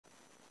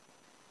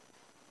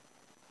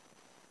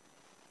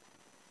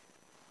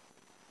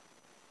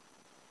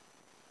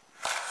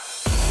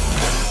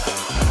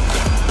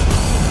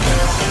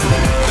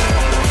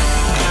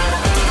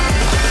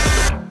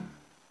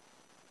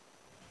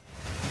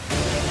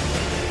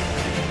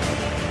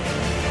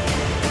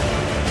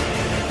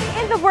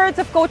words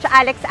of Coach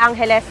Alex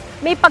Angeles,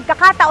 may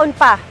pagkakataon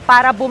pa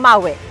para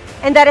bumawi.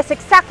 And that is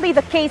exactly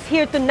the case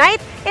here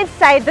tonight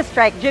inside the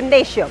Strike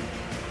Gymnasium.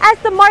 As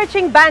the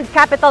marching band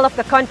capital of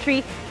the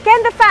country,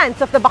 can the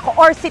fans of the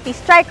BACOOR City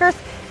Strikers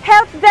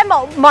help them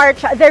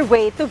march their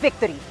way to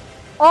victory?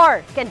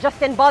 Or can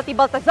Justin Balti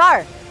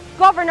Baltazar,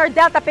 Governor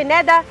Delta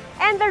Pineda,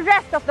 and the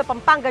rest of the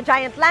Pampanga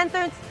Giant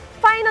Lanterns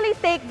finally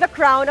take the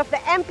crown of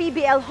the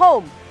MPBL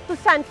home to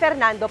San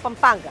Fernando,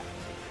 Pampanga?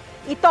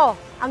 Ito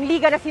ang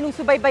liga na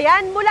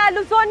sinusubaybayan mula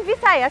Luzon,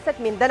 Visayas at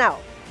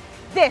Mindanao.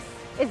 This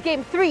is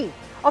Game 3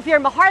 of your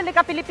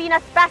Maharlika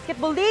Pilipinas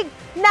Basketball League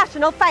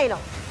National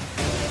Finals.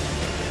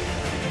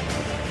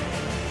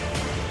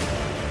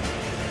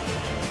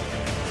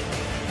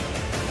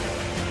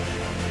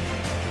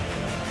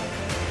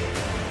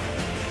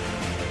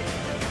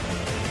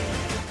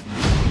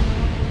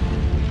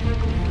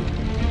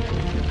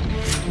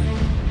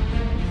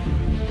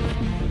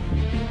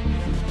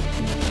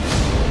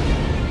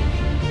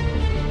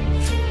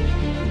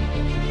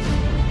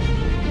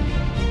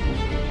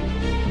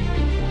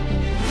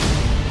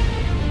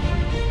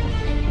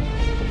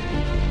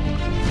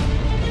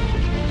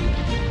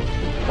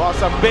 Well,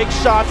 some big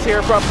shots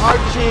here from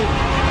Archie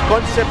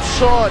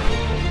Concepcion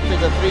to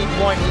the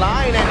three-point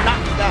line and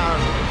knocked down.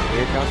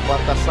 Here comes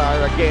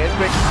Baltasar again,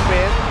 quick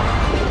spin.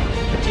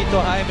 Chito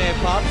Jaime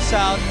pops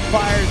out,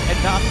 fires, and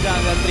knocks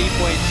down the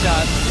three-point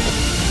shot.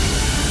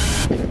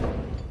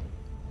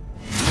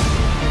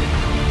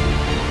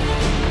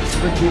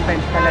 Good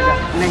defense talaga.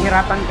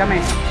 Nahirapan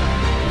kami.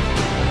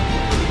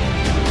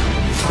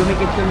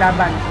 Dumikit yung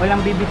laban.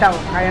 Walang bibitaw.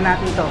 Kaya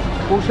natin ito.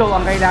 Puso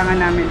ang kailangan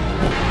namin.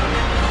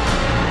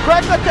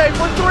 Krekate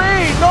for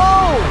three!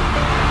 No!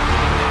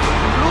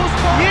 Loose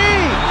ball.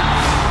 Yee!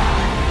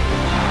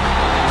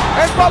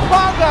 And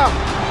Pampanga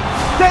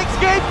takes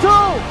game 2!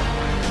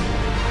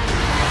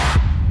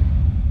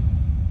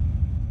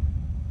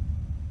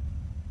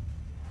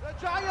 The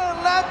Giant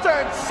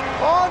Lanterns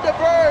on the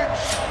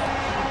verge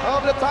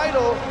of the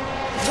title,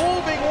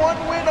 moving one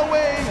win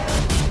away.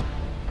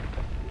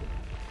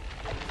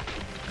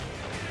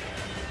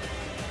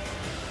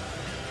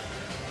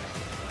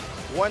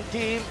 One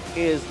team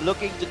is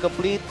looking to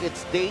complete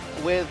its date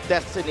with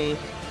destiny.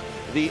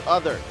 The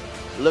other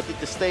looking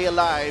to stay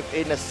alive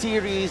in a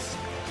series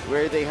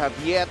where they have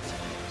yet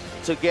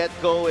to get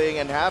going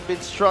and have been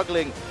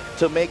struggling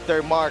to make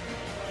their mark.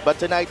 But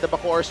tonight, the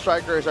BACOOR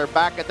Strikers are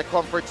back at the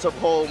comforts of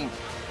home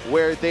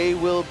where they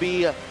will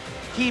be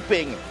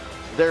keeping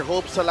their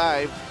hopes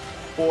alive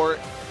for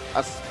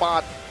a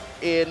spot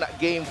in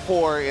Game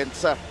 4.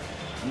 It's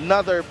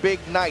another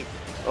big night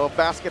of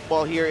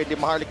basketball here in the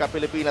Maharlika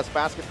Pilipinas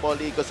Basketball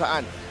League, kung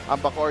saan ang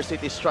BACOOR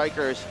City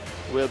Strikers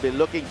will be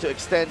looking to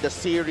extend the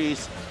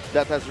series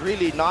that has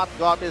really not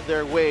gotten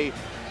their way.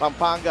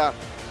 Pampanga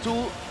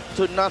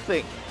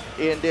 2-0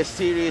 in this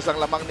series ang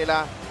lamang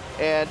nila,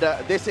 and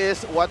this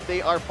is what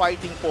they are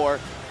fighting for,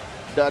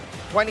 the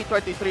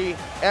 2023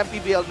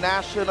 MPBL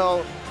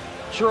National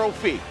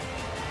Trophy,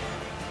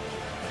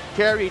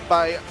 carried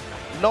by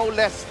no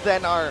less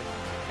than our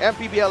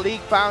MPBL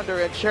League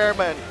founder and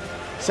chairman,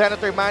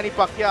 Senator Manny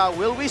Pacquiao.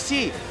 Will we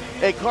see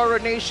a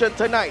coronation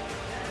tonight?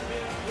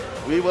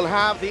 We will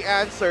have the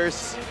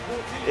answers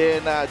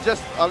in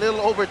just a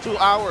little over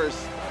 2 hours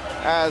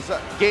as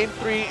Game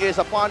 3 is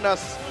upon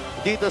us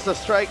dito sa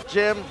Strike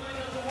Gym.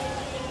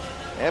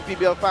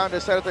 MPBL founder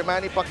Senator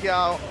Manny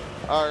Pacquiao,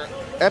 our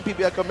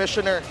MPBL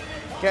Commissioner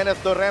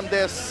Kenneth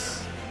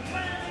Doremdes,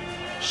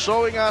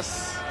 showing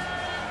us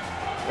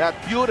that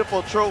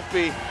beautiful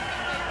trophy.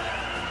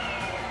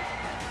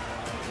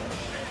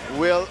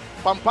 Will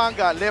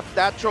Pampanga lift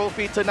that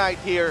trophy tonight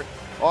here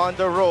on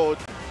the road?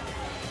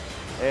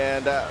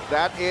 And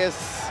that is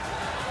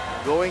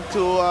going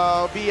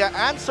to be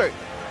answered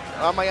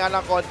mamaya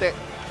ng konti.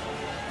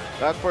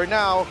 But for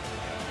now,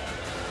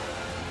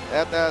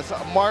 let us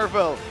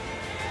marvel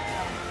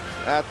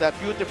at that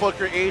beautiful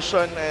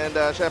creation, and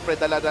syempre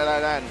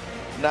dala-dalanan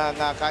ng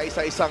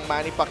kaisa-isang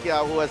Manny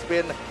Pacquiao, who has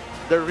been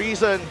the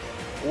reason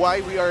why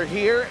we are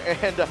here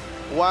and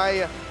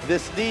why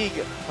this league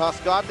has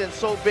gotten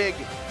so big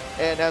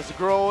and has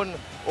grown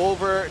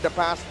over the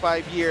past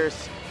 5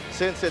 years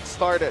since it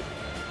started.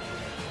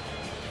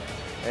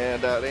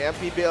 And the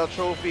MPBL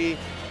trophy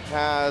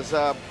has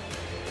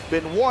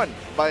been won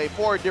by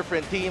 4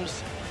 different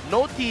teams.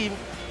 No team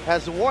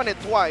has won it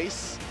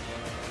twice.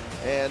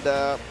 And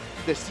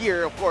this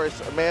year, of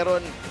course,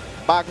 meron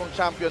bagong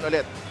champion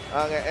ulit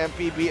ang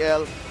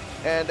MPBL.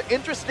 And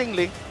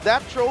interestingly,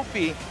 that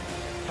trophy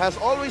has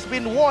always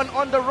been won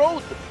on the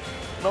road.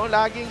 No,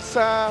 laging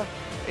sa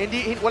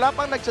wala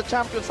pang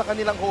nagsa-champion sa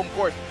kanilang home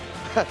court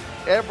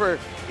ever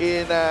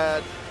in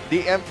the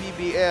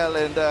MPBL.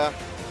 And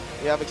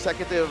we have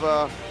Executive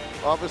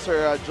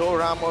Officer Joe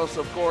Ramos,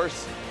 of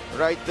course,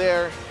 right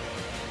there.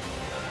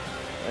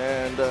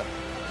 And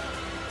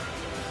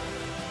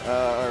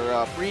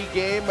our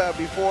pre-game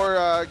before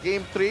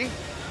Game 3,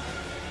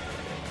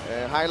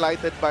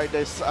 highlighted by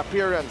this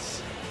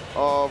appearance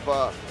of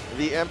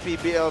the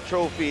MPBL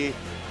trophy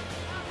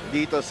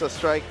dito sa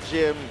Strike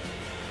Gym.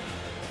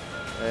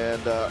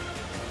 And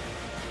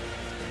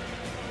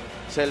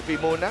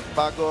Selfie muna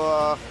bago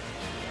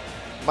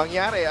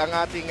mangyari ang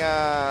ating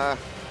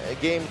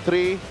Game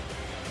 3.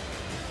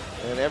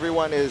 And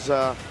everyone is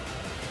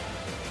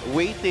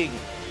waiting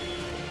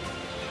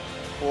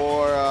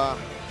for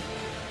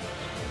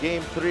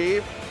Game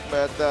 3.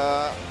 But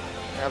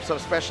we have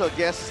some special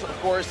guests, of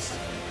course,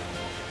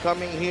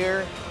 coming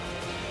here.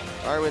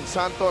 Arwin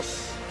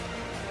Santos.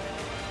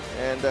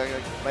 And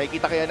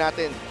makikita kaya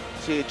natin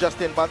si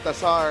Justin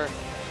Baltasar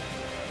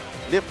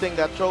lifting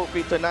that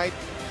trophy tonight.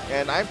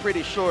 And I'm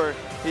pretty sure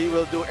he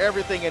will do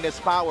everything in his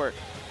power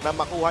na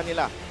makuha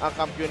nila ang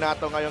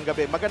kampyonato ngayong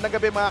gabi. Magandang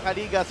gabi mga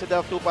kaliga, si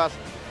Delph Tupas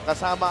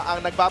kasama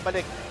ang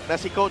nagbabalik na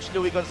si Coach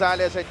Louie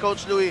Gonzalez. And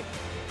Coach Louie,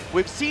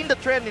 we've seen the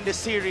trend in this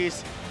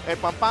series and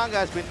Pampanga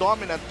has been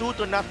dominant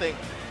 2-0.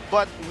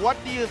 But what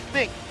do you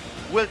think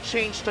will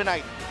change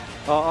tonight?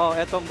 Oo,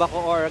 etong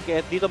BACOOR,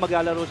 dito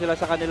maglalaro sila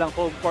sa kanilang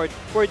home court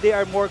where they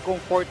are more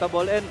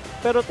comfortable.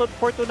 Pero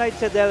for tonight,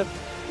 si Delph,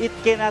 it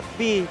cannot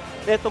be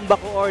etong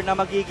BACOOR na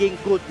magiging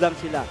good lang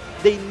sila.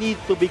 They need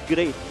to be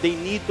great. They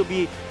need to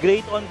be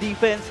great on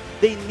defense.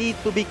 They need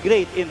to be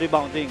great in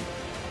rebounding.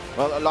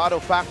 Well, a lot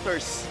of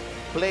factors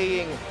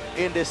playing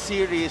in this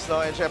series, no?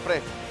 And syempre,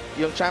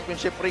 yung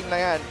championship ring na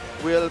yan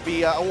will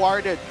be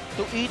awarded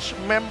to each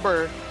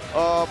member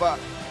of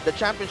the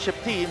championship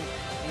team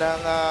ng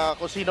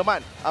kung sino man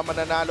ang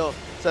mananalo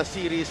sa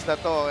series na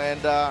to.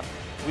 And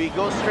we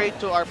go straight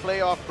to our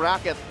playoff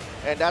bracket.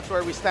 And that's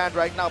where we stand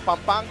right now.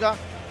 Pampanga,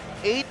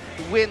 8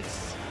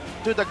 wins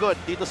to the good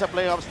dito sa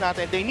playoffs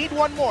natin. They need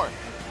one more.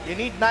 You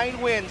need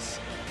 9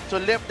 wins to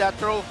lift that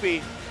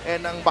trophy.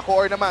 And ang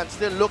BACOOR naman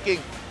still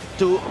looking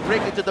to break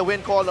into the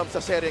win column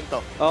sa seryeng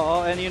to.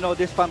 Oo, and you know,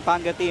 this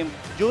Pampanga team,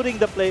 during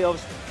the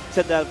playoffs,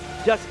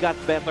 just got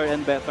better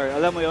and better.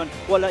 Alam mo yon,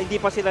 hindi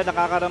pa sila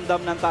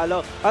nakakaramdam ng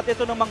talo. At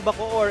ito namang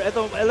BACOOR,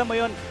 ito, alam mo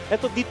yon,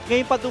 ito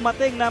ngayon pa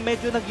dumating na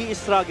medyo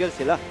nag-i-struggle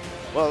sila.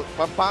 Well,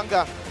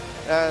 Pampanga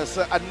has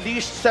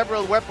unleashed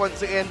several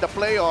weapons in the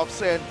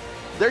playoffs and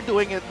they're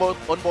doing it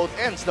on both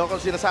ends. No? Kung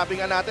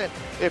sinasabi nga natin,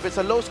 if it's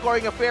a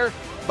low-scoring affair,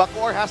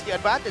 BACOOR has the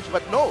advantage.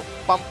 But no,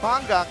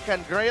 Pampanga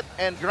can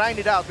grind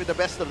it out with the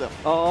best of them.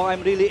 Oo, I'm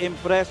really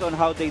impressed on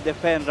how they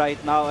defend right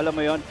now. Alam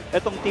mo yon,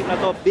 itong team na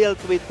to, built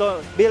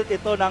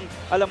ito ng,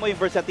 alam mo, yung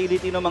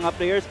versatility ng mga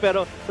players.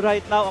 Pero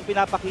right now, ang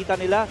pinapakita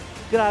nila,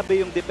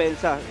 grabe yung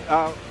depensa.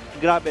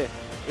 Grabe.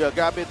 Yeah,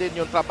 grabe din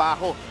yung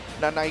trabaho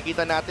na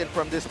nakikita natin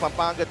from this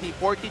Pampanga team.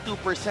 42%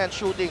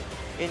 shooting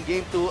in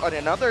Game 2 on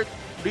another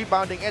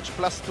rebounding edge,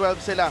 plus 12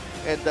 sila.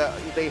 And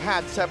they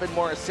had 7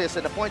 more assists.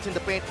 And the points in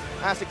the paint,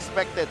 as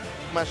expected,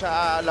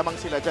 lamang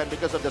sila dyan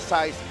because of the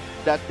size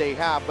that they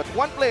have. But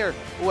one player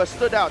who has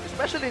stood out,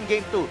 especially in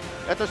Game 2,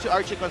 ito si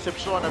Archie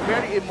Concepcion. A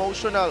very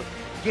emotional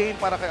game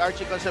para kay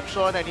Archie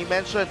Concepcion. And he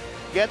mentioned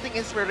getting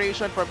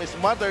inspiration from his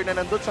mother na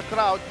nandun sa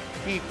crowd.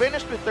 He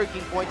finished with 13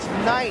 points,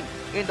 9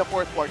 in the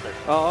fourth quarter.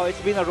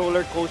 It's been a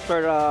roller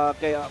coaster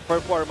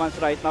performance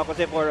right now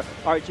kasi for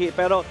Archie.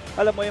 Pero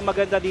alam mo yung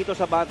maganda dito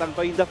sa batang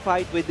to, in the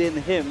fight within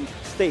him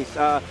stays.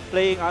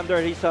 Playing under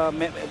his,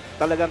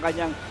 talagang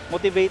kanyang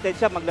motivated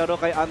siya maglaro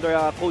kay under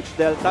Coach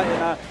Delta,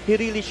 and he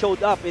really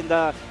showed up in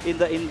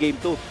Game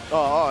 2.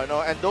 No,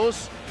 and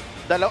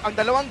ang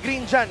dalawang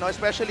green dyan, no,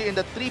 especially in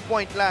the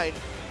 3-point line,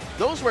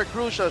 those were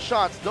crucial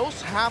shots. Those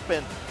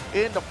happened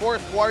in the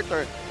fourth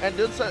quarter. And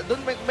dun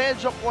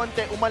medyo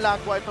konti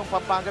umalagwa itong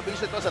Pampanga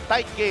because it was a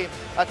tight game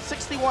at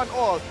 61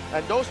 all.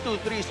 And those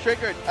 2 threes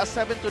triggered a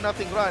 7-0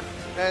 run.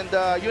 And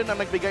yun ang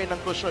nagbigay ng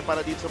cushion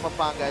para dito sa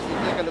Pampanga. And you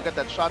take a look at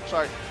that shot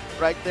chart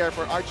right there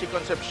for Archie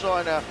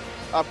Concepcion.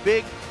 A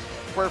big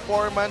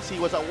performance. He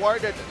was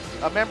awarded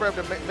a member of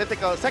the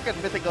second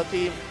mythical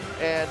team.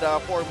 And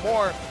for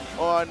more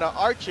on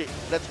Archie,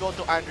 let's go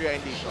to Andrea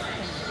Indicio.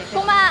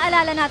 Kung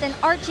maaalala natin,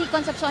 Archie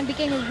Concepcion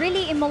became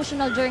really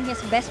emotional during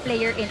his best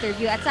player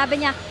interview. At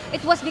sabi niya,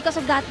 it was because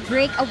of that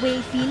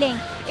breakaway feeling.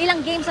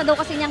 Ilang games na daw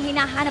kasi niyang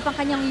hinahanap ang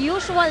kanyang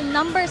usual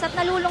numbers at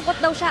nalulungkot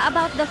daw siya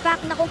about the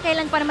fact na kung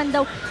kailan pa naman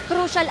daw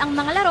crucial ang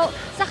mga laro,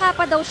 saka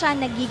pa daw siya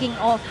nagiging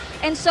off.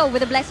 And so,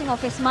 with the blessing of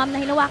his mom,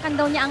 na hinawakan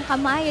daw niya ang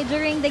kamay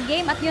during the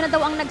game at yun na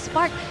daw ang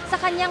nag-spark sa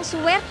kanyang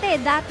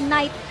swerte that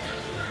night.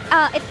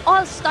 It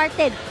all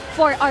started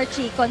for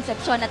Archie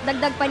Concepcion. At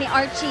dagdag pa ni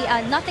Archie,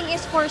 nothing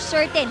is for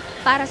certain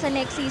para sa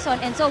next season.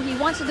 And so, he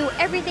wants to do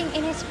everything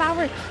in his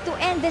power to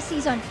end the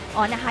season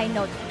on a high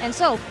note. And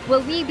so,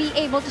 will we be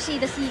able to see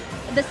the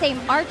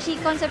same Archie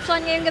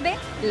Concepcion ngayong gabi?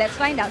 Let's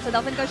find out. So,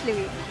 Dolphin Coach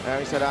Louie.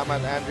 Maraming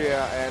salamat,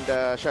 Andrea. And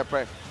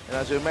syempre,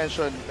 and as you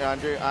mentioned,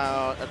 Andrea,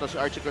 ito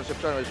si Archie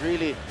Concepcion was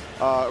really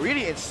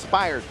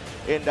inspired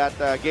in that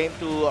Game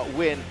 2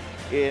 win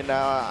in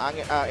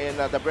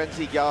the Brent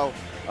Zigyao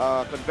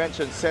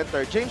Convention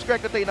Center. James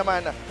Gregory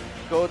naman,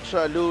 Coach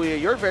Louie,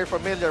 you're very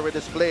familiar with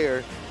this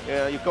player.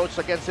 You coached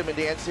against him in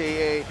the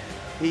NCAA.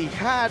 He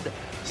had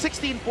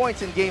 16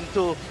 points in Game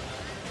 2.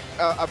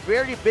 A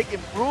very big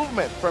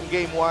improvement from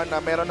Game 1.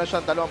 Meron na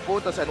siyang 2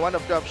 puntos and 1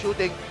 of them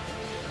shooting.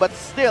 But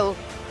still,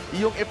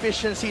 yung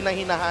efficiency na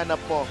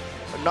hinahanap mo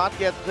not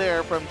yet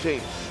there from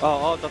James.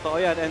 Oo,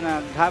 totoo yan. And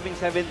having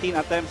 17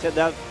 attempts at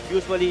that,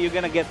 usually you're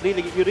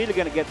really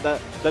gonna get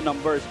the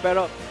numbers.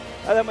 Pero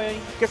alam mo yun,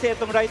 kasi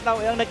itong right now,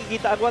 ang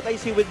nakikita, what I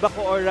see with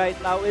BACOOR right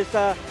now is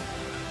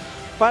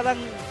parang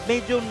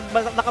medyo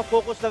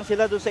nakafocus lang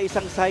sila doon sa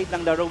isang side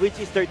ng laro, which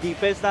is their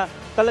defense, na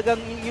talagang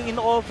yung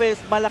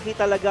in-offense, malaki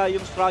talaga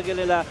yung struggle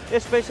nila,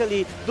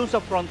 especially doon sa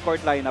front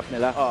court lineup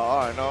nila.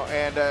 Oo, no?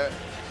 And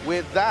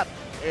with that,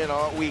 you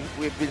know,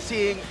 we've been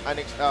seeing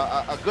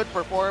a good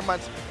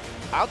performance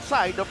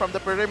outside from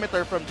the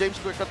perimeter from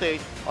James Quircote,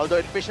 although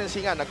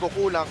efficiency nga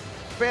nagkukulang,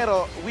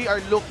 pero we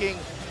are looking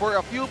for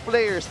a few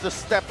players to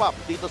step up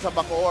dito sa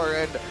BACOOR,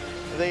 and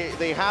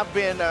they have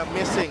been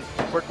missing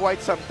for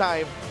quite some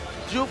time.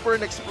 Due for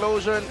an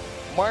explosion,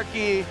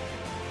 Marky,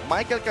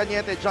 Michael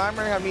Cañete,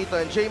 Jammer Hamito,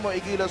 and Jamo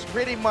Igilos,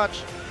 pretty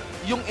much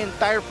yung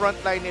entire front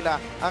line nila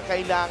ang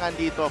kailangan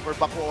dito for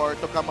BACOOR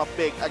to come up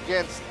big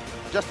against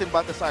Justin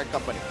Baltasar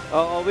Company.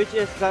 Oo, which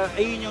is,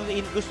 ayun yung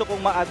gusto kong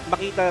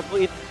makita po,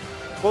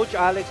 Coach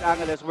Alex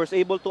Angeles was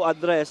able to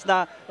address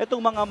na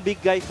itong mga big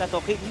guys na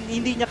to,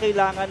 hindi niya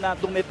kailangan na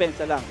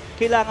dumepensa lang.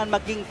 Kailangan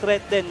maging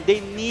threat din.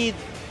 They need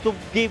to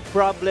give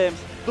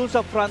problems dun sa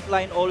front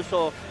line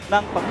also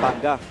ng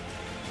Pampanga.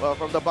 Well,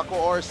 from the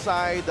BACOOR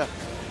side,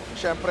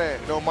 syempre,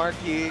 no,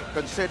 Marky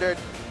considered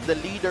the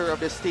leader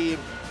of this team.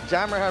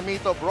 Jammer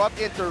Hamito brought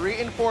in to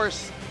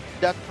reinforce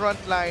that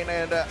front line,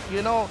 and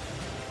you know,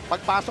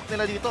 pagpasok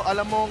nila dito,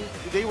 alam mong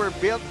they were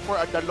built for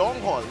the long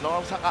haul,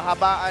 no, sa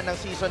kahabaan ng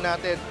season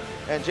natin.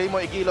 And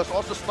Jamo Igilos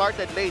also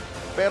started late,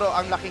 pero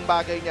ang laking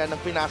bagay niya nang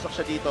pinasok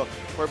siya dito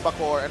for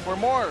BACOOR. And for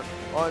more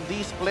on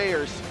these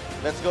players,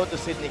 let's go to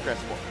Sydney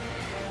Crespo.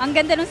 Ang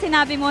ganda nung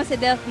sinabi mo si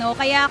Delph, no?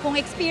 Kaya kung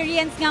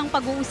experience ngang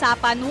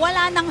pag-uusapan,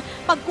 wala nang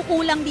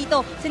pagkukulang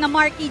dito sina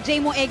Marky,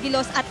 Jamo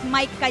Egilos at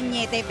Mike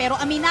Cañete. Pero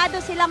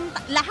aminado silang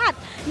lahat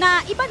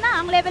na iba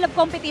na ang level of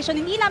competition,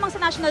 hindi lamang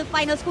sa National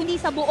Finals, kundi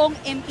sa buong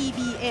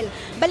MPBL.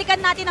 Balikan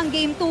natin ang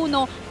Game 2,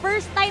 no?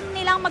 First time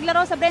nilang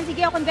maglaro sa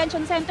Brenzigueo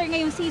Convention Center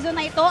ngayong season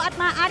na ito, at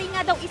maaari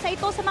nga daw isa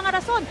ito sa mga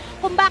rason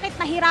kung bakit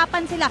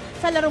nahirapan sila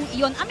sa larong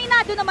iyon.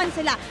 Aminado naman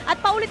sila, at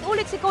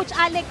paulit-ulit si Coach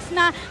Alex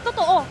na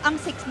totoo ang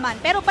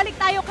 6-man. Pero balik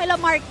tayo kay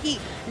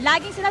Marky.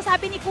 Laging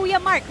sinasabi ni Kuya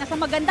Mark na sa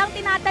magandang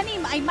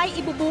tinatanim ay may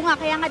ibubunga.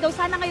 Kaya nga daw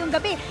sana ngayong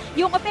gabi,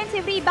 yung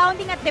offensive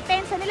rebounding at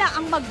depensa nila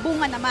ang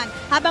magbunga naman.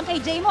 Habang kay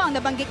Jamo, ang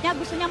nabanggit niya,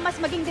 gusto niya mas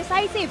maging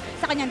decisive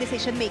sa kanyang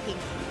decision making.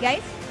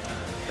 Guys?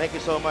 Thank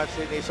you so much,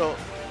 Sydney. So,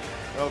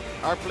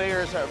 our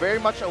players are very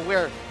much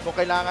aware kung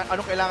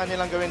anong kailangan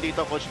nilang gawin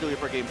dito, Coach Dewey,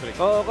 for Game 3.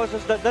 Oo, because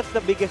that's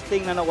the biggest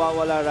thing na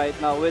nawawala right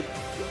now with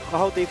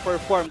how they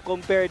perform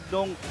compared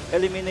nung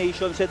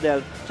elimination si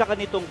Del tsaka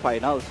nitong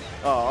finals.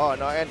 Oo,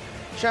 no? And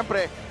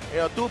syempre, you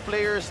know, two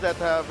players that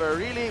have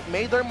really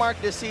made their mark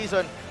this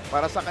season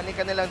para sa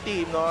kanilang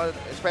team, no?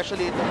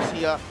 Especially itong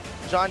si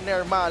John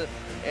Nermal,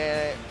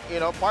 you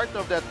know, part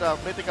of that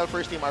critical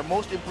first team, our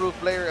most improved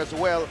player as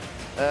well.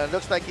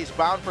 Looks like he's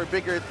bound for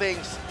bigger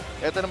things.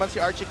 Ito naman si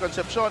Archie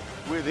Concepcion,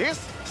 with his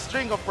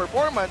string of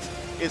performance,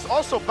 is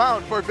also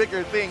bound for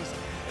bigger things.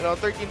 You know,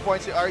 13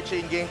 points si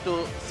Archie in Game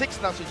 2,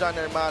 6 lang si John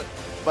Nermal.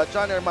 But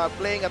John Nermal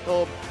playing at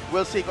home,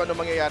 we'll see kung ano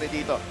mangyayari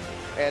dito.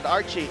 And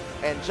Archie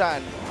and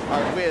John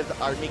are with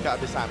our Mika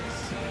Abisamis.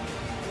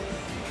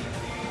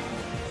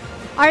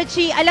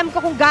 Archie, alam ko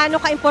kung gaano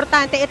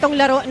ka-importante itong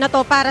laro na to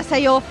para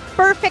sa'yo.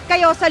 Perfect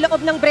kayo sa loob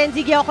ng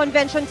Brenzigueo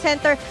Convention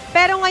Center.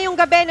 Pero ngayong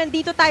gabi,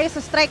 nandito tayo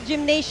sa Strike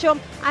Gymnasium.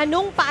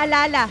 Anong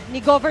paalala ni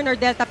Governor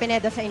Delta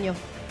Pineda sa inyo?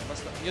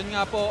 Basta, yun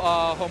nga po,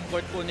 home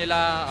court po nila.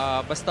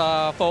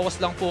 Basta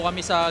focus lang po kami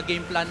sa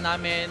game plan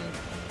namin.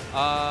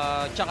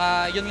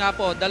 Tsaka yun nga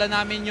po, dala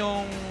namin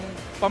yung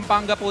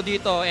Pampanga po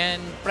dito and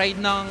pride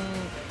ng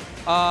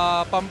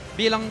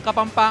bilang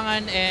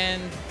Kapampangan and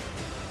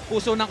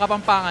puso ng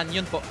Kapampangan.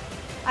 Yun po.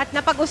 At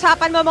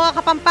napag-usapan mo mga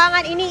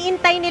Kapampangan,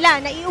 iniintay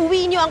nila na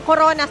iuwi nyo ang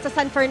corona sa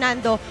San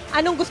Fernando.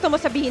 Anong gusto mo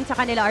sabihin sa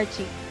kanila,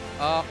 Archie?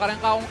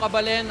 Karangkaong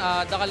kabalin,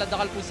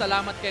 dakal po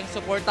salamat kayong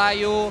support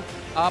tayo.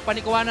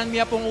 Panikuwanan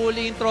miya pong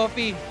uli yung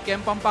trophy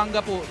kayong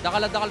Pampanga po.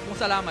 Dakal pong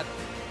salamat.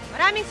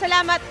 Maraming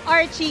salamat,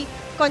 Archie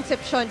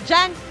Concepcion.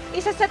 Jan,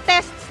 isa sa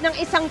tests ng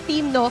isang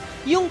team, no,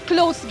 yung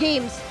close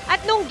games.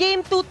 At nung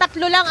Game 2, 3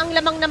 lang ang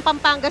lamang ng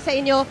Pampanga sa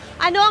inyo.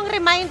 Ano ang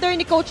reminder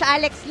ni Coach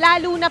Alex,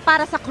 lalo na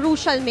para sa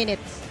crucial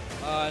minutes?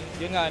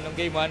 Yun nga, nung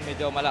Game 1,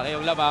 medyo malaki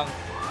yung lamang.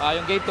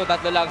 Yung Game 2,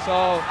 3 lang.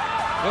 So,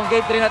 yung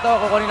Game 3 na to,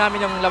 kukunin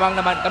namin yung lamang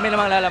naman. Kami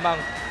namang lalamang.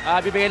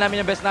 Bibigyan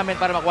namin yung best namin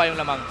para makuha yung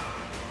lamang.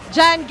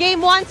 Jan, Game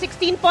 1,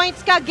 16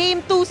 points ka.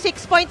 Game 2,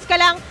 6 points ka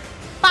lang.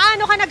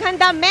 Paano ka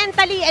naghanda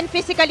mentally and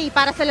physically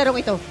para sa larong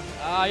ito?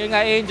 Yun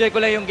nga, i-enjoy ko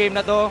lang yung game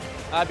na to.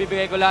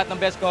 Bibigay ko lahat ng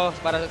best ko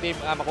para sa team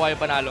makuha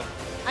yung panalo.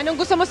 Anong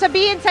gusto mo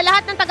sabihin sa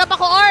lahat ng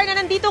taga-BACOOR na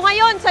nandito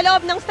ngayon sa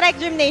loob ng Strike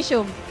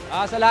Gymnasium?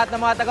 Sa lahat ng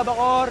mga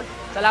taga-BACOOR,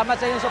 salamat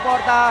sa inyong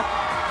suporta.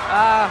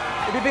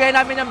 Ibibigay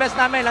namin yung best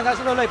namin hanggang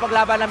sa tuloy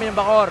paglaban namin yung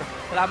BACOOR.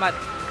 Salamat.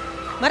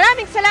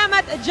 Maraming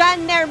salamat,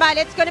 John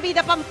Nermal. It's gonna be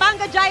the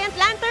Pampanga Giant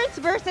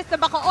Lanterns versus the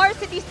BACOOR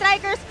City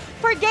Strikers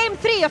for Game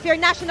 3 of your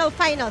national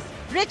finals.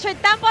 Richard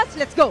Tampos,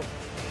 let's go!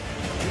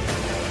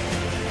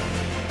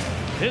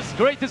 It's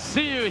great to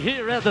see you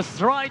here at the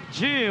Strike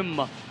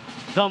Gym,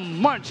 the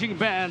marching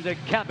band, the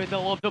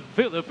capital of the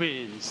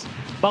Philippines,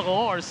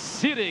 BACOOR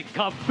City,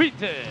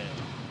 Cavite.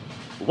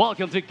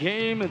 Welcome to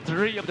Game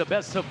 3 of the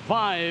best of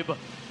 5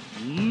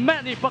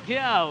 Manny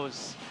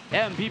Pacquiao's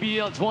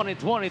MPBL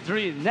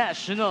 2023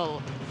 National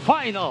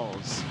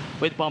Finals,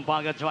 with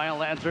Pampanga Giant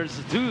Lanterns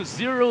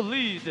 2-0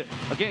 lead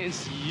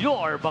against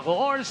your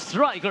BACOOR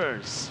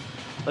Strikers.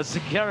 Let's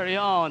carry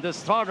on the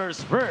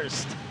starters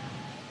first.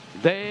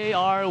 They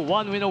are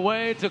 1 win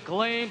away to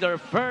claim their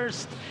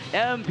first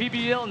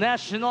MPBL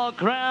national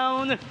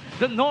crown.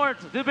 The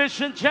North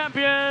Division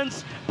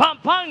champions,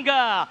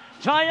 Pampanga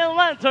Giant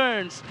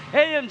Lanterns,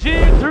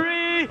 AMG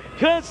 3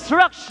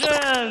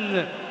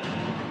 Construction.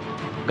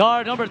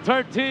 Guard number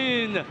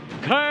 13,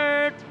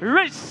 Kurt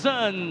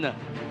Rayson.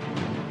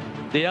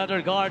 The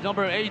other guard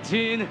number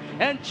 18,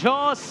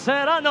 Encho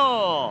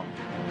Serrano.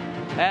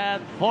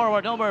 And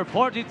forward number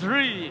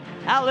 43,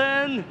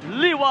 Alan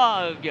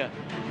Liwag.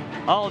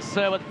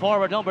 Also at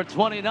forward number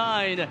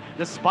 29,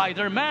 the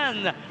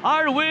Spider-Man,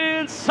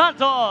 Arwin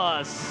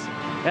Santos.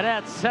 And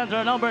at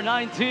center number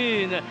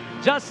 19,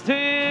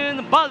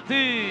 Justin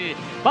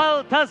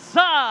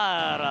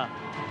Baltazar.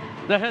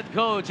 The head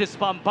coach is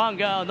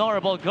Pampanga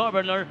Honorable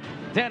Governor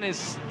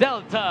Dennis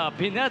Delta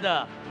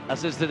Pineda,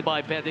 assisted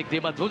by Pedic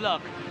Di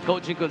Matulak.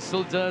 Coaching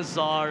consultants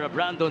are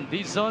Brandon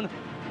Dizon,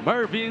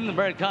 Mervin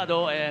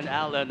Mercado, and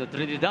Alan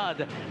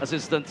Trinidad.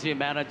 Assistant team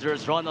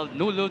managers Ronald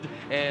Nulud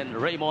and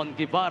Raymond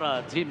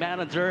Guevara. Team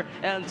manager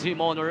and team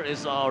owner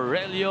is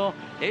Aurelio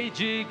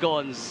A.G.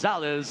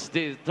 Gonzalez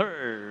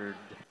III.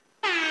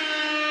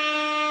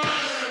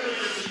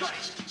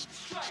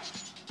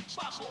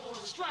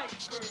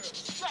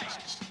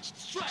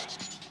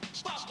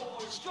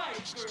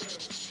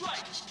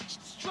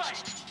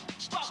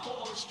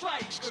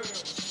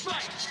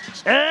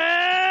 And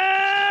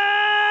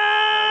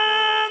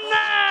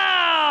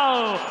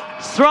now,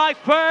 strike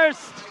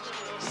first,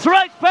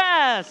 strike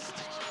fast,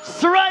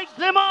 strike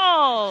them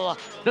all.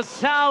 The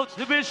South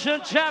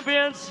Division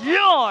champions,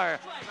 your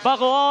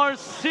BACOOR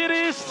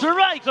City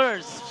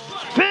Strikers.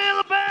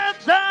 Philbet.com.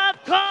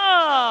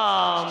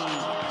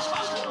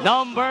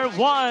 Number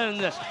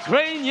 1,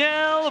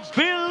 Craniel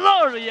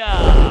Viloria.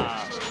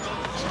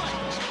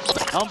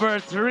 Number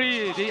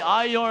 3, the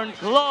Iron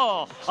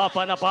Claw of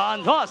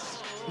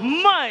Panapaanhos,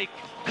 Mike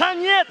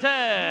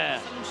Cañete.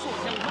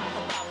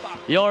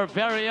 Your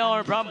very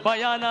own from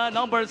Bayana,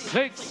 number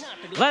 6,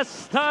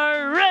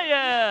 Lester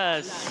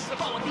Reyes.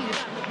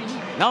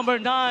 Number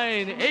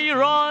 9,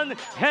 Aaron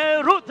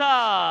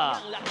Heruta.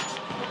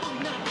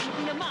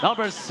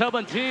 Number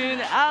 17,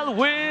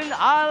 Alwin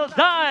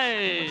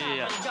Alday.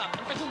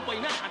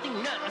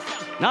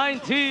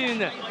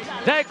 19,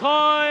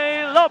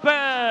 Decoy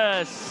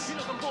Lopez.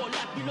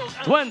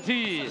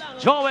 20,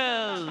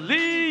 Joel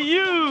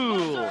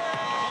Liu.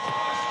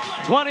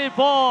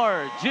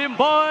 24,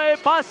 Jimboy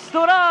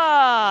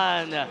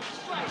Pasturan.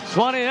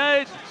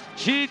 28,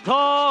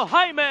 Chito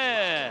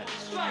Jaime.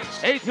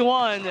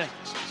 81,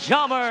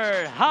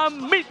 Jammer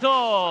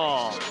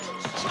Hamito.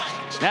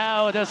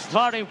 Now the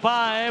starting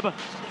 5,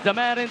 the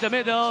man in the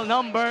middle,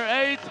 number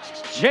 8,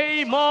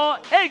 Jamo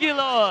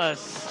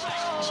Egilos.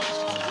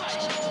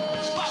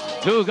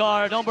 2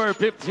 guard, number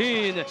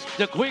 15,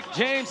 the quick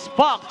James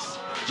Fox,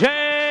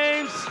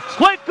 James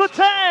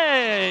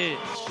Cuecute.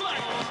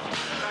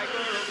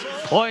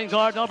 Point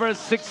guard, number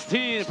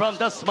 16, from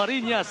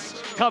Dasmariñas,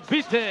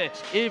 Cavite,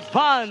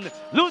 Ivan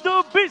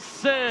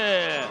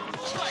Ludovice.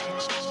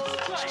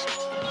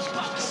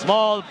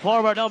 Small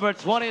forward, number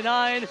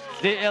 29,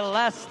 the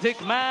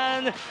elastic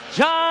man,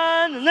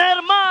 John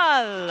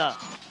Nermal.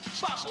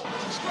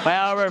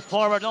 Power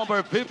forward,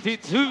 number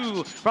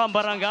 52, from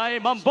Barangay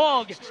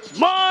Mambog,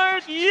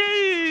 Mark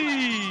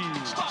Yee.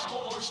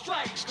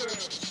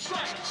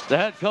 The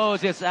head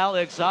coach is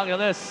Alex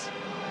Angeles.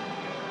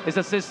 His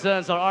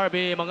assistants are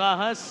RB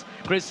Mangajas,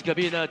 Chris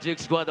Cabina,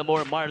 Jigs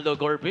Guadamor, Marlo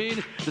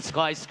Gorbin, the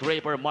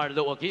Skyscraper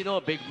Marlo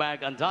Aquino, Big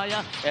Mac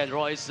Andaya, and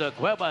Royce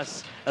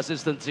Cuevas.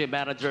 Assistant team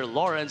manager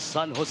Lawrence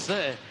San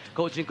Jose.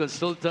 Coaching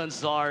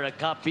consultants are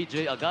Cap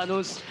PJ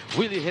Aganus,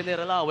 Willie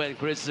Generalao, and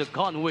Chris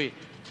Conway.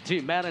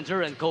 Team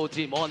manager and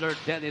co-team owner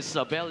Dennis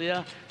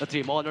Abelia. The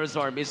team owners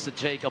are Mr.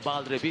 Jacob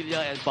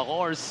Revilla and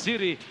BACOOR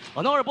City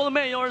Honorable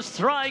Mayor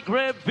Strike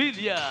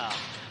Revilla.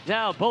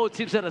 Now both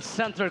teams at the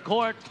center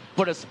court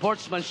for the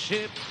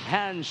sportsmanship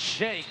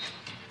handshake.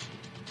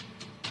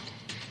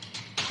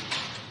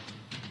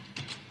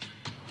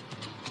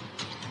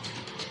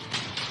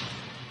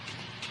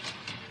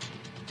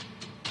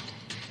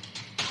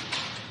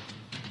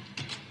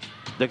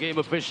 The game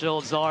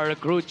officials are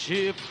crew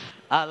chief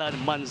Alan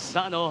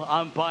Manzano,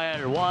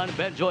 umpire 1,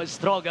 Benjo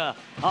Estroga,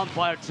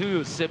 umpire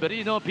 2,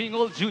 Severino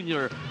Pingol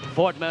Jr.,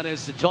 fourth man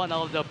is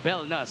Jonaldo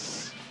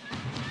Belnas.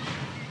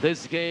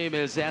 This game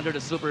is under the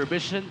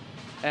supervision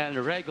and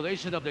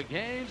regulation of the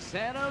Games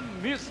and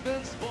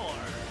Amusements Board.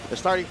 The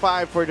starting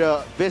 5 for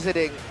the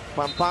visiting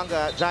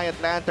Pampanga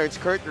Giant Lanterns,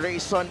 Kurt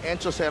Rayson,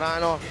 Encho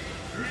Serrano,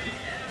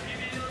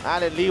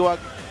 Alan Liwag,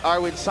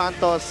 Arwin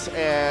Santos,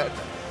 and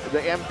the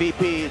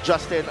MVP,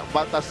 Justin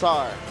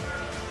Baltasar.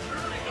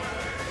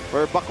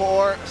 For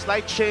BACOOR,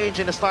 slight change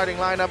in the starting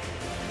lineup.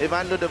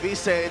 Ivan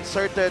Ludovice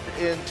inserted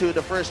into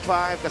the first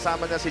five.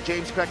 Kasama na si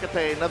James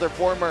Crecate, another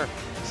former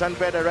San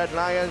Pedro Red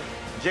Lion.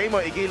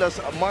 Jamo Egilos,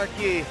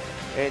 Marky,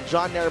 and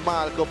John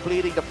Nermal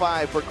completing the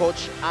five for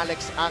Coach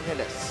Alex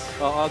Angeles.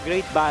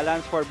 Great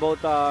balance for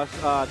both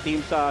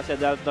teams.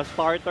 The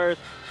starters,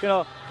 you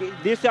know,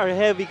 these are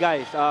heavy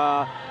guys.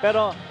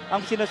 Pero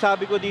ang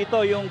sinasabi ko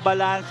dito, yung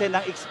balance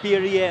ng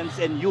experience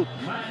and youth.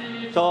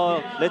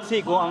 So, let's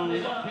see kung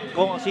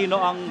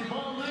sino ang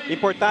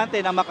importante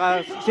na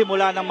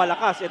makasimula ng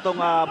malakas itong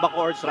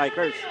BACOOR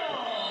strikers.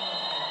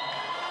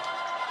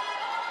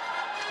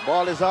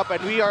 Ball is up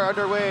and we are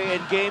underway in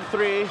Game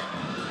 3.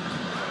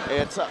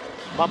 It's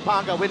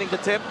Pampanga winning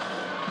the tip.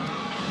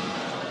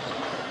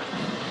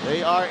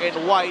 They are in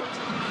white.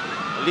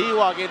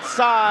 Liwag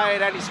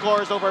inside and he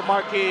scores over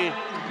Marquis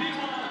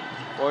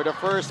for the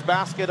first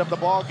basket of the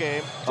ball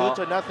game.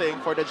 2-0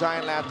 for the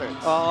Giant Lanterns.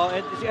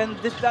 And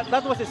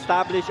that was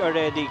established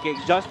already.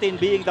 Justin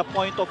being the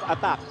point of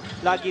attack.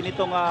 Lagi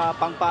nitong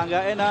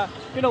Pampanga. And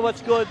you know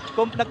what's good?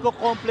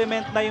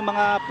 Nagko-complement na yung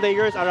mga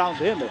players around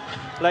him.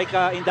 Like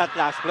in that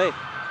last play.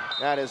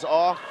 That is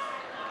off.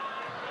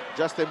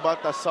 Justin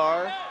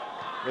Baltasar.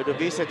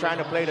 Ludovice trying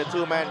to play the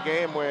two-man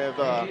game with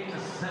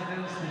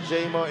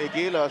Jamo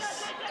Egilos.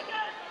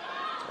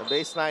 The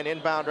baseline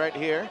inbound right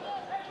here.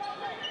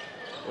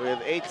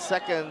 With 8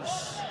 seconds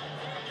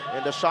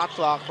in the shot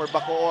clock for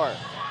BACOOR.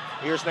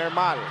 Here's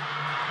Nermal.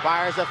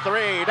 Fires a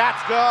three. That's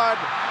good.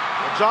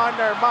 John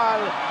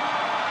Nermal.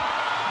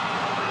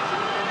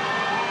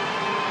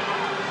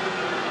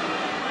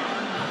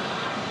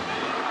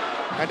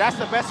 And that's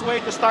the best way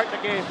to start the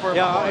game for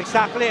BACOOR.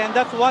 Exactly. And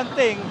that's one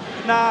thing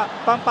na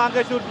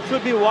Pampanga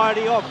should be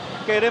wary of.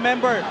 Okay,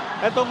 remember,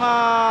 itong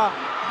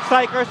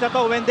strikers na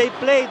to, when they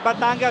played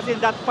Batangas in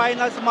that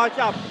finals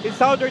matchup in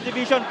Southern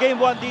Division, Game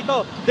 1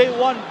 dito, they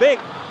won big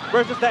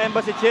versus the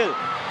Embassy Chill.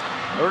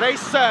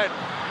 Rayson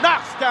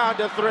knocks down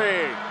the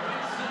three.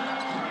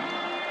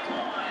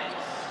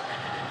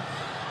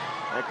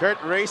 And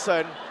Kurt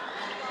Rayson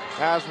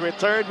has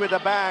returned with a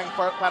bang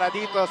para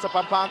dito sa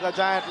Pampanga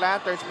Giant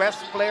Lanterns.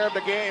 Best player of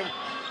the game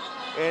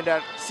in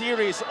that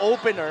series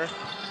opener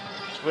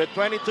with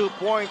 22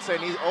 points, and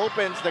he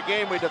opens the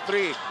game with a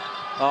three.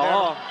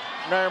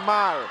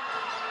 Nermal.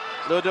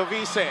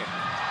 Ludovice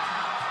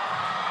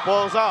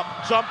pulls up,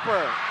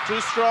 jumper,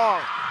 too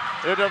strong.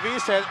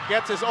 Ludovice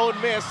gets his own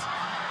miss.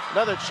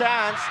 Another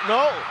chance,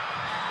 no.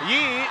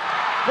 Yee,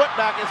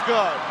 putback is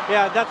good.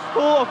 Yeah, that's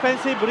 2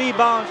 offensive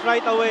rebounds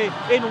right away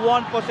in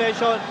 1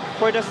 possession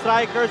for the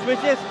strikers,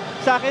 which is,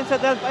 sa akin sa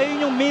Delft,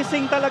 ayun yung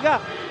missing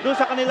talaga doon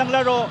sa kanilang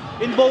laro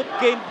in both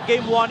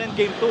game 1 and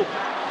Game 2.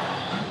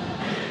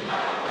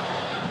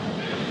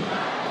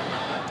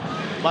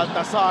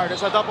 Baltasar,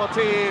 there's a double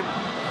team.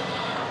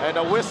 And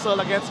a whistle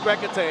against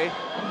Crecate.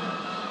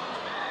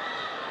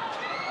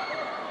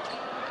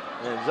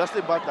 And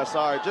Justin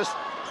Baltasar just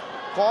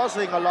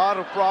causing a lot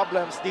of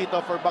problems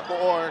dito for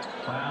BACOOR.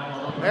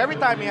 Every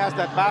time he has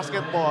that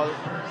basketball,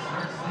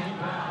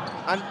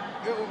 and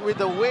with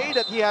the way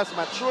that he has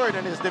matured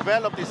and has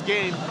developed his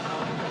game,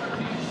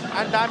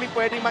 ang dami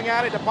pwedeng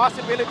mangyari. The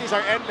possibilities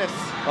are endless.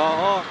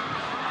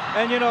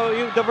 And you know,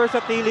 the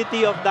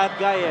versatility of that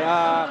guy,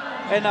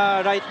 and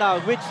right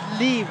now, which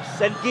leaves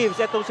and gives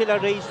etong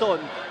sila Rayson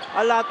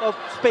a lot of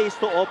space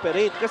to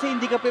operate. Kasi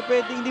hindi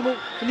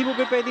mo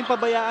pwedeng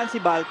pabayaan si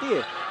Balti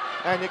eh.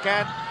 And you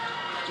can't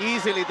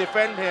easily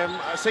defend him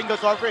single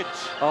coverage.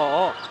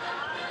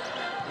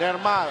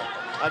 Nermal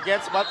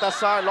against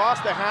Baltasar,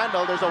 lost the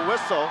handle. There's a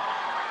whistle.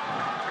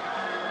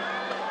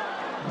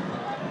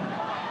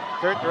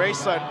 Kurt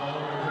Rayson.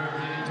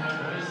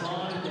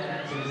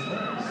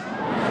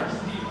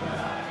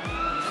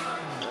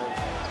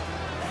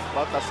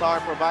 Baltasar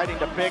providing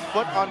the pick,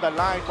 foot on the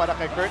line para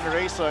kay Kurt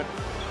Rayson.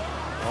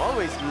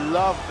 Always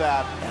love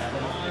that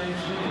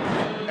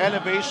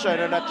elevation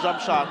and that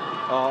jump shot.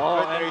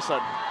 Kurt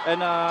Rayson.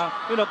 And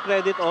you know,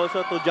 credit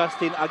also to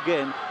Justin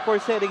again for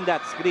setting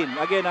that screen.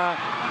 Again,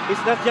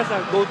 it's not just a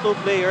go-to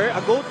player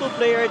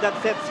that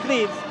sets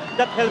screens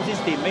that helps his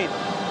teammate.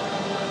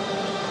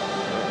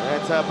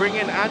 Let's bring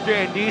in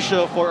Andre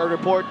Andicio for a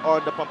report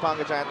on the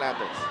Pampanga Giant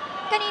Lanterns.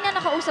 Kanina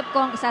nakausap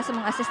ko ang isa sa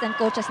mga assistant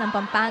coaches ng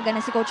Pampanga na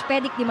si Coach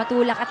Pedic Di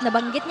Matulak at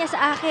nabanggit niya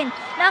sa akin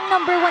na ang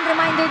 #1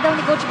 reminder daw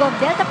ni Coach Gov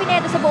Delta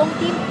Pineda sa buong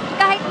team,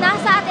 kahit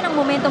nasa atin ang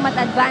momentum at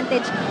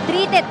advantage,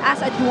 treat it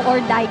as a do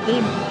or die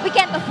game. We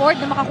can't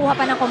afford na makakuha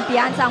pa ng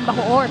kumpiyansa ang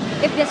BACOOR.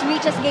 If this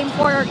reaches Game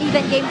 4 or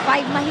even Game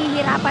 5,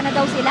 mahihirapan na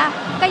daw sila.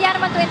 Kaya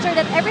naman to ensure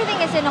that everything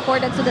is in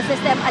accordance to the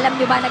system, alam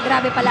nyo ba na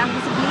grabe pala ang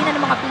disiplina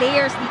ng mga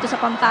players dito sa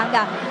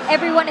Pampanga.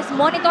 Everyone is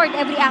monitored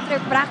every after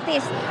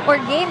practice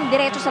or game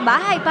diretso sa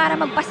bahay para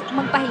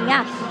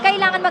magpahinga.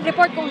 Kailangan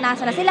mag-report kung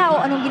nasa na sila o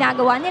anong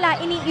ginagawa nila.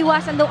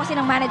 Iniiwasan daw kasi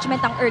ng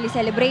management ang early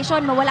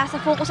celebration, mawala sa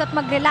focus at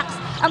mag-relax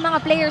ang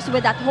mga players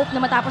with that hope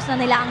na matapos na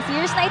nila ang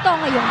series na ito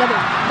ngayong gabi.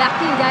 Back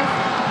to you guys.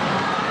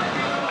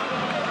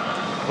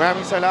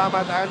 Maraming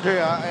salamat,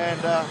 Andrea.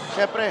 And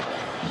syempre,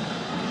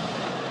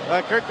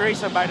 Kurt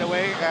Grayson, by the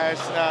way,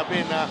 has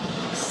been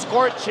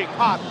scorching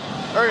hot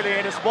early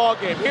in his ball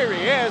game. Here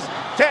he is,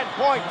 10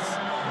 points.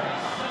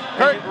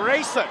 Kurt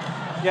Grayson.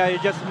 Yeah,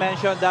 you just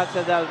mentioned that,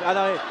 Sedel.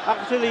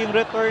 Actually, yung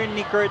return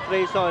ni Kurt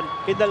Grayson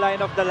in the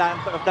line of the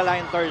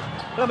Lanterns,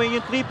 alam mo,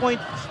 yung 3-point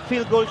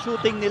field goal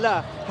shooting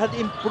nila had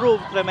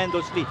improved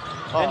tremendously.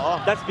 And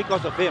that's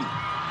because of him.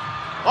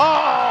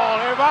 Oh,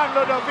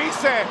 Evandro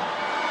Novice.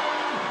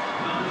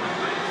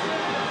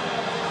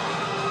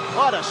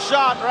 What a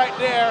shot right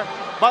there.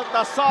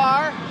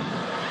 Baltasar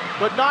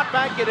could not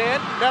bank it in.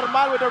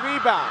 Normal with a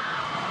rebound.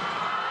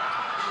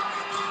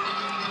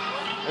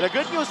 And the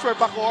good news for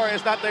BACOOR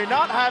is that they're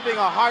not having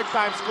a hard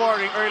time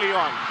scoring early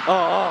on.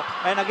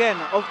 And again,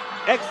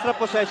 extra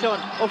possession,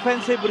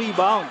 offensive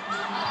rebound.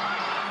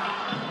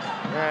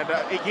 And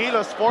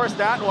Igilos forced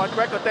that one.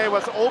 Grecote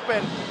was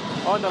open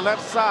on the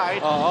left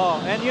side.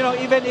 And you know,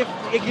 even if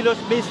Igilos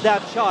missed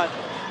that shot,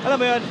 alam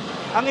mo yun,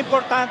 ang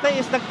importante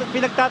is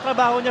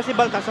pinagtatrabaho niya si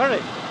Baltasar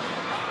eh.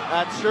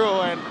 That's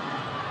true, and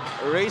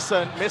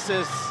Rayson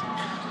misses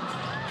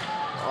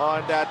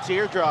on that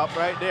teardrop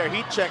right there.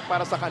 Heat check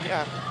para sa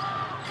kanya.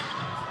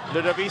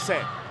 Ludovice.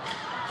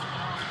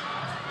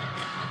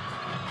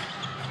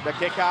 The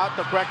kick out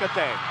to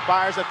Grecote.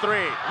 Fires a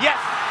three. Yes!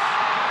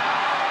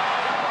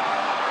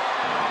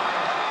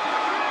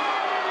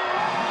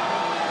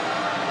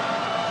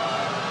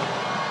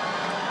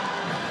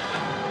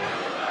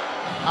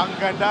 Ang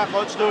ganda,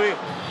 Coach Louie.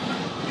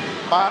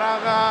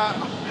 Parang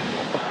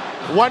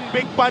one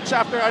big punch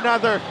after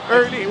another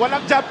early.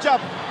 Walang jab-jab.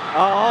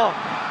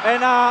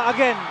 And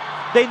again,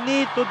 they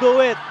need to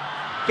do it.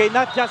 Okay,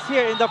 not just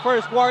here in the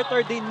first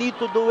quarter, they need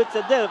to do it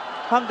sa Delph.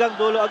 Hanggang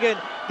dulo again,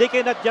 they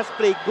cannot just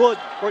play good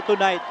for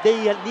tonight.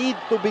 They need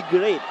to be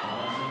great.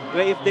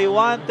 Okay, if they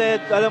wanted,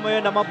 alam mo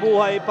yun, na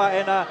mabuhay pa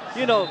and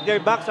you know,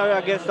 their backs are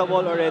against the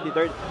wall already.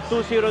 They're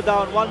 2-0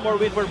 down, one more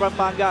win for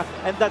Pampanga,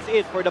 and that's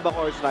it for the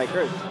BACOOR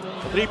Strikers.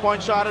 A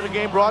three-point shot of the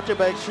game brought to you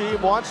by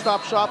Extreme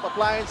One-Stop Shop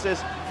Appliances.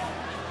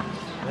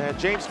 And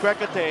James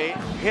Grecote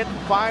hit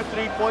 5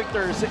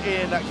 3-pointers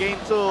in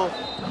Game 2.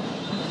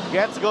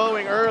 Gets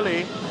going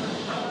early.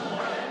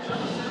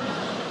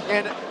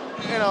 And,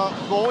 you know,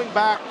 going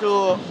back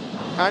to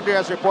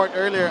Andrea's report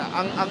earlier,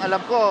 ang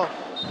alam ko,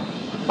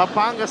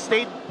 Pampanga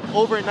stayed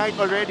overnight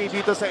already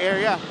dito sa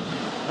area.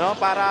 No?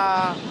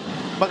 Para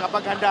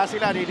magapaghanda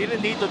sila. They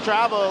didn't need to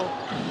travel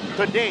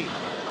today.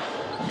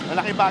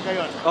 Malaking bagay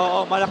yun.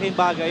 Malaking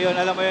bagay yun.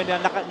 Alam mo yun,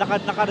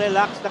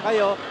 naka-relax na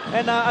kayo.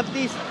 And at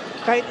least,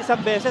 kahit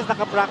isang beses,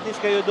 naka-practice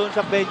kayo doon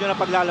sa venue na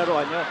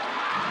paglalaroan nyo.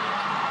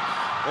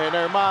 And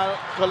Normal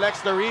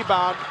collects the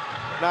rebound.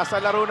 Nasa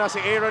laro na si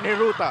Aaron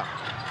Hiruta.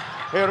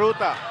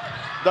 Hiruta,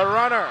 the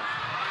runner.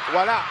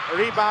 Wala.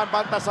 Rebound,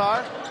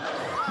 Baltasar.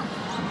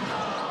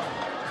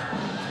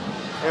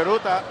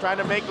 Hiruta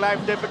trying to make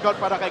life difficult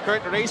para kay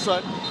Kurt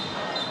Grayson.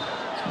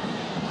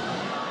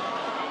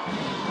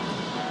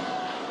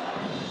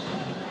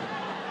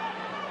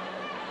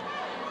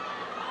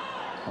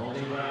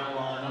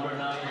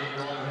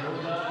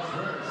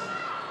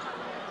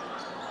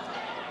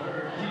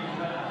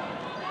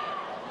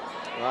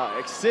 Wow,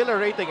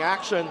 exhilarating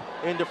action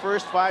in the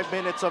first 5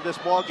 minutes of this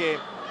ball game.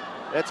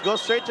 Let's go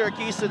straight to our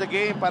keys to the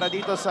game para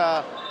dito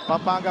sa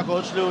Pampanga,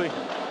 Coach Louie.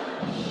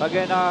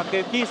 Again,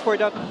 keys for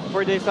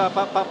this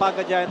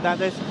Pampanga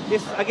Giants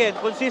is again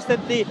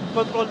consistently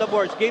control the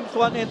boards. Games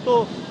 1 and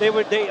 2,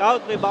 they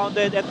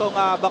out-rebounded itong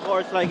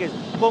BACOOR Strikers.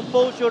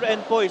 Composure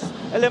and poise.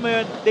 Alam mo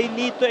yun, they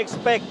need to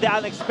expect the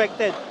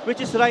unexpected, which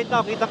is right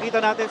now,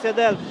 kita-kita natin sa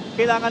Del.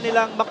 Kailangan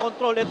nilang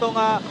makontrol itong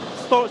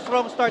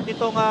strong start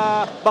nitong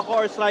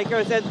BACOOR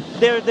Strikers and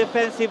their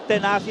defensive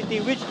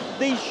tenacity, which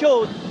they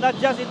showed not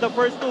just in the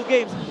first 2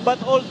 games,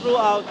 but all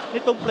throughout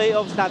nitong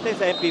playoffs natin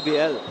sa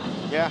MPBL.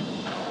 Yeah.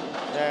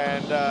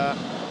 And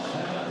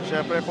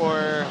syempre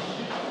for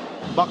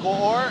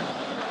BACOOR,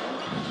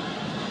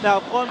 now,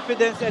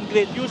 confidence and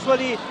grit.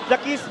 Usually, the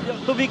keys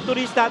to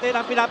victories natin,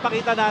 ang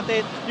pinapakita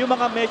natin, yung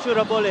mga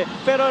measurable eh.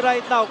 Pero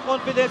right now,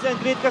 confidence and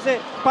grit kasi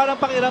parang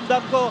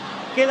pakiramdam ko,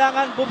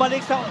 kailangan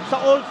bumalik sa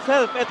old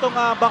self itong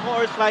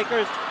BACOOR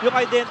Strikers, yung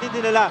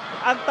identity nila.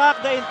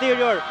 Attack the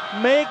interior,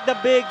 make the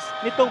bigs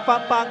nitong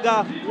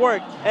Pampanga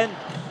work. And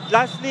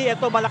lastly,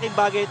 ito malaking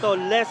bagay ito,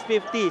 less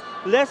 50.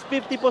 Less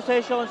 50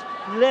 possessions,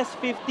 less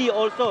 50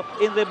 also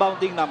in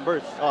rebounding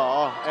numbers.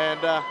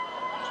 And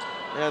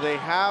they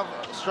have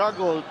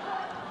struggled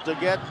to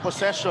get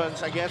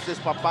possessions against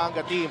this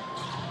Pampanga team.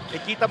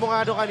 Kita mo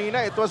nga doon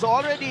kanina, it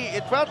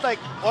felt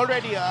like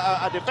already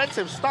a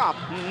defensive stop.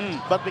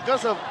 But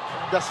because of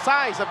the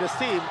size of this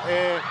team,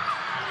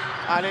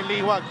 Allen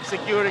Liwag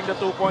securing the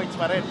 2 points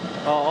pa rin.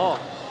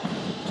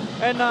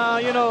 And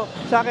you know,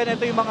 sa akin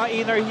ito yung mga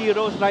inner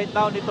heroes right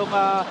now nitong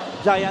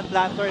Giant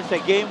Lanterns sa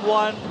Game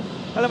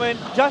 1. Alam mo yun,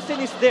 Justin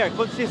is there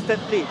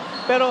consistently.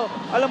 Pero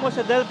alam mo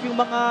sa Delph yung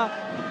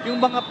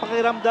mga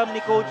pakiramdam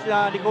ni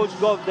Coach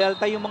Gov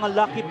Delta, yung mga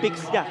lucky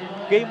picks niya.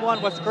 Game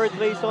 1 was Kurt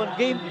Grayson,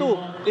 Game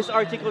 2 is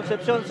Archie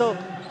Concepcion. So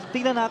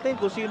tingnan natin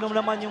kung sino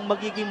naman yung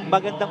magiging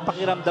magandang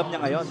pakiramdam niya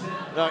ngayon.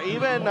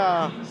 Even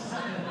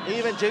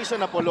even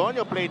Jason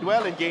Apolonio played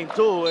well in Game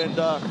 2. And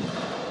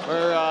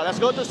let's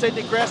go to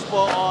Cindy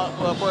Crespo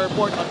for a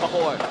report on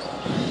BACOOR.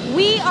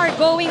 We are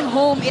going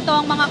home.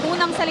 Ito ang mga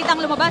unang salitang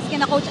lumabas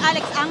kina Coach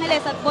Alex Angeles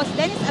at Boss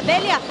Dennis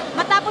Abella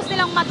matapos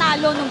nilang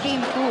matalo nung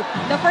Game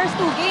 2. The first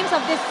 2 games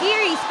of this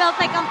series felt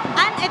like an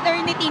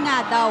eternity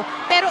nga daw.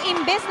 Pero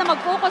imbes na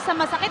mag-focus sa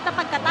masakit na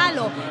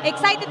pagkatalo,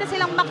 excited na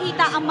silang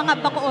makita ang mga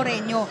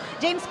Bacooreño.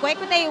 James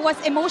Quequete was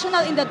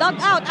emotional in the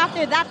dugout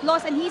after that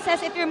loss, and he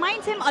says it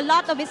reminds him a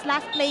lot of his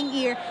last playing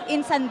year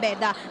in San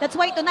Beda. That's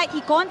why tonight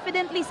he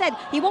confidently said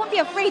he won't be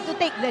afraid to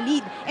take the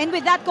lead. And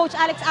with that, Coach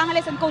Alex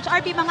Angeles and Coach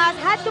RP Mangas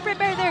had to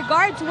prepare their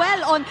guards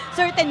well on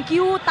certain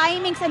cue,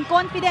 timings, and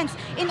confidence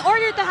in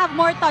order to have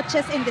more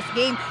touches in this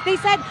game. They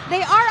said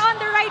they are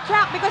on the right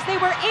track because they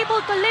were able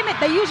to limit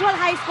the usual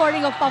high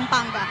scoring of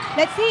Pampanga.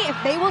 Let's see if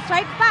they will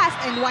strike fast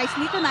and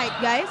wisely tonight,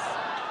 guys.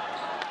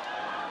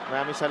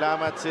 Maraming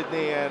salamat,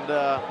 Sydney, and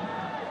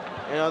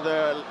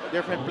the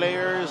different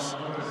players,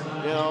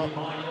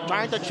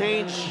 trying to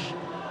change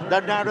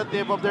the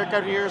narrative of their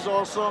careers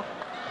also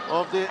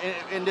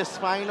in this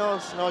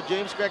finals.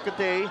 James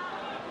Quequete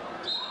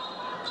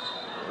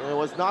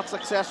was not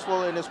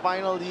successful in his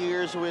final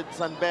years with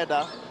San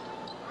Beda.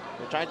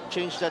 They're trying to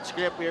change that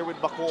script here with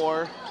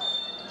BACOOR.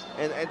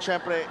 And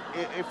syempre,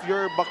 if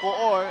you're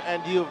BACOOR and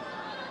you've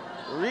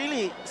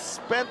really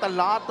spent a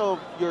lot of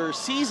your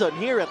season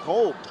here at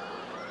home,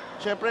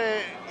 syempre,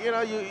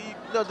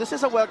 this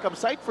is a welcome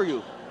sight for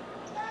you.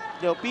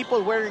 People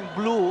wearing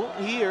blue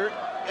here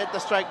at the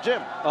Strike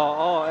Gym.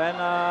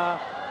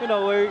 And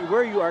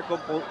where you are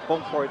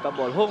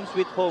comfortable. Home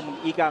sweet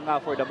home, ika nga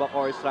for the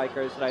BACOOR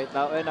strikers right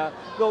now. And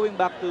going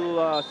back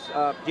to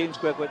James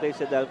Quequete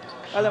Sedel,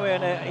 alam mo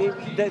yun,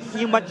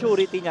 yung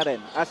maturity niya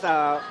rin as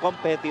a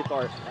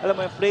competitor. Alam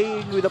mo yun,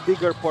 playing with a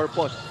bigger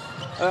purpose.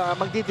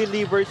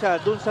 Magdi-deliver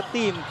siya dun sa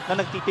team na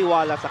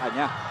nagtitiwala sa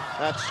kanya.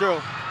 That's true.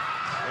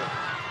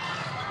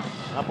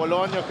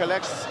 Apolonio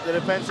collects the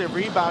defensive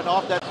rebound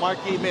off that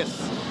marquee miss.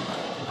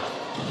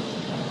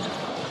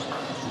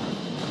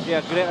 Yeah,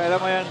 alam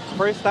mo yan,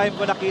 first time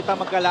ko nakita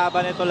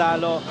magkalaban ito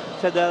lalo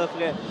sa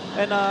Delphi.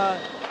 And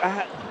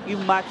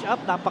yung match-up,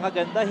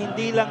 napakaganda.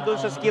 Hindi lang doon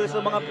sa skills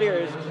ng mga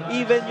players,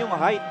 even yung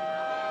height.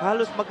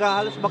 Halos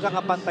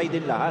magkakapantay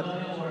din lahat.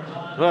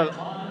 Well,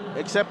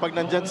 except pag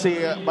nandyan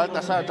si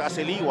Baltasar at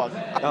si Liwag.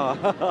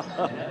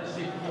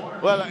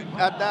 Well,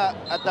 at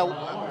the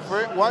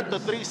 1 to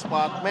 3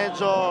 spot,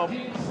 medyo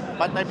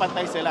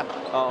pantay-pantay sila.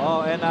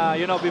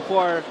 And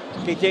before,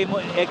 kay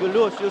Jaymo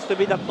Egulus used to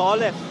be the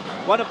tallest,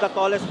 one of the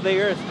tallest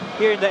players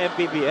here in the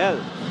MPBL.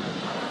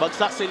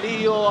 Bagsak si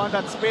Leo on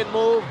that spin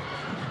move,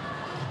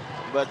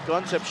 but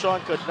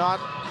Concepcion could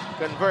not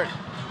convert.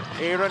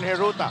 Aaron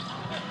Heruta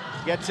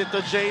gets it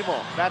to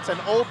Jaymo. That's an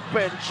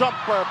open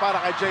jumper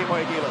para kay Jaymo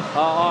Egilos.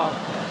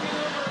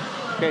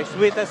 Okay,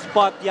 sweetest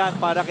spot yan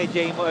para kay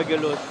Jaymo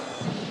Egilos.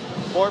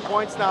 4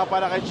 points now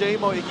para kay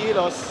Jaymo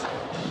Egilos.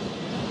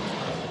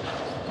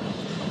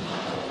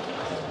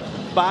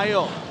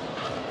 Bayo.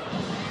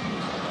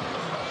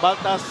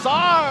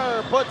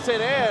 Baltasar puts it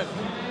in.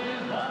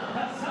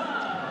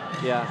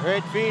 Yeah.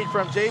 Great feed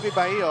from JB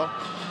Bayo.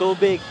 Too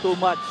big, too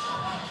much.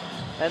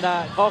 And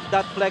off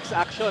that flex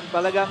action,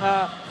 talagang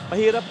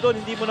mahirap doon.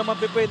 Hindi mo naman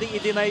pwedeng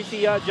i-deny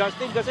si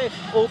Justin kasi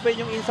open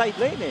yung inside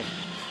lane eh.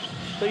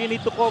 So you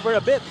need to cover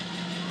a bit.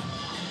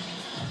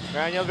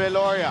 Daniel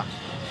Veloria.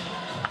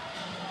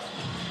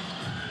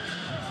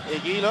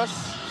 Egilos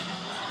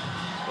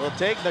will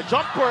take the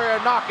jumper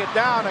and knock it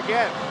down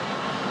again.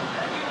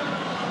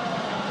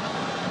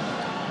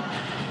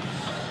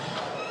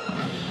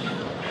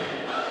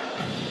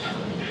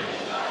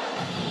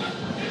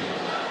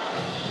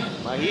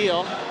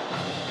 Mahio.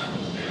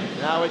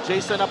 Now with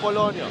Jason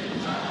Apolonio.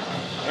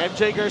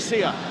 MJ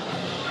Garcia.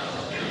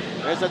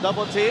 There's a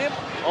double team.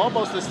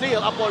 Almost a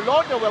steal.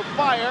 Apolonio will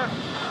fire.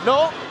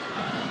 No.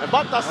 And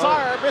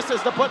Baltasar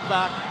misses the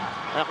putback.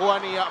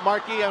 Nakuha ni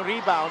Marquis ang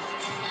rebound.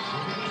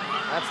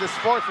 That's his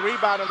 4th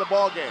rebound of the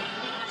ball game.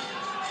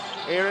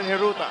 Aaron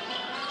Heruta.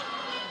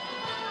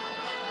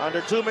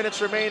 Under 2 minutes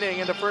remaining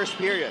in the first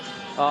period.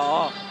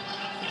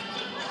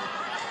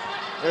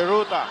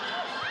 Heruta.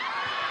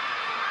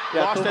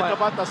 Lost it to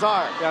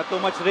Baltasar. Yeah,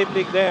 too much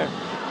dribbling there.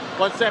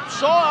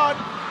 Concepcion.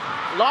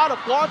 A lot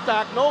of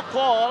contact, no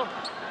call.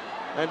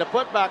 And the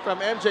putback from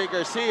MJ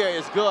Garcia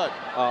is good.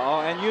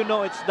 And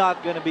it's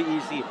not gonna be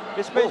easy.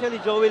 Especially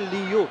Joel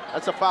Liu.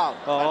 That's a foul.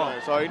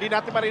 So hindi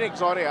natin marinig.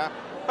 Sorry ha.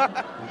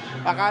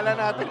 Akala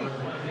natin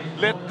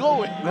let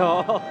go eh.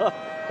 No.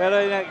 Pero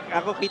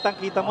ako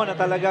kitang-kita mo na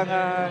talagang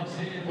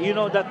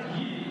that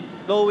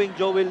knowing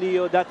Joel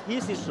Liu that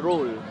his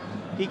role.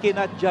 He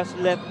cannot just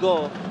let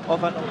go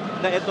of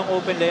itong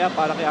open layup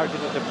para kay RG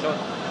Concepcion.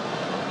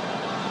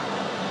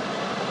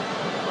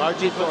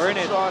 RG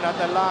Concepcion at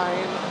the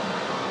line.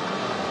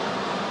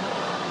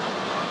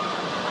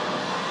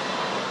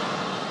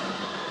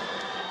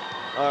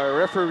 Our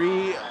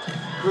referee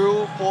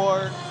crew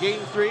for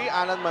Game 3,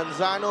 Alan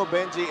Manzano,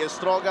 Benji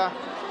Estroga,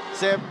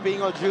 Seb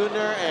Pingo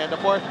Jr., and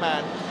the 4th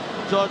man,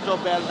 Jojo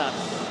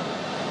Belnas.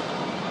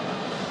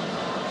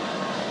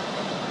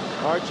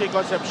 Archie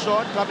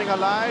Concepcion coming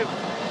alive.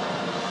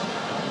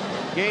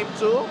 Game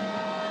 2.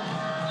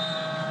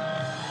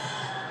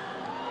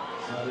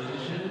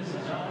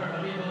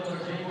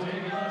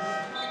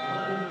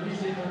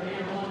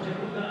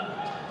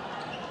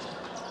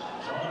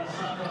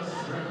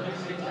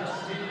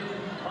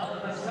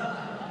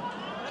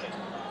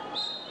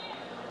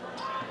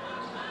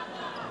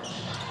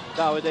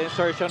 With the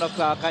insertion of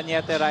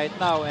Cañete right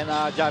now and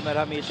Jammer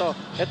Hamito.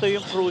 Ito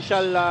yung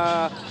crucial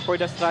for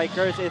the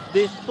strikers. If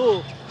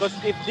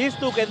these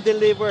two can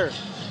deliver,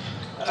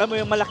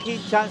 yung malaking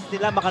chance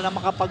nila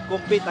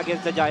makapag-compete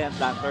against the Giant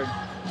Lantern.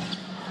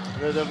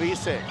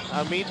 Ludovice,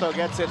 Hamito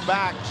gets it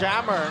back.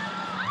 Jammer.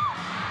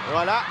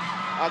 Wala.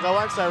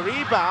 Agawan sa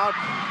rebound.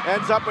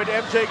 Ends up with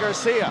MJ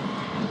Garcia.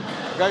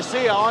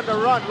 Garcia on the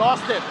run.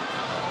 Lost it.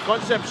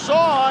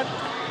 Concepcion.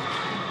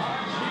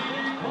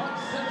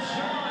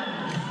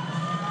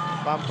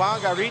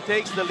 Pampanga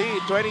retakes the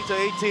lead,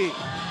 20-18.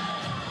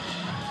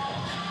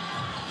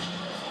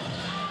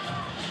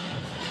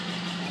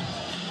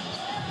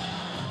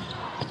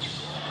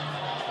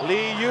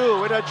 Lee Yu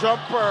with a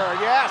jumper,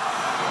 yes!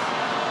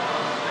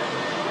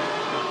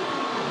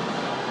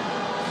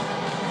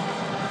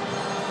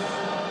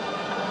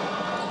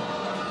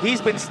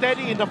 He's been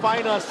steady in the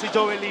finals, si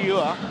Joel Lee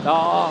Yu.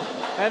 Oo.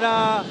 And,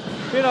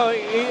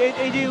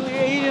 hindi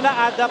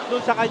na-add up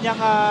dun sa kanyang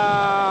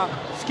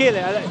skill.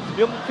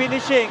 Yung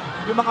finishing,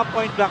 yung mga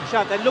point blank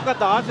shot. And look at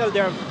the hustle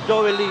there,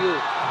 Joel Liu.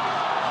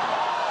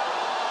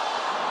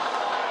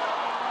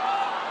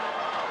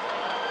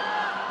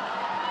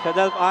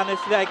 Shadelf,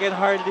 honestly, I can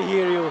hardly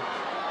hear you.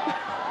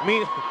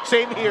 Me,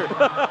 same here.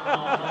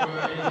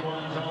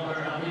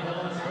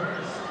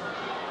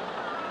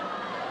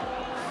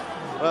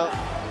 Well,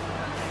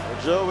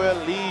 Joel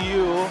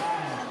Liu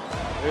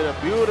with a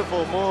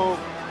beautiful move,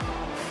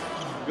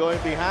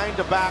 going behind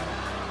the back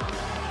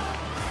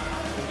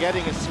and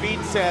getting a speed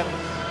set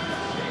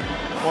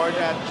for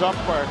that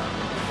jumper.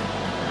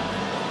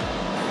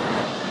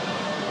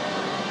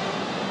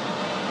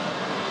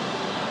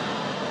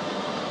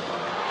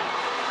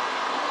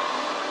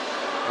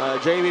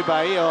 JB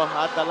Baillo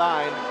at the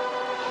line.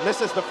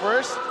 Misses the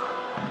first.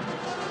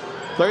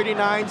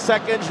 39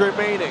 seconds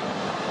remaining.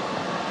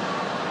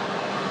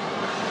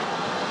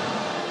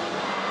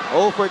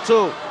 0 for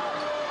 2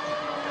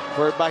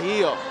 for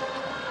Baillo.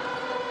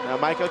 Now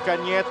Michael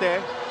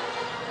Cañete.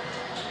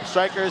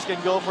 Strikers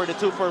can go for the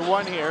 2 for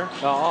 1 here.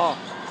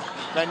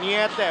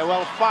 Cañete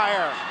will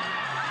fire.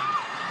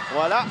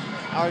 Voila.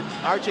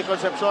 Archie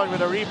Concepcion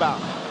with a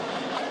rebound.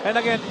 And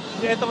again,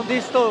 itong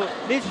these two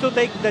needs to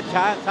take the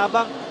chance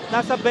habang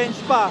nasa bench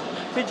pa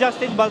si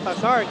Justin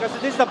Baltasar kasi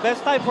this is the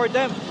best time for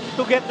them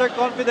to get their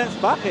confidence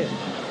back.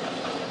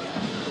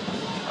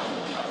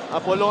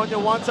 Apolonio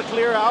wants a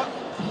clear out.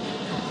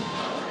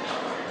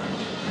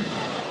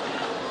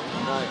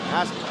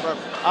 Asking from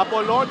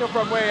Apolonio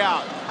from way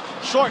out.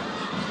 Short.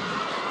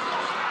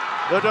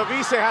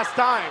 Ludovice has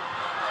time.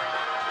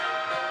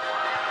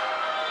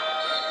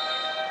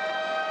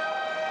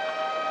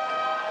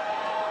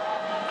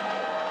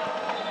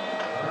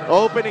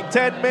 Opening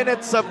 10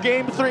 minutes of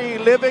Game 3,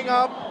 living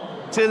up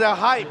to the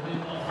hype.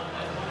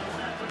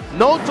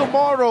 No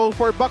tomorrow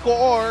for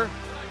BACOOR.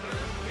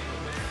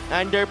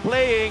 And they're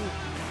playing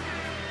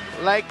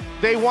like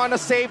they want to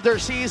save their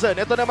season.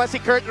 Ito naman si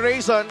Kurt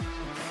Rayson.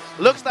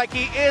 Looks like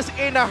he is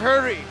in a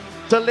hurry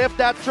to lift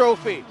that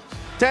trophy.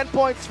 10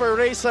 points for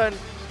Rayson,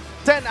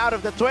 10 out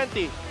of the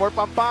 20 for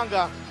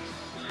Pampanga.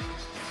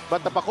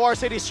 But the Bacoor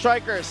City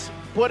Strikers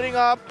putting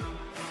up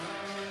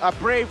a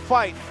brave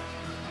fight.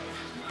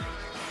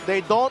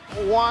 They don't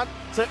want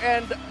to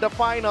end the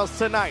finals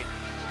tonight.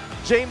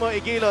 Jamo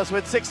Igilos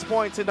with 6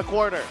 points in the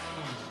quarter.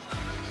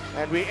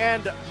 And we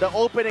end the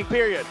opening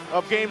period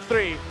of Game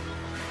 3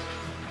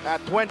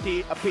 at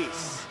 20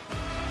 apiece.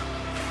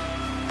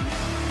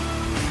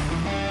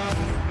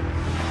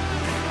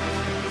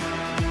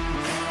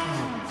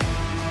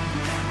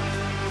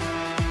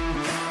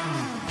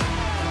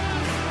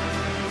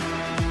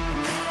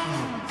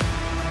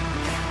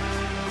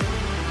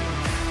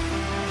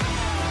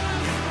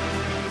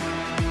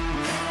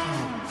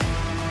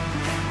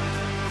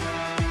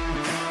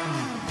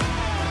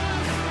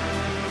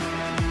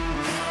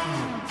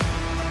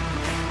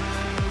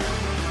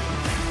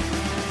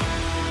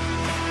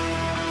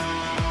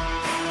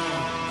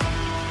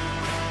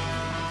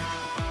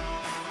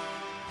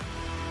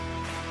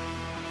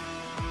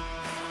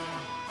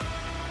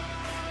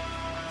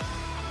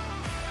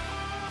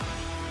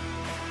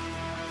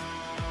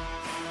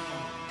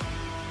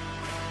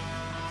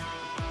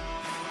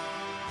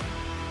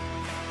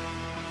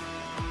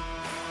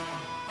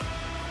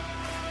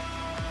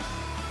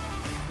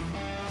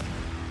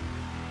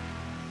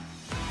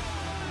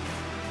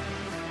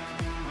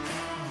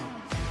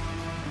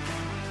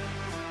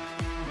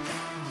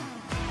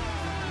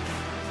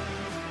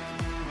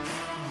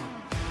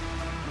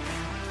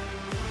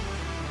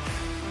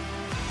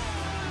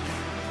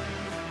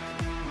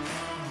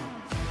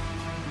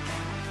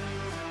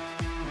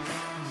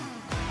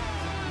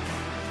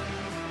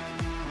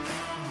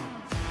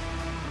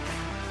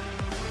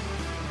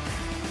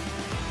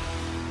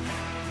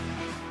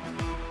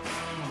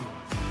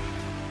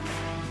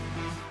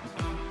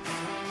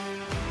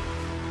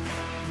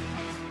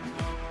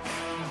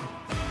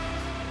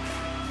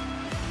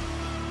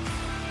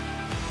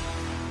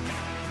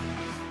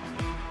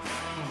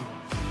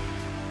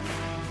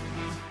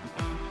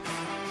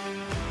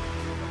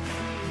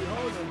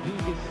 Second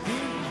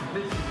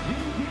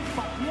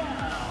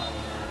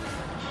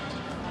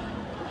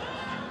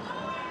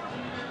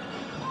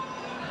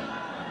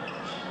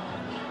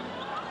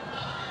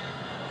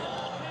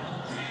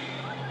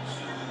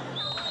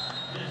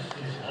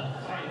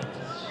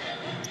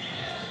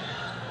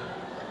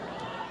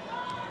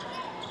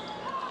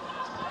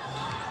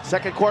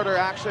quarter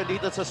action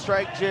dito sa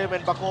Strike Gym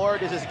in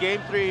BACOOR. This is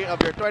Game 3 of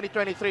your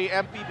 2023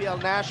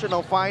 MPBL National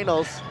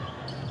Finals.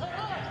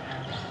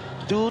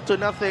 2-0.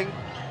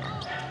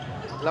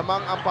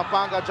 Lamang ang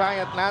Pampanga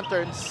Giant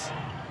Lanterns.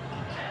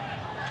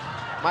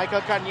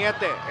 Michael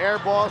Cañete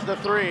airballs the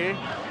 3.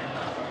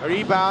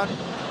 Rebound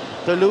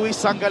to Luis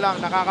Sangalang.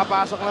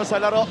 Nakakapasok lang sa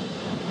laro.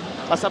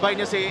 Kasabay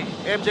niya si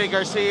MJ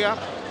Garcia,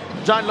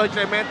 John Lloyd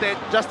Clemente,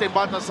 Justin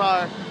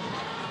Baltasar.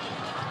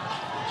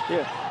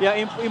 Yeah,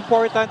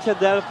 important siya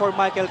Del for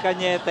Michael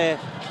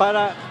Cañete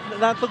para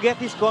to get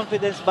his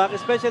confidence back,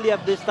 especially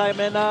at this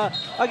time. And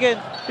again,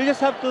 you just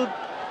have to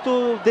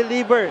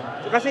deliver.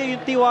 Kasi yung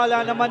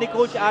tiwala naman ni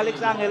Coach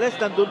Alex Angeles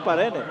nandun pa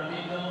rin eh.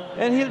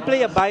 And he'll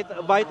play a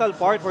vital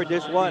part for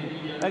this one.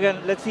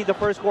 Again, let's see the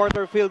first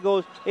quarter field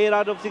goals, 8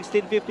 out of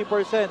 16,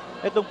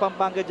 50%. Itong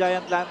Pampanga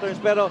Giant Lanterns.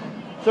 Pero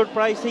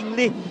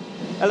surprisingly,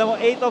 alam mo,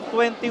 8 of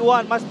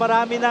 21, mas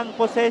marami ng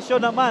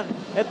possession naman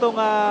itong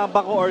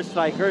BACOOR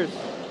Strikers.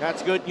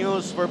 That's good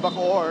news for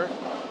BACOOR,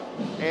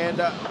 and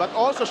but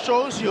also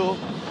shows you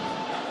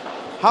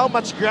how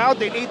much ground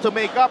they need to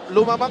make up.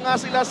 Lumamang nga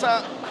sila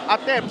sa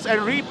attempts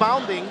and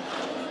rebounding,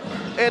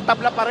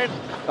 tabla pa rin.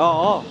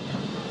 Oo.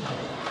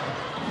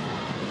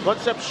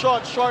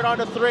 Concepcion short on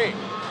the 3.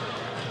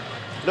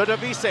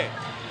 Ludovice,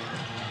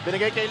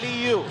 binigay kay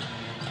Liu.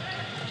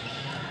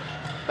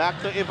 Back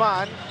to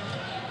Ivan.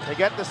 They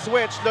get the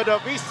switch.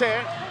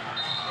 Ludovice.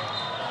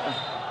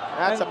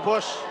 That's a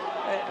push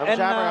from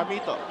Jammer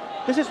Amito.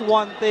 This is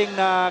one thing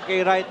na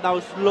kay right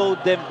now slowed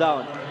them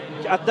down.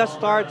 At the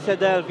start,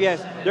 Sedel, yes,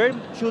 they're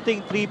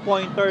shooting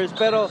 3-pointers,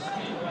 pero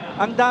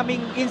ang daming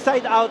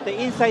inside-out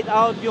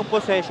inside-out yung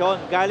possession.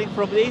 Galing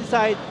from the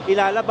inside,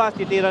 ilalabas,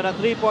 titira ng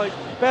 3 points.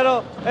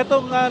 Pero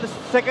itong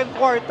second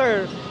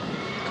quarter,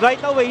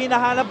 right away,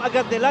 hinahanap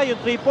agad nila yung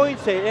 3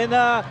 points eh. And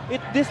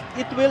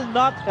it will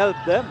not help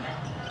them.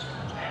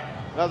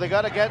 Well, they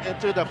gotta get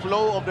into the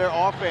flow of their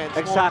offense.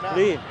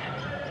 Exactly.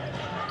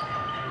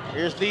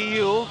 Here's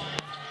Liu.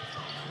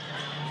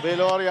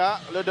 Viloria,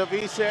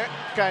 Ludovice,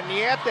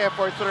 Cañete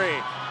for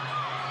 3.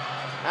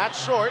 That's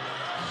short.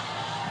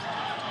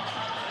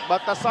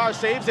 But Tassar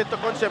saves it to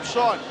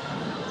Concepcion.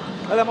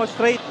 Alam mo,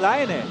 straight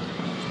line eh.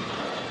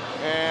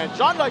 And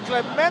John Lloyd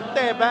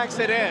Clemente backs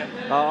it in.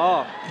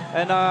 Oo.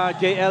 And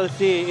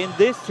JLC, in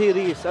this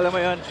series, alam mo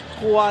yun,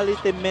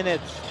 quality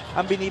minutes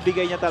ang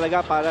binibigay niya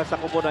talaga para sa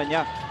kupunan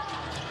niya.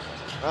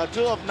 2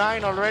 of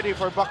 9 already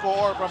for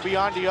BACOOR from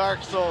beyond the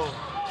arc, so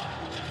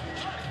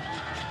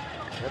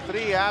the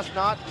 3 has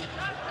not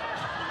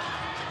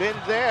been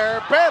there.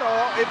 Pero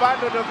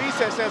Ivan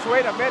Ludovice says,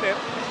 wait a minute.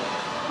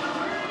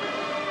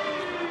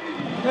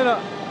 You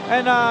know,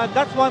 and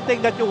that's one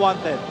thing that you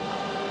wanted.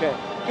 Okay.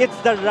 It's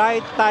the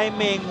right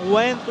timing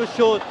when to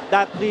shoot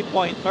that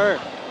 3-pointer.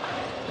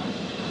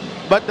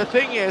 But the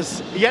thing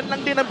is, yan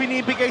lang din ang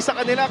binibigay sa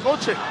kanila,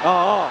 coach.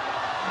 Oo.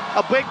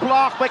 A big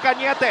block by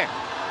Cañete.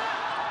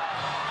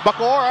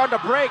 BACOOR on the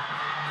break.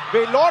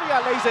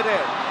 Viloria lays it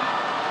in.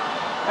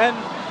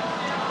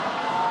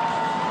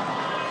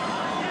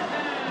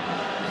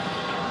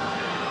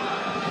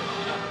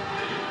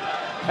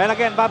 And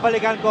again,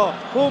 babalikan ko,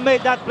 who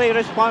made that play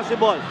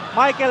responsible?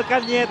 Michael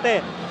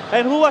Cañete.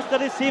 And who was the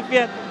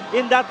recipient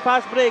in that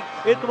fast break?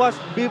 It was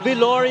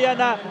Viloria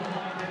na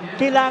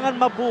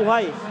kailangan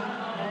mabuhay.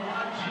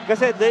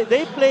 Kasi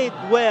they played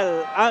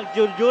well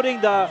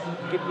during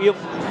yung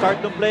start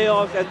ng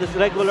playoffs and this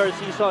regular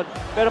season.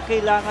 Pero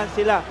kailangan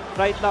sila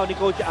right now ni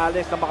Coach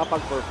Alex na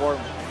makapag-perform.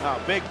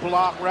 Big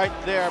block right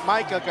there.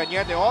 Michael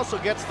Cañete also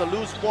gets the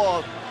loose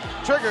ball,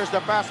 triggers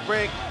the fast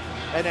break,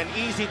 and an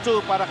easy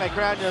 2 para kay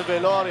Craniel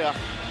Viloria.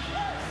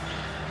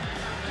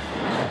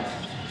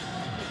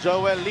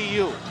 Joel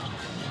Liu.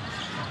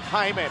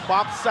 Jaime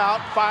pops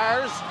out,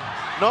 fires.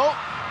 No.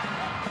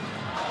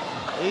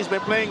 He's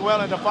been playing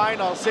well in the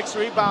final. 6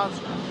 rebounds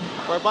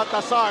for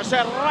Baltasar.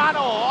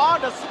 Serrano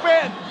on the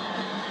spin.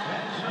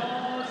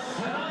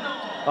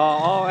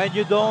 And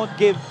you don't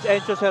give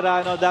Enzo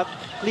Serrano that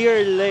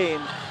clear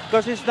lane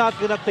because he's not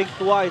gonna think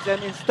twice, and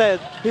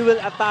instead he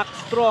will attack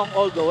strong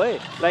all the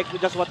way, like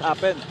just what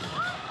happened.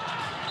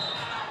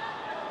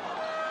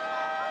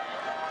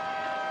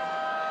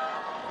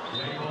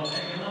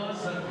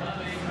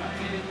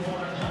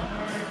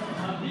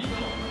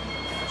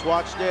 Let's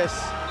watch this.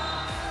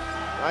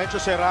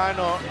 Enzo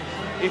Serrano,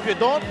 if you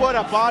don't put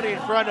a body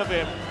in front of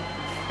him,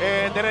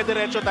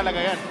 dire-diretso talaga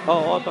yan.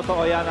 Oo,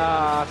 totoo yan,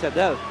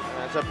 Sedel.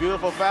 That's a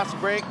beautiful fast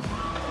break.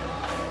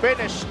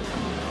 Finished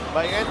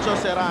by Enzo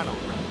Serrano.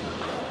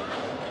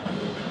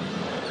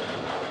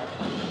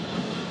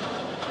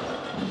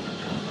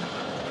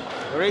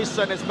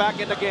 Grayson is back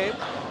in the game.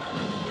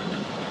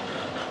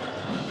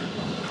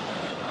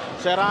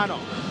 Serrano.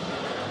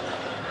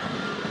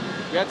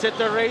 Gets it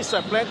to Reza.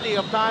 Plenty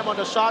of time on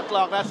the shot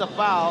clock. That's a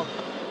foul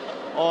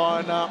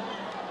on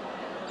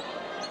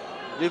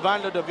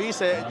Livando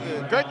Davise.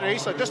 Kurt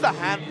Reza, just a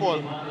handful.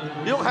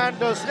 Yung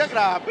handles niya,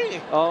 grabe.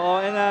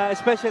 Oo, and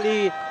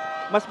especially,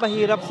 mas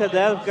mahirap sa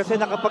Delph kasi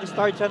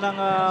nakapag-start siya ng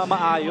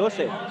maayos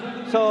eh.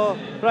 So,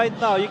 right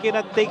now, you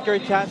cannot take your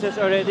chances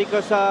already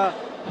because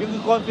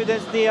yung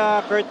confidence ni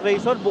Kurt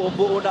Reza,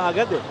 buo-buo na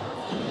agad eh.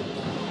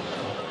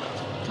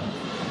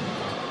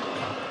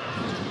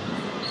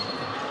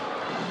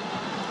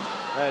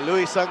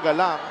 Luis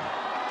Sangalang.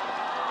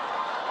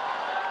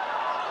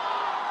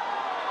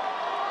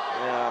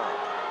 Yeah.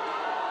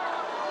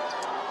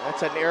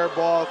 That's an air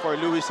ball for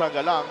Luis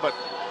Sangalang, but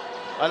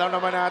alam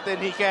naman natin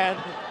he can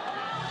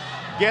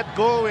get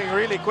going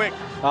really quick.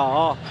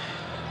 Oo.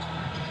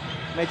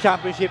 May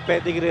championship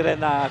pedigree rin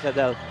na sa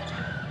Delph.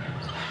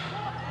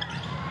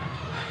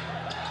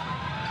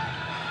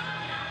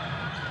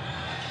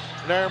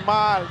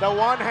 Normal, the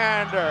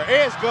one-hander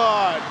is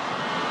good.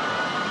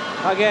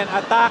 Again,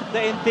 attack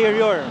the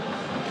interior.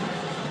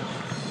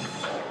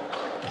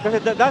 Kasi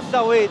that's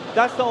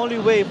the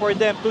only way for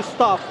them to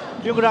stop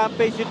yung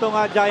rampage itong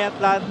Giant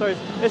Lanterns,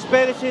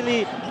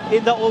 especially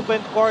in the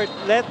open court.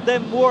 Let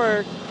them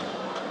work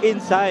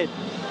inside.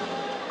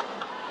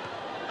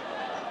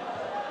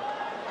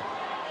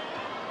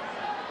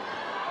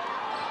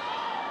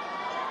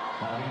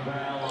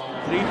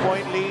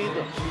 Three-point lead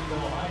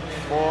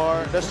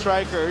for the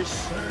Strikers.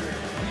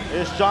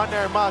 Is John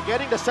Nerma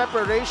getting the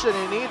separation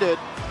he needed.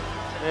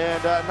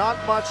 And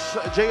not much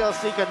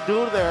JLC can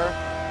do there.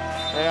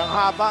 Ang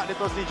haba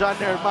nito si John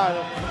Nermal.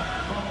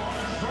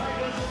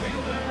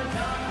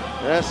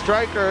 The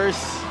Strikers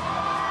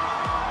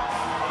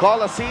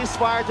call a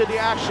ceasefire to the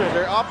action.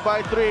 They're up by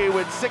 3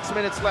 with 6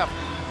 minutes left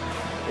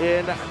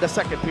in the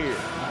second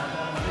period.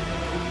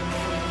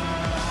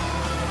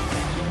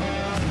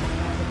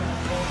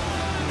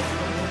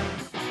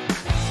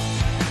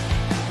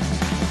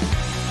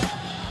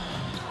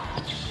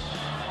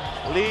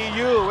 Lee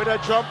Yu with a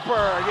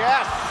jumper,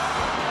 yes!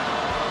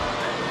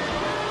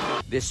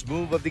 This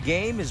move of the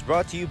game is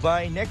brought to you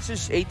by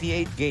Nexus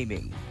 88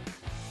 Gaming.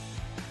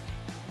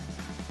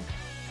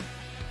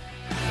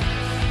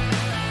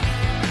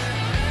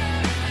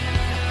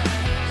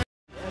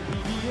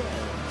 MPBL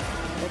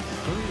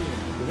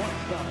Extreme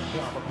One-Stop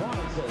Shop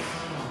Appliances.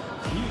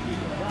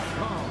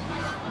 TV.com.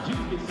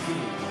 GBC.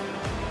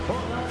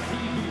 Honda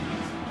TV.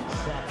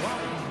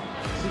 Satellite.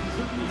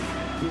 Suzuki.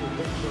 The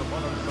adventure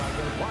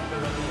motorcycle partner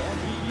of the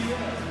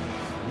MPBL.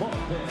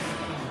 Mountain.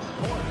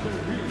 Puerto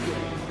Rico.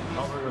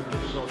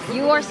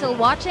 You are still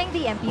watching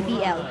the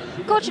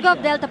MPBL. Coach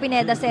Gov Delta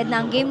Pineda said na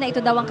ang game na ito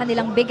daw ang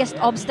kanilang biggest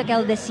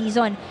obstacle this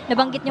season.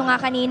 Nabanggit nyo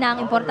nga kanina ang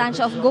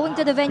importansya of going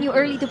to the venue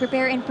early to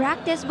prepare and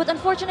practice, but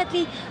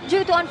unfortunately,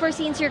 due to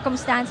unforeseen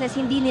circumstances,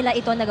 hindi nila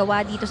ito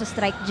nagawa dito sa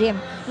Strike Gym.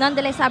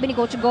 Nonetheless, sabi ni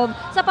Coach Gov,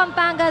 sa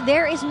Pampanga,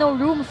 there is no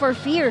room for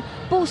fear.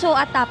 Puso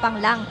at tapang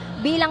lang.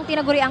 Bilang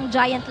tinaguri ang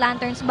Giant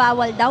Lanterns,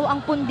 bawal daw ang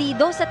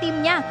pundido sa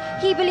team niya.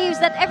 He believes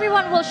that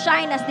everyone will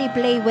shine as they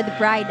play with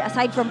pride.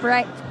 Aside from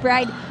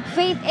pride,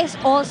 faith is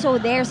also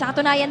there. Sa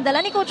katunayan, dala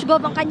ni Coach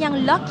Gov ang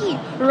kanyang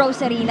lucky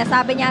rosary.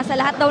 Nasabi niya sa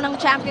lahat daw ng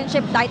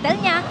championship title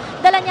niya,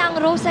 dala niya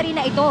ang rosary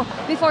na ito.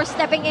 Before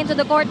stepping into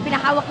the court,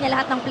 pinahawak niya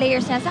lahat ng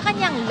players niya sa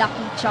kanyang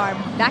lucky charm.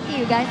 Back to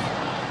you guys.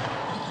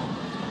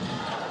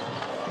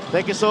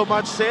 Thank you so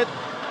much, Sid.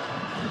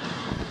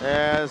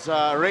 As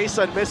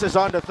Rayson misses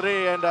on the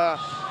 3 and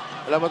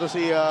alam mo to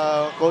si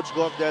Coach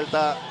Gov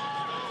Delta,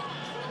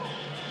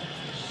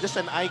 just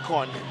an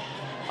icon,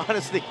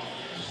 honestly.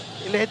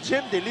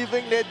 Legend, a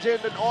living legend,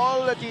 and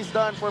all that he's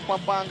done for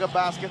Pampanga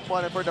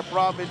basketball and for the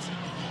province.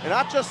 And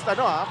not just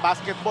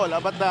basketball,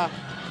 but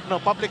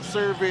public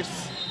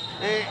service,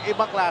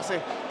 ibang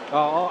klase.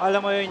 Oo,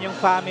 alam mo yun, yung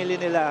family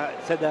nila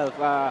sa Delph,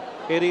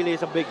 he really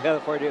is a big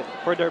help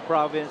for their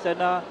province.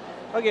 And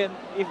again,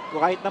 if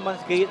kahit naman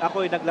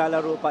ako ay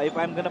naglalaro pa, if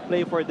I'm gonna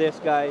play for this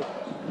guy,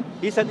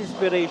 he's an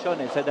inspiration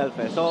sa Delph.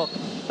 So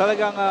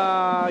talagang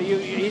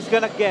he's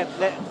gonna get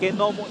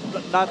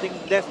nothing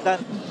less than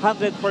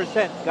 100%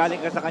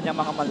 galing ka sa kanyang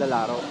mga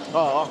manlalaro.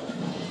 Oo.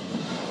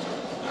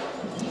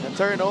 The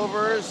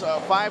turnovers,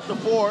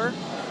 5-4.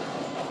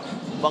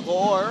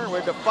 BACOOR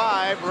with the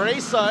 5.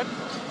 Rayson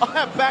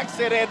backs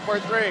it in for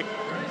 3.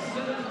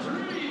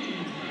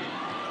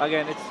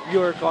 Again, it's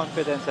pure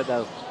confidence sa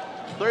Delph.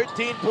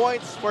 13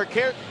 points for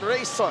Kurt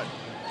Rayson.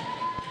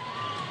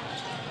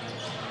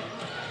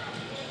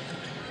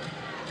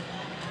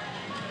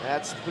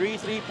 That's 3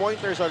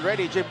 3-pointers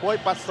already.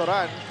 Jimboy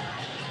Pastoran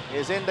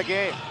is in the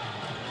game.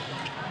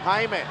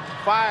 Jaime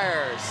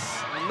fires.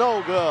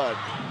 No good.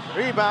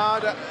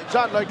 Rebound,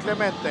 John Lloyd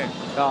Clemente.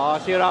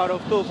 Zero out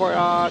of 2 for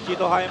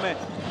Chito Jaime.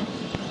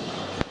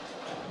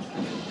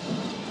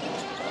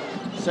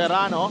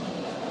 Serrano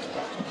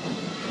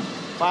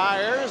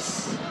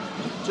fires.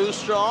 Too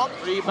strong.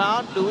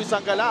 Rebound, Luis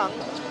Angalang.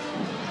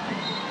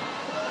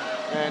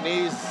 And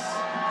he's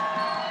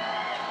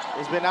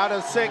been out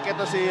of sync.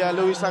 Ito si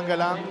Luis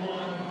Angalang.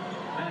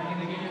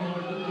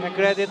 And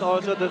credit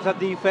also sa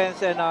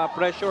defense and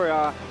pressure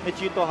ni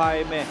Chito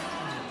Jaime.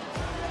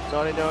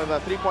 No, the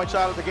three-point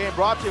shot of the game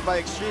brought to you by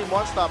Extreme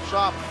One-Stop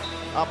Shop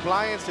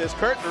Appliances.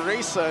 Kurt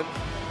Rayson,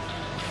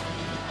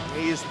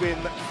 he's been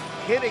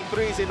hitting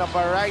threes in a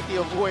variety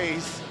of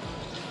ways.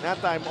 That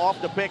time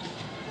off the pick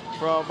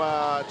from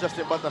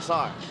Justin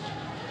Baltasar.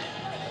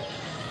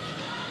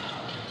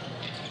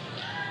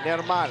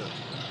 Nermal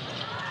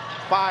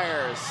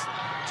fires,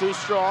 too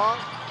strong.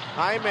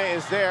 Jaime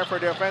is there for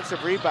the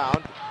offensive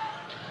rebound.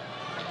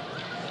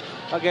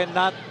 Again,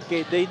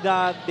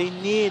 they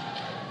need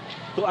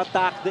to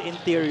attack the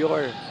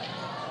interior.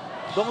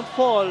 Don't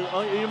fall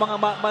on yung mga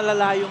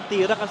malalayong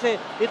tira kasi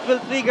it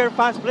will trigger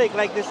fast break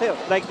like this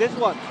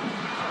one.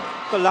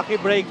 So lucky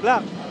break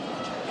lang.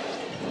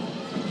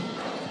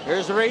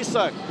 Here's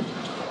Rayson.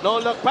 No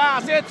look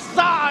pass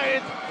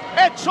inside.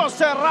 Echo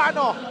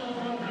Serrano.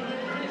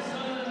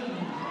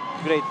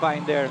 Great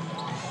find there.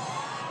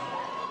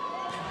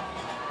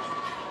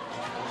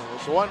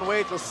 There's one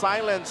way to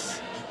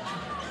silence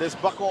this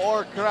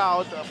BACOOR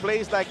crowd.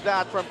 Plays like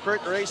that from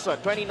Kurt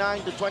Rayson.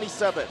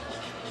 29-27.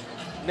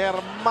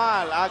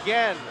 Nermal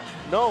again.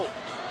 No.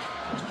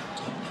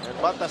 And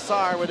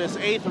Baltasar with his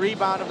 8th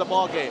rebound of the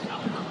ball game.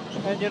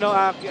 And you know,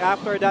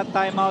 after that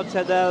timeout,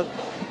 Sedel,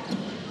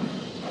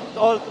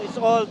 it's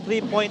all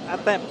 3-point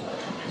attempt.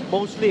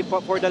 Mostly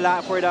for the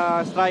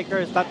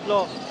strikers.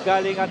 Tatlo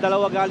galing,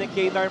 dalawa galing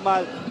kay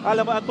Nermal.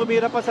 Alam mo, ang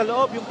tumira pa sa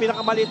loob, yung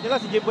pinakamaliit nila,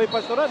 si Jimboy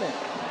Pastoran eh.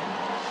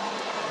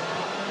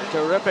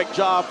 Terrific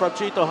job from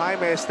Chito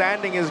Jaime,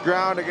 standing his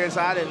ground against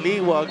Allen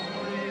Liwag.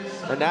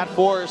 And that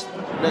forced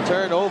the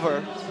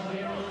turnover.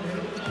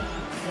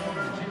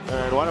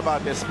 And what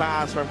about this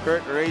pass from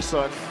Kurt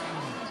Rayson?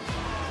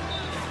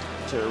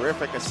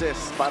 Terrific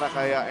assist para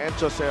kay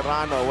Encho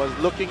Serrano. Was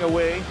looking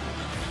away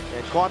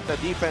and caught the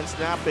defense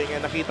snapping.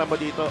 And nakita mo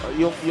dito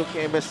yung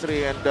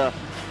chemistry and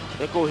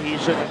yung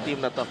cohesion ng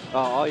team na to.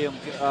 Oo,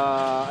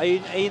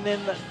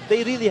 they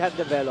really have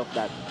developed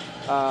that.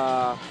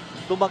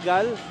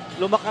 Tumagal,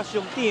 lumakas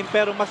yung team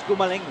pero mas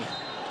gumaling.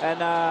 And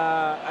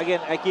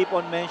again, I keep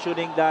on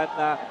mentioning that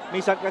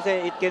minsan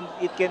kasi it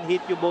can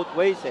hit you both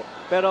ways eh.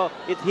 Pero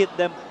it hit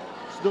them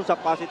dun sa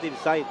positive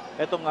side,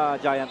 itong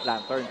Giant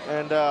Lantern.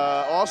 And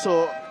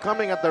also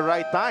coming at the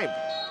right time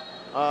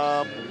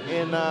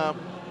in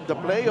the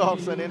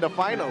playoffs and in the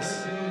finals.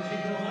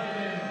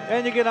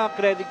 And you cannot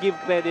give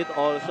credit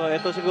also.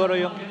 Ito siguro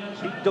yung,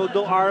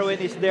 though Arwen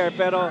is there,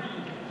 pero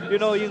you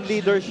know, yung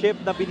leadership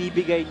na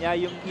binibigay niya,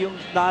 yung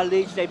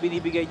knowledge na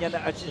binibigay niya, na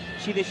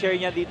sinishare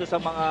niya dito sa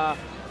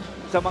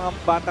mga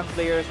batang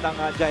players ng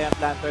Giant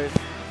Lanterns,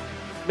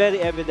 very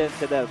evident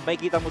sa Del. May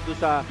kita mo doon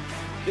sa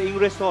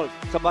yung result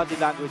sa body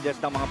languages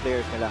ng mga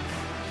players nila.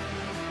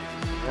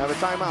 We have a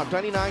timeout,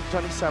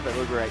 29-27.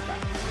 We'll be right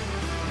back.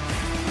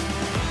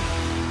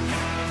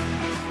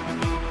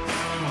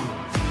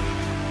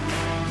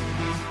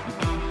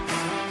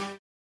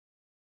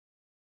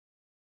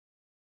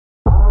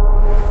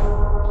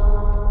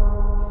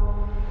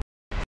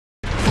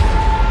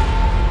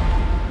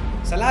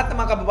 Sa lahat ng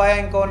mga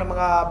kababayan ko ng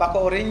mga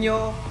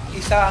BACOOReño,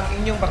 isa ang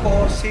inyong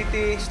BACOOR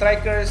City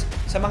Strikers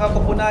sa mga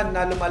kupunan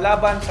na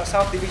lumalaban sa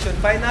South Division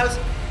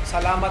Finals.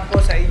 Salamat po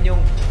sa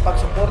inyong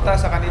pagsuporta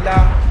sa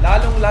kanila,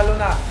 lalong-lalo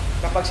na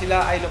kapag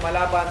sila ay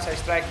lumalaban sa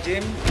Strike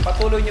Gym.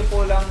 Patuloy niyo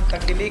po lang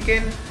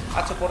tangkilikin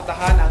at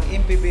suportahan ang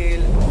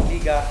MPBL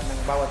Liga ng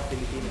bawat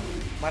Pilipino.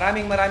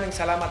 Maraming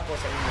salamat po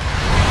sa inyo.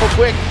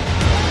 Quick,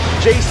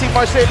 JC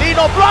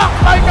Marcelino, blocked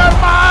by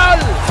Nermal!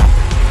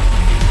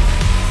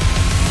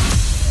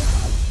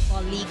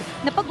 League.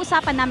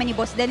 Napag-usapan namin ni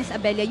Boss Dennis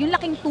Abella yung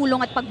laking tulong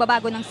at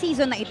pagbabago ng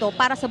season na ito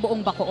para sa buong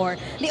BACOOR.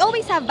 They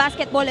always have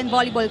basketball and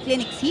volleyball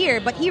clinics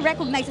here, but he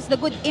recognizes the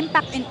good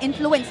impact and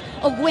influence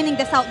of winning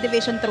the South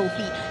Division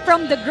trophy.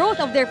 From the growth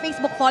of their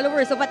Facebook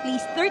followers of at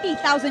least 30,000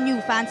 new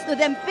fans to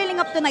them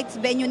filling up tonight's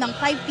venue ng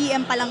 5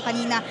 p.m. pa lang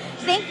kanina,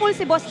 thankful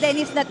si Boss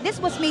Dennis that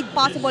this was made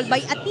possible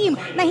by a team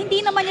na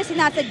hindi naman niya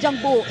sinasadyang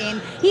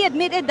buuin. He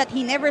admitted that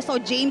he never saw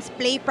James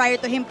play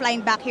prior to him flying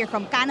back here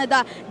from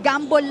Canada.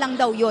 Gamble lang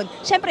daw yun.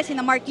 Siyempre,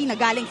 sina Marky na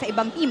galing sa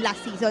ibang team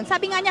last season.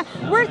 Sabi nga niya,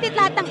 worth it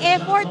lahat ng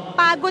effort,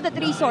 pagod at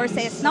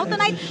resources. Now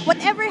tonight,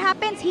 whatever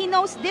happens, he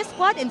knows this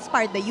squad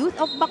inspired the youth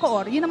of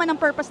BACOOR. Yun naman ang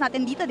purpose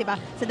natin dito, di ba?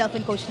 Sa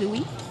Delphin Coach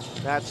Louie.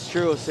 That's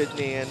true,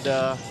 Sydney. And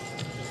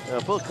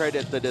full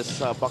credit to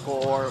this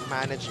BACOOR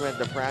management,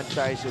 the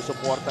franchise, yung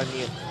supportan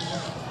ni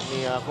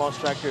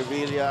Construct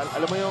Revilla.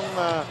 Alam mo yung,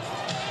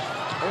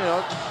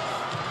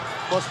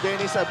 Boss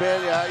Dennis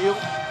Abella, yung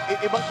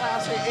ibang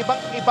klase,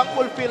 ibang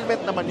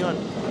fulfillment naman yun.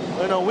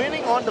 You know,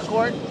 winning on the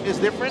court is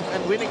different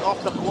and winning off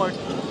the court,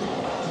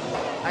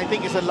 I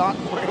think, is a lot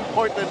more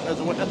important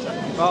as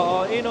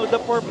well. You know,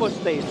 the purpose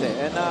stays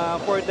eh. And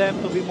for them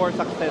to be more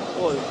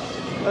successful,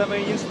 alam mo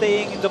yung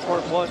staying in the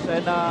purpose.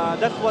 And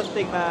that's one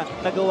thing na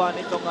nagawa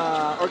nitong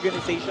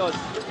organization,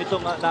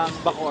 nitong ng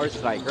BACOOR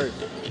Strikers.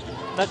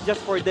 Not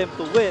just for them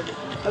to win,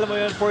 alam mo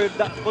yun, for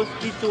the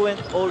constituent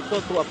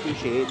also to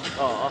appreciate.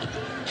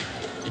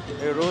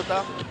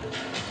 Heruta,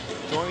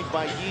 joined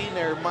by Yi,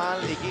 Nermal,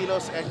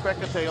 Igilos, and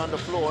Kwekete on the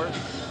floor.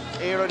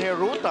 Aaron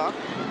Heruta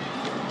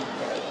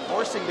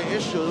forcing the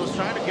issue, was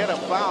trying to get a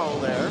foul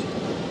there.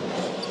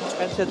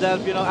 And si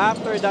Delph, you know,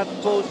 after that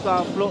post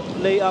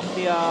layup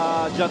ni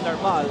John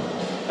Normal,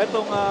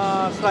 itong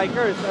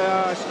strikers,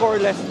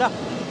 scoreless na.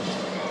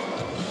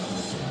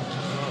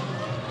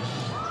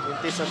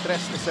 Intis ang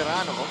tres ni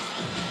Serrano.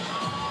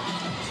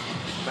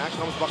 Back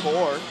comes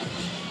BACOOR.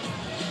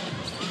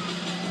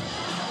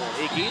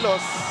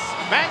 Igilos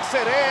banks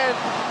it in.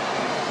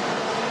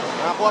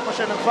 Nakakuha pa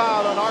siya ng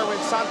foul on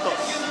Arwin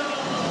Santos.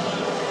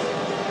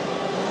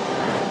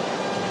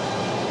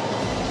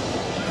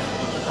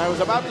 I was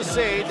about to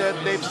say that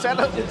they've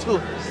settled into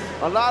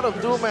a lot of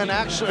two-man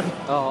action.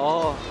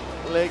 Oo.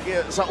 Like,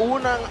 sa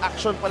unang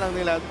action pa lang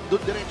nila,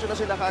 diretso na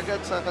sila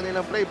kagad sa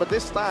kanilang play. But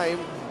this time,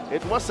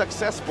 it was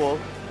successful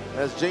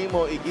as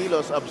Jamo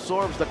Igilos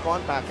absorbs the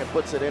contact and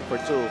puts it in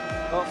for two.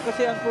 Oh,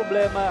 kasi ang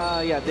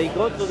problema, they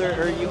go to their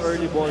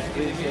early ball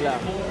screens nila.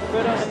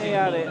 Pero ang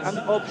nangyayari,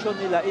 ang option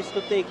nila is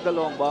to take the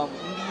long bomb.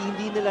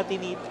 Hindi nila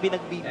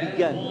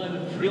pinagbibigyan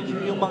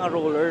yung mga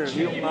roller,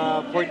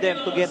 for them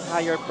to get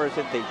higher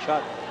percentage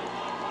shot.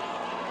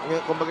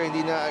 Kumbaga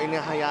hindi na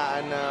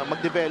inahayaan na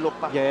mag-develop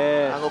pa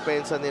ang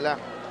opensa nila.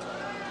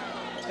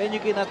 And you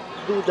cannot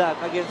do that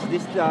against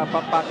this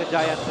Pampanga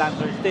Giant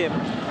Lanterns team.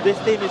 This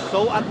team is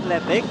so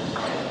athletic,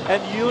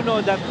 and you know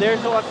that they're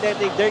so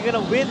athletic, they're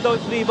gonna win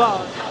those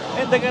rebounds,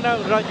 and they're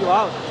gonna run you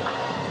out.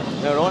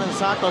 Ronan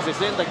Santos is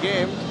in the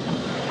game.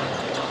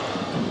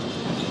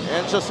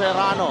 Encho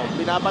Serrano,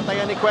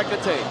 pinapatayan ni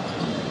Quekete.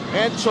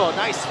 Encho,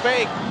 nice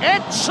fake.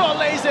 Encho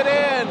lays it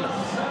in.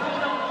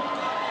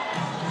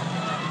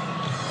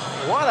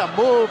 What a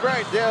move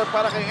right there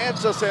para kay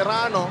Encho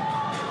Serrano.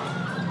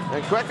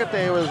 And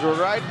Quekete was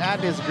right at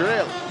his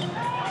grill.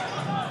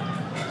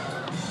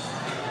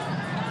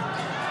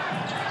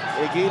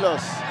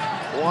 Igilos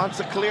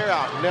wants a clear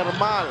out.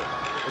 Normal.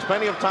 There's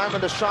plenty of time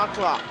on the shot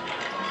clock.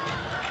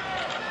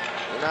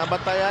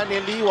 Pinapatayan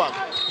ni Liwag.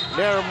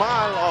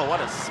 Normal. Oh,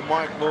 what a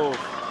smart move.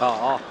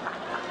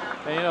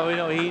 And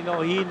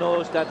he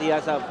knows that he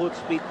has a foot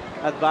speed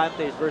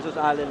advantage versus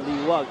Allen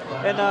Liwag.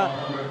 And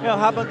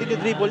habang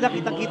dinidribble niya,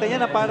 kitang-kita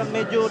niya na parang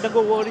medyo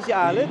nag-worry si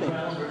Allen eh.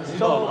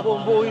 So,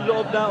 buo yung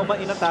loob na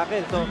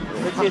inatake. So,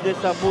 let's see this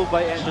move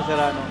by Encho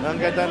Serrano. Ang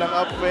ganda ng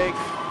up fake.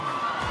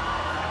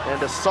 And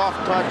the soft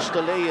touch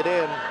to lay it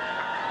in.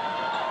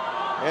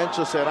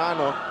 Encho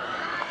Serrano.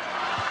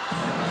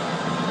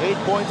 8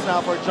 points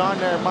now for John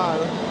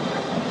Normal.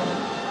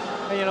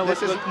 And you know,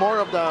 this is more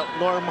of the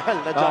normal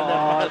na John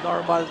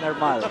Normal.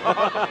 Normal.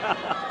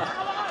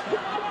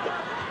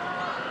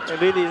 And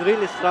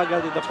really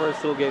struggled in the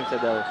first two games,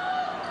 Adele.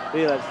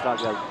 Really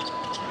struggled.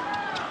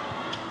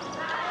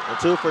 And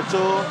 2 for 2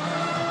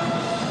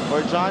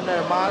 for John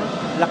Normal.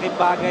 Laking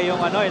bagay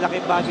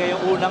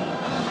yung unang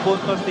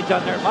puntos ni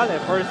John Normal eh.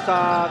 First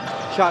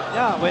shot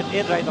niya went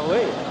in right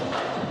away.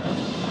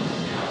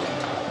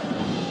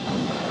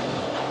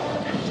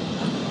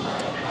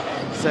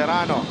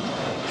 Serrano.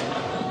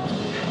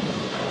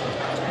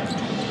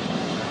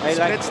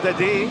 Splits the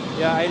D.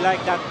 Yeah, I like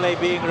that play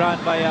being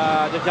run by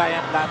the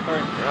Giant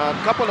Lantern. A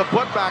couple of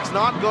putbacks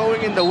not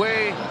going in the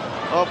way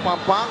of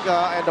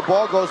Pampanga, and the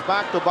ball goes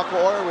back to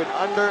BACOOR with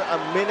under a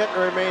minute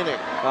remaining.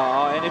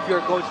 And if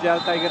you're Coach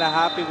Delta, you're gonna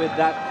happy with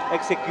that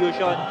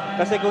execution.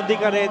 Kasi kung di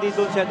ka ready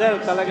dun sa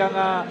Del, talagang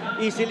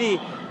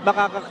easily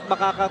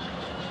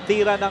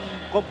makakatira ng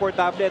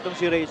komportable itong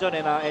si Rayson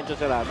and Encho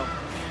Serrano.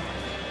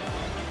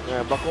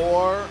 Yeah,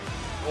 BACOOR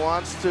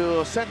wants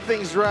to set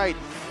things right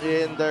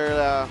in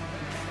their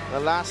the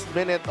last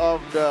minute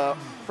of the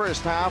first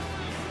half.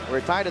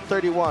 We're tied at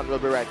 31. We'll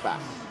be right back.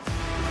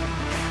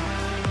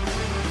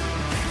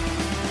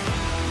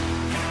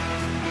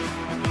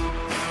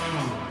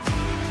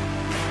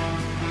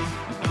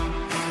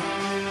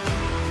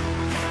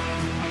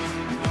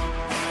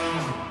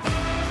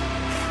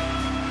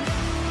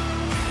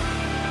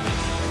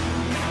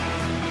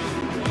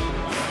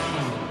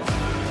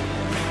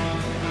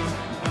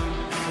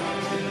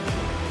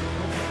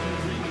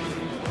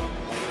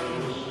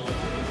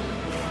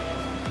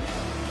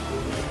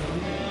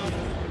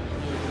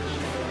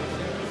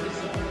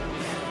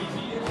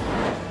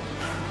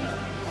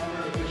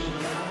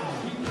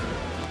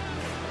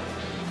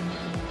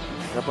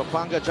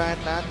 Pampanga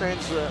Giant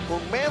Lanterns,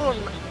 kung meron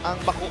ang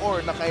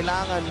BACOOR na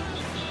kailangan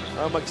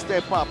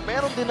mag-step up,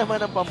 meron din naman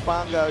ang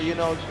Pampanga. You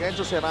know,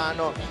 Encho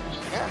Serrano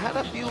had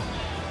a few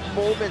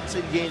moments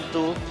in Game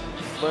 2,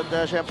 but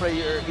syempre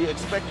you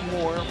expect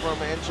more from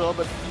Encho.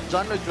 But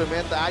John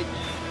Clemente, I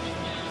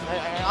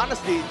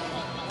honestly,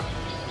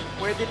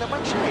 pwede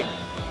naman siya eh.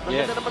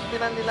 Maganda naman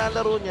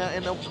nilalaro niya,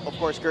 and of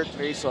course Kurt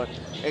Rayson.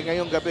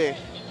 Ngayong gabi,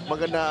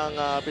 maganda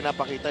ang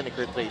pinapakita ni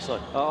Kurt Rayson.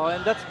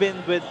 And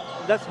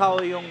that's how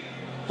yung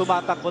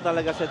tumatakbo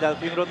talaga sa Delta,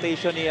 yung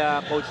rotation ni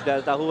Coach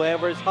Delta.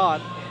 Whoever's hot,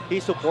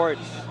 he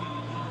supports.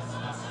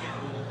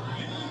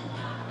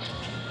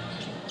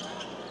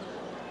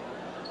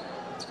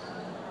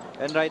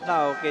 And right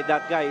now, okay,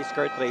 that guy is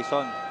Kurt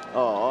Rayson.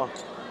 Oo.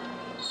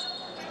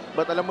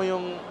 But alam mo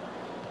yung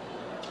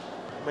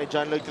may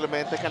John Lloyd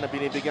Clemente ka na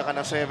binibigyan ka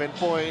ng 7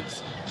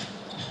 points,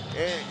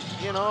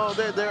 You know,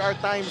 there are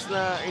times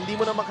na hindi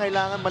mo naman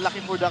kailangan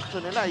malaki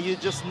production nila. You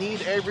just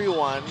need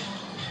everyone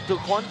to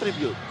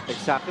contribute.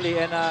 Exactly.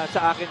 And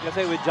sa akin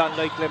kasi with John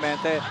Lloyd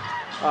Clemente,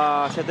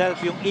 sa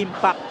Delph, yung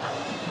impact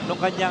ng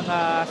kanyang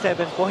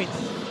 7 points.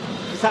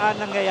 Saan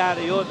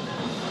nangyayari yun?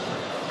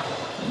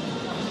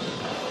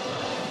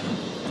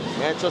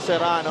 Enzo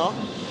Serrano.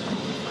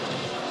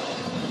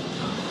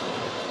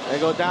 They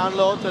go down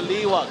low to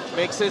Liwag.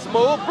 Makes his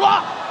move.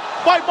 Blocked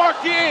by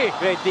Marquis.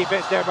 Great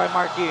defense there by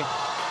Marquis.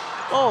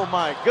 Oh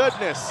my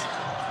goodness.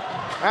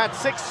 At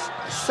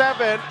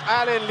 6'7",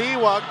 Allen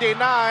Liwag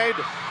denied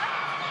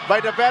by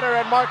the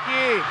veteran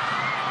Marquis.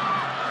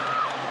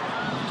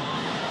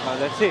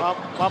 Let's see.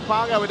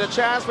 Pampanga with a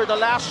chance for the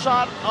last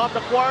shot of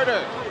the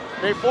quarter.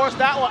 They forced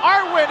that one.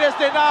 Arwin is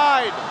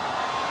denied.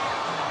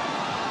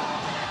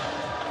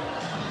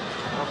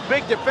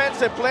 Big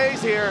defensive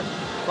plays here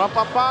from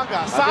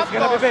Pampanga.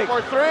 Santos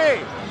for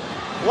 3.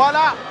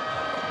 Voila.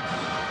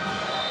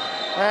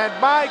 And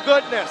my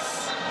goodness.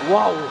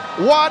 Wow.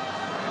 What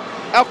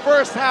a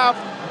first half.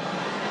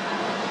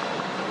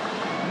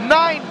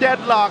 9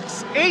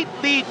 deadlocks, 8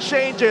 lead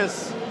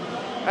changes.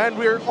 And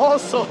we're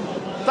also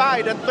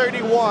tied at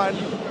 31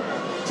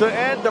 to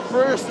end the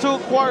first 2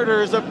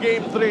 quarters of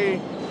Game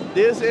 3.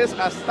 This is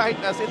as tight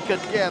as it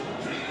could get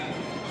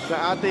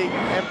sa ating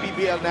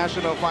MPBL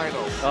National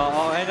Finals.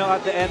 I know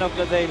at the end of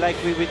the day, like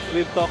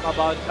we've talked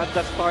about at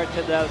the start,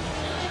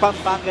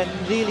 Pampanga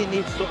really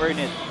needs to earn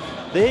it.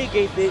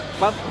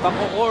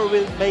 BACOOR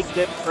will make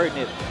them earn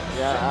it.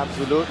 Yeah,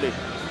 absolutely.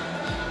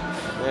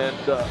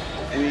 And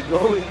we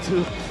go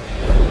into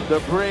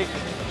the break.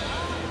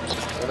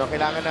 Ano,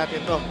 kailangan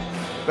natin to.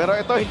 Pero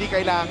ito, hindi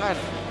kailangan.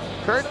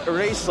 Kurt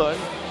Rayson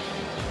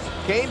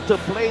came to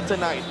play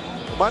tonight.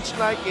 Much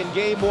like in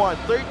Game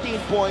 1, 13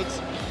 points,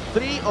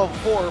 3 of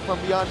 4 from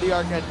beyond the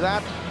arc, and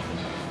that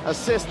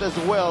assist as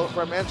well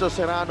from Enzo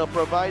Serrano,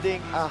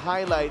 providing a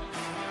highlight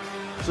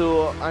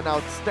to an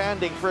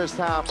outstanding first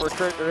half for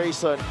Kurt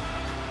Rayson.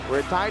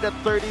 We're tied at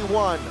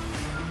 31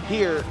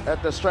 here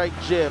at the Strike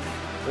Gym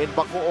in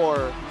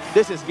BACOOR.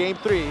 This is Game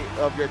 3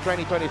 of your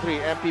 2023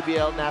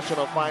 MPBL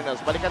National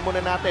Finals. Balikan muna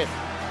natin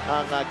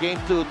ang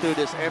Game 2 to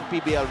this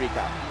MPBL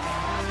recap.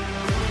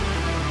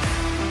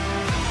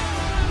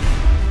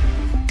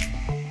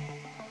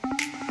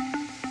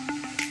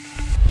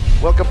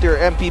 Welcome to your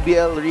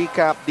MPBL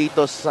recap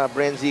dito sa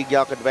Brenzy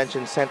Giao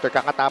Convention Center.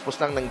 Kakatapos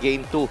lang ng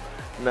Game 2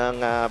 ng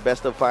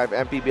Best of 5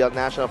 MPBL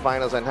National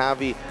Finals, and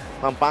Javi,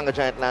 Pampanga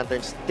Giant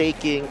Lanterns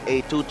taking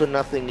a 2-0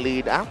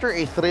 lead after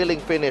a thrilling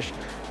finish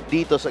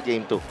dito sa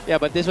Game 2. Yeah,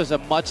 but this was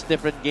a much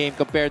different game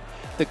compared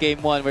to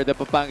Game 1, where the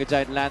Pampanga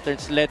Giant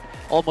Lanterns led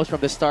almost from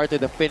the start to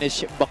the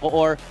finish.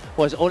 BACOOR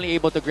was only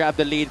able to grab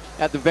the lead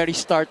at the very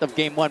start of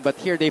Game 1, but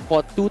here they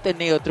fought tooth and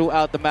nail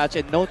throughout the match,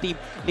 and no team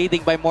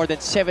leading by more than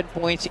 7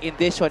 points in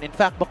this one. In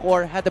fact,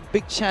 BACOOR had a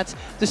big chance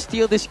to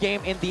steal this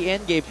game in the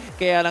end game,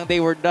 kaya lang they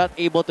were not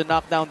able to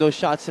knock down those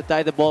shots to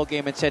tie the ball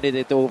game and send it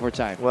into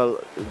overtime. Well,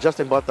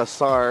 Justin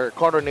Baltasar,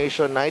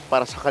 coronation night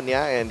para sa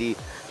kanya, and he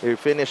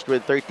finished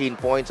with 13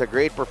 points. A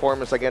great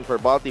performance again for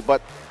Balti,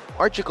 but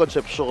Archie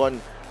Concepcion,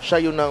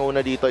 siya yung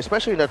nanguna dito,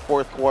 especially in that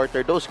fourth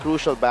quarter. Those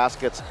crucial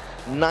baskets,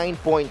 9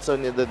 points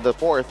in the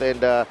fourth, and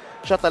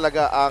siya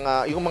talaga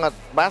ang yung mga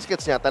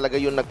baskets niya talaga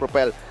yung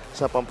nagpropel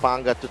sa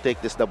Pampanga to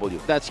take this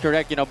W. That's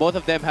correct. You know, both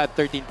of them had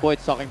 13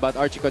 points, talking about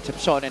Archie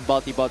Concepcion and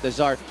Balti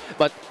Baltazar.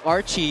 But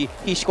Archie,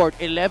 he scored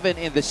 11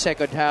 in the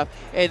second half,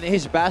 and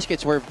his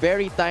baskets were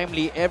very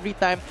timely. Every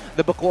time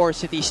the BACOOR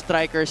City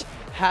Strikers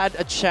had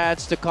a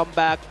chance to come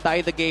back,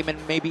 tie the game, and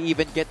maybe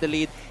even get the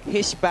lead,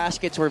 his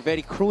baskets were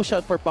very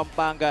crucial for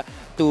Pampanga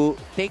to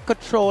take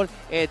control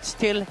and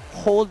still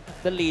hold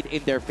the lead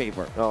in their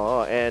favor.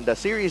 And the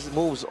series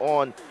moves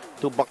on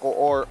to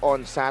BACOOR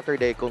on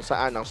Saturday, kung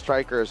saan ang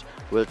Strikers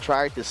will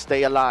try to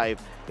stay alive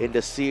in the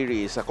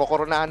series.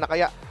 Kokoronahan na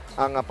kaya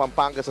ang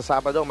Pampanga sa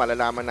Sabado?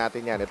 Malalaman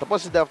natin yan. Ito po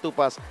si Dev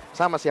Tupas,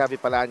 sama si Javi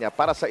Palanya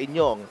para sa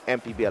inyong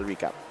MPBL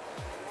Recap.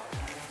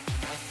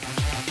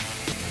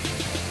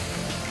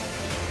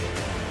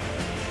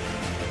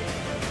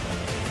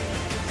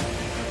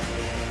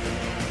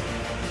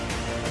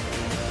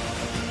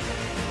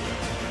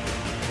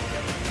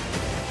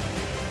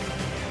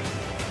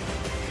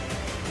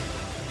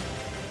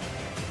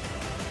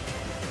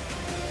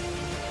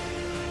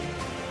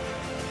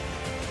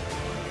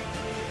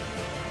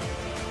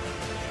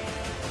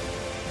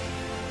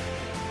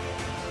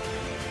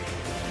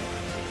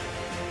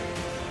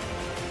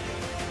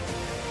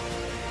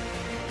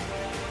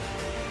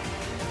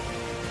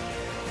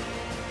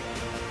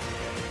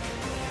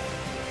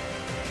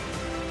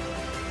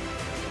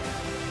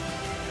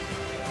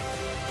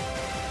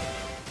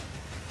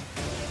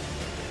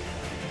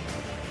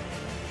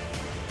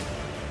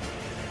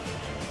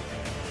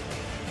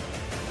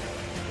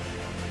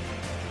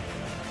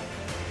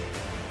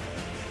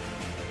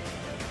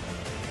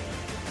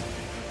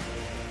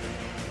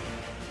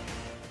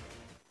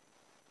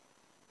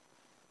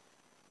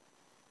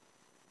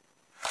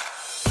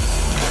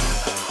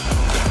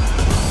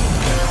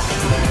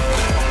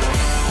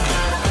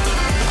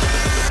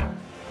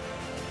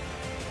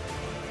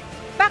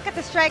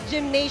 Strike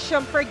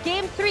Gymnasium for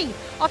Game 3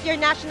 of your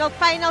national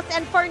finals.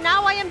 And for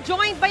now, I am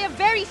joined by a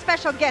very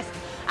special guest,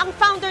 ang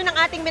founder ng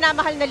ating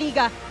minamahal na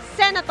liga,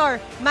 Senator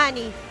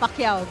Manny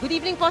Pacquiao. Good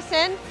evening po,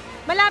 Sen.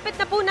 Malapit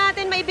na po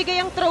natin maibigay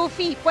ang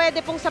trophy.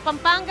 Pwede pong sa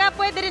Pampanga,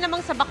 pwede rin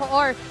namang sa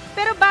BACOOR.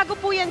 Pero bago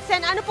po yan,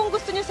 Sen, ano pong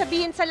gusto niyo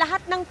sabihin sa lahat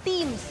ng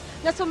teams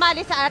na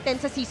sumali sa atin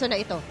sa season na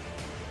ito?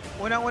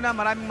 Unang-una,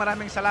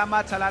 maraming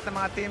salamat sa lahat ng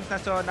mga teams na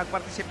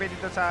nag-participate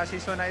dito sa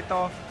season na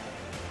ito.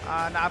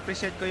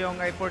 Na-appreciate ko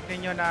yung effort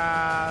ninyo na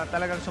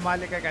talagang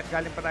sumali kayo kahit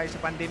galing pa tayo sa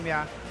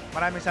pandemya.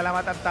 Maraming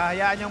salamat at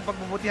hayaan yung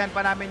pagbubutihan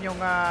pa namin yung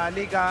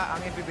liga,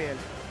 ang MPBL.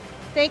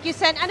 Thank you,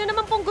 Sen. Ano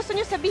naman pong gusto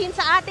nyo sabihin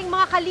sa ating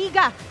mga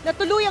kaliga na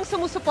tuluyang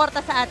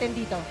sumusuporta sa atin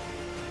dito?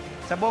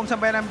 Sa buong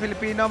sambayan ng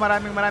Pilipino,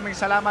 maraming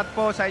salamat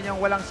po sa inyong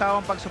walang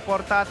sawang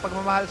pagsuporta at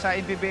pagmamahal sa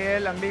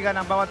MPBL, ang liga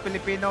ng bawat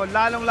Pilipino,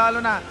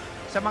 lalong-lalo na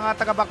sa mga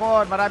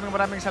taga-BACOOR.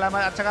 Maraming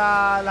salamat at saka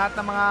lahat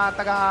ng mga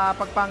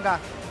taga-Pagpanga.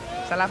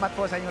 Salamat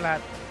po sa inyo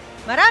lahat.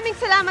 Maraming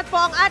salamat po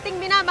ang ating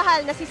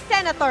minamahal na si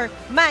Senator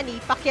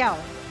Manny Pacquiao.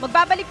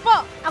 Magbabalik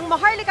po ang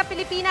Maharlika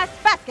Pilipinas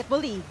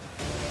Basketball League.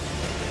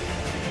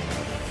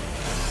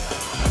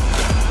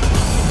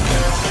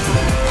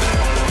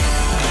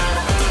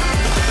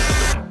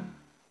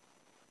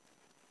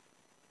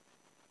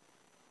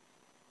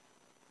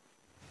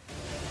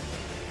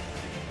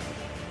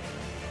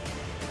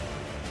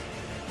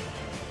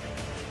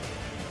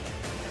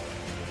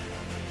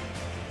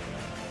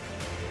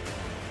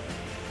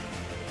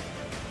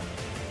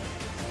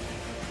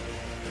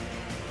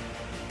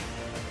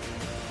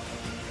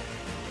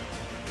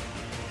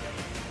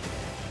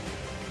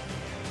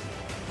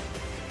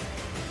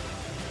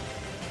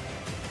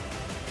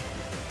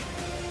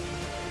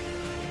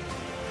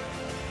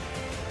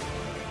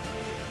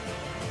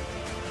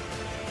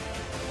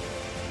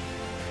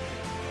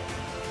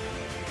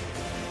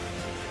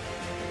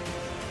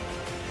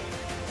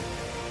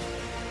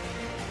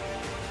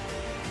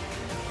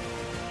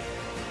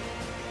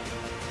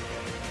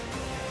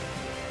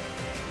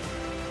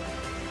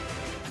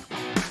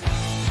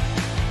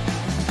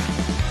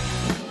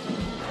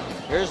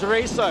 Here's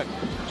Rayson.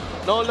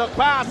 No look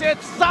pass.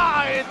 It's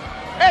side.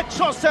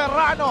 Echo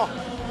Serrano.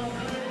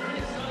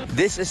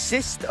 This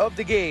assist of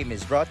the game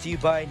is brought to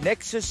you by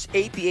Nexus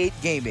 88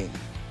 Gaming.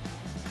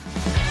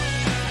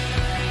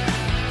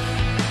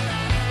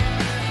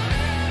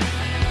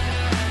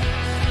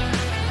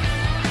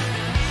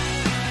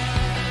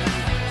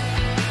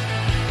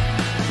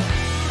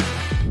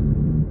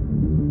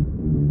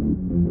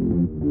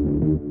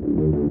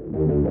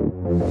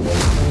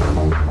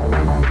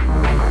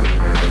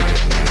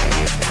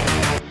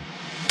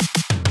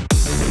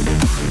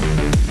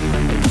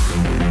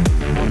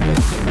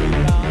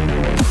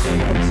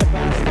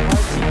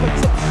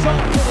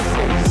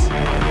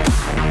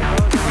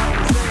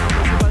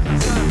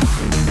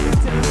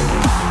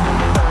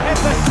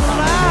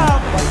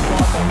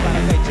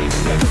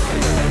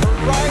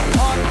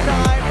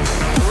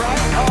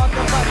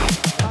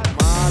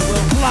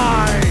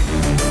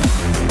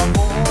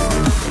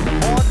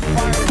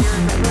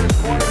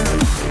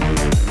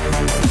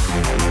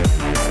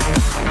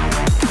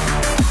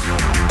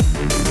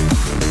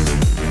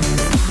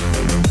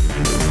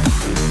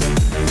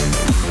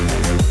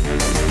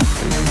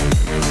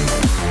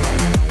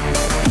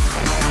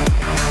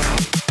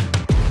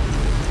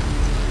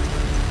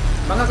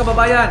 Mga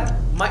kababayan,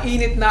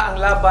 mainit na ang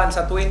laban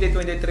sa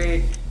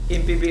 2023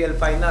 MPBL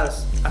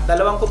Finals at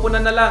 2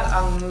 kupunan na lang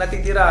ang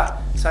natitira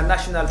sa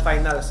National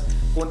Finals.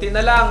 Kunti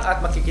na lang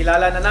at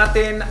makikilala na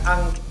natin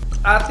ang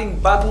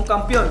ating bagong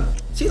kampiyon.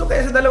 Sino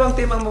kaya sa 2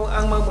 team ang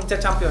mga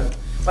magcha-champion?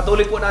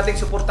 Patuloy po nating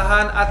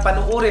suportahan at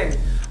panuorin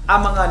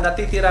ang mga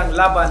natitirang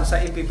laban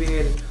sa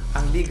MPBL,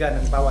 ang liga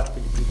ng bawat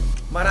Pilipino.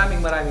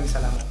 Maraming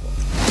salamat po.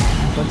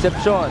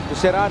 Concepcion to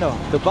Serrano,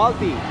 to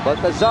Balti,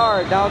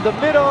 Baltazar down the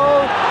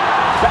middle.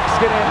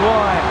 Basket and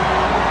one.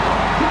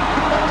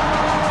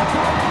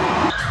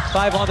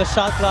 5 on the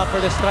shot clock for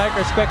the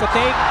strikers.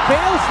 Quecote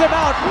bails them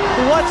out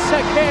once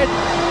again.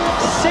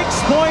 6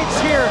 points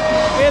here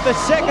in the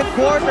second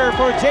quarter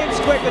for James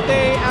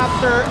Quecote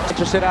after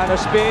Encho Serrano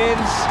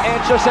spins.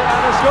 Encho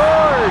Serrano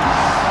scores.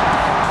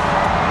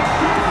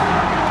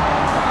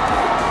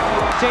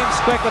 James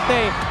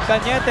Quecote,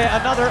 Cañete,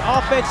 another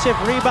offensive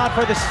rebound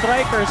for the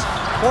strikers.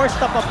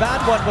 Forced up a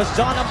bad one was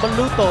John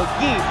Ambaluto.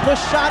 Yi,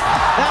 push shot,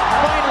 that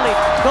finally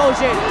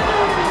goes in.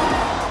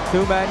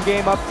 2-man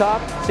game up top.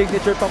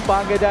 Signature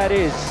Pampanga, that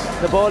is.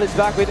 The ball is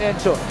back with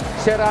Encho.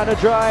 Serrano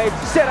drives.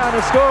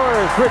 Serrano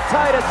scores. We're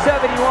tied at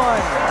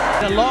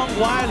 71. A long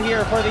while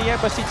here for the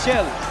Embassy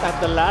Chill. At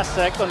the last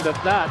second of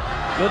that,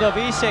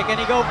 Ludovice, can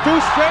he go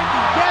 2 straight?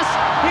 Yes,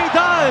 he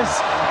does!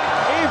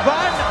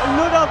 Ivan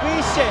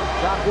Ludovice.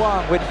 Zach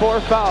Wang with 4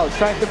 fouls,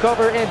 trying to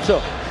cover Encho.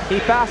 He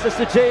passes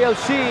to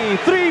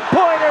JLC.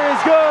 3-pointer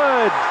is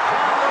good.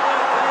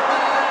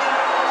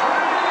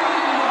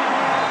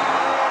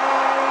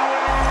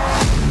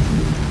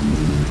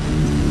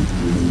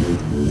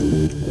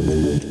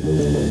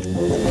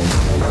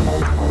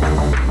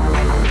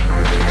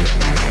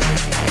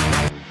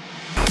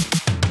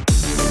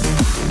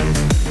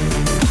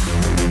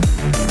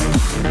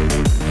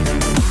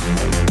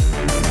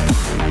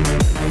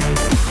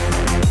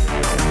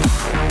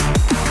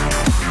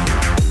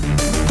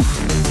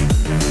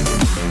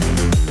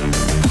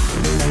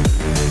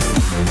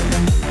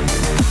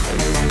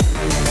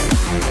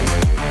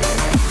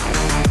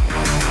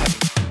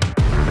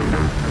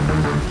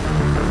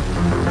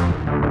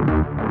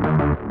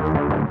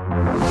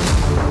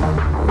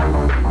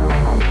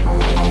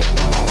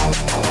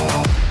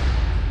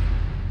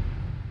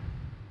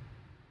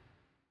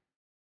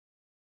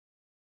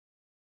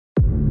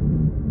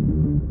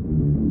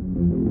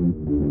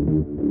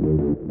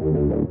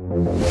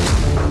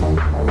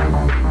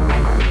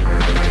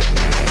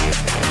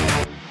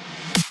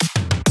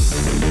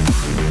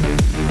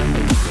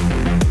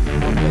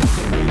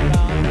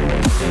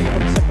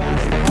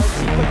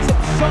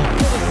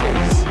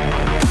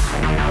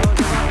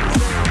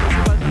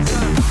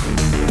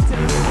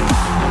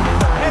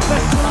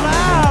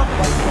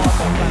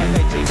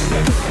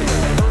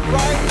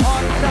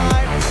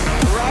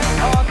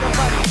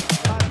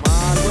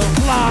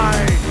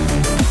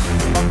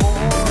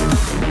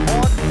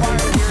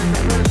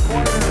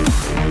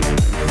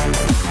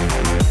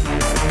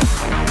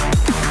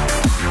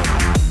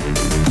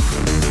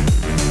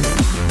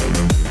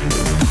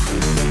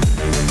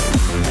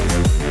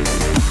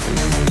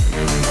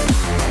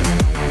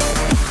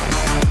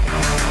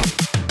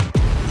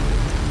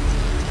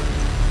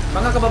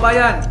 Mga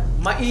kababayan,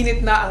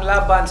 mainit na ang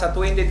laban sa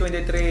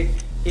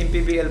 2023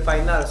 MPBL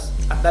Finals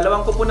at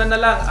dalawang kupunan na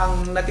lang ang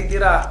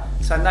natitira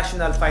sa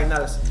National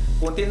Finals.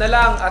 Kunti na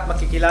lang at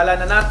makikilala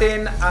na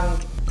natin ang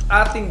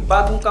ating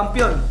bagong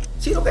kampiyon.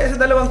 Sino kaya sa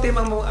dalawang team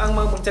ang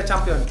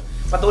magcha-champion?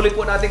 Patuloy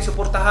po nating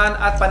suportahan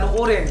at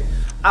panuorin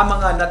ang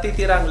mga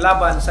natitirang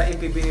laban sa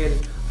MPBL,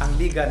 ang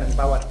liga ng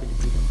bawat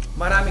Pilipino.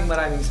 Maraming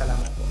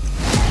salamat po.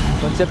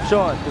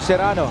 Concepcion to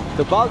Serrano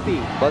to Balti.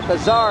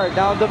 Baltazar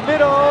down the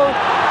middle.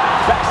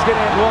 Basket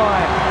and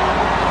one.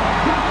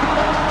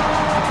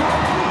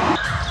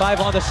 5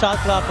 on the shot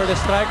clock for the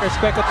strikers.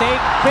 Quecote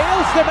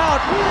bails them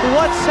out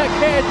once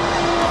again.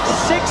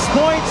 6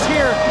 points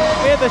here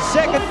in the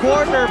second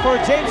quarter for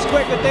James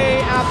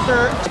Quecote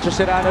after. Encho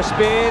Serrano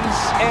spins.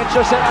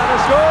 Encho Serrano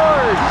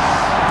scores.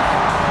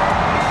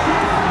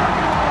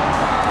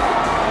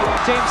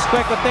 James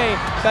Quecote,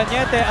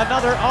 Cañete,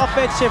 another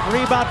offensive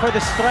rebound for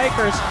the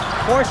strikers.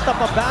 Forced up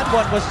a bad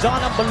one was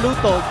John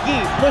Ambaluto. Gee,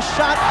 push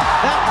shot,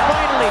 that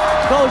finally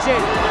goes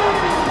in.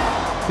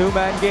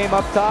 Two-man game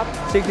up top.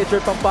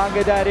 Signature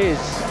Pampanga that is.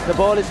 The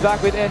ball is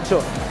back with Encho.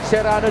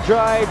 Serrano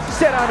drives.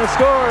 Serrano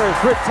scores.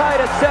 We're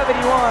tied at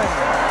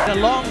 71. A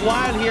long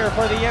while here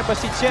for the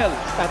Embassy Chill.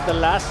 At the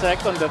last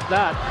second of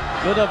that,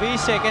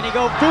 Ludovice, can he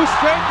go two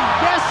straight?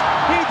 Yes,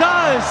 he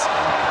does!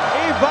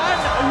 Ivan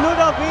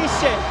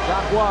Ludovice.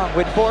 Zach Wang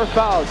with 4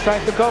 fouls,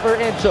 trying to cover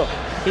Encho.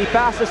 He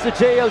passes to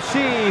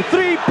JLC.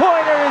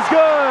 Three-pointer is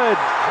good.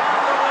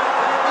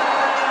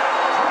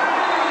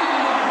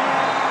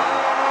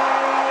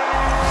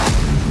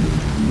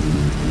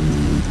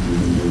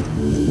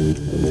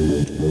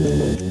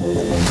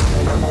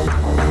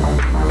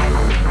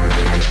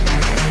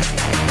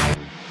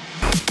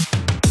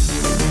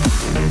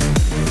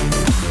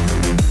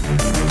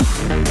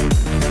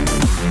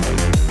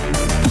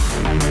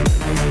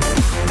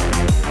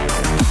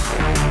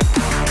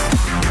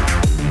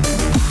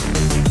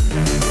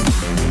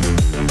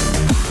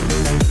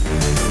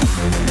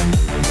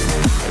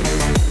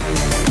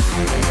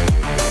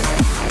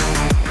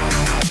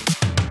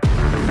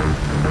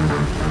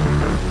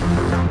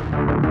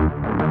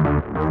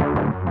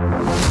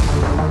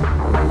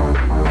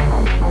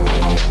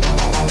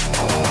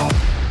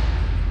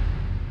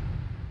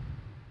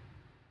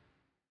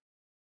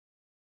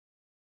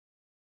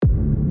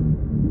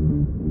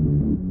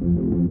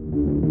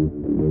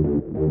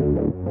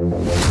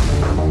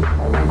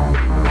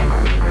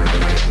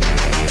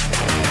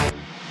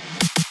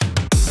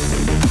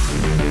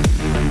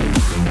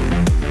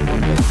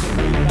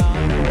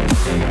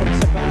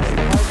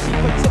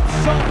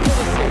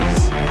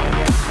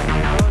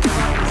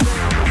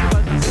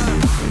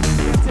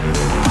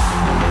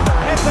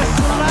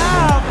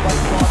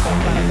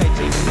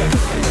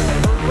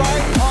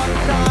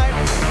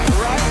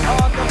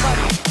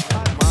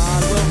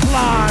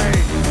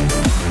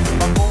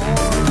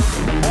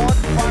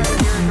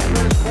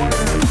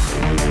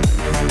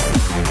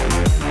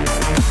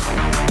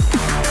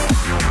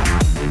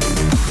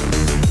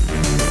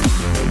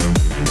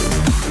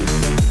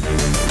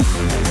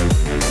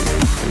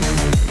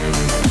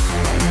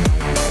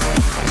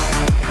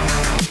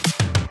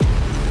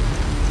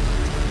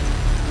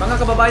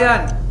 Mga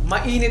kababayan,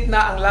 mainit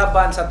na ang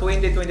laban sa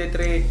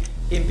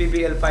 2023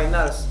 MPBL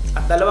Finals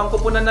at dalawang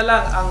kupunan na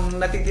lang ang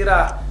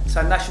natitira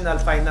sa National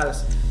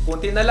Finals.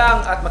 Kunti na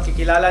lang at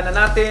makikilala na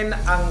natin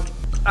ang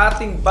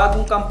ating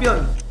bagong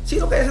kampiyon.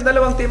 Sino kaya sa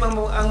dalawang team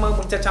ang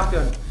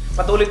magcha-champion?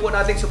 Patuloy po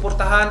nating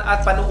suportahan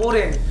at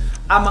panuorin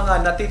ang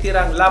mga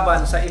natitirang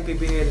laban sa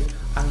MPBL,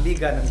 ang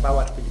liga ng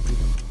bawat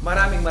Pilipino.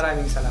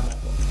 Maraming salamat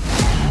po.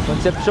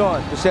 Concepcion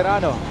to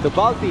Serrano to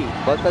Balti.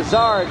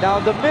 Baltazar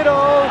down the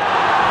middle.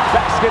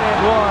 Basket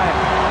and one.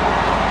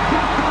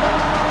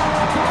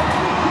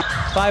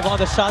 5 on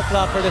the shot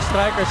clock for the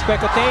strikers.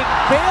 Quecote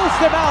bails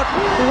them out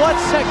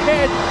once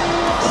again.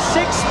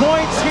 6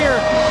 points here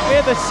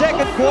in the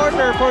second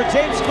quarter for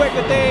James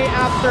Quecote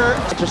after.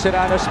 Encho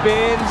Serrano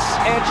spins.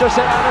 Encho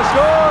Serrano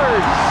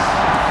scores.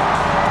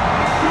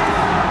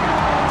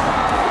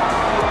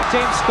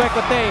 James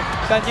Quecote,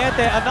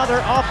 Cañete,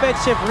 another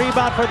offensive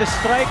rebound for the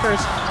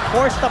strikers.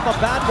 Forced up a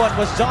bad one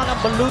was John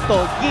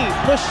Ambaluto. Gee,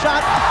 push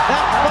shot,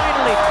 that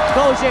finally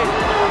goes in.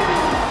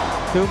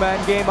 Two-man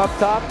game up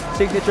top.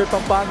 Signature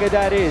Pampanga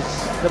that is.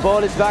 The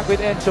ball is back with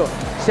Encho.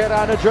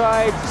 Serrano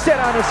drives,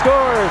 Serrano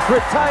scores.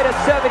 We're tied at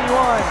 71.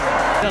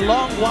 A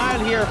long while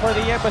here for the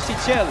Embassy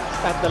Chill.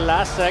 At the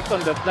last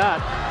second of that,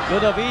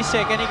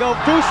 Ludovice, can he go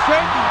two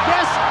straight?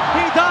 Yes,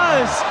 he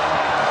does!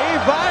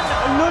 Ivan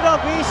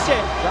Ludovice.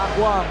 Jack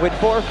Wang with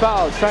 4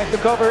 fouls, trying to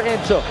cover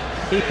Encho.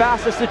 He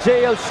passes to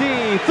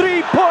JLC.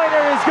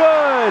 Three-pointer is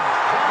good!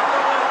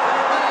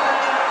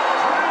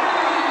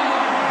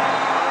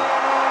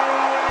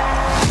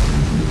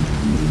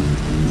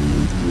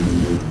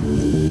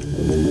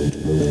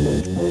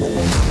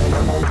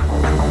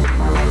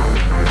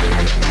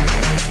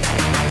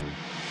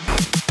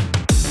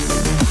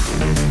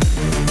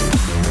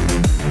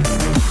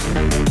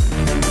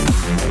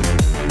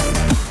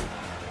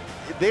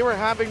 They were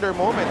having their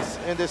moments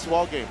in this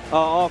ball game.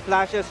 Oo,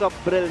 flashes of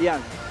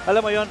brilliance.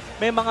 Alam mo yon,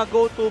 may mga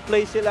go-to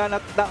plays sila na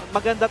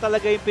maganda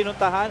talaga yung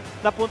pinuntahan,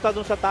 napunta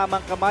dun sa tamang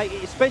kamay,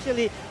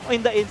 especially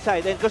in the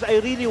inside. And because I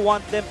really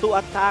want them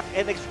to attack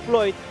and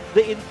exploit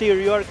the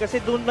interior kasi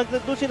dun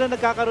sila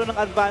nagkakaroon ng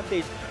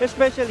advantage,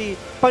 especially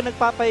pag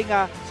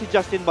nagpapahinga si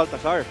Justin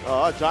Baltazar.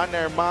 John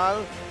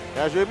Nermal,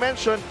 as we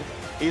mentioned,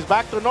 he's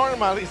back to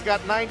normal. He's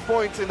got 9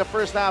 points in the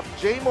first half.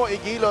 Jamo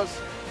Egilos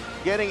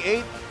getting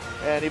 8.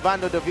 And Ivan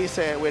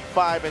Ludovice with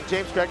 5, and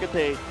James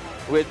Crecate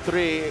with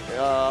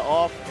 3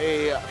 off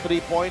a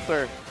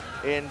three-pointer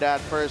in that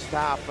first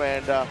half.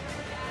 And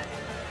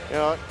you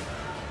know,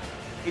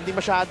 hindi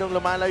masyadong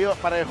lumalayo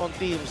parehong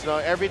teams. No,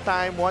 every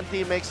time one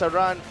team makes a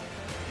run,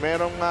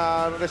 merong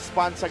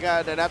response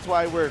agad, and that's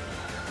why we're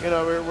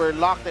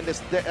locked in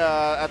this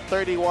at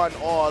 31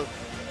 all.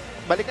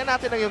 Balikan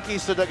natin ang yung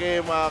keys to the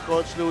game,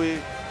 Coach Louie.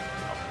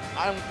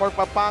 Ang for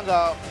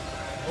Pampanga,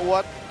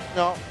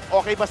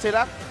 okay ba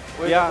sila?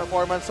 With the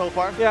performance so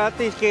far? Yeah, at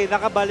least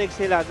nakabalik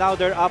sila. Now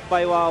they're up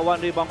by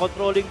 1 rebound.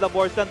 Controlling the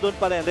boards, nandun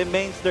pa rin.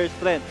 Remains their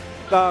strength.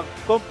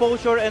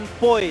 Composure and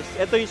poise.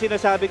 Ito yung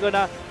sinasabi ko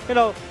na,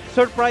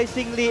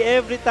 surprisingly,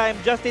 every time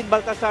Justin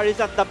Baltazar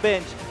is at the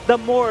bench, the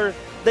more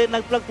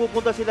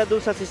nagpupunta sila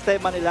dun sa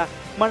sistema nila.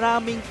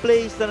 Maraming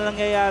plays na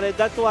nangyayari.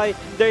 That's why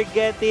they're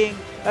getting,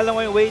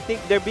 waiting.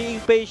 They're being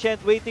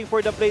patient, waiting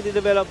for the play to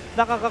develop.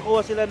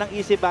 Nakakakuha sila ng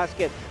easy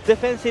basket.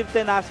 Defensive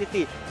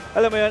tenacity.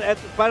 Alam mo yun, at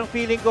parang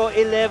feeling ko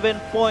 11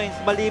 points,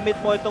 malimit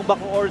mo itong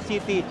Bacoor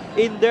City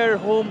in their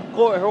home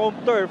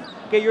turf,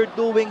 kaya you're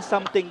doing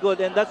something good.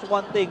 And that's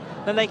one thing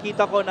na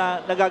nakikita ko na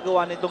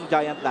nagagawa nitong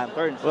Giant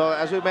Lanterns. Well,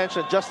 as we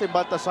mentioned, Justin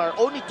Baltazar,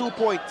 only 2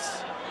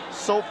 points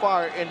so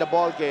far in the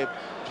ball game.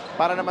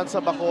 Para naman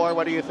sa Bacoor,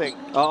 what do you think?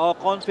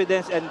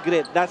 Confidence and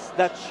grit. That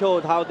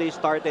showed how they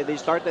started. They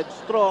started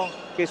strong,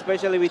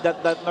 especially with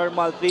that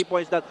normal 3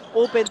 points that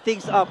opened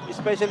things up,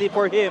 especially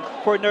for him,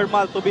 for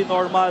Normal to be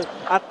normal.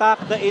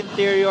 Attack the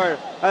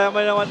interior. Alam mo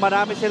naman,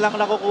 marami silang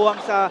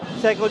nakukuhang sa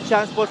second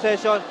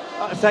possessions,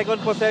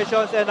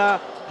 and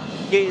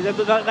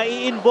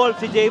nai-involve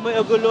si Jamo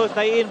Egilos,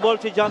 nai-involve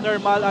si John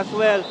Normal as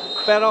well.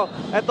 Pero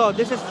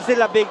this is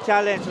still a big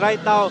challenge. Right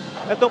now,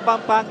 itong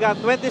Pampanga,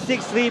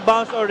 26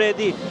 rebounds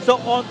already.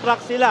 So on track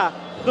sila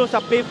doon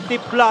sa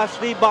 50 plus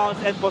rebounds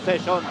and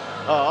possession.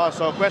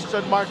 So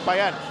question mark pa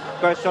yan.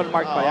 Question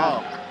mark pa yan.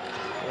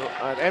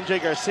 And MJ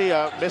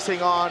Garcia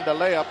missing on the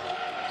layup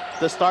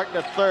to start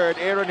the third.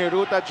 Aaron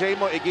Hiruta,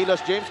 Jamo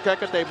Egilos, James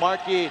Crecate,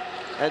 Marky,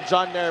 and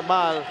John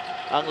Nermal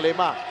ang 5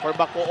 for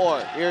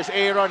Bacoor. Here's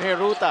Aaron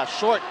Hiruta,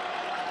 short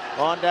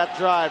on that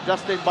drive.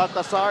 Justin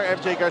Baltazar,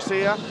 MJ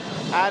Garcia,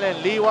 Allen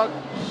Liwag,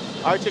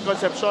 Archie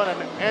Concepcion,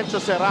 and Encho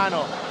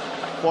Serrano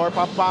for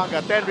Pampanga.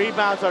 10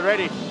 rebounds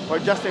already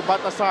for Justin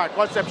Baltazar.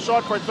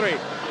 Concepcion for 3.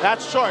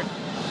 That's short.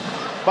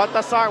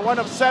 Baltazar, 1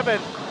 of 7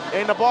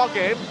 in the ball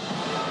game.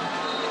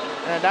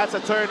 And that's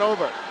a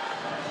turnover.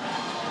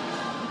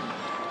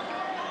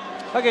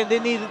 Again,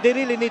 they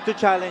really need to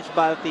challenge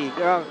Balti.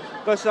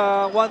 Because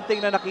one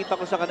thing na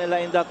nakita ko sa kanila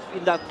in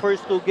that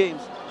first 2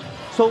 games,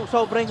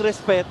 sobrang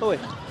respeto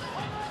eh.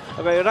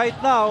 Okay, right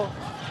now,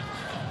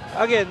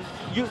 again,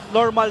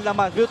 normal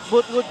naman. Good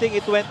thing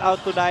it went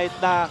out tonight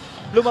na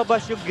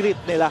lumabas yung grit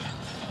nila.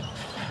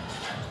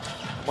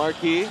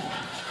 Marquis.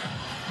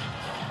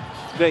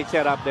 Great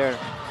setup there.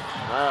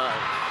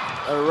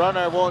 A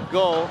runner won't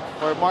go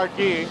for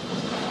Marquis.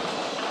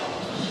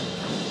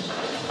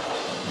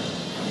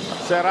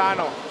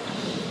 Serrano.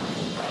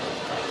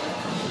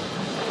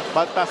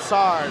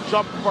 Baltazar,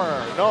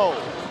 jumper, no.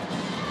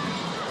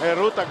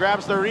 Hiruta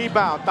grabs the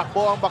rebound.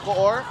 Takbo ang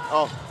Bacoor.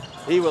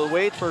 He will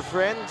wait for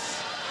friends.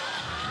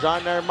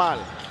 John Nermal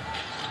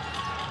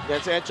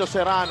against Encho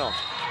Serrano.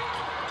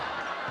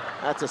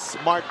 That's a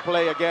smart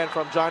play again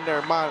from John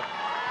Nermal.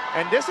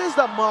 And this is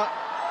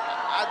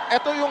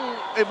ito yung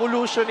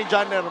evolution ni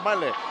John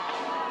Nermal eh.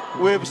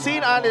 We've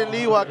seen Allen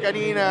Liwag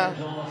kanina.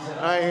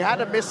 He had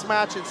a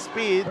mismatch in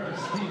speed.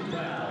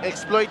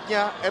 Exploit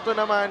niya. Ito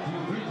naman,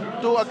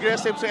 too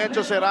aggressive si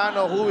Encho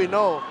Serrano, who we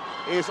know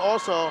is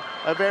also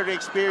a very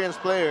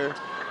experienced player.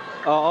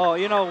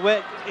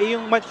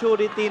 Yung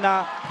maturity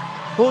na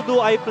who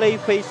do I play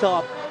face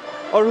up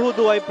or who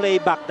do I play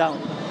back down?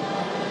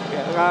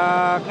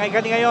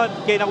 Ngayon,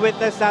 kaya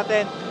na-witness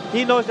natin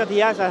he knows that he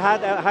has a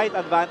height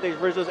advantage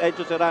versus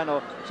Encho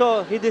Serrano.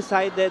 So he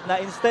decided na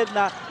instead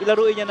na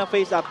ilaruin niya ng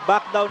face-up,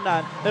 back down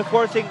na, and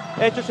forcing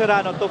Encho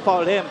Serrano to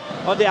foul him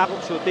on the act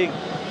of shooting.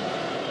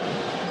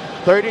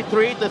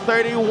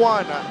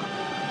 33-31.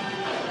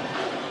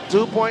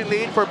 2-point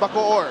lead for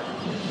BACOOR.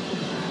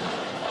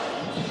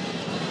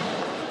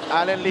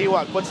 Allen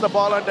Liwag puts the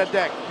ball on the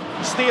deck.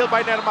 Steal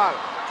by Nermal.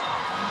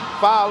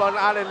 Foul on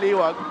Allen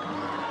Liwag.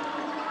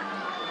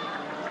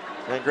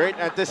 And great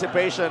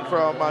anticipation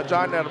from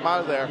John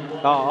Nermal there.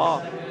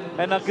 Oo.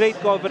 And a great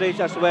coverage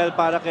as well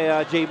para kay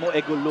Jmo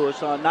Egulos.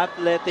 Not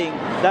letting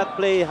that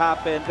play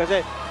happen.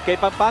 Kasi kay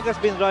Pampanga's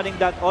been running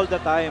that all the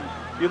time.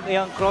 Yung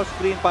iyang cross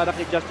screen para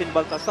kay Justin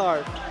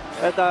Baltasar.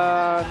 At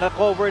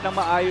na-cover ng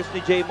maayos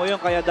ni Jmo yun.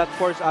 Kaya that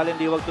forced Allen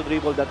Liwag to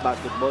dribble that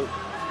basketball.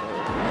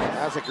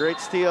 That's a great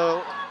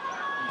steal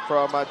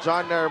from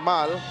John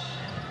Nermal.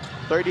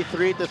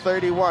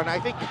 33-31. I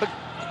think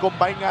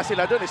combine nga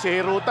sila dun. Si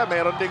Hiruta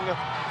meron ding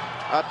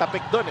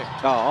tapik dun eh.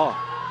 Oo.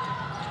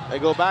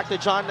 They go back to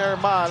John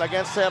Nermal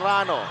against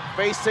Serrano.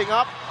 Facing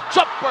up.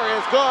 Jumper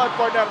is good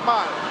for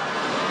Nermal.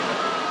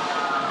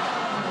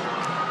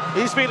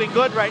 He's feeling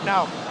good right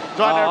now,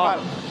 John Nermal.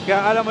 Kaya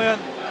alam mo yun,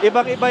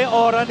 ibang-iba yung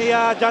aura ni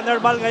John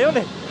Nermal ngayon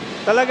eh.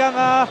 Talagang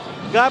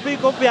grabe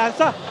yung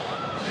kumpiyansa.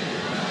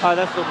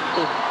 That's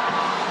two.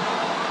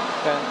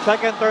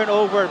 Second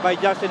turnover by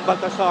Justin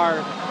Baltasar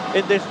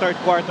in this third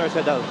quarter,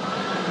 Sedal.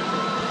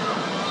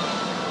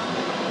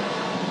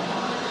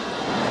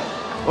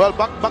 Well,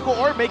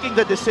 BACOOR making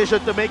the decision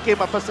to make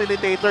him a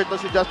facilitator to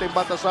si Justin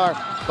Baltasar.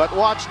 But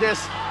watch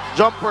this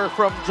jumper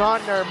from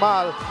John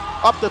Nermal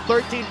up to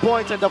 13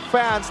 points and the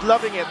fans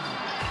loving it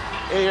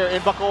here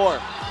in BACOOR.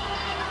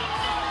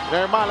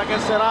 Nermal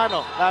against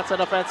Serrano. That's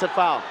an offensive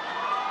foul.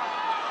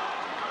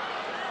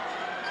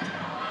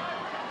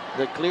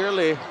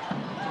 Clearly,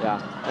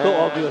 yeah, too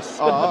obvious.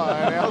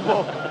 An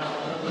elbow.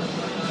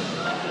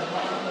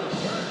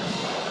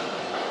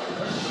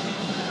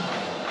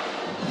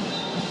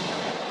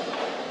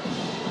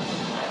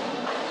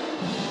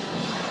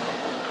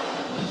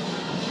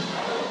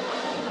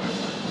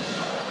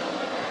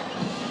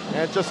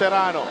 Encho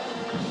Serrano.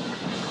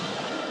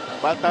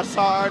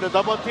 Baltasar, the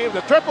double team,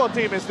 the triple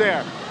team is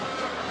there.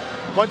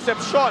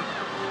 Concepcion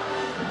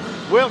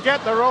will get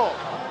the roll.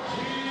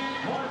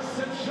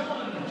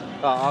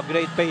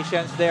 Great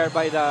patience there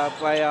by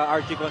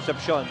Archie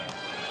Concepcion.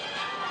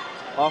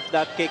 Off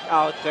that kick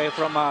out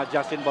from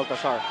Justin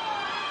Baltasar.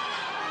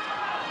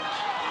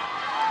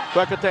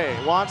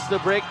 Quecote wants to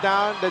break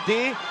down the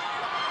D.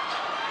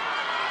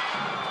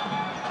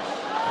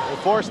 They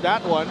forced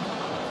that one.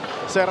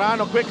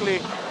 Serrano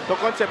quickly to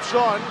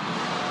Concepcion.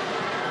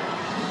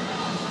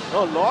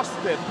 Oh, lost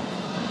it.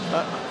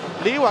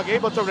 Liwag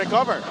able to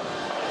recover.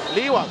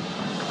 Liwag.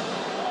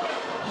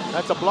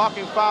 That's a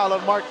blocking foul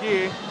on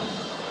Marquis.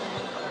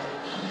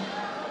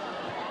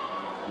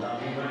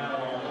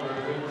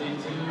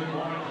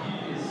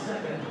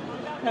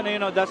 And you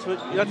know, that's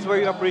where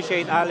you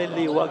appreciate Allen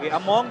Liwag.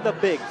 Among the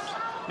bigs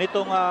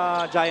nitong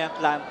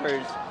Giant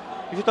Lanterns,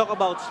 if you talk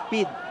about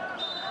speed,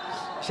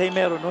 siya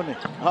meron nun eh.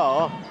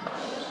 Oo.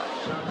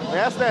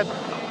 Yes, that.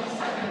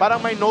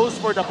 Parang may nose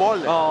for the ball.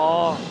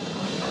 Oo.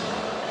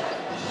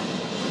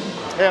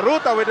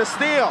 Ruta with a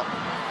steal.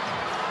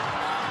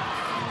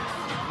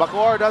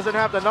 BACOOR doesn't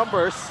have the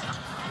numbers.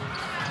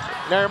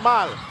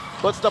 Nermal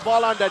puts the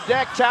ball on the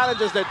deck,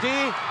 challenges the D,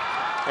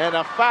 and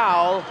a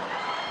foul.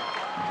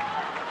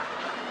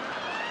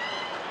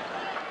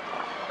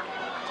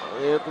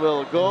 It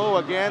will go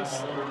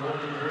against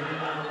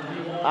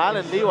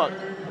Allen Liwag.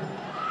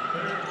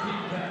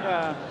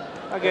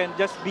 Again,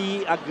 just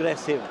be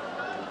aggressive.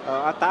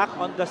 Attack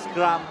on the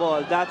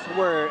scramble. That's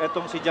where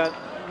itong si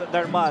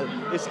Nermal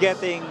is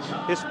getting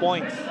his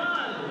points.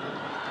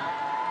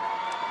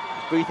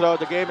 Free throw of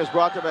the game is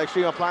brought to you by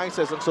Extreme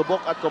Appliances, ang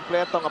subok at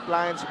kompletong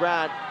appliance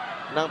brand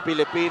ng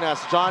Pilipinas.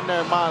 John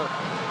Nermal.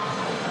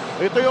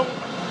 Ito yung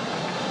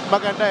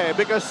maganda eh,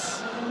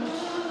 because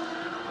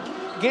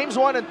games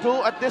 1 and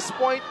 2 at this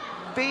point,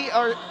 they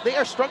are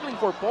struggling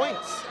for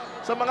points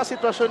sa mga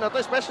sitwasyon na to,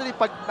 especially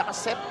pag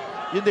nakaset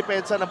yung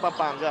depensa ng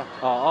Pampanga.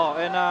 Oo,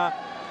 and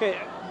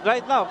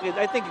right now,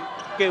 I think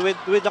with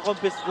the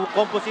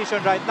composition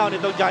right now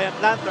nitong Giant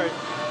Lantern,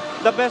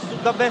 the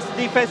best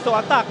defense to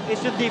attack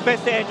is yung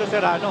defense ni Encho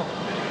Serrano.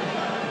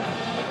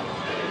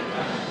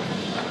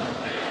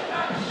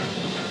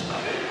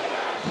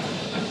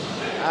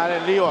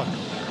 Allen Liwag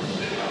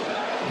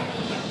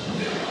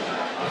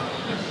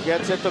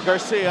gets it to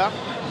Garcia.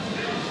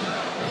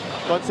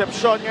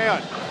 Concepcion ngayon.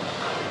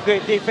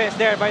 Great defense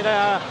there by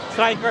the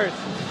strikers.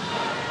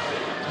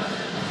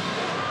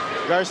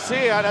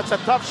 Garcia, that's a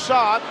tough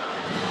shot.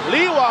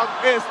 Liwag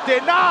is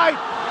denied.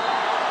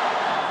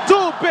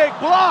 2 big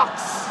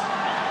blocks.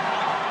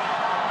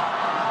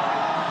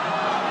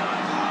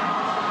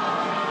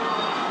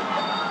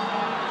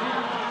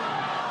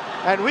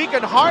 And we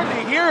can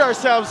hardly hear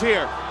ourselves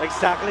here.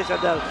 Exactly,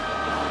 Shadel.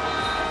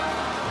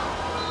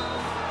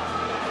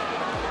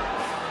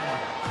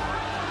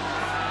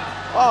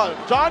 Oh,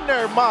 John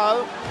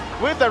Nermal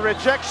with the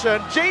rejection.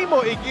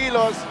 Jamo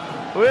Igilos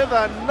with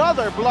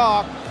another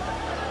block.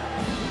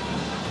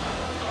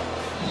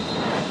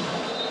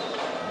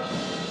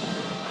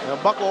 And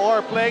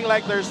BACOOR playing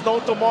like there's no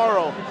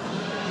tomorrow.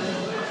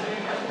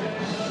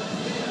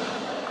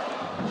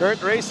 Kurt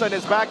Rayson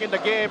is back in the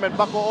game, and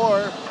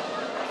BACOOR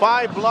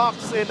 5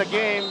 blocks in the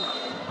game,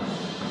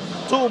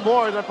 2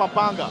 more than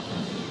Pampanga.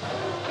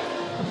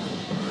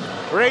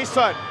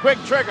 Rayson, quick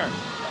trigger.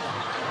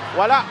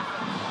 Wala.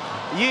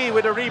 Yi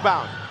with a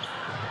rebound.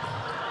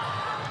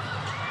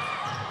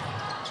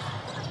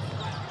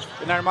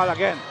 Normal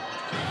again.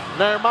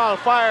 Normal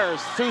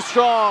fires, too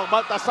strong.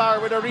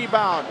 Baltasar with a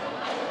rebound.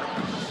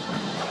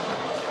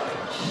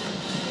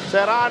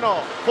 Serrano,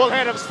 full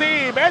head of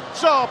steam.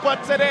 Echo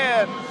puts it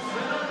in.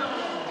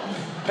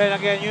 And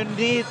again, you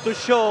need to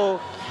show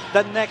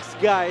the next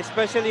guy,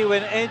 especially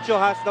when Encho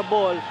has the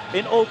ball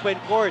in open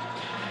court.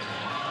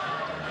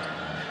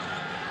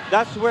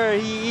 That's where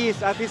he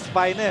is at his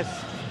finest.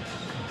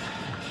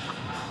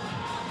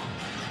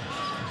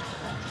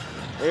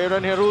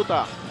 Aaron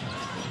Hiruta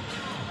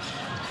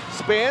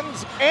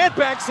spins and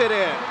backs it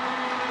in.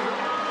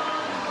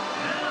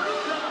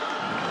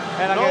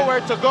 And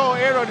nowhere to go,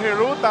 Aaron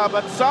Hiruta,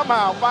 but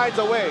somehow finds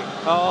a way.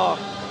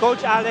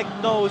 Coach Alec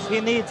knows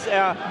he needs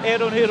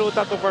Aaron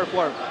Hiruta to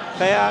perform.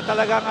 Kaya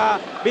talagang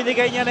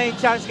binigay niya na yung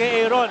chance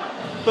kay Aaron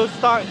to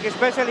start,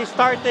 especially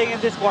starting in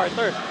this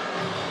quarter.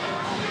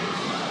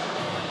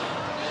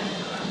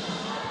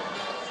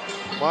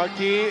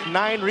 Marquis,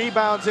 9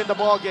 rebounds in the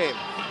ball game.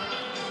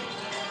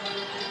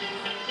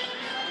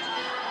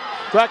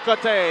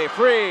 Quecote,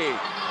 free.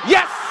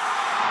 Yes!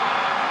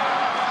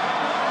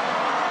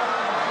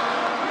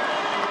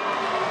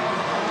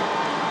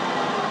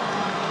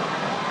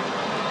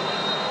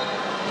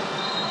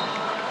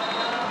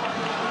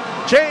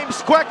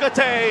 James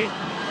Quecote,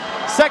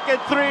 second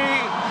 3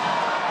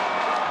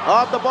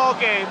 of the ball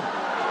game.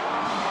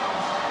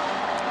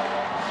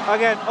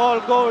 Again, all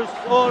go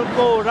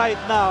right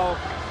now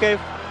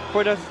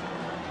for the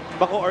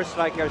BACOOR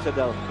strikers,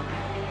 Adel.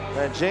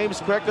 And James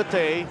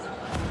Quecote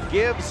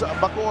gives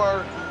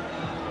BACOOR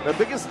the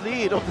biggest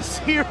lead of the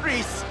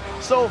series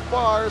so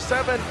far.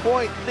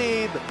 7-point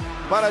lead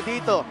para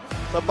dito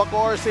sa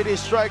BACOOR City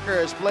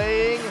Strikers,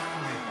 playing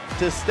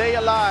to stay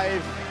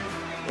alive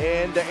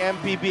in the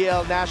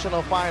MPBL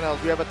National Finals.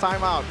 We have a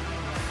timeout.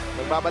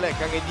 Magbabalik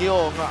ang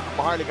inyong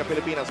Maharlika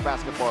Pilipinas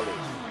Basketball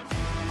League.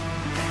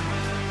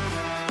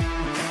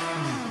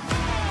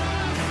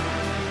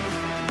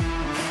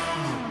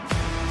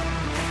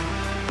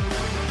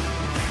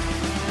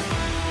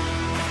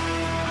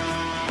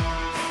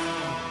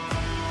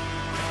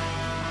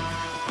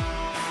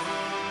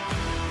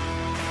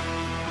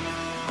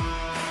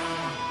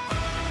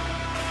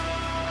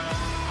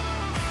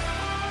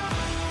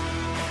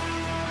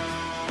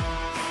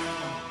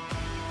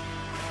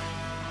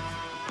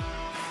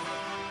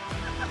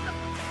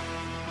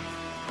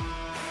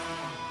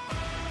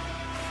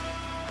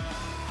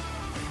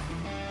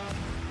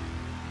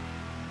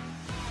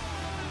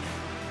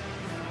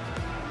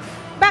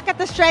 Back at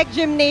the Strike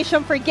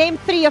Gymnasium for Game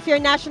 3 of your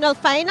National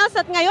Finals.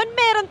 At ngayon,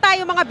 meron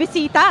tayo mga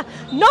bisita.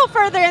 No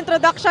further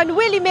introduction,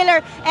 Willie Miller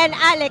and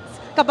Alex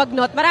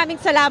Cabagnot. Maraming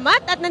salamat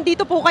at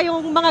nandito po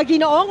kayong mga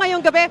Ginoo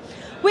ngayong gabi.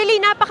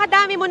 Willie,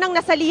 napakadami mo nang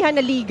nasalihan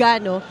na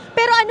liga, no?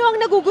 Pero ano ang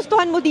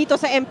nagugustuhan mo dito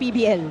sa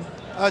MPBL?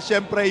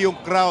 Siyempre yung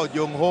crowd,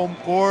 yung home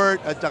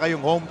court at saka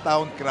yung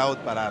hometown crowd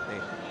parate.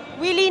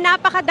 Willie,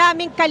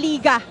 napakadaming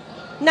kaliga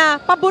na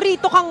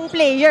paborito kang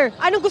player.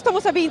 Anong gusto mo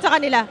sabihin sa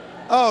kanila?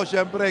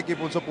 Siyempre, keep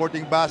on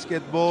supporting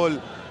basketball.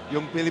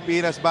 Yung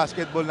Pilipinas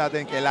basketball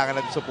natin, kailangan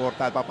natin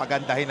supportan.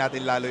 Papagandahin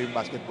natin lalo yung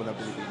basketball ng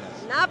Pilipinas.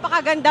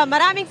 Napakaganda.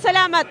 Maraming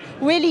salamat,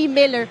 Willie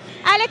Miller.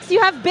 Alex, you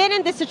have been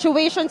in this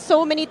situation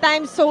so many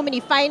times, so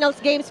many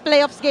finals games,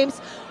 playoffs games.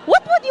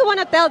 What would you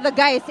want to tell the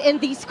guys in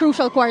these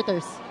crucial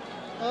quarters?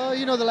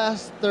 The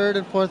last third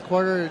and fourth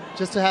quarter,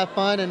 just to have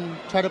fun and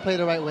try to play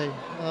the right way.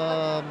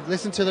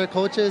 Listen to their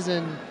coaches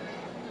and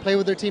play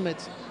with their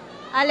teammates.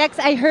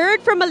 Alex, I heard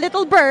from a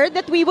little bird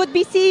that we would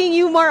be seeing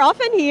you more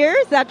often here.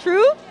 Is that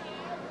true?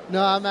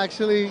 No, I'm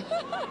actually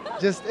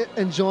just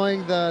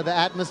enjoying the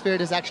atmosphere.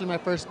 This is actually my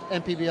first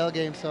MPBL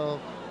game, so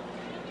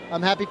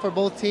I'm happy for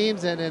both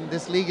teams, and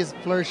this league is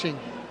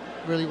flourishing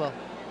really well.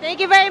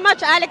 Thank you very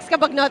much, Alex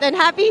Cabagnot, and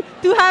happy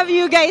to have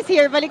you guys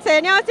here. Balik sa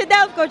inyo si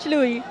Delv, Coach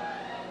Louie.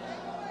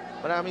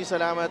 Maraming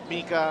salamat,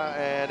 Mika,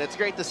 and it's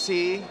great to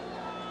see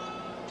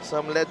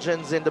some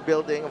legends in the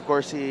building. Of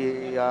course,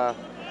 si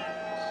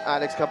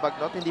Alex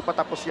Cabagnot, hindi pa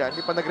tapos yan,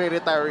 hindi pa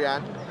nagre-retire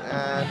yan.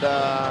 And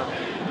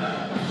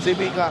si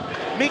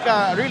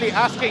Mika really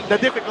asking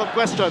the difficult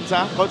questions,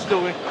 Coach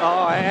Louie?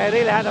 I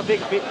really had a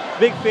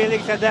big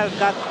feeling sa Del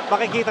that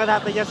makikita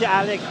natin yan si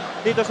Alex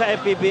dito sa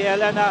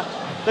MPBL. And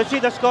let's see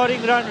the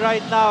scoring run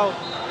right now.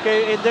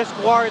 Okay, in this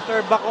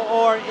quarter,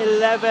 BACOOR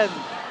 11.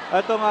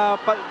 Itong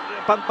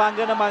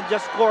Pampanga naman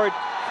just scored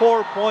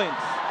 4 points.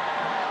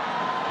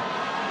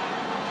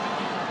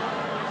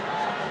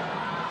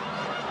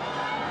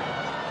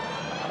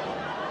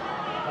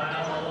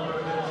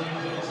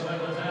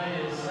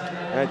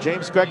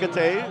 James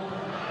Quecote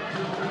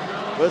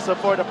Whistle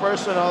for the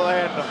personal,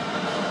 and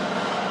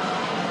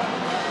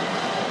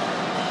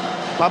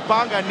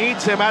Pampanga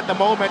needs him at the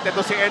moment.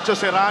 Ito si Encho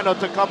Serrano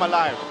to come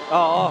alive.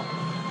 Oo.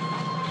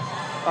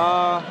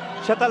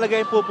 Siya talaga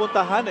yung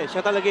pupuntahan eh.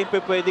 Siya talaga yung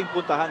pwedeng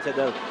puntahan si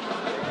Del.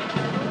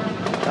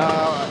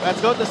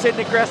 Let's go to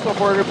Sydney Crespo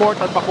for a report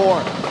on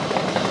BACOOR.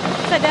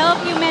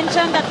 Delph, you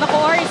mentioned that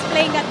BACOOR is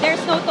playing that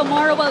there's no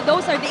tomorrow. Well,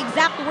 those are the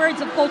exact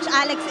words of Coach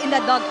Alex in the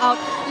dugout.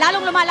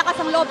 Lalong lumalakas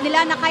ang loob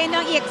nila na kaya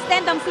nilang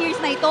i-extend ang series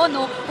na ito,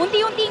 no?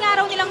 Unti-unti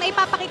nga raw nilang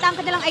naipapakita ang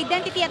kanilang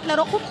identity at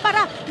laro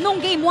kumpara nung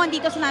Game 1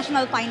 dito sa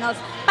National Finals.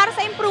 Para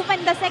sa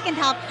improvement in the second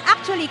half,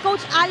 actually,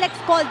 Coach Alex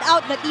called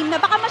out the team na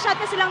baka masyad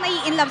na silang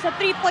nai-inlove sa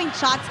 3-point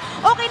shots.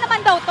 Okay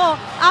naman daw to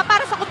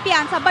para sa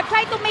kumpiyansa, but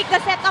try to make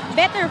the setup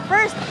better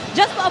first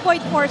just to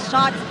avoid forced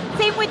shots.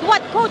 Same with what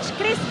Coach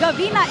Chris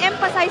Gavina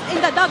emphasized in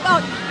the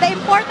dugout, the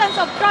importance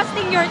of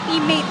trusting your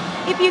teammate.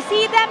 If you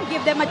see them,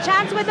 give them a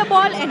chance with the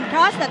ball and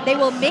trust that they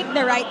will make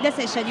the right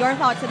decision. Your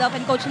thoughts, Adolf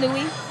and Coach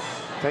Louie?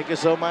 Thank you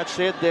so much,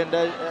 Sid.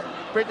 And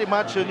pretty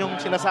much yun yung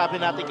sinasabi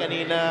natin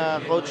kanina,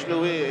 Coach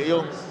Louie,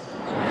 yung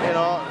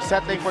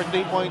settling for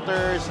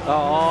three-pointers.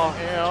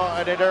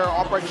 And then there are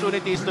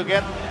opportunities to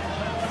get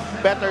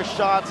better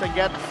shots and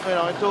get,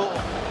 to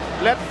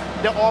let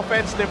the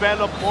offense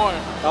develop more.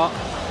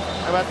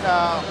 But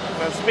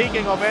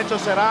speaking of Encho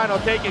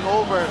Serrano taking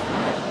over,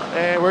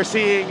 we're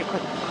seeing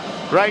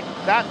right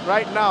now,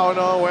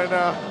 when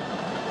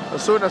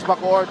as soon as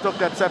BACOOR took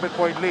that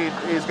 7-point lead,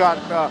 he's got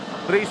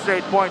 3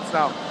 straight points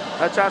now,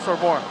 a chance for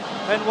more.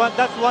 And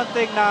that's one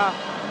thing na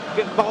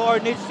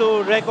BACOOR needs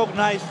to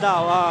recognize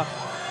now.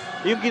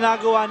 Yung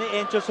ginagawa ni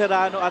Encho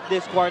Serrano at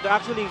this quarter.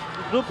 Actually,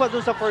 doon pa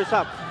sa first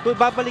half. Kung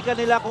babalikan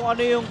nila kung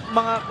ano yung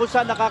kung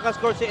saan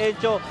nakakascore si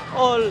Encho,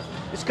 all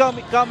is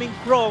coming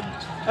from,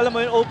 alam mo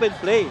yung open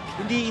play.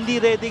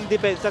 Hindi reading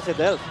depensa si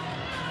Del.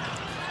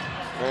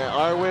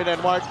 Arwin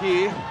and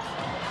Marquis,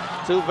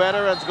 2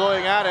 veterans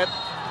going at it.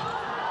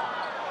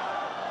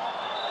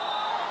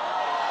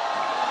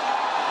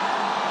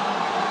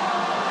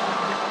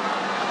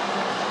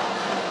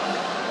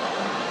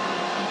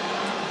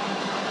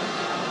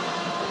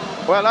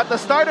 Well, at the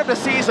start of the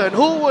season,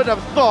 who would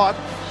have thought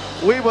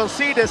we will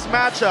see this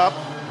matchup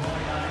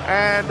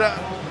and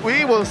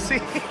we will see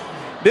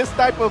this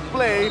type of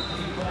play?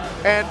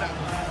 And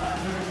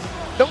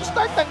nung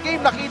start ng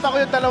game, nakita ko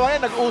yung dalawa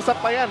yan,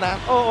 nag-usap pa yan, ha?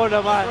 Oo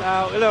naman.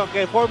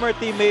 Okay, former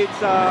teammates,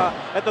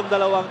 itong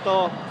dalawang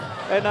to.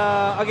 And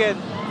again,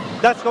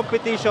 that's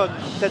competition,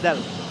 Sedel.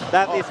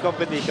 That is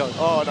competition.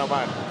 Oo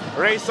naman.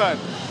 Rayson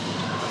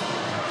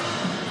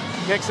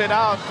kicks it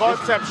out.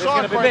 Concept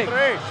shot for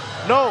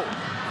 3. No.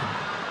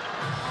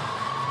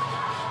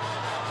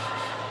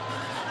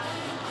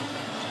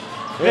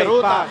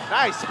 Peruta,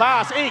 nice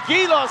pass.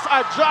 Egilos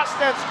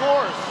adjusts and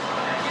scores.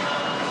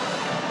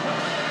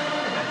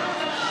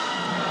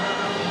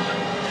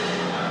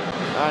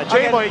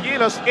 J-Boy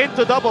Egilos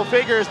into double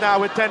figures now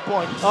with 10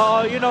 points.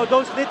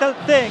 Those little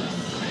things.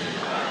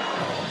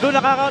 Doon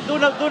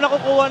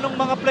nakukuha ng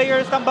mga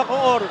players ng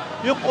BACOOR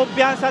yung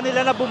kumpiyansa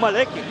nila na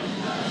bumalik.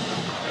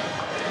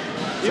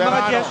 Yung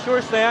mga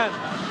gestures na yan.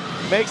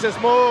 Makes his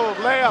move.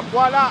 Layup,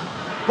 wala.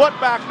 Put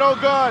back, no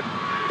good.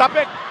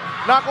 Tapik,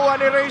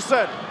 nakuha ni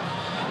Rayson.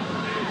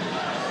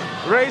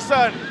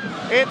 Rayson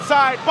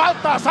inside.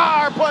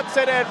 Baltasar puts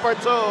it in for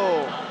 2.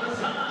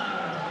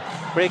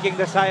 Breaking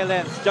the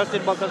silence,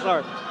 Justin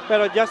Baltasar.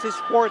 Pero just his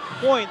 4th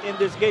point in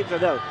this game,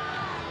 Adel.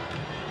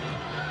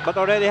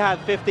 But already had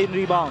 15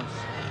 rebounds.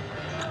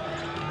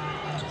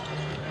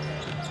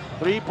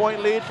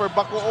 3-point lead for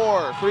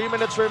BACOOR. 3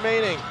 minutes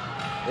remaining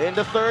in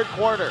the 3rd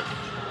quarter.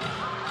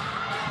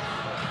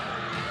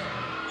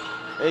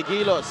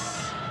 Egilos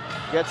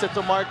gets it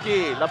to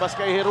Marquis. Labas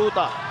kay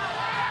Hiruta.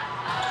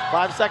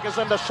 5 seconds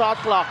on the shot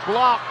clock.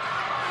 Blocked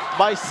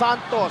by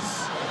Santos.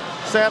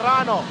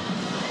 Serrano.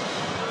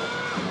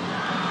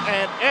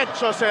 And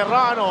Encho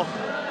Serrano.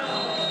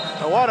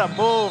 What a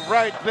move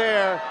right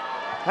there.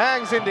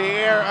 Hangs in the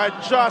air,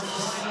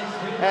 adjusts,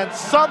 and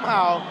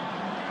somehow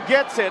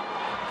gets it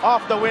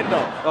off the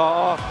window.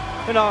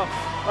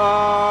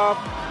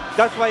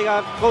 That's why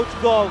Coach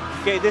Gov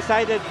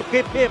decided to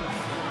keep him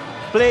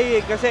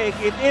playing kasi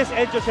it is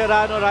Encho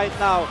Serrano right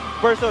now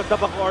versus the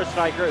BACOOR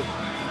strikers.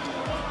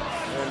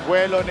 And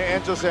vuelo ni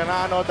Encho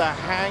Serrano, the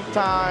hang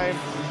time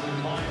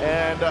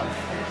and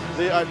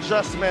the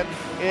adjustment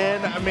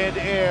in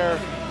mid-air.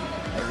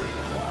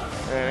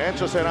 And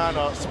Encho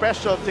Serrano,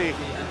 specialty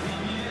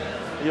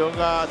yung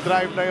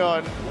drive na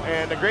yon,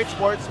 and a great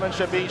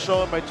sportsmanship being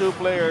shown by 2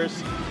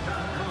 players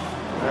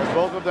as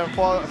both of them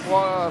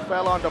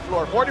fell on the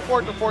floor.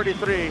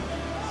 44-43,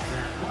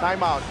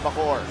 timeout,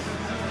 BACOOR.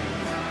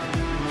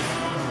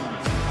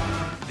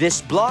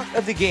 This block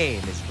of the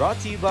game is brought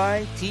to you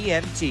by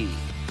TMT.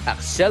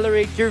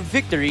 Accelerate your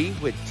victory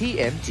with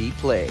TMT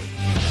Play.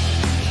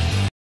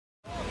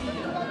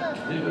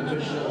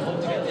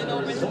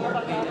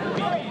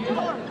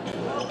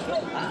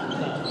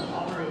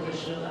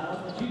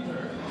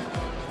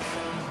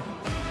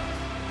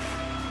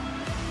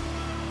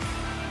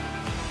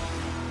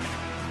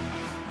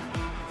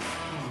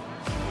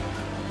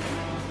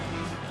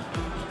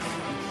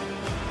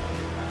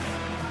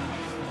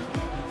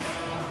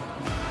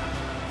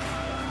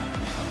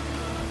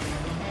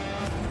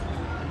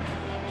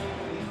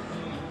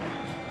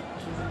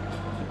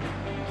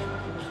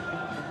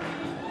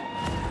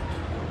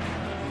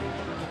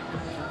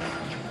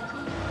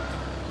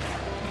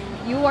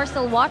 who are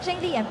still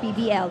watching the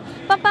MPBL.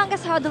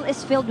 Pampanga's huddle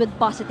is filled with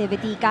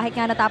positivity. Kahit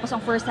nga natapos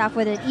ang first half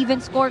with an even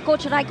score,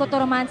 Coach Raiko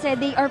Toroman said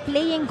they are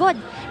playing good.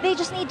 They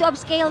just need to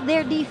upscale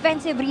their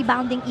defensive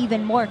rebounding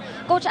even more.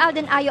 Coach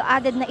Alden Ayo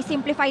added na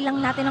isimplify lang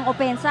natin ang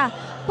opensa.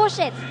 Push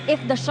it.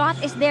 If the shot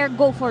is there,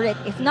 go for it.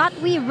 If not,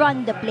 we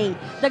run the play.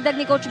 Dagdag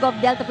ni Coach Gov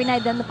Delta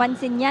Pinay na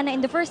napansin niya na in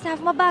the first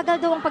half, mabagal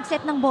daw ang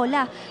pagset ng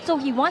bola. So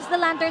he wants the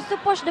Lanterns to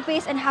push the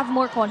pace and have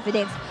more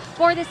confidence.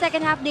 For the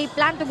second half, they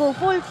plan to go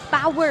full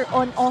power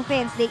on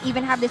offense. They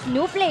even have this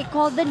new play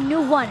called the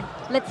New One.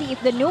 Let's see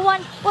if the new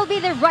one will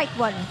be the right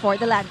one for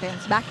the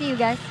Lanterns. Back to you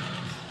guys.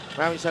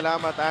 Maraming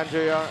salamat,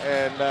 Andrea.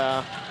 And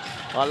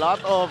a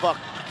lot of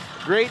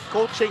great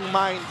coaching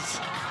minds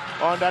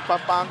on that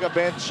Pampanga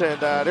bench.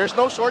 And there's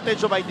no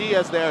shortage of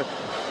ideas there,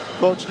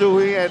 Coach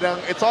Louie. And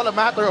it's all a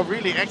matter of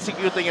really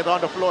executing it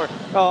on the floor.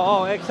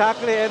 Oh,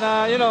 exactly.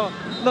 And, you know,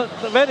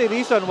 the very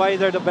reason why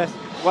they're the best,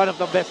 one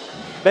of the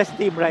best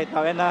team right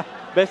now. And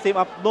best team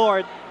up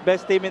north,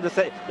 best team in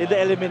the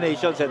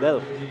eliminations,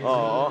 Edel.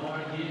 Oo.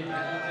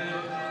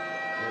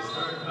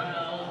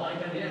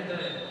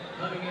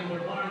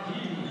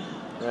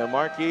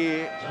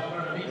 Marquis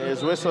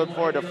is whistled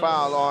for the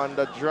foul on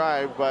the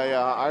drive by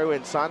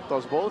Arwin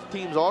Santos. Both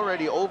teams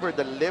already over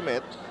the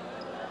limit.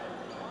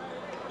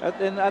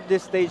 And at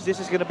this stage, this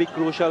is going to be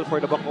crucial for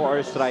the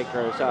BACOOR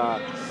strikers.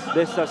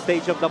 This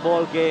stage of the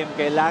ball game,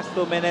 okay, last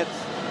 2 minutes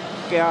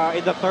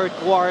in the third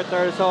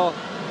quarter. So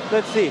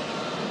let's see.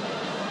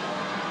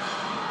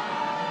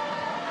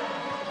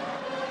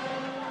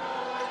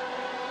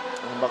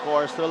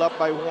 BACOOR still up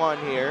by 1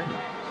 here.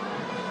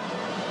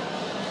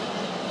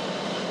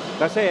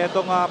 Kasi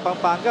itong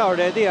Pampanga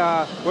already,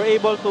 we're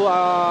able to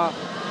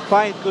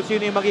find kung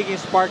sino yung magiging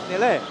spark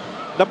nila eh.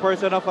 The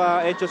person of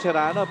Encho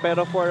Serrano.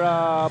 Pero for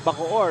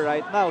BACOOR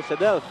right now, sa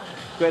Delph,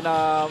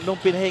 nung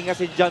pinahinga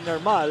si John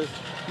Normal,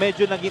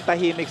 medyo naging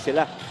tahimik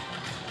sila.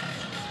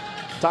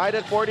 Tied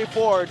at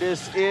 44.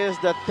 This is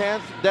the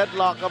 10th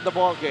deadlock of the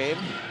ball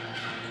game.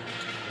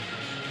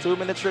 2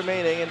 minutes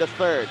remaining in the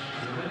third.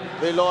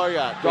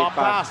 Viloria, drop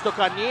pass to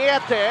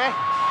Cañete.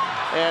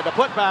 And a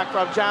putback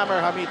from Jammer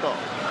Hamito.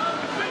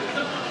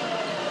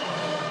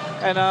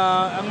 And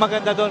ang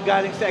maganda doon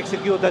galing sa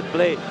executed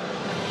play.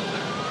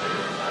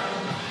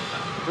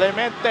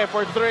 Clemente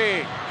for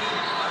 3.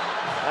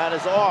 That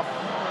is off.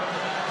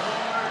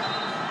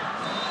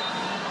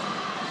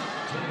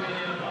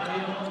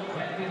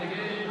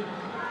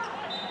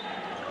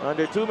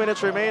 Under 2 minutes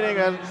remaining,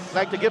 I'd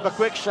like to give a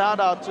quick shout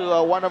out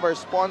to one of our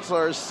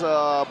sponsors,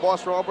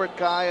 Boss Robert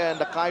Kai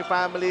and the Kai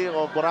family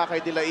of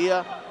Boracay de la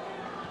Ia,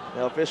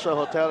 the official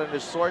hotel and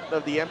resort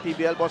of the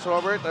MPBL. Boss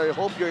Robert, I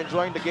hope you're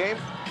enjoying the game.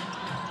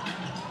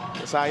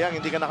 Sayang,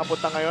 hindi ka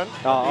nakapunta ngayon.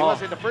 He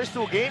was in the first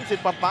 2 games in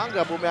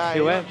Pampanga. Bumiyahe.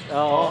 He went.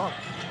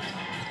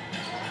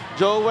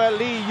 Joel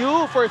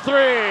Liu for 3.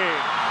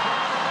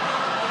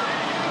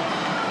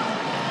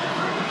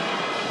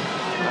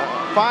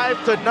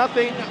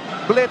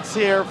 5-0 blitz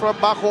here from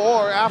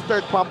BACOOR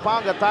after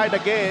Pampanga tied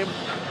the game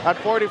at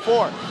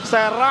 44.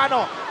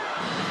 Serrano.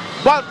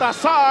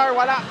 Baltasar,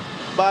 wala.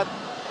 But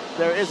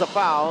there is a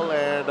foul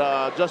and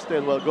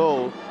Justin will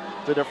go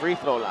to the free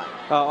throw line.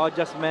 I'll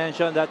just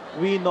mention that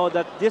we know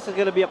that this is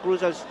going to be a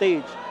crucial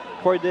stage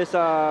for this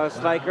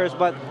strikers,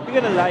 but you're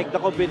going to like the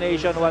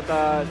combination,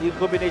 the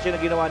combination na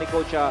ginawa ni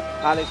Coach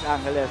Alex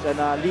Angeles and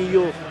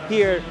Liu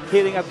here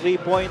hitting a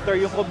three-pointer.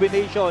 Yung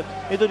combination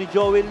nito ni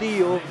Joel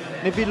Liu,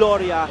 ni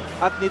Viloria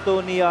at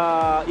nito ni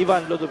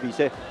Ivan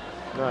Lodovice.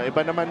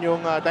 Iba naman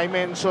yung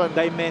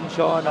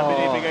dimension na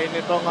binibigay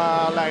nitong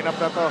lineup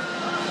na to.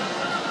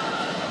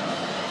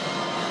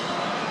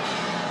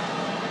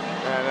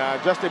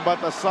 And Justin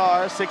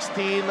Baltasar,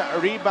 16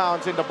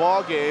 rebounds in the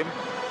ball game.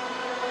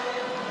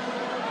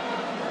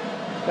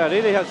 They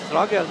really have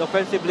struggled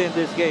offensively in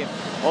this game.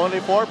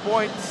 Only 4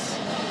 points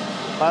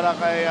para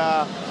kay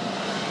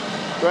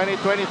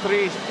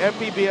 2023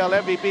 MPBL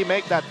MVP.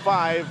 Make that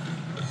 5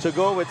 to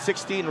go with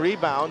 16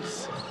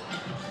 rebounds.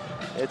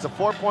 It's a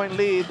 4-point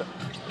lead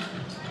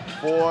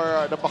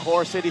for the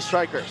BACOOR City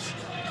Strikers.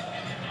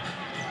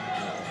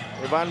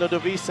 Ivan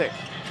Lodovice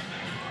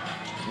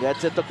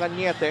gets it to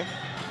Cañete.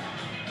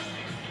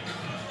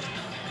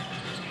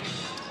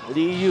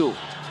 Liu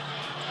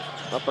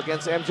up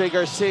against MJ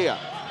Garcia.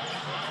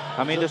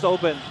 Hamito's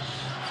open.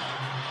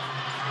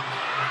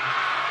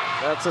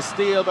 That's a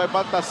steal by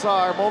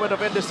Baltasar. Moment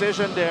of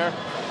indecision there.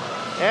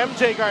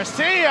 MJ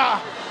Garcia.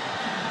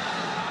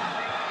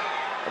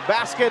 A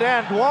basket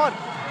and 1.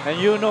 And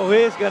you know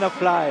he's gonna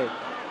fly.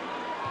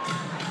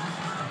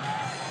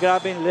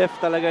 Grabing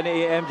lift talaga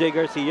ni MJ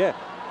Garcia.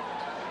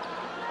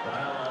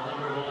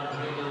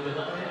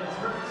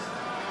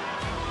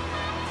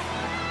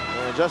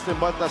 Justin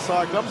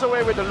Baltasar comes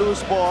away with the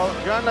loose ball.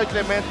 Granla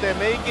Clemente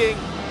making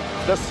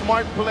the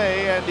smart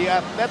play and the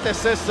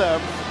athleticism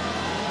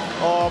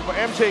of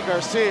MJ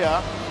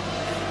Garcia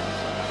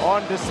on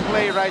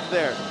display right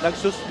there.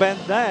 Nag-suspend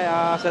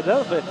na sa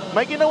Delph.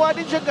 May ginawa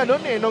din siya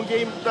ganun nung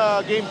game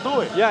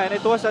 2 Yeah, and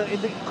it was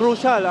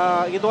crucial.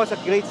 It was a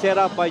great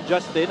setup by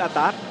Justin,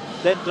 attack.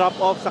 then drop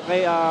off sa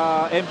kay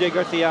MJ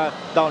Garcia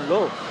down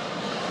low.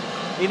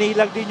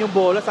 Inihilag din yung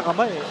bola sa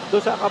kamay.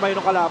 Doon sa kamay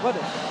ng kalaban.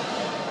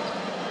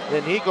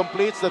 Then he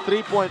completes the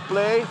three-point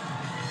play.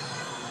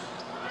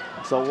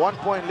 It's a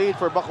 1-point lead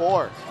for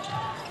BACOOR.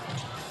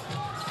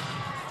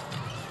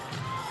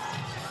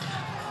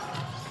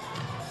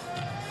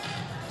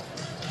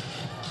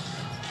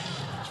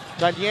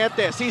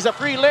 Cañete sees a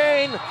free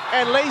lane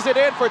and lays it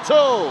in for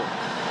two.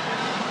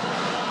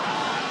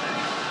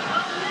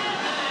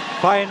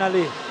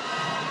 Finally.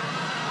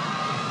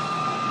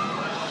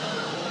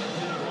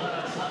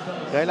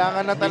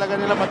 Kailangan na talaga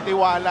nila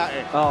magtiwala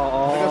eh.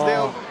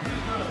 Because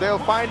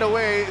they'll find a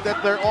way that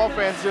their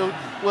offense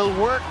will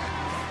work.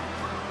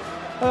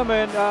 Alam mo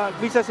yun,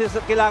 minsan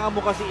kailangan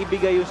mo kasi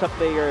ibigay yun sa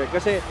player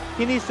kasi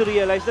he needs to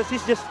realize that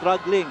he's just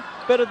struggling.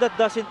 Pero that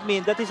doesn't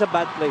mean that he's a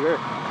bad player.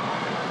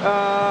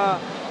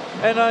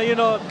 You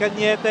know,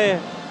 Cañete,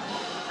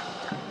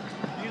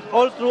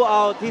 all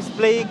throughout his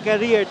playing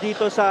career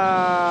dito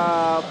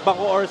sa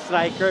BACOOR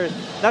Strikers,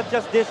 not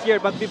just this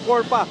year but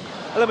before pa,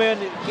 alam mo yun,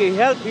 he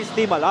helped his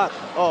team a lot.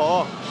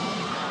 Oo.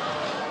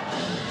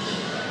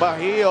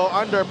 Bahio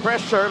under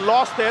pressure,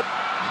 lost it.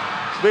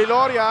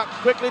 Viloria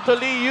quickly to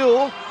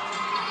Liu.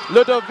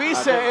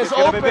 Ludovice is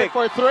open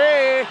for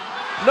three.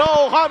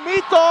 No,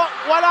 Hamito,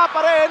 wala pa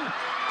rin.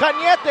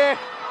 Cañete,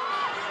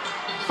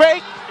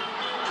 fake,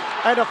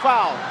 and a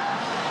foul.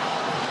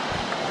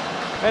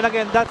 And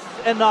again, that's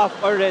enough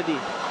already.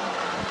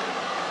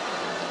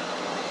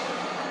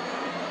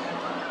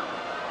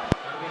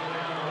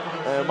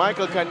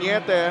 Michael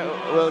Cañete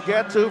will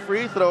get 2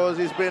 free throws.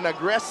 He's been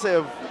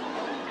aggressive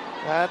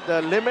at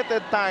the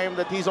limited time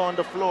that he's on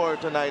the floor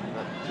tonight.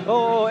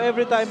 Oh,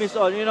 every time he's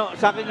on. You know,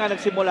 sa akin nga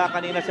nagsimula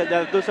kanina sa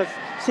Del, doon sa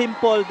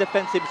simple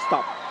defensive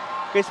stop.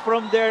 Because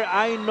from there,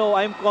 I know,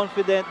 I'm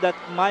confident that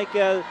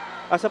Michael,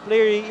 as a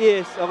player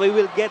he is, okay,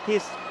 will get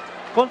his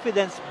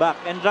confidence back.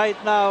 And right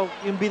now,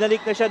 yung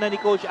binalik na siya na ni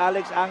Coach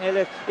Alex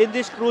Angeles in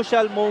this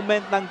crucial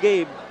moment ng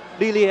game,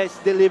 really is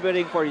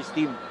delivering for his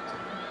team.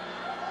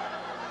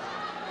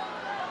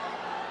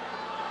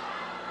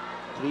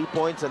 3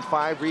 points and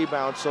 5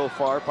 rebounds so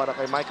far para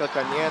kay Michael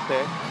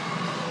Cañete.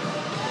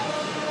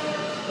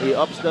 He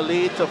ups the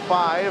lead to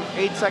 5.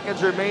 8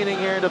 seconds remaining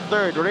here in the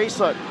third.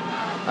 Rayson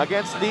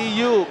against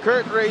Liu.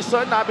 Kurt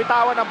Rayson,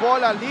 nabitawan ng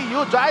bola.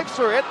 Liu drives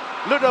for it.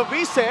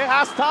 Ludovice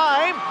has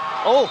time.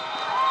 Oh!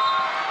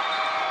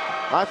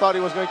 I thought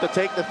he was going to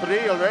take the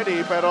 3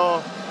 already,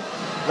 pero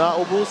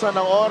naubusan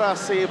ng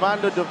oras si Ivan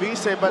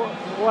Ludovice. But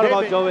what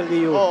about Joel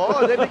Liu?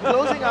 Oh, they've been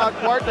closing out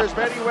quarters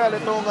very well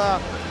itong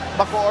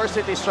BACOOR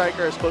City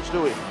Strikers, Coach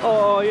Louie.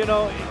 Oh, you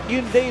know,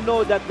 they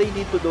know that they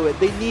need to do it.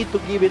 They need to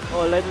give it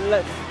all. And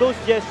those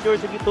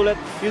gestures, tulad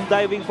yung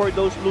diving for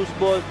those loose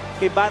balls,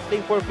 kay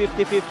battling for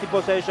 50-50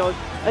 possessions,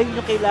 ay yun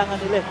yung kailangan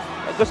nila.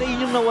 Kasi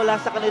yun yung nawala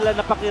sa kanila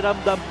na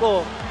pakiramdam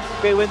ko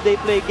when they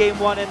play game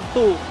 1 and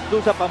 2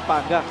 doon sa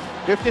Pampanga.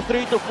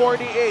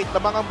 53-48,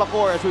 lamang ang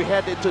BACOOR as we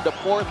head into the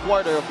fourth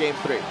quarter of game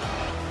 3.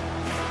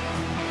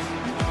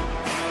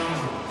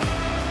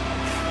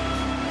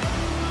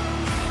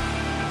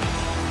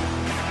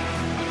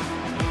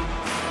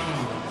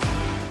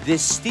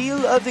 This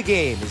steal of the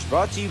game is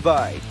brought to you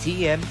by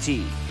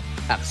TMT.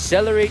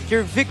 Accelerate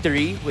your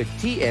victory with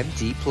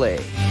TMT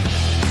Play.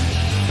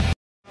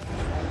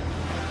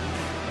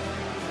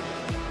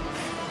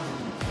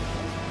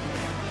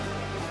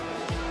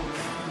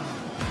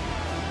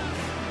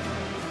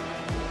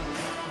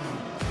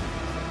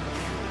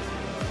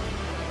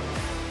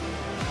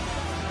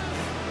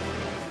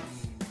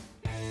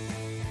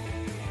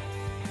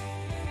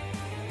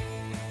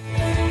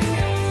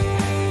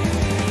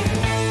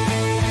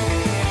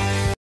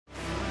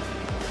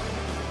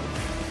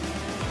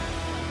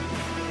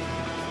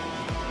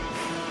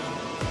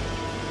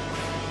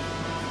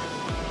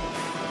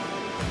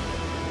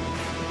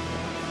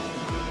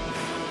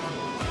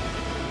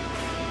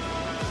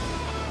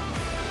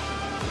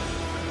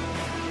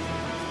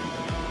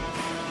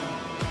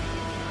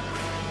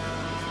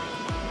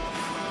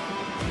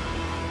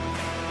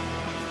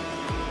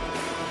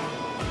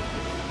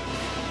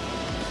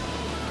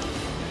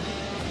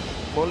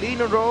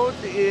 Molino Road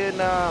in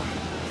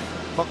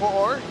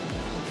BACOOR.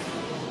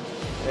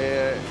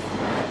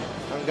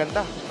 Ang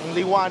ganda, ang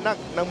liwanag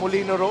ng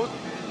Molino Road.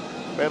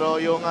 Pero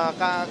yung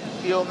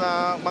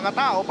mga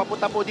tao,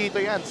 papunta po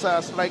dito yan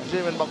sa Strike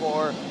Gym in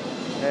BACOOR.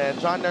 And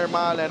John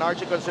Nermal and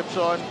Archie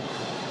Concepcion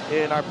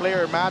in our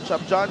player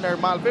matchup. John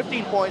Nermal,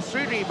 15 points,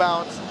 3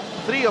 rebounds,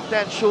 3 of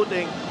 10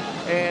 shooting.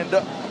 And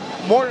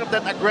more of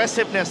that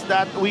aggressiveness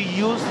that we're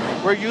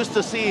used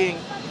to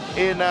seeing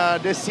in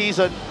this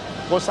season,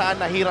 kung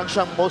saan nahirang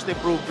siyang most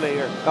improved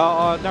player.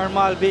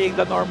 Normal being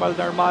the normal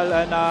Normal.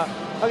 And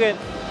again,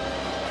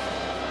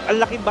 ang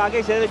laking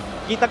bagay.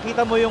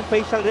 Kita-kita mo yung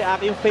facial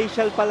react, yung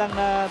facial pa lang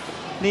na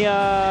ni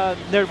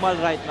Normal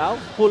right now.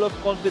 Full of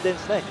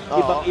confidence na eh.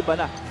 Ibang-iba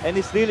na. And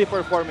he's really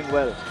performing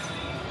well.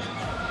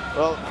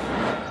 Well,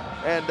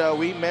 and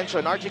we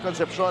mentioned Archie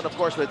Concepcion, of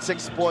course, with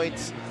 6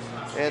 points.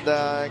 And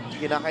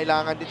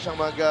kinakailangan din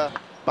siyang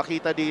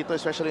pakita dito,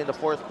 especially in the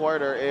fourth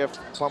quarter, if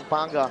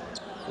Pampanga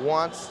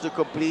wants to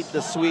complete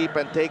the sweep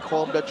and take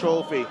home the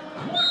trophy.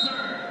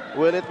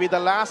 Will it be the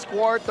last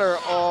quarter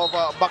of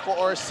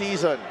BACOOR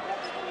season?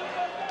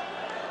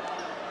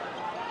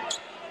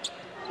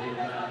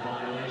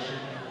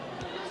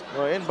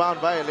 No, inbound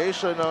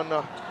violation on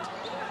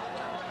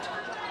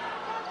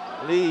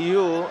Lee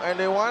Yu, and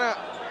they want to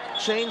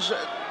change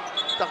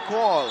the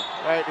call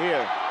right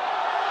here.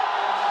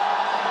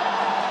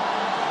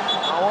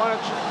 I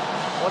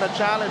want to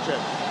challenge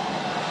it.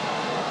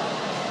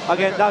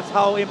 Again, that's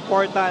how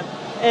important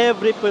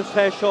every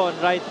possession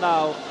right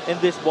now in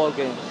this ball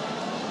game.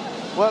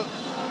 Well,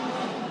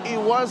 it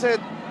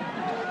wasn't,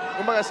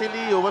 kumbaga si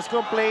Leo was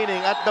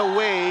complaining at the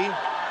way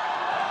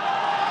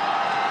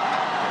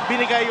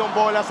binigay yung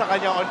bola sa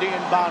kanya on the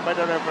inbound by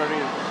the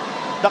referee.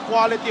 The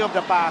quality of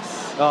the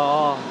pass.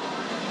 Oo.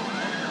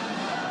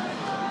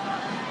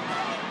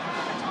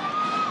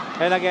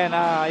 And again,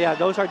 yeah,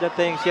 those are the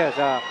things, yes.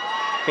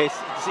 Okay,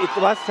 it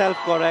was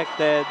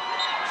self-corrected.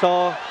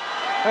 So,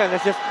 well,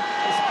 let's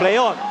play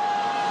on.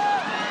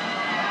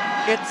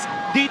 It's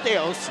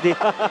details.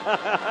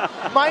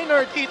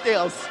 Minor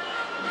details.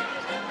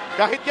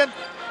 Kahit yan,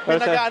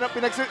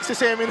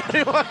 pinagsiseminar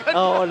yung mga ganun.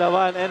 Oo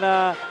naman. And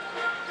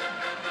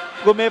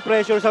kung may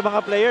pressure sa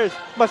mga players,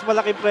 mas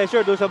malaking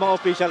pressure doon sa mga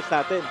officials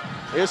natin.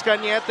 Here's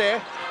Cañete.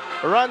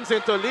 Runs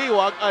into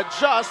Liwag.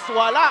 Adjust.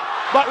 Wala.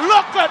 But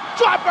look at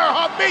Chopper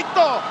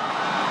Hamito.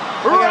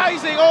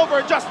 Rising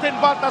over Justin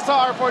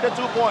Baltazar for the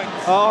 2 points.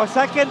 Oh,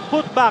 second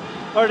putback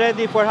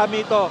already for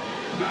Hamito.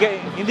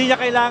 Hindi niya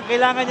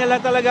kailangan niya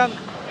lang talagang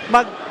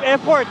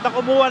mag-effort na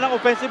kumuha ng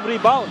offensive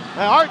rebound.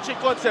 Archie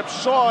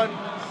Concepcion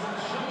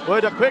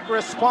with a quick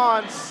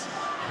response.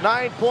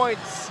 9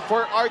 points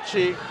for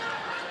Archie.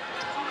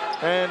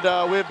 And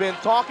we've been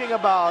talking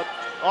about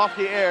off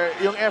the air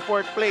yung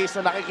effort plays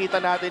na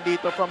nakikita natin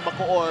dito from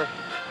BACOOR.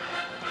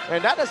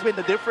 And that has been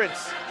the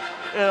difference.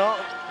 You know,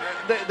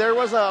 there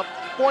was a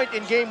point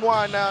in game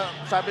 1 na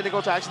sabi ni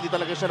Coach actually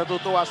talaga siya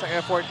natutuwa sa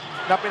effort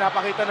na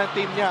pinapakita ng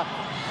team niya.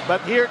 But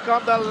here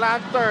come the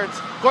Lanterns.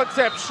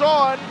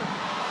 Concepcion.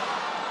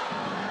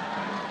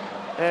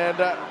 And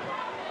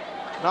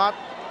not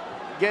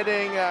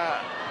getting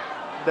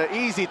the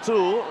easy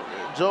 2.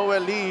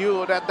 Joel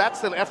Liu, that's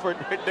still effort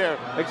right there.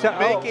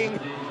 Making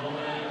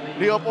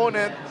the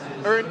opponent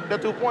earn the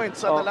 2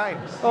 points on the line.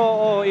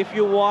 If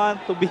you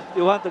want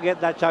to get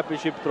that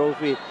championship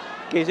trophy,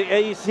 kasi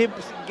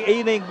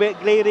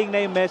glaring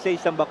na yung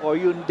message ng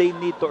BACOOR, they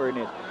need to earn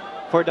it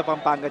for the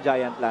Pampanga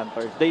Giant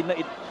Lanterns.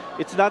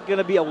 It's not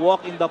gonna be a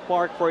walk in the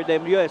park for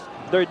them. Yes,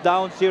 they're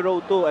down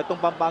 0-2.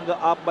 Itong Pampanga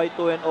up by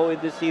 2-0 in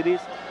this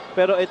series.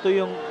 Pero ito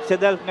yung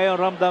Sedel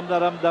ngayon, ramdam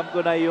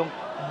ko na yung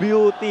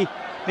beauty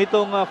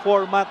nitong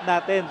format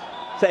natin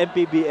sa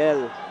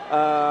MPBL.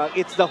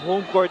 It's the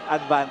home court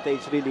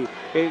advantage really.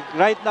 Okay,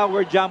 right now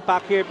we're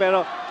jam-packed here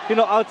pero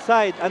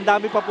outside ang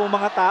dami pa po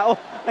mga tao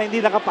na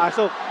hindi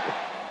nakapasok.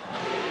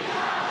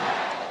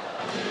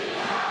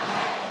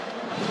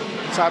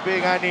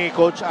 Sabi nga ni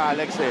Coach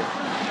Alex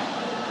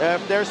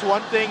if there's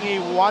one thing he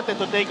wanted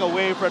to take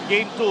away from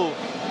game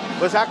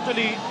 2 was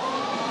actually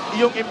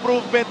yung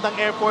improvement ng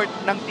effort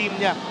ng team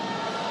niya.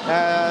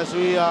 As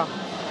we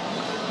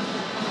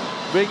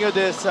bring you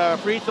this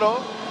free throw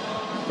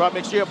from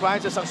Extreme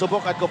Appliances, ang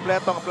subok at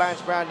kompletong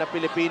appliance brand na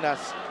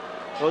Pilipinas.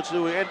 Coach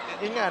Louie, and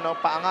yun nga,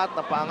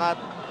 paangat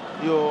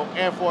yung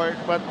effort.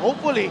 But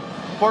hopefully,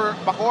 for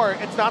BACOOR,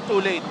 it's not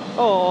too late.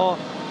 Oo,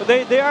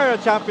 they are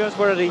champions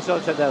for a reason,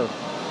 Sadel.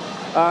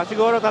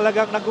 Siguro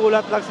talagang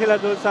nagulat lang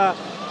sila doon sa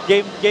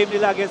game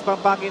nila against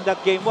Pampanga in that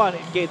game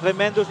 1. Okay,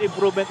 tremendous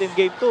improvement in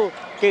game 2.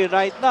 Okay,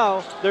 right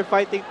now, they're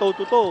fighting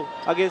toe-to-toe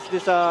against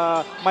this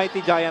mighty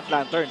Giant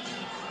Lanterns.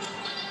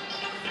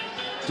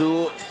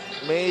 2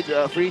 made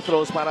free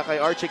throws para kay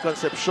Archie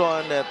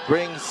Concepcion that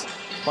brings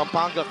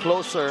Pampanga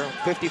closer,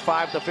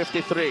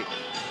 55-53.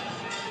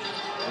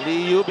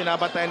 Liu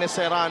binabatay ni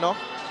Serrano.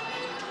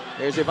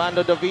 Here's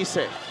Evando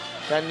Davice.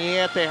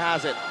 Cañete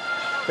has it.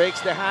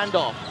 Fakes the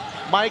handoff.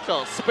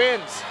 Michael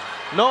spins.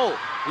 No.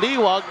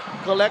 Liwag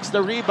collects the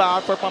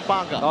rebound for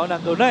Pampanga. Oh,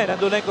 nandun na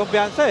yung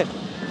kumpiyansa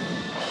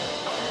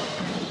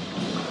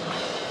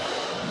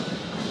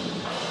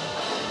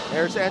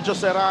Here's Enjo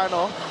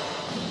Serrano.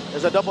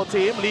 There's a double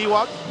team.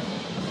 Liwag.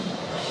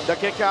 The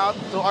kick out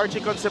to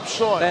Archie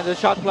Concepcion. Then the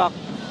shot clock.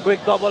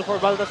 Quick double for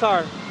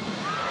Baltazar.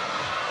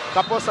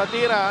 Tapos sa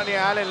tira ni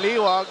Allen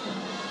Liwag.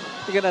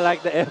 You're gonna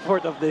like the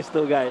effort of these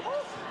two guys.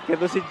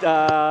 Kaya si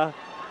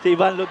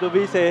Ivan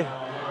Ludovice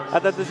at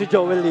ito si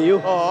Joel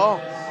Liu.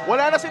 Oo.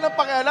 Wala na silang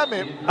pakialam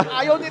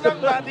Ayaw nilang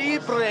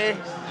libre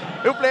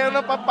yung player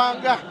ng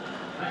Pampanga.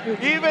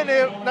 Even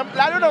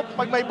lalo na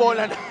pag may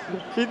bola na.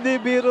 Hindi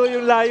biro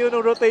yung layo ng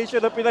rotation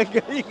na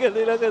pinanggalingan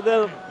nila sa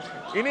Del.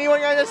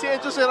 Iniwan nga niya si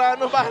Enzo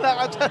Serrano,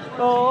 bahala ka dyan.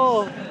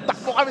 Oo.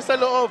 Takbo kami sa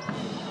loob.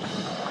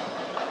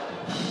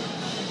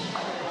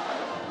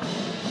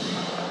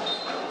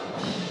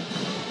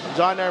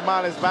 John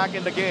Herman is back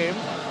in the game.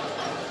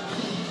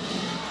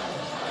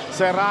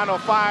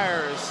 Serrano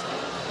fires.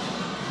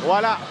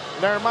 Wala.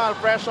 Nermal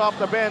fresh off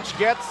the bench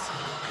gets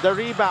the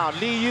rebound.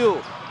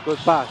 Liu. Good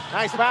pass.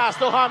 Nice pass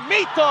to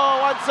Hamito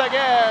once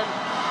again.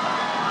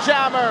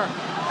 Jammer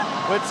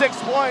with 6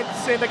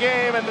 points in the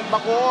game, and then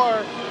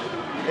BACOOR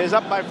is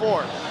up by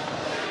 4.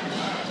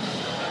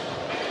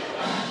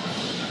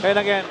 And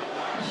again,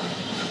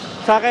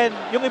 sa akin,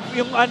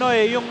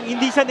 yung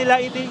hindi siya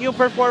nila, yung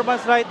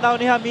performance right now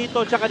ni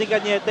Hamito tsaka ni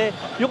Cañete,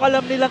 yung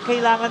alam nilang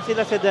kailangan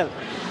sila si Del.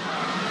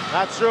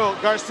 That's true.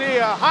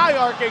 Garcia, high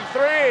arcing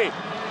 3.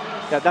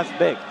 Yeah, that's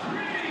big.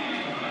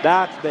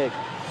 That's big.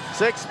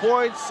 6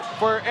 points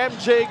for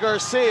MJ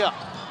Garcia.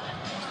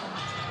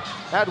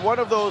 Had one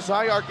of those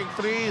high arcing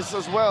 3s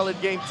as well in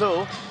game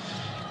 2.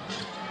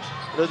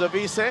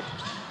 Ludovice,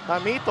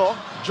 Hamito,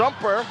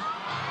 jumper,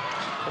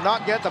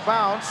 not get the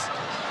bounce.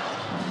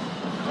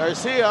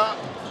 Garcia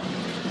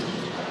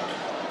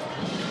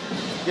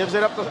gives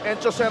it up to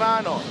Encho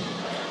Serrano.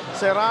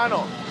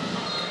 Serrano.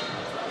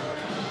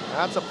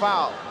 That's a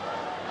foul.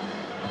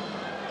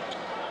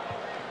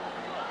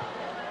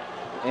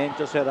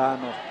 Encho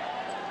Serrano.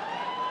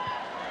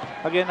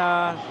 Again,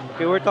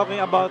 okay, we're talking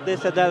about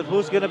this, Adel.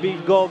 Who's gonna be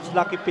Gov's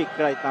lucky pick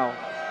right now?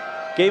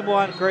 Game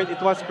 1,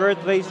 it was Kurt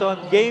Rayson.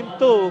 Game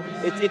 2,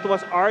 it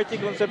was Archie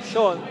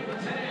Concepcion.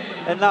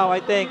 And now,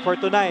 I think, for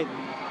tonight,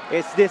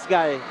 it's this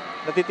guy.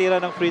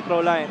 Natitira ng free throw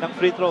line, ng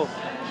free throw.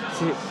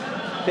 Si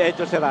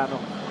Encho Serrano.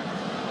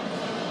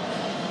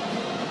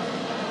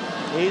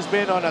 He's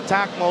been on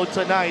attack mode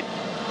tonight.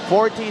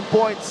 14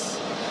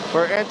 points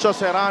for Encho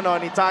Serrano,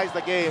 and he ties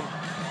the game.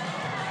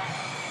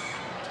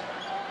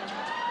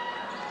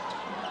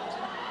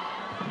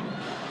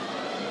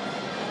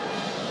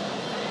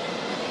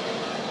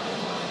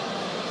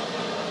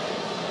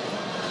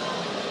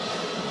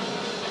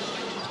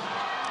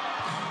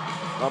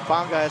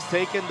 Pampanga has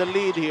taken the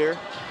lead here.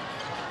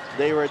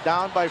 They were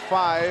down by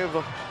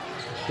 5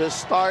 to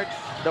start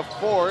the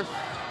 4th.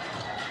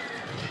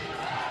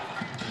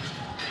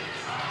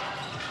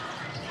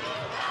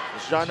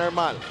 It's John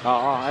Hermal.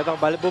 Oo, itong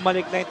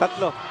bumalik na yung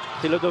tatlo.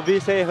 Si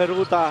Ludovice,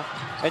 Heruta,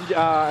 and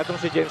itong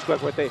si James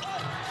Quequete.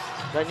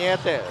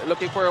 Cañete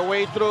looking for a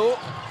way through.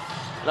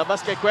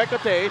 Labas kay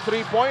Quequete,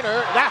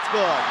 3-pointer. That's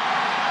good.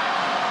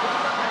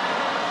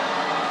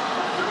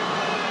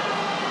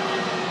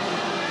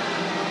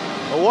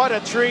 What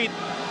a treat.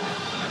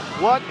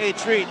 What a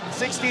treat.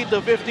 60 to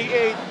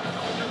 58.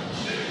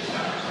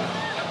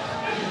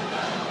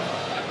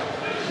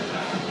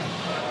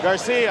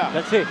 Garcia.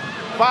 That's it.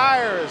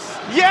 Fires.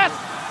 Yes!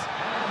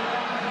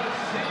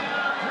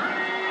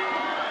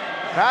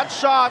 That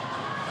shot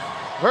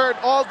heard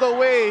all the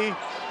way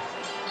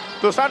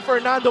to San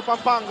Fernando,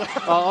 Pampanga.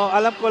 Oo,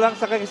 alam ko lang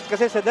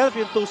kasi sa Delph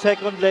yung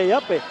 2-second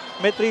layup eh.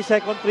 May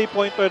 3-second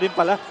 3-pointer din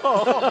pala.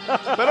 Oo,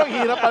 pero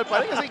hirap pa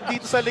rin kasi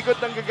dito sa likod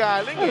ng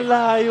gagaling eh.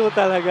 Layo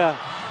talaga.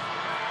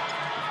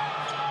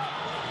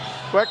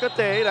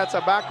 Quequete, that's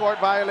a backcourt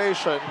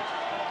violation.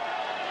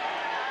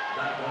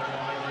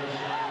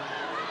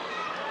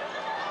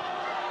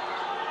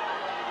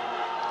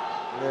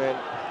 And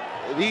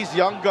these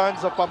young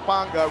guns of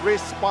Pampanga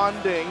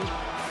responding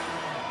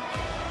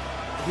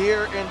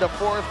here in the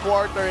 4th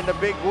quarter in a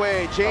big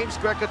way. James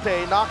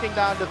Quequete knocking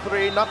down the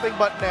 3, nothing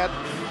but net.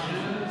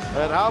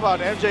 And how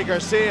about MJ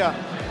Garcia?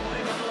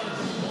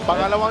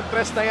 Pangalawang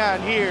tres na yan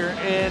here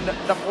in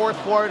the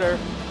 4th quarter.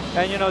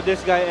 And you know,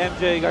 this guy,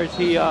 MJ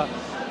Garcia,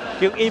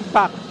 yung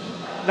impact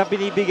na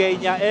binibigay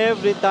niya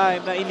every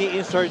time na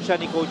ini-insert siya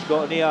ni Coach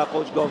Gov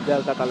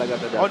Delta talaga.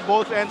 On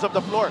both ends of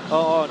the floor.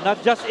 Oo,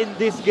 not just in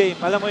this game.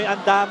 Alam mo yung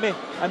ang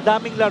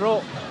daming laro.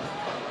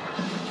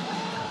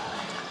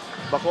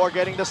 BACOOR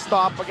getting the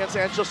stop against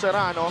Encho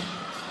Serrano.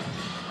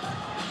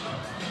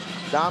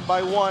 Down by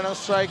 1 ang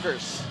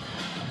strikers.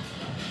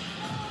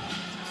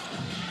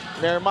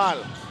 Nermal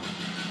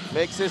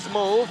makes his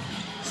move,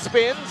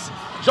 spins.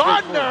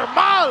 John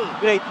Nermal!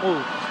 Great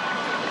move.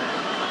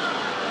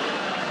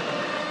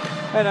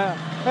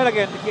 And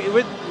again,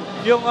 with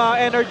yung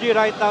energy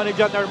right now ni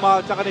John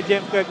Nermal at ni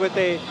James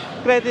Quequete,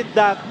 credit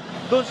that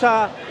dun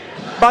sa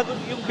bago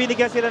yung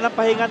binigyan sila ng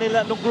pahinga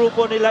nila nung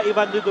grupo nila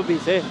Ivan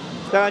Ludovice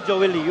at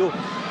Joel Liu.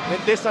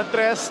 Mintis ang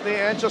tres ni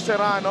Encho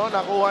Serrano,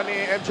 nakuha ni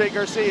MJ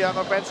Garcia ang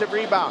offensive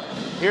rebound.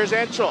 Here's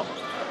Encho,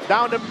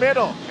 down the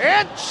middle.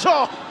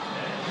 Encho!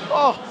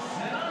 Oh,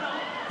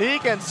 he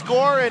can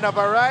score in a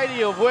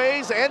variety of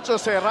ways. Encho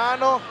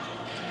Serrano,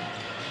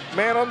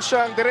 meron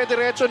siyang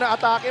dire-diretso na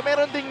atake.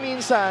 Meron ding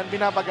minsan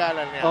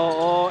binabagalan niya.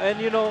 Oo, and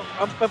you know,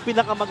 ang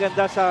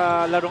pinakamaganda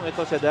sa larong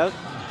ito sa Delph,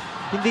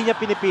 hindi niya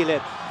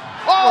pinipilit.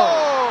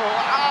 Oh!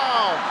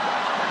 Wow!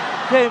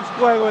 James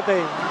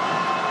Quequete.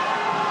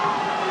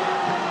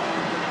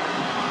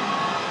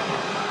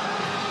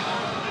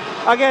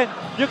 Again,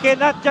 you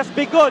cannot just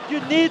be good.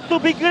 You need to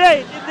be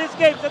great in this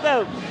game,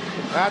 Adel.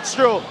 That's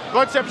true.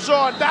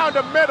 Concepcion down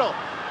the middle.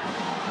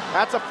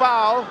 That's a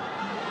foul.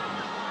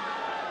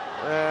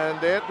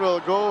 And it will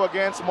go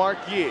against Mark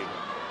Yee.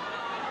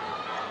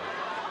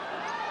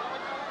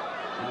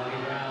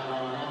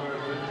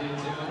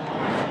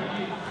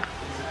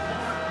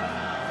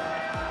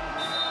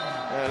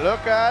 And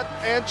look at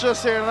Encho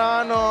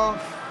Serrano.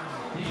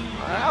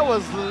 That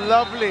was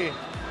lovely.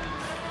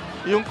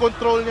 yung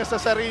control niya sa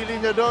sarili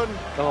niya doon.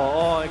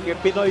 Oo,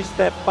 Pinoy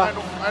step pa.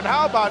 And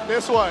how about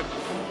this one?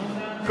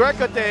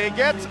 Quecote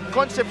gets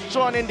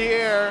Concepcion in the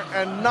air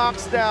and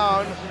knocks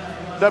down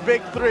the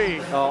big three.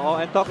 Oo,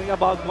 and talking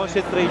about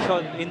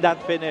concentration in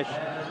that finish.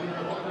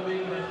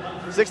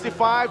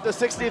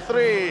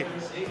 65-63.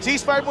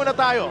 Ceasefire muna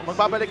tayo.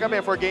 Magbabalik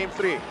kami for Game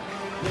 3.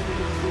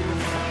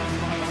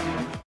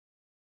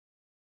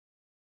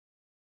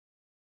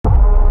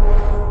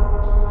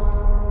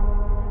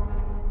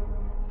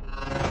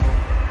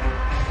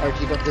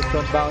 Archie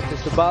Concepcion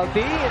bounces to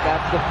Balti.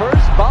 That's the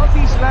first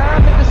Balti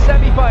slam in the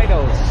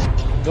semifinals.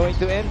 Going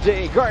to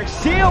MJ.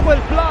 Garcia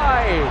will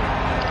fly.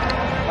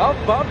 Up,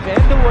 up,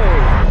 and away.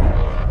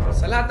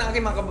 Sa lahat ng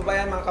aking mga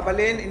kababayan, mga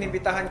kabalin,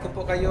 inimbitahan ko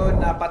po kayo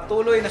na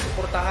patuloy na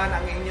suportahan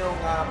ang inyong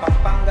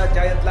Pampanga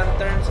Giant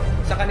Lanterns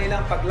sa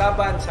kanilang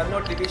paglaban sa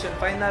North Division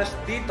Finals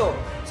dito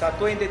sa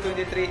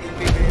 2023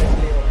 MPBL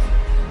Playoffs.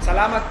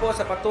 Salamat po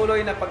sa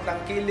patuloy na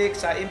pagtangkilik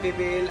sa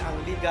MPBL, ang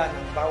liga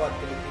ng bawat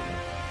Pilipino.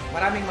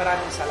 Maraming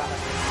salamat.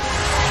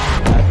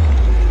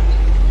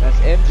 As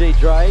MJ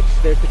drives,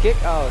 there's the kick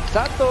out.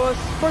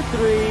 Santos for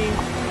 3.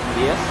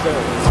 Yes,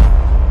 sir.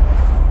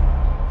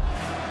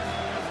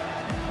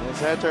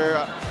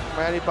 Center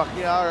Manny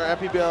Pacquiao, our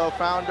MPBL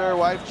founder,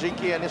 wife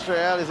Jinky and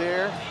Israel is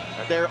here.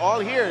 They're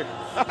all here.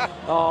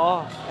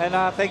 Oo. And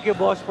thank you,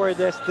 boss, for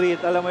this treat.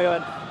 Alam mo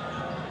yun,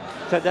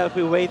 sa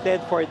Delphi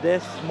waited for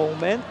this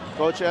moment.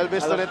 Coach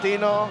Elvis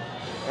Tolentino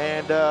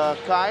and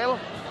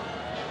Kyle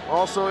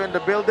also in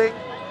the building.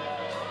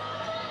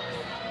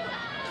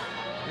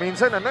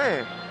 Minsan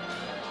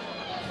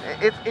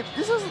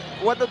this is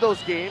one of those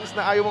games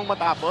na ayaw mong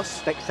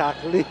matapos.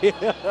 Exactly.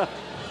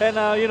 And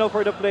you know,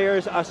 for the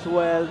players as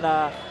well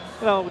na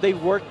they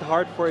worked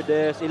hard for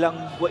this.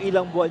 Ilang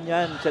buwan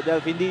yan sa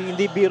Delphi.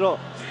 Hindi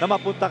biro na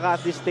mapunta ka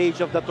at this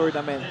stage of the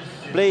tournament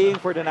playing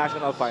for the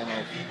national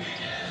finals.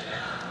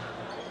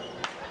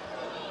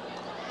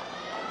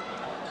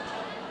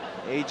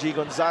 A.G.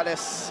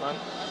 Gonzalez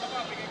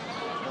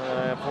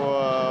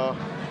for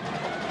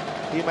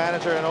team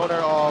manager and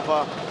owner of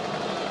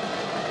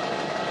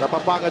the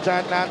Pampanga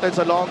Giant Lanterns,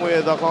 along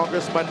with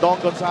Congressman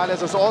Don Gonzalez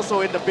is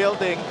also in the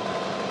building.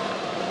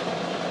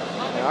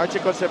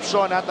 Archie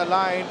Concepcion at the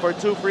line for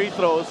 2 free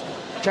throws.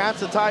 Chance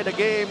to tie the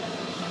game.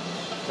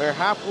 They're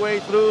halfway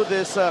through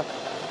this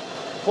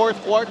fourth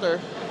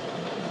quarter.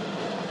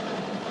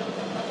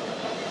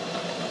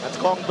 That's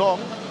Kong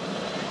Dong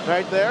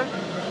right there.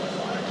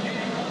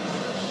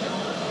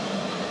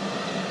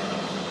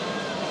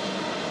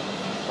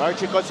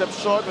 Archie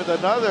Concepcion with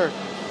another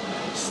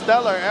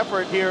stellar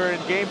effort here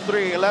in Game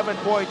 3. 11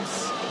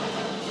 points.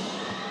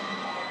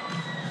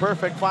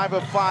 Perfect 5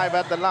 of 5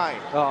 at the line.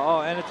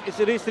 Oh, and it's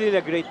really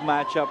a great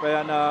matchup.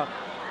 And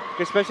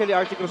especially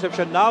Archie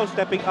Concepcion now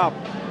stepping up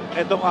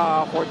itong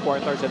fourth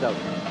quarter sa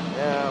Delphi.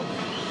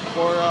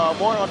 For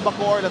more on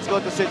BACOOR, let's go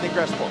to Sydney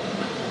Crespo.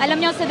 Alam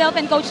niyo, si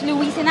Delphin Coach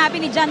Louie, sinabi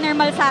ni John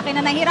Nermal sa akin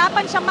na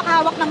nahirapan siyang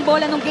makahawak ng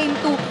bola nung Game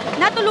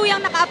 2 na tuluyang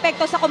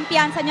nakaapekto sa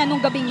kumpiyansa niya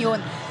nung gabing yun.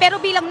 Pero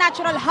bilang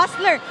natural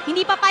hustler,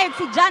 hindi papayag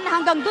si John na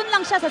hanggang dun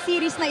lang siya sa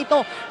series na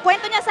ito.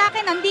 Kwento niya sa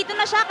akin, nandito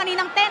na siya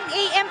kaninang 10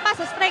 a.m. pa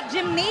sa Strike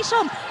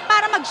Gymnasium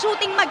para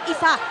mag-shooting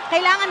mag-isa.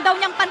 Kailangan daw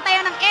niyang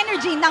pantayan ng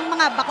energy ng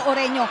mga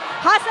Bacooreño.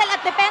 Hustle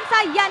at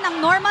depensa, yan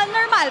ang normal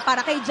para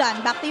kay John.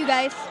 Back to you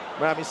guys.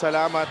 Maraming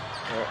salamat,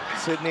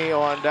 Sydney,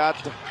 on that.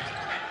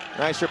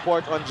 Nice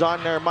report on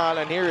John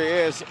Nermal, and here he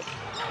is.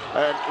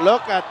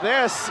 Look at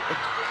this.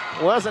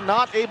 Was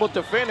not able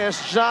to finish,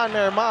 John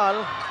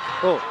Nermal.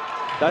 Oh,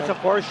 that's a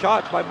poor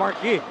shot by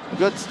Marquis.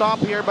 Good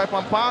stop here by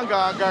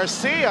Pampanga.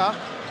 Garcia,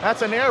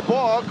 that's an air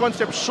ball.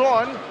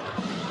 Concepcion,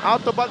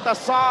 out to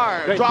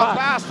Baltasar. Great Drop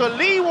pass to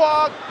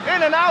Liwag,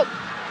 in and out.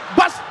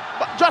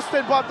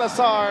 Justin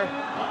Baltasar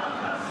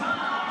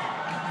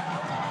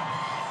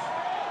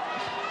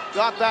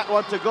got that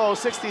one to go,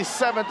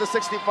 67-65.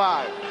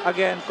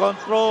 Again,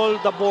 control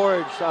the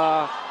boards.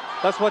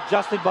 That's what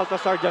Justin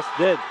Baltasar just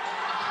did.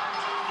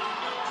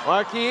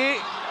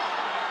 Marquis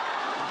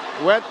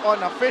went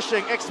on a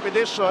fishing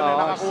expedition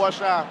and nakakuha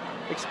siya.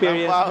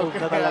 Experience move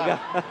na talaga.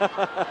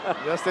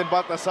 Justin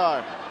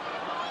Baltasar.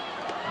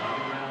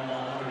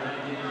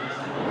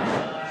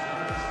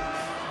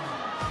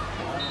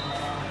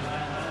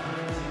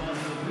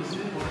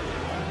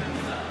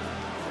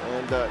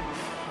 And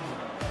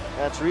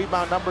that's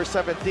rebound number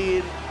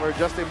 17 for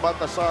Justin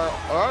Baltasar,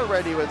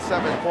 already with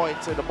 7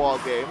 points in the ball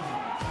game.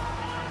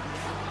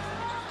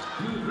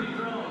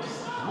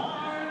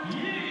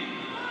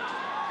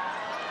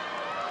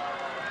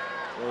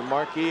 And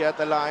Marquis at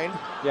the line.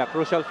 Yeah,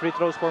 crucial free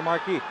throws for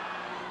Marquis.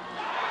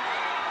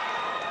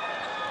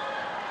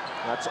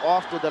 That's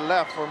off to the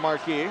left for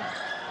Marquis.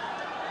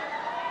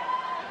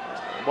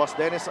 Boss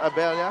Dennis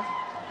Abella.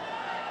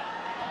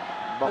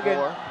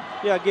 BACOOR.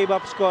 Yeah, gave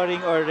up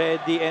scoring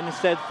already and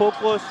instead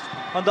focus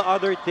on the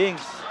other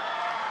things.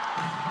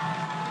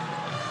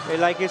 I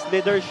like his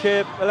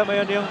leadership. Alam mo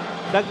yun, yung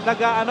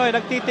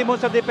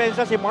nagtitimon sa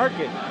depensa si Mark.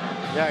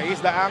 Yeah,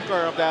 he's the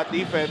anchor of that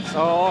defense.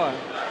 Oo.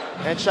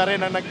 And siya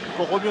rin ang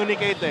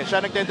nagko-communicate. Siya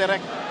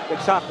nagde-direct.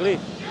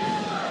 Exactly.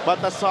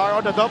 Baltasar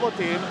on the double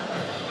team.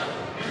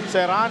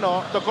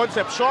 Serrano to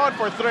Concepcion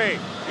for 3.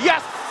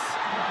 Yes!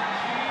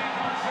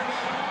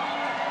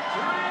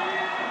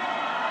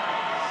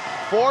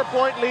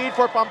 Four-point lead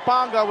for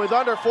Pampanga with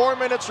under 4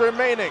 minutes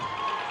remaining.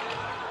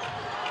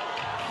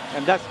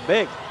 And that's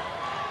big.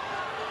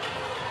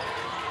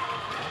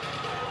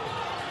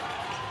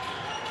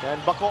 Can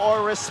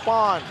BACOOR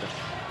respond?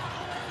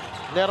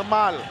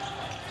 Nermal.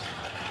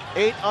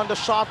 8 on the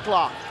shot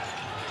clock.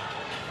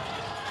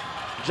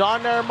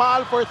 John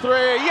Nermal for 3.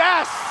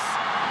 Yes!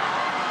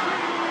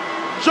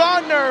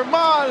 John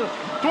Nermal,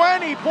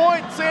 20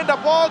 points in the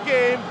ball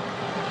game.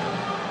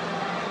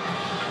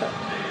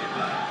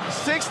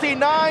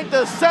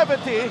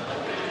 69-70.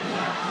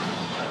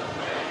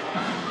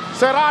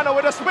 Serrano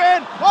with a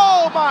spin.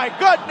 Oh my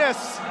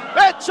goodness!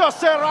 Echo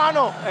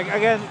Serrano.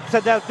 Again,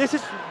 Sadel, this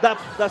is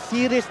the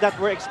series that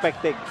we're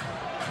expecting.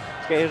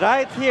 Okay,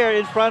 right here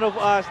in front of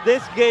us,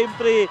 this game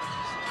 3.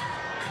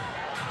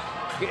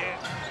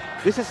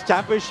 This is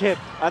championship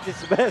at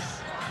its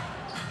best.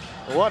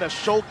 What a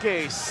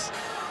showcase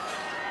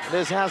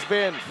this has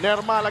been.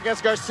 Nermal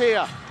against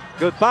Garcia.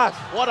 Good pass.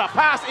 What a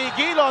pass.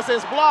 Iguilos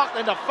is blocked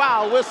and the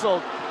foul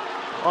whistled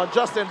on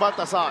Justin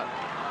Baltasar.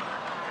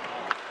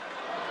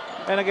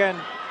 And again,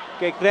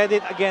 okay,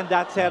 credit again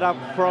that setup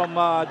from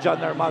John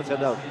Nermal.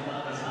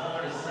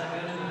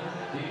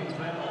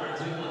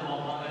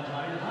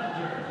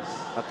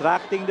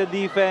 Attracting the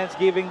defense,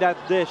 giving that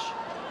dish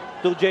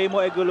to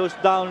Jamo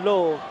Eguiluz down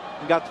low.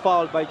 Got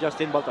fouled by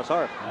Justin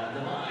Baltasar.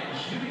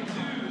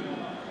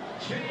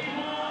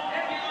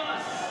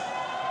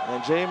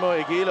 And Jamo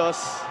Eguiluz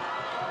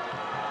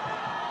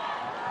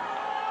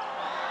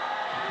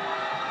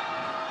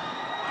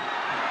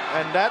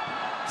and that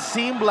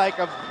seemed like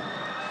a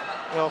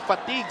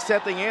fatigue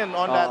setting in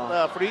on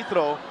that free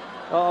throw.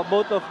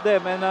 Both of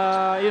them, and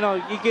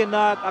you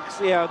cannot,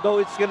 though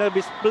it's gonna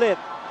be split,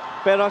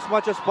 pero as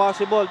much as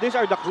possible, these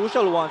are the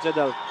crucial ones,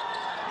 Adel.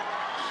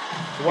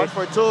 1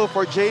 for 2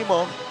 for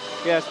Jamo.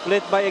 Yeah,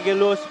 split by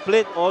Eguiluz,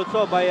 split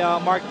also by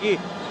Marquis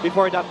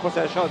before that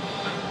possession.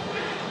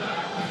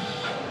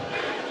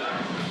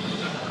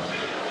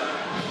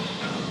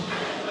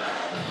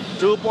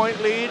 Two-point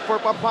lead for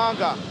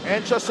Pampanga.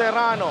 Encho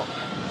Serrano.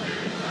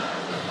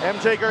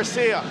 MJ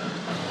Garcia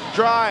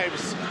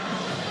drives.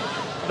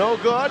 No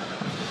good.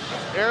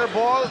 Air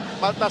ball.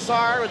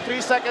 Baltasar with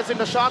 3 seconds in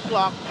the shot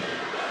clock.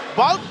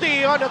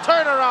 Balti on the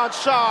turnaround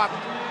shot.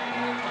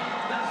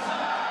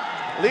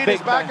 Lead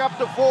is back up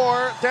to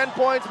 4. 10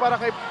 points para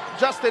kay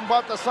Justin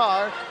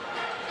Baltasar.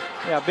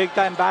 Yeah,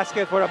 big-time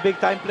basket for a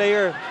big-time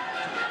player.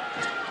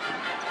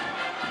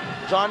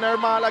 John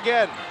Nermal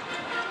again.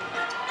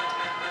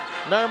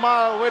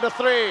 Nermal with a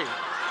 3.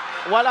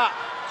 Wala.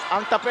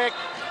 Ang tapik.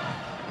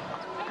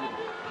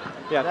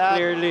 Yeah, that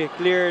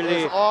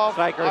clearly. Is off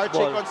Strikers Archie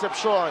ball.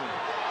 Concepcion.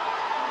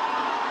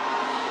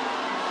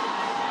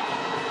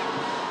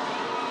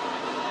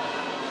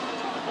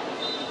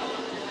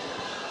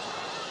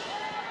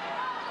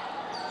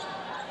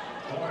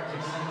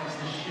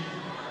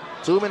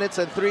 Two minutes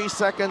and 3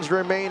 seconds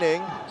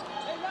remaining.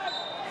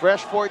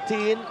 Fresh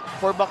 14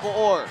 for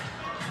BACOOR.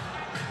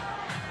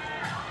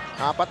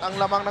 4 ang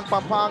lamang ng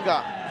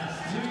Pampanga.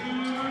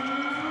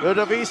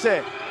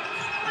 Ludovice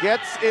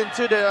gets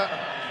into the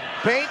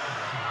paint.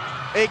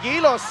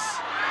 Eguilos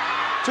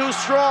too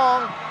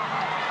strong.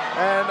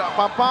 And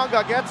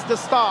Pampanga gets the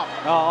stop.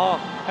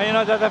 And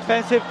the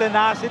defensive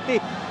tenacity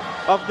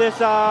of this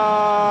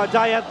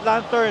Giant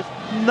Lanterns,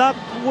 not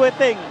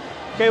quitting.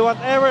 Okay,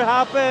 whatever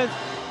happens,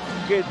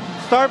 okay,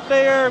 star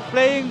player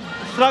playing,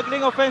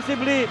 struggling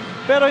offensively,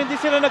 pero hindi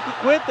sila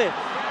nag-quit eh.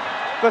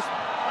 Because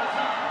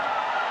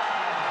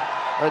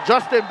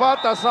Justin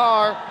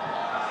Baltasar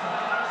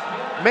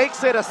makes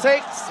it a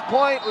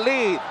 6-point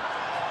lead.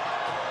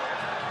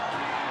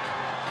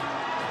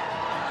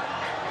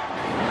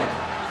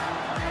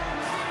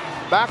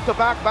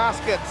 Back-to-back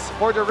baskets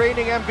for the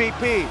reigning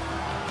MVP.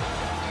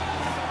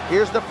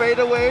 Here's the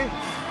fadeaway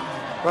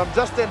from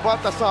Justin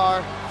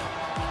Baltasar.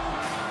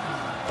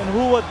 And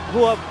who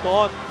have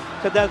thought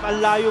that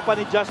ang layo pa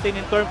ni Justin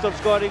in terms of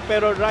scoring,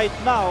 pero right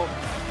now,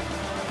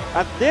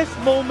 at this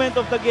moment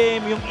of the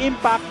game, yung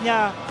impact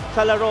niya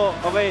sa laro,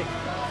 okay,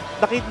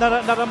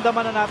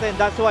 naramdaman na natin.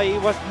 That's why he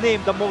was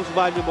named the most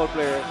valuable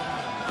player.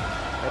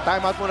 May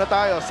timeout muna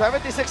tayo.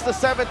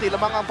 76-70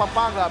 lamang ang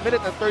Pampanga.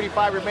 Minute and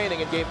 35 remaining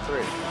in Game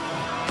 3.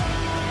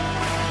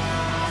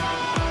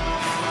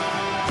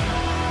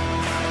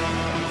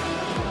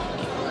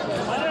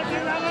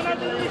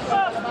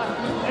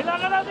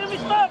 Kailangan natin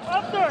i-stop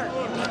after.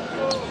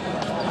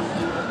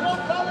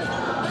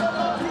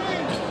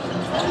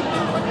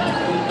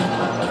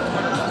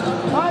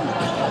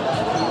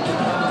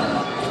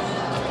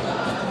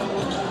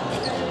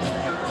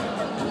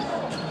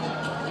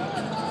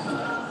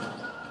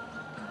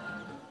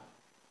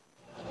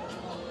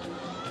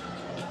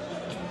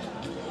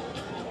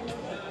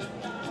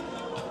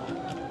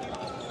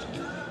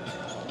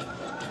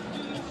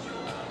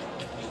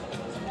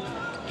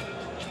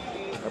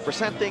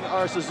 Representing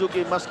our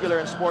Suzuki muscular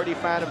and sporty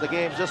fan of the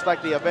game, just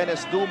like the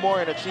Avenes, do more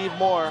and achieve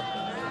more.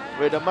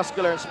 with a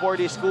muscular and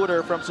sporty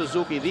scooter from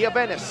Suzuki. The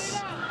Avenes.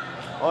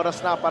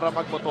 Oras na para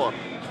magmotor.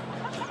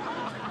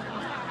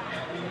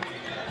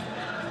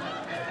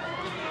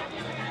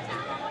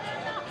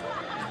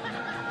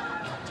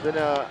 It's been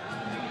a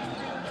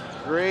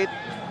great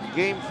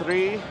Game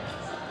 3.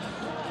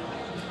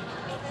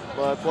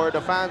 But for the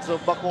fans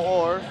of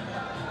BACOOR,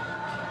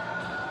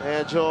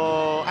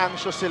 medyo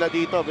anxious sila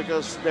dito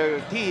because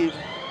their team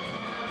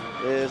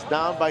is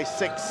down by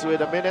 6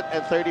 with 1 minute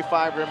and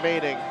 35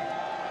 remaining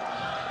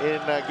in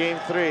Game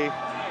 3.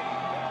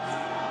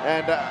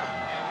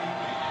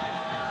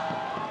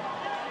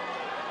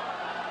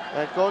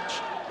 And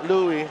Coach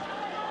Louie,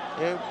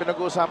 yung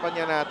pinag-uusapan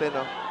niya natin,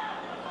 no?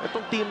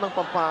 Itong team ng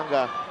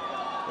Pampanga,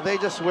 they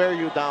just wear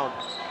you down.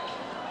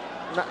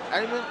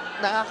 I mean,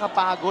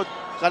 nakakapagod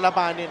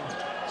kalabanin.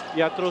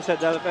 Yeah, true,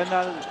 Sedelf. And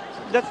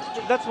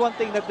that's one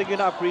thing that they're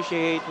gonna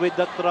appreciate with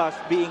the trust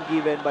being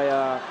given by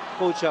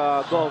Coach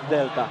Go of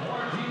Delta.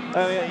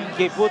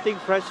 Putting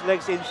fresh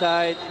legs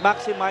inside,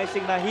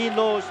 maximizing na he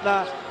knows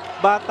na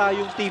bata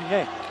yung team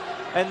niya.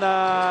 And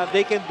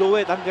they can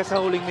do it hanggang sa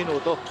huling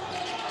minuto.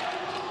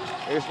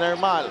 Here's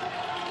Nermal.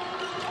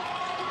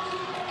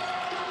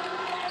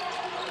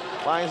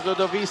 Finds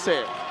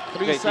Ludovice.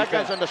 3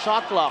 seconds on the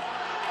shot clock.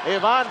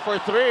 Ivan for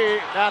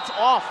 3. That's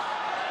off.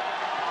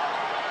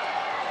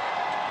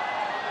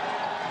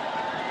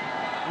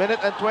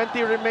 Minute and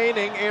 20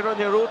 remaining. Aaron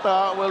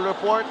Hiruta will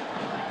report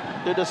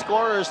to the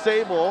scorer's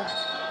table.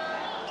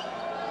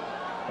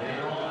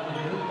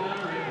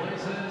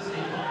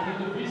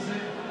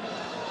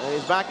 And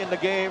he's back in the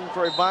game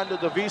for Ivan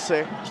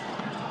Ludovice.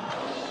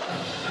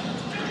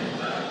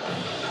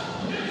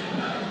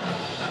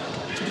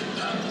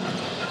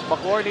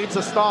 BACOOR needs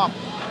a stop.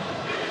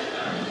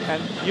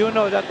 And you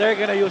know that they're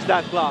gonna use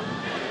that clock.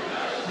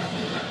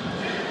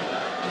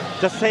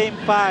 The same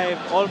 5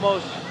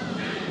 almost.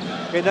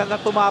 Kaya na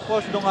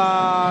tumapos nung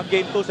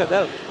Game 2 sa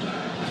Del.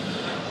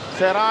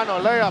 Serrano,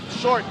 layup,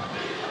 short.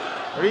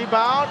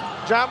 Rebound,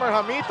 Jammer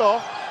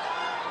Hamito.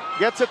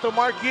 Gets it to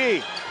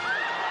Marquis.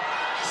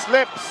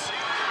 Slips.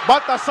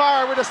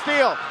 Baltasar with a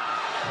steal.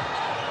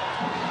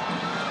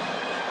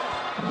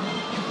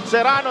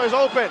 Serrano is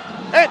open.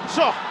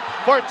 Encho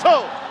for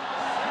 2.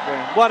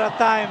 What a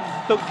time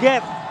to get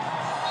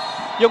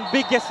yung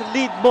biggest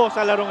lead mo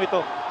sa larong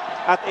ito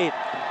at 8.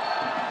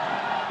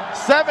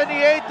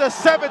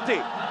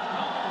 78-70.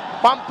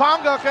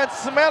 Pampanga can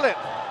smell it.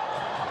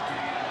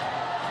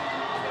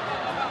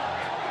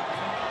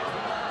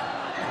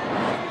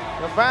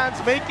 The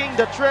fans making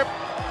the trip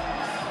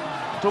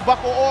to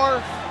BACOOR.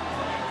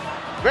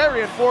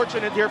 Very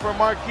unfortunate here for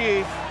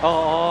Marquis.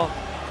 Oo.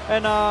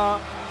 And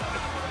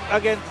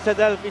again,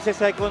 Sedelf,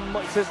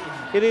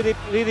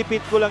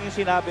 i-repeat ko lang yung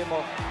sinabi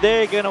mo.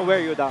 They're gonna wear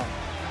you down.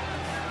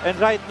 And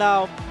right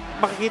now,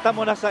 makikita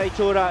mo na sa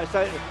itsura,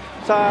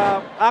 sa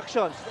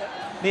actions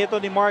nito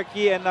ni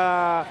Marquis and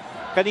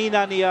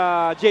kanina ni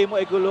Jaymo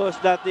Egulos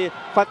that the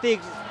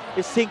fatigue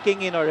is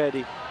sinking in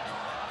already.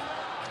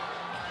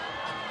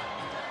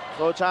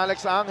 Coach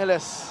Alex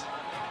Angeles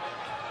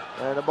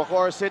and the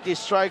BACOOR City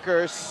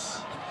Strikers,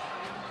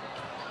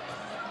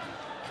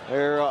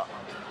 they're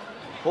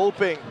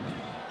hoping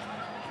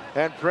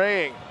and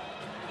praying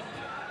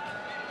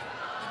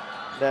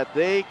that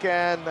they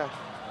can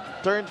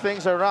turn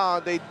things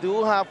around. They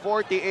do have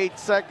 48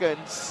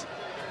 seconds.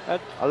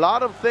 A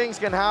lot of things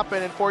can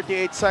happen in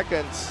 48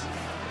 seconds.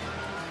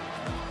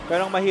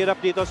 Pero ang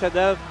mahirap dito sa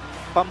Del,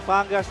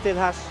 Pampanga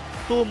still has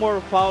 2 more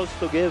fouls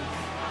to give.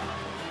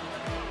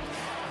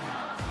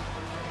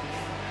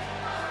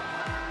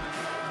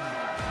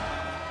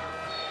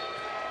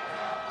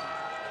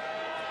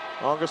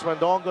 Congressman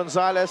Don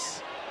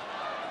Gonzales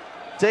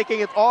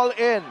taking it all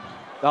in.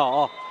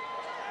 Oo.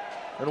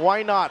 And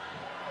why not?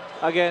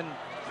 Again,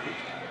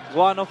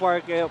 one of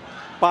our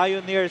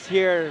pioneers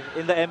here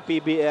in the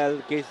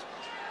MPBL.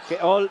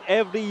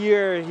 Every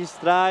year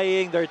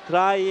they're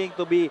trying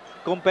to be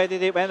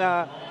competitive. And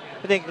I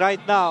think right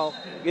now,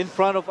 in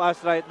front of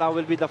us right now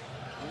will be the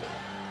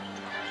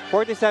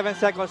 47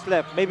 seconds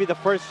left. Maybe the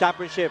first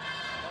championship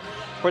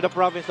for the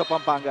province of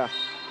Pampanga.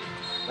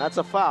 That's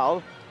a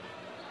foul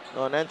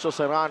on Encho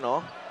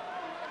Serrano.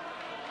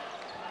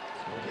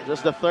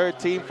 Just the 3rd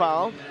team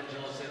foul.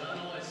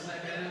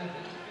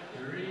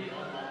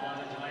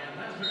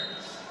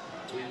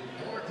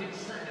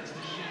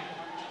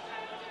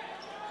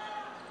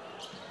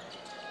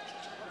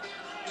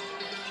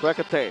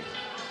 Quecate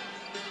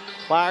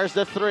fires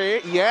the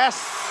 3.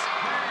 Yes!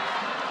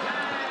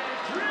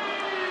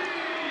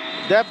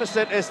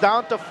 Deficit is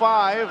down to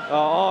 5.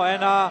 Oh,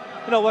 and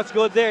you know what's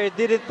good there? It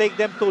didn't take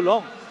them too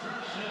long.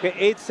 Okay,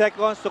 8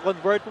 seconds to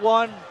convert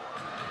one.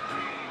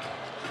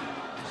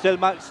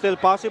 Still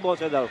possible,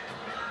 Sedal.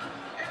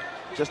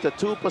 Just a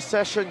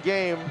 2-possession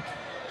game.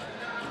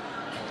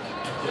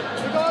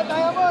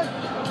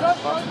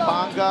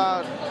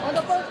 Pampanga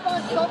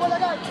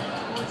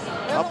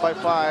up by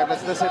 5.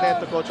 Let's listen in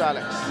to Coach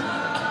Alex.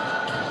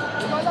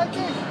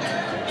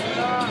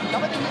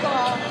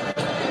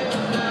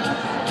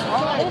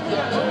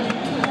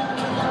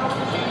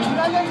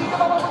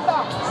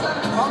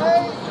 Okay.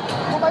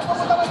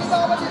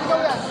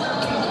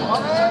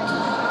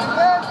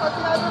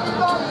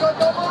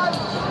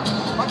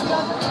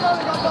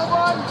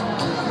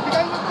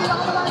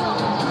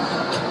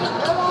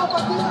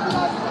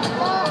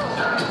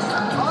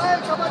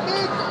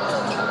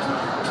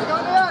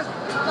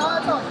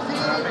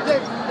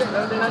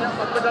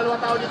 dalawang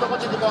tao dito ko,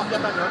 hindi ko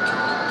akyatan yun.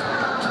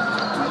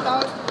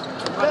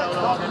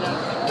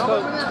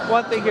 So,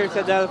 one thing here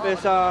sa Delph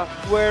is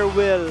where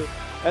will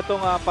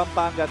itong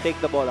Pampanga take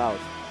the ball out?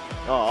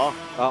 Oo.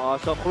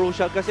 So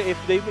crucial kasi if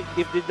they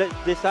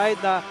decide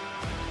na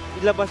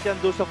ilabas yan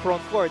doon sa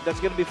front court,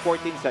 that's gonna be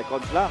 14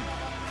 seconds lang.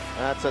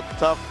 That's a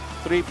tough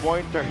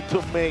three-pointer to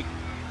make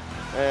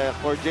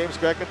for James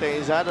Quecote.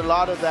 He's had a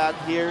lot of that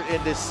here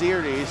in this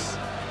series.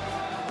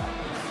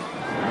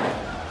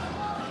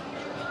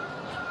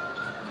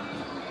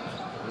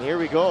 And here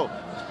we go.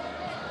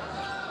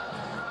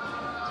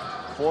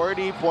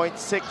 40.6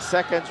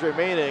 seconds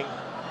remaining.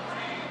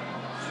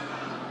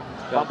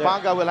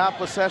 Pampanga will have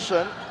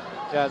possession.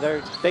 Yeah,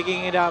 they're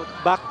taking it out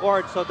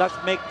backcourt, so that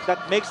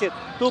makes it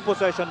 2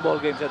 possession ball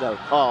games.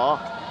 Oo.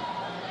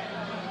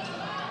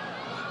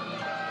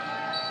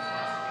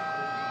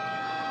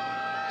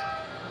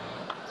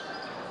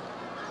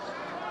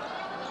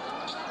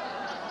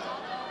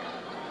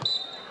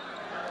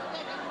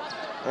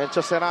 And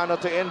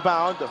Serrano to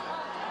inbound.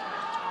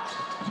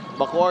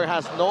 BACOOR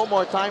has no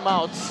more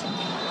timeouts.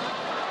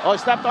 Oh, he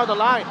stepped on the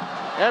line.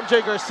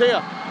 MJ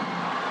Garcia.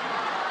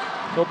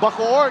 So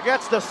BACOOR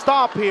gets the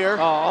stop here.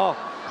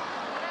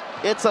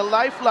 It's a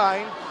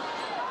lifeline,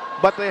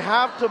 but they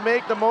have to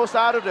make the most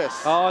out of this.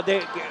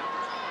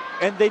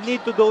 And they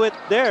need to do it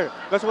there.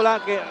 Kasi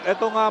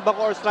itong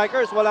BACOOR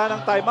strikers, wala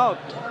nang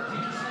timeout.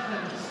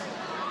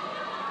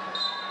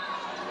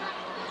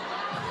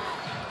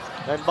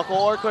 And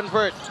BACOOR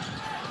convert.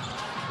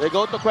 They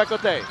go to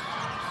Quecote.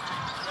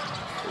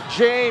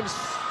 James,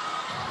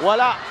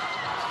 wala.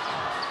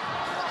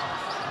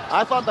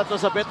 I thought that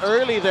was a bit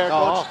early there,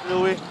 Coach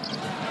Louie.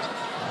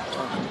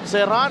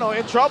 Serrano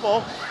in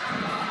trouble.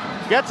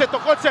 Gets it to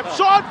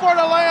Concepcion for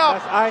the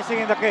layup. That's icing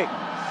in the cake.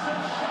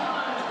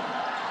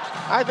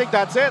 I think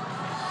that's it.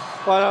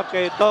 Well,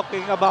 okay,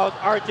 talking about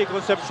Archie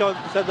Concepcion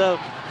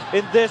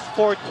in this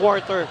fourth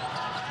quarter.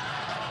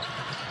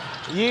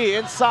 Yee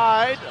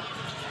inside.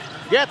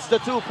 Gets the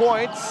 2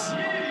 points.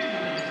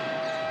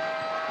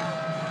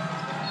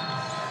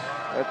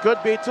 It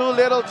could be too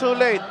little, too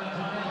late.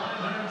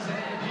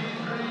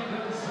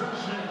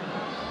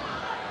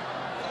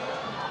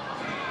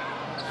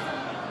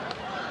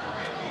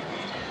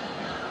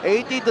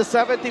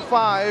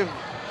 $80-75.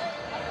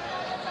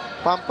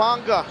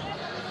 Pampanga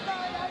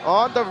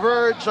on the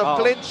verge of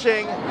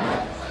clinching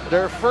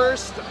their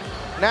first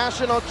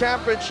national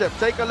championship.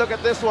 Take a look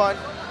at this one.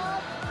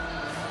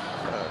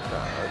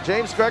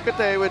 James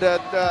Quecote with a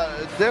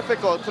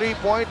difficult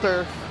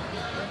three-pointer.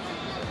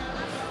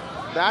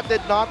 That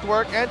did not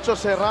work. Encho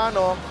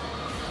Serrano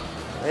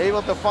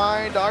able to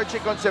find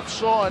Archie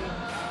Concepcion.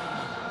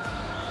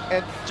 And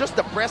just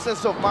the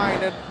presence of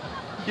mind and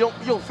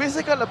yung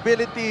physical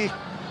ability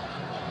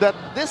that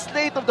this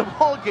late of the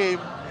ball game,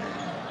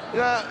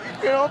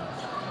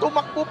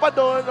 tumakbo pa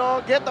doon,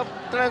 get a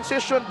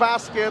transition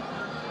basket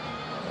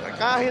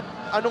kahit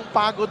anong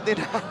pagod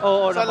nila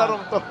sa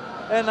larong to.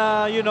 And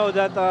you know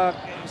that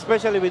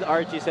especially with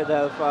Archie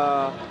Sedelf,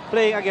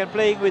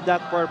 playing with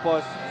that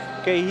purpose.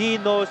 Okay, he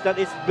knows that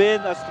it's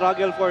been a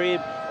struggle for him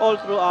all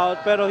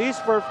throughout, pero his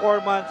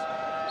performance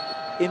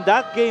in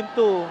that game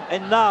 2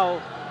 and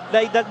now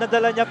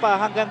nadala niya pa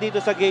hanggang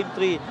dito sa game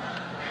 3.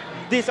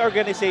 This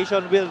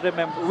organization will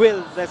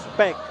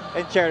respect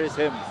and cherish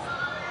him.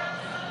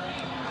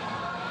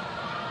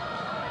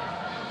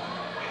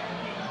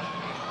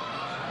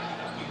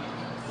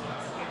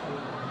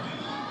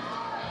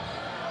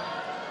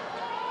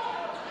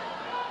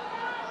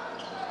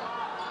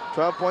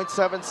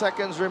 .7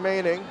 seconds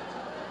remaining.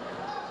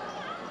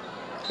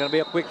 It's going to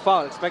be a quick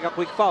foul. Expect a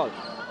quick foul.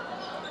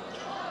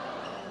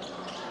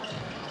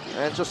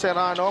 And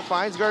Serrano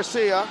finds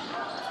Garcia.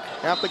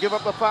 Have to give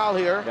up the foul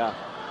here. Yeah.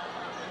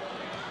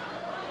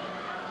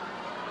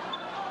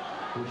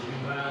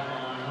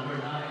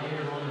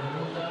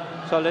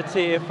 So let's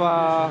see if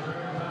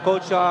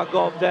Coach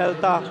Gov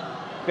Delta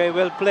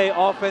will play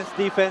offense,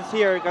 defense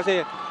here.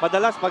 Kasi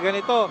madalas pag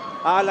ganito,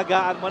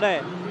 aalagaan mo na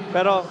eh.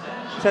 Pero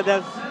sa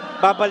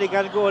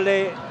babalikan ko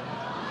ulit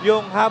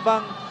yung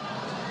habang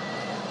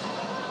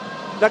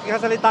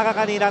nagkasalita ka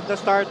kanina at the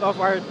start of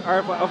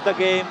of the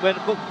game when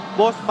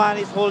Boss Man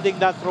is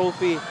holding that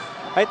trophy.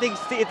 I think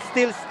it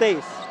still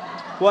stays.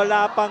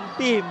 Wala pang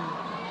team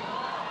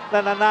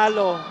na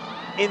nanalo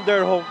in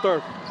their home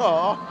turf.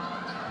 Oo.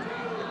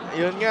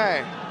 Yun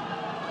nga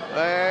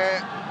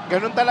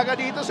ganun talaga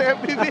dito sa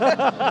MPBL.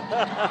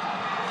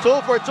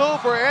 2 for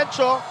 2 for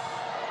Encho.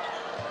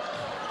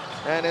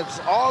 And it's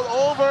all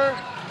over.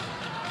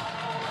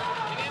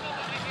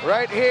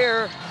 Right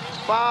here.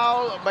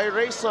 Foul by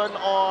Rayson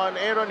on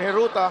Aaron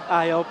Heruta.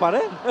 Ayaw pa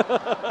rin.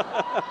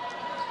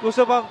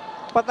 Gusto bang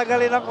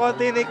patagalin ng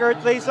konti ni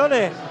Kurt Rayson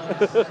eh.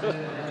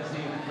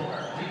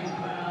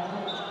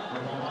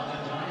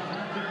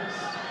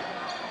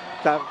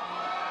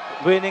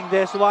 Winning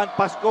this one,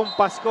 Paskong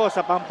Pasko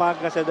sa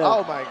Pampanga sa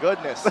Oh my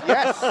goodness,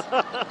 yes.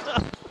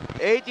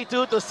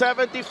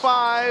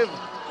 82-75.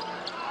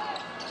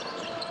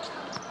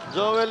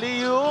 Joel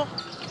Liu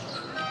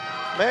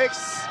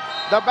makes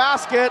the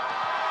basket.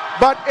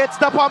 but it's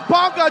the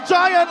Pampanga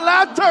Giant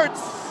Lanterns.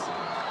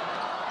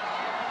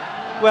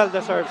 Well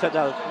deserved,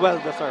 Sedel. Well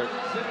deserved.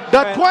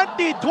 The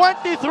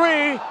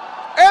 2023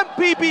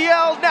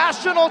 MPBL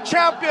National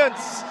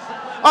Champions.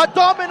 A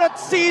dominant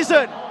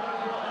season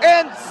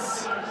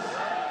ends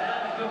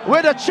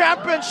with a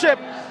championship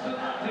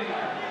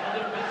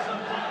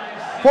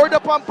for the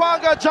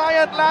Pampanga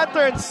Giant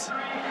Lanterns.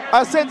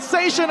 A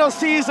sensational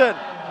season.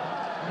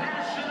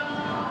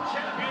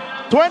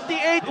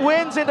 28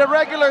 wins in the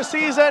regular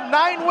season,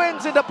 9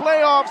 wins in the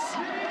playoffs,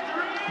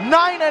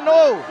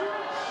 9-0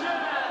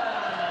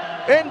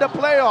 in the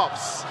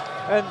playoffs.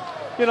 And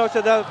you know,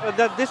 so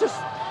that this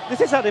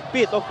is a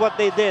repeat of what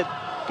they did.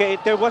 Okay,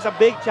 there was a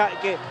big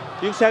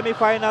yung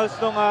semifinals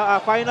ng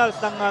finals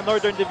ng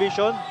Northern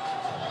Division.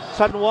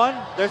 San Juan,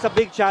 there's a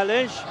big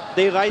challenge.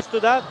 They rise to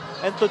that.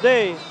 And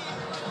today,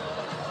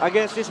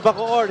 against this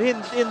BACOOR, in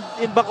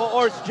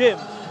BACOOR's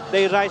gym,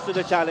 they rise to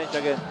the challenge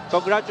again.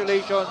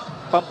 Congratulations,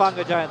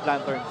 Pampanga Giant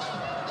Lanterns.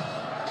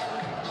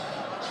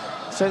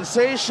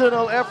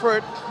 Sensational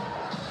effort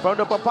from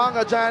the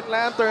Pampanga Giant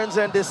Lanterns,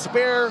 and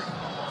despair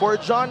for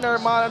John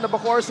Normal and the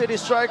BACOOR City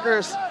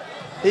Strikers.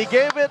 He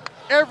gave it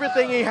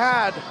everything he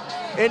had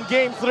in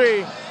Game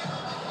 3,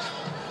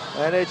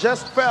 and it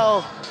just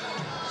fell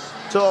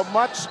to a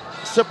much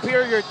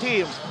superior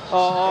team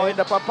in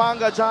the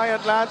Pampanga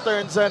Giant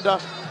Lanterns. And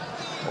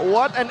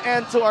what an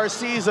end to our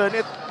season.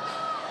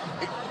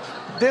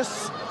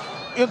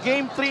 Yung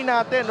Game 3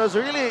 natin was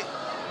really,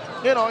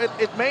 you know,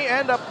 it may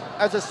end up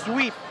as a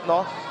sweep,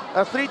 no?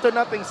 A 3-0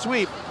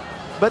 sweep.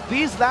 But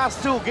these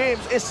last 2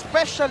 games,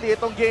 especially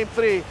itong Game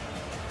 3,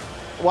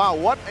 wow,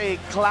 what a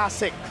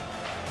classic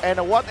and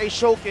what a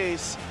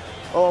showcase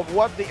of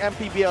what the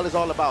MPBL is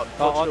all about.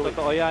 Oo,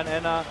 totoo yan.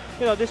 And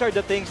you know, these are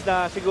the things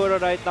na siguro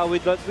right now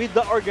with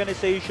the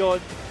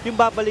organization, yung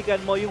babalikan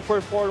mo yung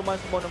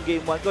performance mo ng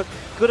Game 1, because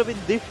it could have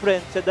been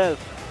different sa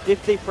Delph if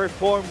they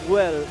performed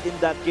well in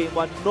that Game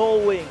 1,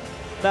 knowing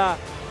na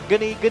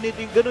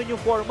ganun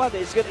yung format.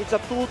 It's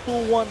a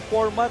 2-2-1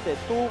 format.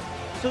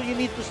 So you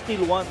need to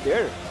steal one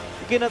there.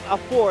 You cannot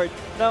afford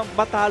na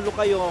matalo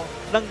kayo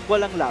ng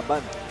walang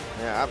laban.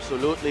 Yeah,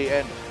 absolutely.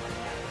 And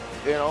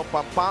you know,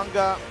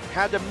 Pampanga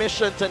had a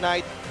mission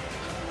tonight.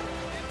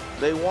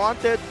 They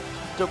wanted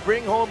to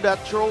bring home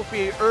that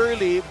trophy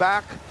early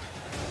back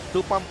to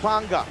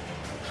Pampanga.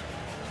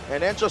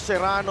 And Encho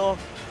Serrano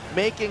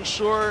making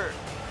sure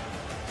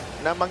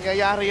na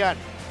mangyayari yan.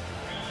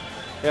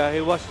 Yeah,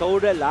 he was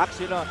so relaxed,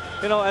 you know.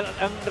 You know,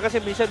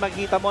 kasi minsan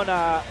makikita mo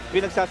na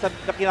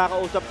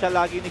kinakausap siya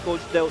lagi ni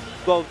Coach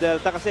Gov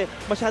Delta kasi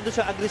masyado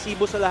siya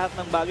agresibo sa lahat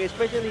ng bagay.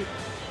 Especially,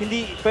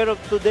 pero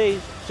today,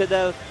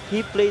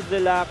 he played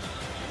relaxed.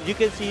 You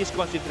can see his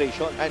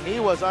concentration. And he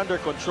was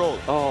under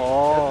control.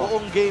 Oh.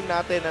 Buong game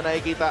natin na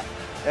nakikita,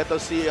 ito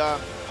si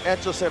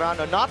Encho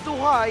Serrano. Not too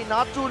high,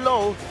 not too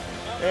low.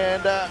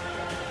 And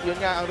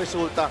yun nga ang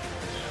resulta.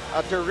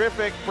 A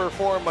terrific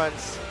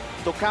performance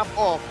to cap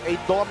off a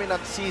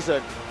dominant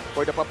season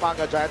for the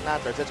Pampanga Giant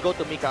Lanterns. Let's go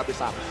to Mika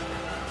Abisam.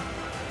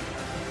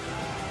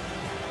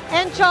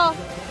 Encho,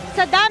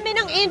 sa dami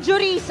ng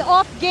injuries,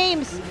 off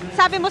games,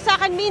 sabi mo sa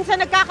akin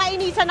minsan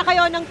nagkakainisan na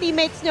kayo ng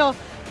teammates nyo.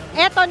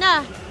 Eto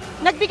na,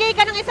 nagbigay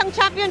ka ng isang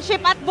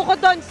championship at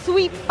bukod doon,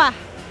 sweep pa.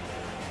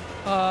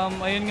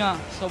 Ayun nga,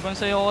 sobrang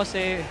sayo ko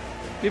kasi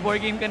before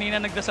game kanina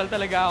nagdasal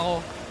talaga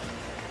ako.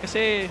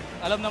 Kasi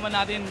alam naman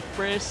natin,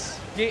 first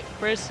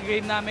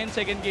game namin,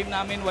 second game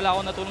namin, wala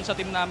akong natulong sa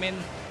team namin.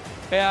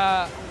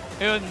 Kaya,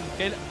 ayun,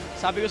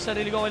 sabi ko sa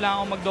sarili ko,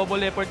 kailangan akong mag-double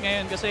effort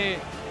ngayon kasi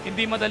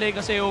hindi madali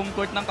kasi yung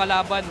court ng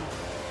kalaban.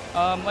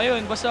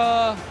 Ayun,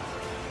 basta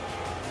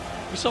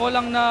gusto ko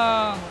lang na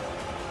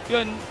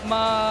yun,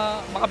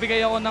 makabigay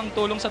ako ng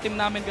tulong sa team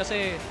namin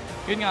kasi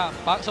yun nga,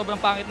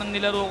 sobrang pangit ng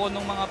nilaro ko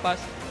nung mga pass.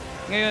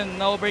 Ngayon,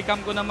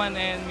 na-overcome ko naman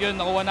and yun,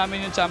 nakuha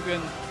namin yung champion.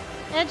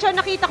 Encho,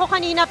 nakita ko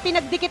kanina,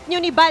 pinagdikit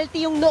nyo ni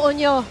Balti yung noo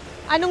nyo.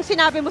 Anong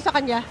sinabi mo sa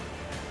kanya?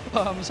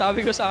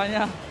 Sabi ko sa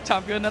kanya,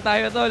 champion na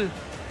tayo, tol.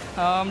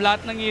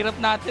 Lahat ng hirap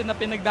natin na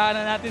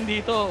pinagdaanan natin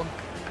dito,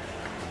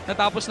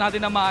 natapos natin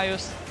na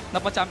maayos.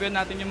 Napa-champion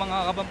natin yung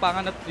mga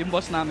Kapampangan at yung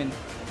boss namin.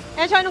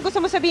 Encho, anong gusto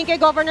mo sabihin kay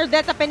Governor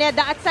Delta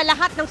Pineda at sa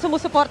lahat ng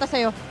sumusuporta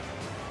sa'yo?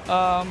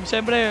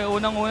 Siyempre,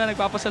 unang-una,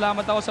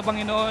 nagpapasalamat ako sa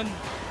Panginoon.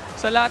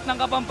 Sa lahat ng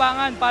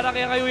Kapampangan, para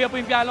kay Kayuya po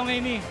yung Pialong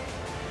ngayon.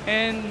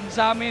 And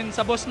sa amin,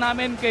 sa boss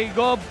namin, kay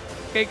Gob,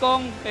 kay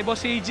Kong, kay Boss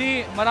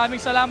CG, maraming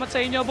salamat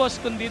sa inyo, boss.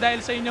 Kundi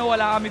dahil sa inyo,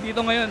 wala kami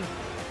dito ngayon.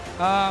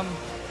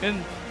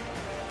 Yun.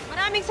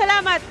 Maraming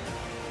salamat.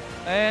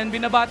 And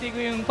binabati ko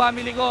yung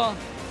family ko.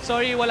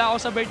 Sorry, wala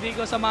ako sa birthday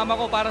ko, sa mama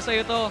ko, para sa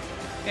iyo to.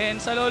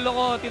 And sa lolo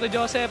ko, Tito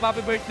Joseph,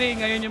 happy birthday.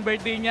 Ngayon yung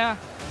birthday niya.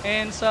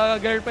 And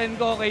sa girlfriend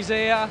ko, kay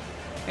Zea.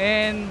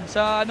 And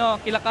sa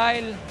kila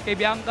Kyle, kay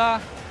Bianca.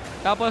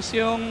 Tapos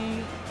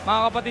yung mga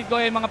kapatid ko,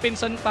 mga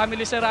pinsan,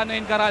 family Serrano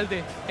and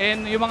Caralde.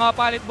 And yung mga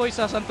Palit Boys,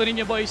 sa Santo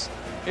Niño Boys,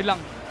 yun lang.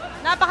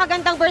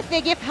 Napakagandang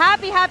birthday gift.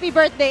 Happy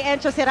birthday,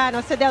 Encho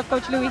Serrano, sa Delph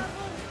Coach Louie.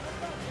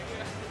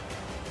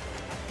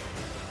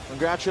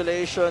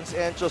 Congratulations,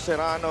 Encho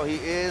Serrano.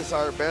 He is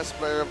our best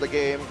player of the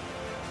game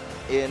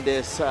in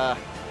this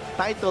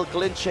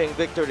title-clinching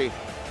victory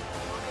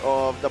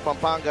of the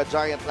Pampanga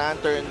Giant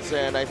Lanterns.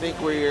 And I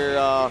think we're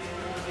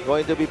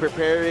going to be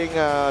preparing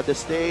the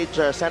stage,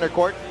 center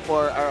court,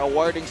 for our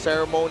awarding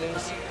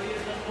ceremonies.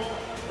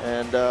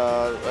 And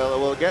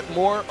we'll get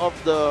more of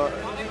the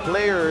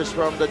players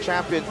from the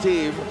champion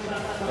team.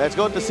 Let's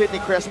go to Sydney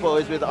Crespo,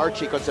 who's with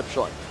Archie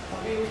Concepcion.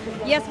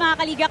 Yes, mga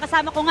kaliga,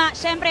 kasama ko nga,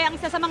 syempre, ang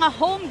isa sa mga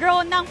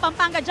homegrown ng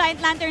Pampanga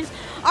Giant Lanterns,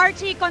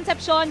 Archie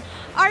Concepcion.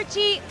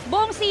 Archie,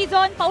 buong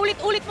season,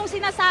 paulit-ulit mong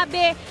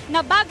sinasabi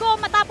na bago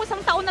matapos ang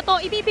taon na to,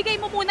 ibibigay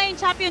mo muna yung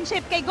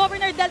championship kay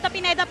Governor Delta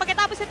Pineda.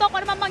 Pagkatapos ito, kung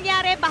naman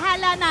mangyari,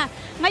 bahala na.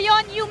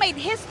 Ngayon, you made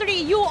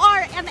history. You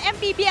are an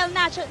MPBL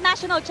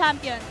national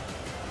champion.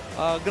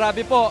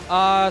 Grabe po,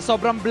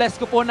 sobrang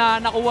blessed ko po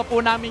na nakuha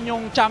po namin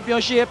yung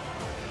championship.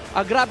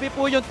 Grabe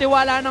po yung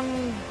tiwala ng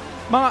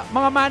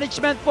mga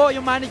management po,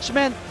 yung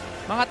management,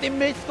 mga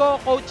teammates ko,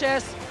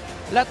 coaches,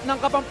 lahat ng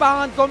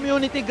Kapampangan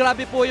community,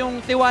 grabe po yung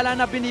tiwala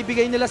na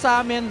binibigay nila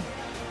sa amin.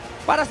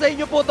 Para sa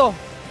inyo po to.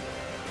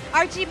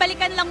 Archie,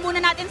 balikan lang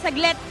muna natin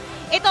saglit.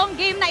 Itong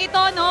game na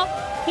ito, no?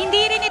 Hindi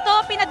rin ito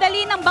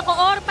pinadali ng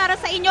BACOOR para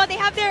sa inyo. They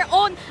have their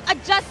own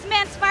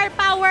adjustments,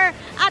 firepower,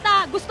 at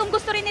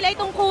gustong-gusto rin nila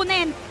itong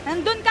kunin.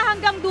 Nandun ka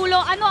hanggang dulo,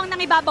 ano ang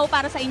nangibabaw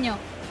para sa inyo?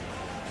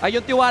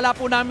 Yung tiwala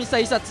po namin sa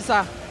isa't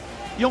isa.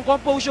 Yung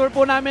composure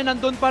po namin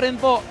nandun pa rin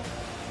po.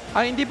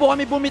 Hindi po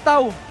kami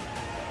bumitaw.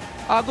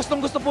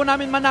 Gustong-gusto po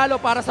namin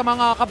manalo para sa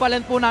mga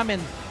kabalan po namin.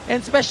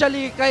 And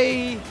especially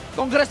kay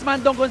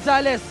Congressman Dong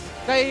Gonzales,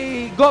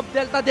 kay Gov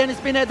Delta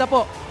Dennis Pineda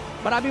po.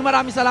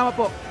 Maraming salamat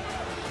po.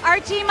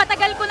 Archie,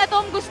 matagal ko na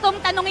itong gustong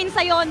tanungin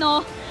sa'yo,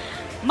 no?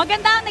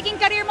 Maganda ang naging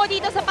career mo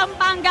dito sa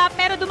Pampanga,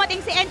 pero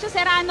dumating si Encho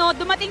Serrano,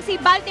 dumating si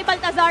Balti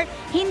Baltazar,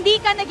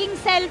 hindi ka naging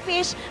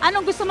selfish.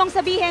 Anong gusto mong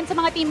sabihin sa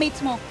mga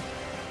teammates mo?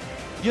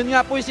 Yun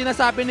nga po yung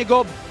sinasabi ni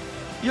Gob.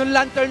 Yung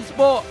Lanterns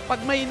po, pag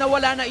may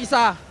nawala na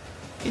isa,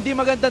 hindi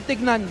magandang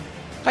tignan.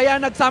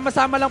 Kaya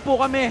nagsama-sama lang po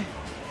kami.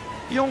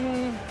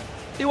 Yung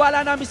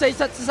tiwala namin sa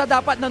isa't isa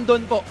dapat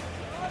nandun po.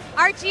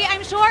 Archie,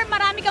 I'm sure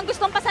marami kang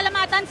gustong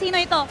pasalamatan. Sino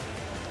ito?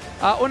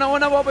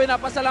 Unang-una po,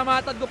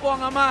 pinapasalamatan ko po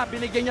ang Ama.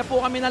 Binigyan niya po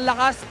kami ng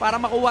lakas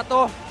para makuha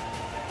to.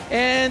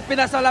 And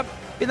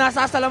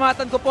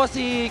pinasasalamatan ko po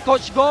si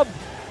Coach Gob,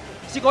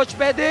 si Coach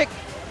Pedic,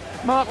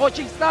 mga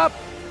coaching staff,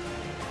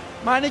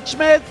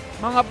 management,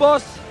 mga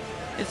boss,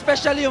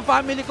 especially yung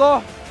family ko,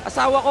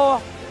 asawa ko,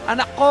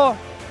 anak ko,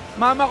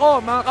 mama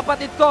ko, mga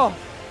kapatid ko,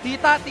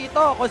 tita,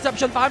 tito,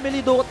 Concepcion family,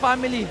 Dugot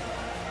family,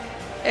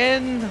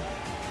 and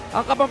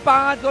ang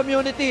Kapampangan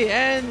community,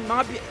 and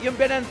yung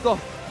binend ko.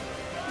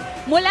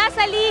 Mula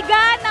sa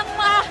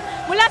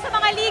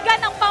mga liga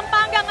ng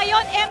Pampanga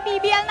ngayon,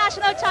 MPBL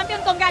National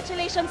Champion.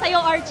 Congratulations sa iyo,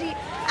 Archie.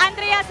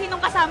 Andrea,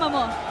 sinong kasama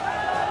mo?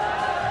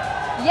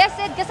 Yes,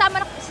 Ed,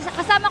 kasama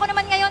ko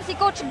naman ngayon si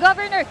Coach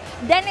Governor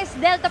Dennis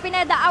Delta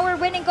Pineda, our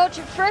winning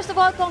coach. First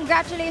of all,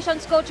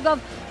 congratulations, Coach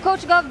Gov.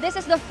 Coach Gov, this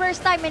is the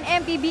first time in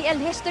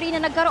MPBL history na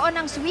nagkaroon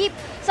ng sweep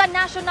sa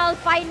National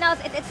Finals.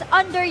 It's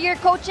under your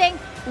coaching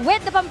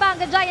with the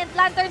Pampanga Giant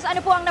Lanterns. Ano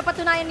po ang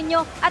napatunayan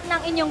ninyo at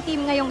ng inyong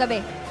team ngayong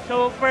gabi?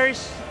 So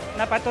first,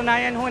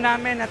 napatunayan ho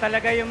namin na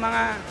talaga yung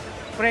mga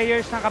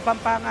players ng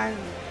Kapampangan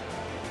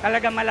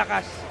talaga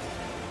malakas.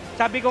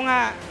 Sabi ko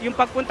nga, yung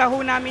pagpunta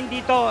ho namin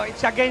dito,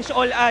 it's against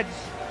all odds.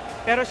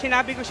 Pero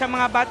sinabi ko sa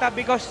mga bata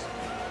because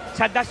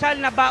sa dasal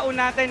na baon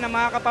natin ng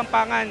mga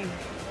Kapampangan,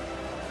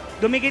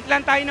 dumigit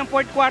lang tayo ng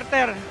fourth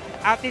quarter,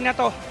 atin na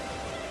to.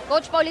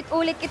 Coach,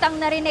 paulit-ulit kitang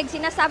narinig,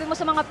 sinasabi mo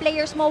sa mga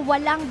players mo,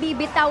 walang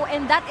bibitaw,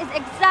 and that is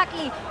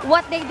exactly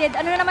what they did.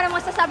 Ano na naman ang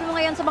masasabi mo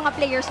ngayon sa mga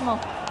players mo?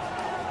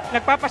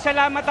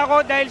 Nagpapasalamat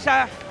ako dahil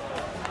sa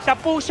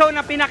puso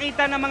na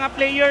pinakita ng mga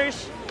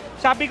players.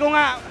 Sabi ko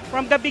nga,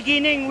 from the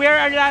beginning, we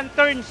are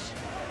Lanterns.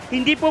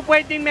 Hindi po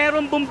pwedeng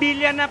merong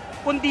bumbilya na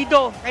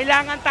pundido.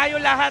 Kailangan tayo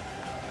lahat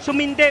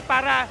sumindi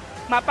para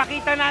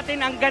mapakita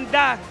natin ang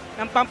ganda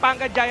ng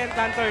Pampanga Giant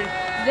Lanterns.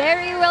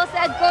 Very well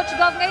said, Coach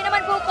Gov. Ngayon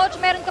naman po, Coach,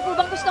 meron ka po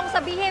bang gustong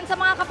sabihin sa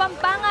mga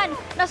Kapampangan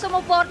na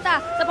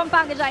sumuporta sa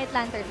Pampanga Giant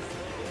Lanterns?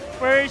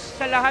 First,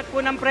 sa lahat po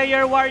ng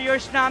prayer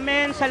warriors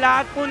namin, sa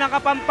lahat po ng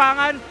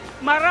Kapampangan,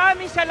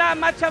 maraming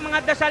salamat sa mga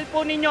dasal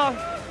po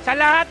ninyo. Sa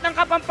lahat ng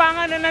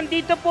Kapampangan na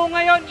nandito po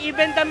ngayon,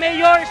 even the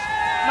mayors,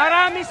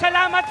 maraming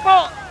salamat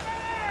po.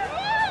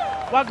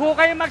 Huwag ho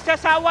kayo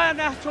magsasawa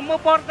na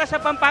sumuporta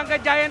sa Pampanga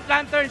Giant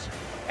Lanterns.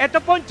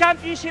 Ito pong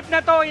championship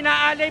na to,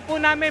 inaalay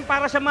po namin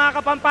para sa mga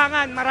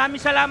Kapampangan.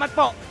 Maraming salamat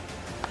po.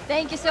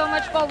 Thank you so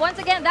much po. Once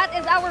again, that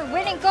is our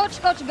winning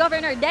coach, Coach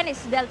Governor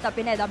Dennis Delta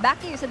Pineda.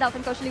 Back to you sa Delta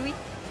Coach Louie.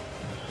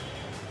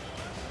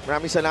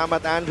 Maraming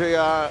salamat,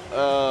 Andrea.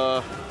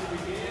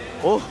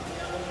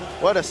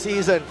 What a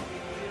season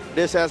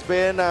this has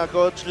been,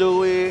 Coach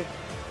Louie.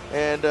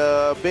 And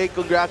big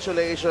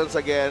congratulations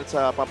again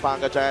sa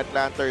Pampanga Giant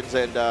Lanterns.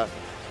 And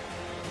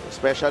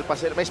special pa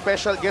sila. May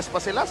special guest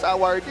pa sila sa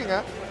awarding,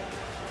 ha?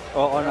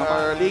 Oo naman.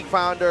 Our league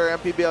founder,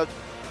 MPBL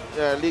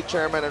league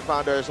chairman and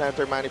founder,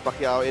 Senator Manny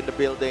Pacquiao, in the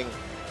building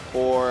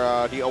for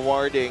the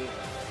awarding.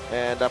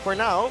 And for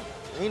now,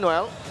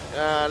 Meanwhile,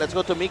 let's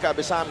go to Mika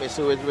Abisamis,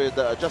 who is with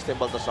Justin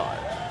Baltasar.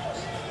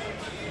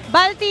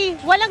 Balti,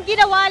 walang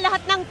ginawa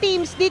lahat ng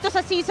teams dito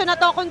sa season na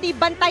to kundi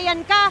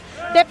bantayan ka,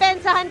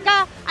 depensahan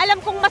ka. Alam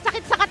kong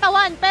masakit sa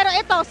katawan, pero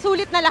ito,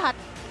 sulit na lahat.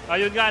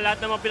 Ayun nga,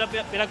 lahat naman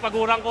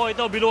pinagpaguran ko,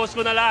 ito, binuhos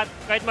ko na lahat.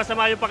 Kahit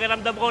masama yung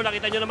pakiramdam ko,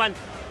 nakita nyo naman,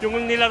 yung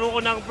nilaro ko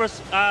ng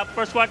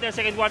first quarter,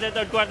 second quarter,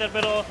 third quarter,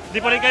 pero di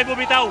pa rin kayo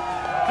bumitaw.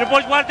 Yung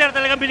fourth quarter,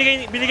 talagang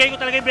binigay ko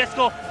talaga yung best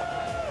ko.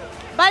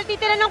 Balti,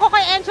 tinanong ko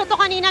kay Encho to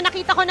kanina,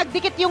 nakita ko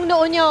nagdikit yung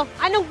noo nyo.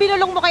 Anong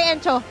binulong mo kay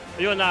Encho?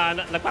 Ayun,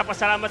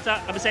 nagpapasalamat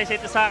kami sa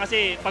isa't isa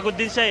kasi pagod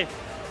din siya eh.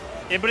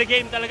 Every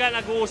game talaga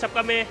nag-uusap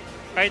kami,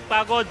 kahit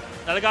pagod.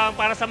 Talagang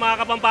para sa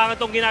mga Kapampangan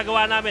itong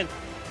ginagawa namin.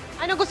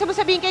 Anong gusto mo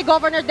sabihin kay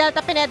Governor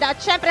Delta Pineda at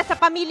syempre sa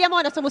pamilya mo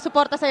na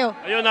sumusuporta sa'yo?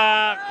 Ayun,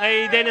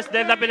 kay Dennis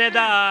Delta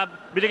Pineda,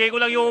 binigay ko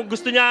lang yung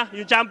gusto niya,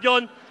 yung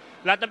champion.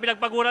 Lahat ng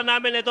pinagpaguran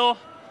namin, ito,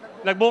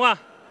 nagbunga.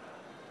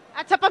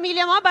 At sa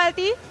pamilya mo,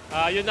 Balti?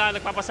 Yun na,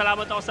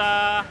 nagpapasalamat ako sa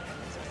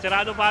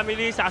Serrano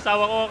family, sa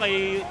asawa ko,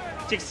 kay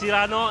Chick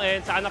Serrano,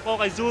 and sa anak ko,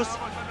 kay Zeus,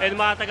 and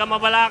mga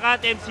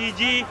taga-Mabalacat,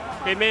 MCG,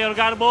 kay Mayor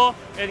Garbo,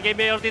 and kay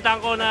Mayor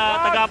Titangco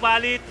na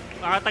taga-Palit,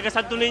 mga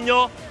taga-Santo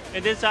Niño,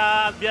 and then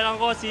sa biyanang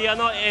ko, si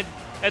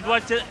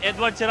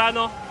Edward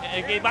Serrano,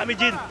 and kay Mami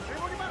Jean.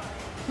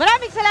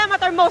 Maraming salamat,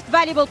 our most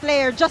valuable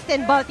player,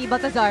 Justin Balti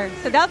Baltazar.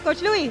 Sa Delft,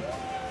 Coach Louie.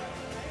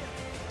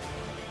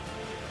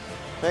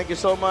 Thank you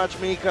so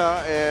much, Mika,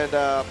 and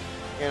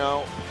you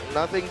know,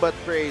 nothing but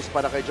praise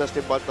para kay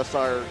Justin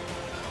Baltasar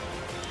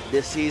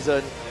this season.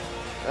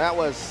 That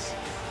was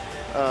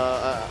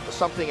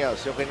something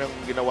else yung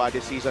ginawa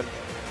this season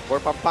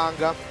for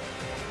Pampanga.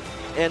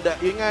 And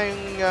yun nga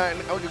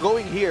yung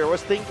going here,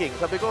 was thinking,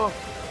 sabi ko,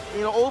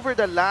 you know, over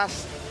the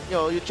last, you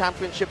know, yung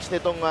championships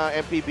nitong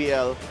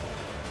MPBL,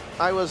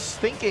 I was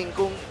thinking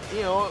kung,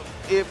 you know,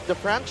 if the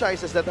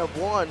franchises that have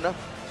won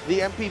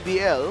the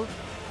MPBL,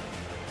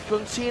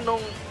 kung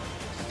sinong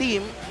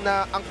team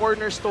na ang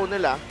cornerstone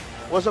nila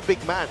was a big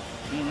man.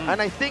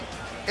 And I think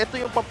ito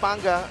yung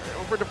Pampanga,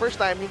 for the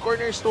first time, yung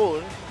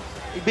cornerstone,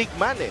 big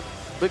man eh.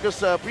 Because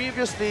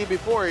previously,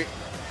 before,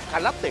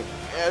 kalat eh.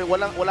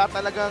 Wala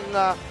talagang,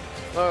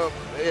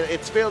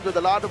 it's filled with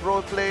a lot of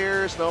role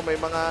players, no? May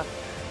mga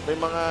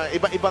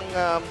iba-ibang,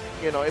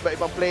 you know,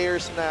 iba-ibang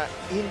players na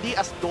hindi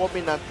as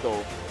dominant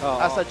though,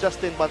 as a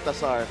Justin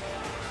Baltasar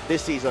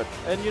this season.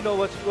 And you know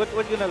what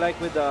you're gonna like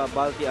with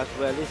Balti as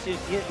well is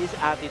his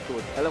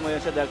attitude. Alam mo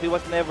yun sa Delphi, he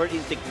was never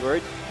insecure.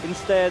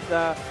 Instead,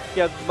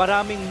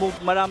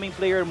 maraming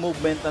player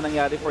movement na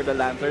nangyari for the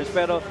Lanterns.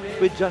 Pero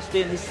with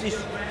Justin, he's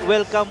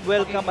welcome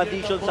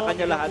addition sa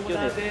kanya lahat yun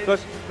eh.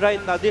 Because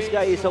right now, this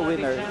guy is a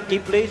winner. He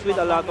plays with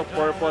a lot of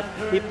purpose.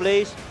 He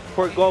plays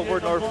for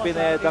Governor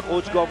Pineda,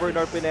 Coach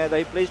Governor Pineda.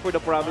 He plays for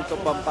the province of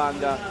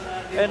Pampanga.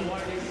 And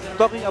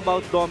talking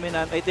about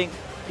dominant, I think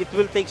it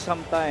will take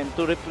some time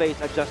to replace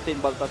Justin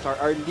Baltasar,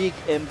 our league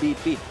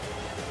MVP,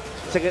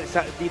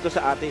 dito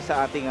sa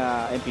ating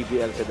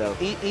MPBL sa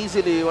Delphi.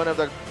 Easily one of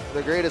the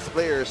greatest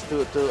players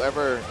to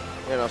ever,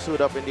 you know, suit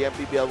up in the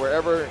MPBL,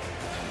 wherever,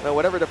 you know,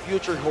 whatever the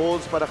future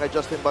holds para kay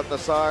Justin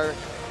Baltasar.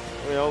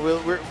 You know,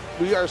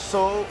 we are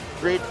so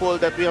grateful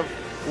that we have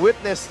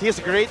witnessed his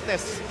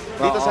greatness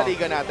dito sa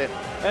liga natin.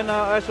 And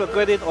as well,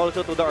 credit also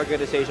to the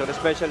organization,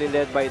 especially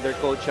led by their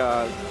coach,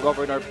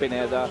 Governor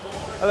Pineda.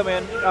 Alam mo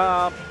yun,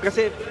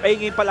 kasi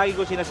ayun palagi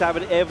ko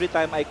sinasabi every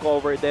time I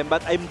cover them,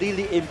 but I'm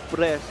really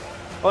impressed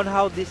on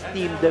how this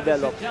team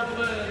develops.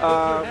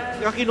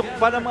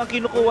 Parang mga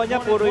kinukuha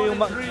niya, puro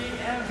yung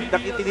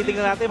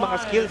tinitingnan natin mga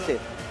skills eh.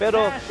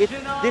 Pero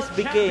this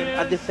became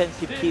a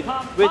defensive team,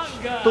 which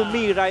to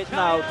me right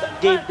now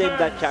gave them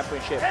that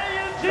championship.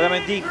 Alam mo,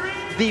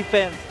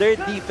 their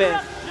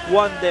defense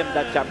won them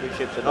that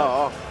championship.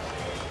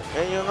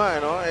 And yun nga,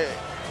 you know,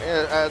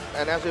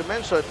 and as you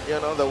mentioned, you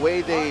know, the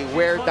way they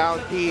wear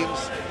down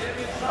teams,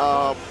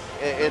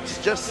 it's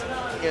just,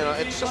 you know,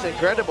 it's just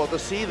incredible to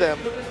see them,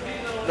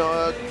 you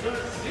know,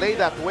 play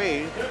that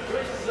way.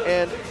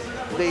 And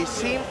they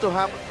seem to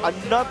have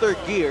another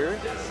gear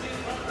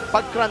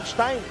pag crunch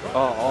time.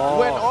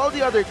 When all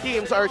the other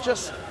teams are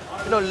just,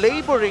 you know,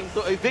 laboring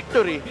to a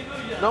victory,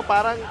 no,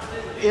 parang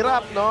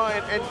hirap, no,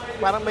 and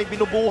parang may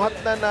binubuhat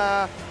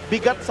na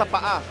bigat sa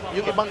paa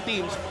yung ibang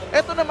teams.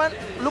 Ito naman,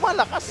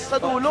 lumalakas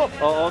sa dulo.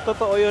 Oo,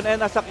 totoo yun.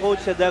 And as a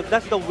coach,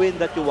 that's the win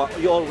that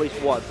you always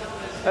want.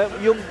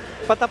 Yung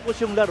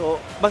patapos yung laro,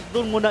 mas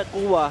doon mo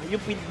nakuha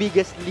yung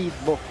biggest lead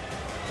mo.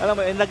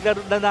 Alam mo,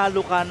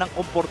 nanalo ka ng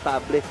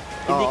komportable.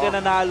 Hindi ka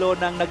nanalo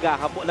ng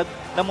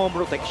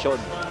namomroteksyon.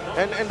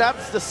 And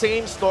that's the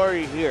same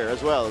story here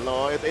as well.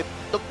 No, it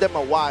took them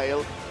a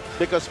while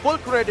because full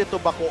credit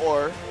to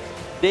BACOOR.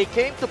 They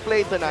came to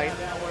play tonight.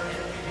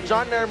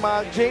 John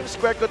Nermag, James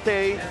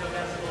Quecote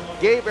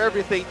gave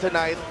everything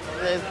tonight.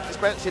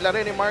 Sila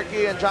rin ni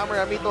Marky and Jammer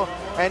Amito,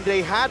 and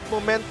they had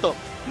momentum.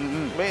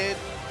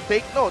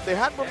 Take note, they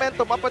had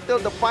momentum up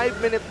until the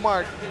 5-minute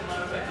mark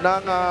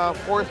ng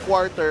fourth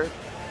quarter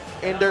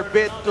in their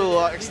bid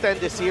to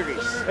extend the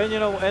series. And you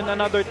know, and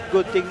another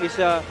good thing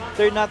is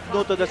they're not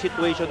new to the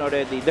situation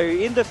already. They're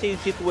in the same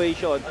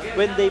situation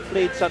when they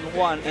played San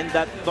Juan in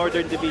that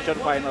Northern Division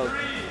Final.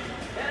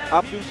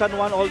 Up yung San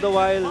Juan all the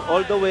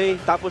way,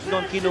 tapos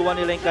noon kinuha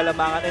nila yung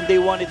Kalamangan and they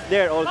won it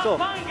there also,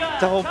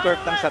 sa home turf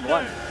ng San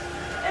Juan.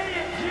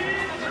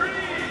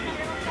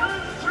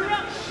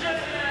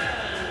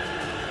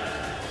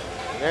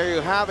 There you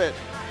have it.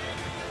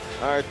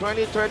 Our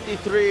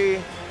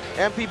 2023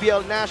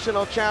 MPBL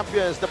National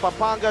Champions, the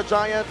Pampanga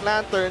Giant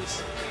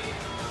Lanterns.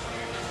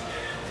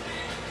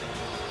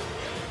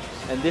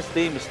 And this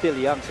team is still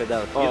young,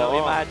 Sedal. You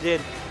know,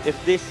 imagine if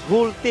this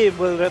whole team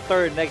will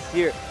return next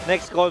year,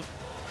 next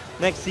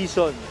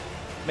season,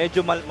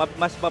 medyo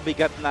mas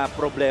mabigat na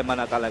problema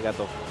na talaga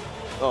to.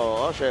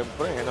 Oo,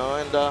 syempre, you know,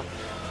 and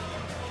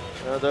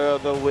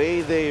the way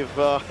they've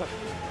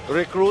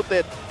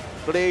recruited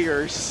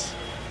players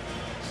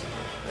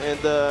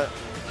and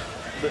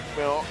you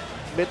know,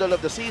 middle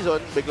of the season,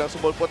 biglang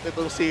sumulpot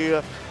nitong si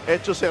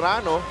Echo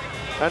Serrano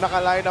na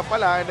naka-line up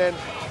pala, and then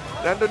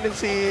nandun din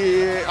si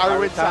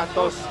Arwin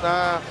Santos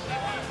na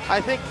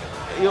I think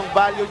yung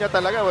value niya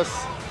talaga was,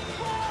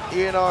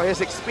 you know,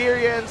 his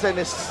experience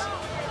and his,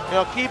 you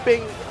know,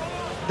 keeping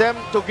them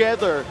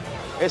together,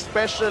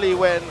 especially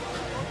when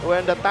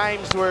the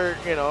times were,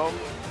 you know,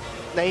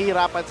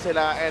 nahihirapan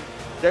sila and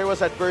there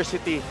was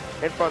adversity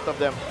in front of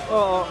them.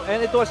 Oo,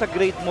 and it was a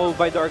great move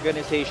by the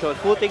organization,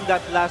 putting that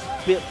last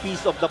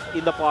piece of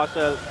in the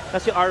puzzle na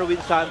si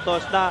Arwin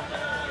Santos na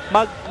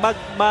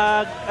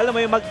alam mo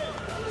yung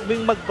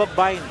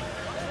magbabind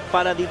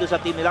para dito sa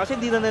team nila. Kasi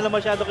hindi na nila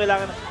masyado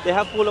kailangan, they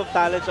have full of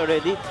talents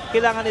already.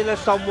 Kailangan nila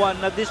someone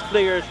na these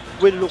players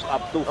will look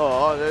up to.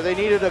 Oo, they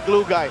needed a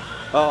glue guy.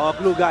 Oo,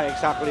 glue guy,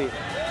 exactly.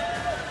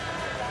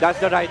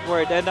 That's the right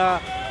word. And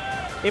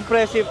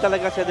impressive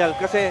talaga si Del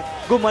kasi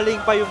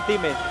gumaling pa yung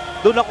team eh.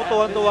 Doon ako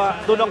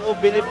tuwan-tuwa, doon ako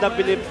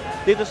bilib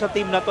dito sa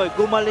team na to.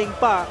 Gumaling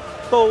pa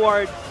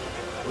towards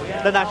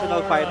the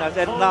national finals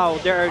and now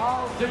they're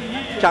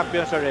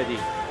champions already.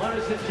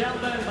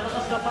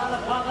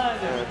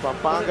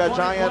 Pampanga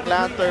Giant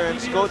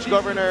Lanterns, Coach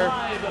Governor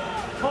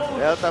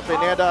Elta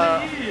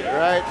Pineda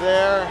right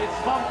there.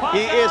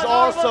 He is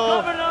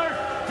also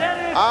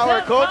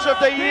our Coach of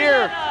the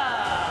Year.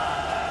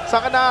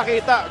 Saan ka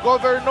nakakita?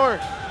 Governor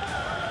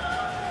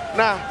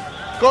na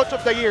Coach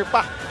of the Year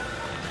pa.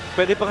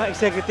 Pwede pa nga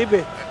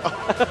executive eh.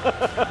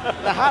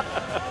 Lahat.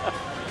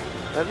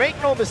 And make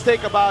no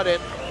mistake about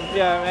it.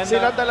 Yeah, and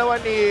silang dalawa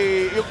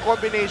yung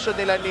combination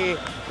nila ni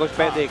Coach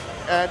Pedic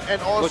and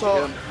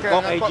also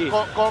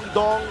Kong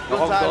Dong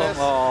Gonzalez.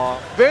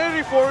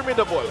 Very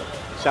formidable.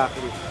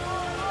 Exactly.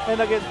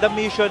 And again, the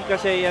mission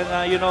kasi yan,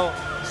 you know,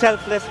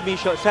 selfless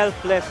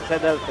sa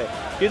Delta.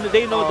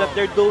 They know that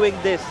they're doing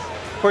this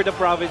for the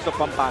province of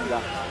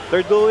Pampanga.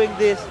 They're doing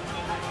this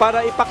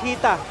para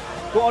ipakita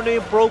kung ano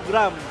yung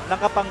program ng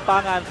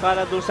Kapampangan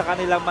para doon sa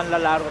kanilang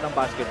manlalaro ng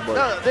basketball.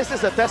 No, this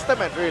is a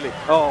testament really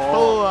to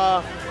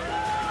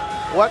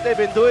what they've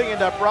been doing in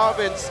the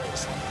province,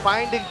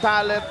 finding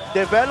talent,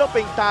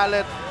 developing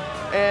talent,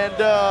 and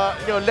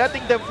you know,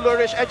 letting them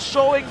flourish and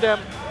showing them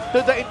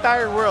to the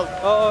entire world.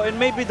 And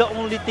maybe the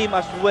only team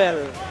as well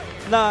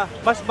na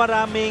mas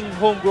maraming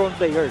homegrown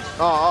players.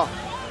 You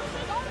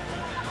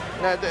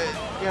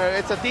know,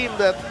 it's a team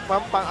that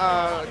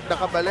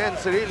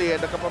nakabalance really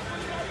and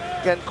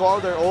can call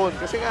their own.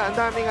 Kasi nga, ang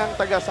daming ang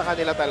taga sa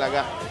kanila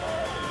talaga.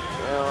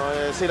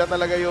 Sila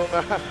talaga yung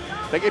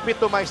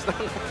nag-epitomize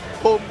ng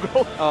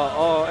homegrown.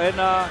 And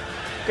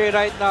okay,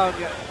 right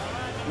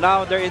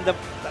now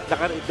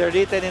they're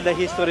written in the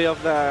history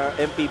of the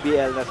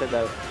MPBL na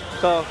sila.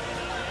 So,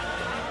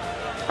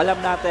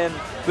 alam natin,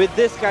 with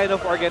this kind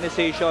of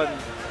organization,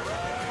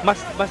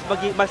 mas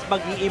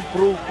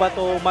magi-improve pa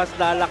to, mas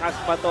lalakas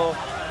pa to.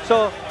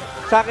 So,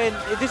 sa akin,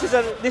 this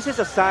is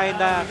a sign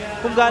na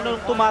kung gaano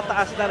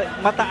mataas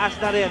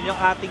na rin yung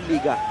ating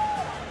liga.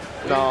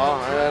 No,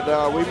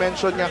 and we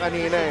mentioned nga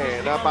kanina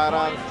na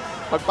parang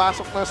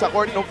pagpasok na sa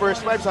court ng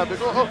first five, sabi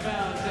ko,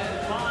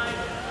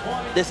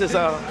 this is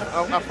a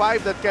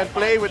five that can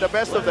play with the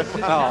best of them.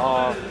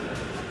 Our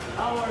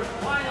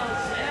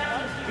finals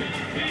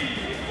MVP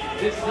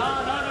is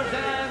none other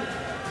than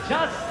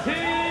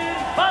Justin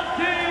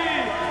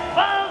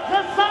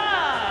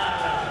Baltasar.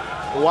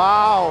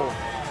 Wow!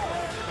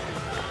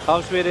 How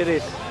sweet it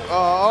is.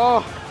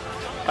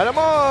 Alam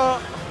mo,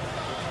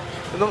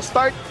 nung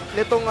start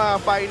nitong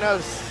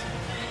finals,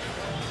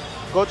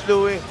 Coach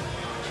Louie,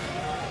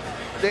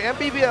 the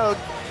MPBL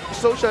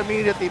social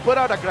media team put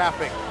out a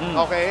graphic,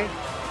 okay?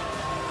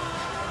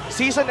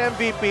 Season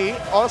MVP,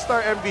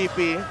 All-Star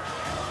MVP,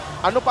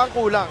 ano pa ang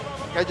kulang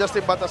kay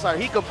Justin Baltasar?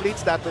 He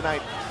completes that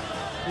tonight.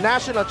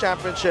 National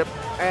Championship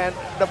and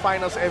the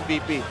Finals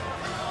MVP.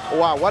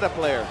 Wow, what a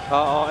player.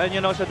 And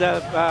you know, so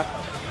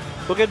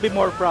who can be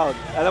more proud?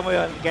 Alam mo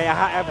yun, kaya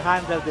I've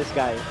handled this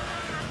guy.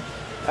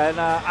 And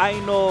I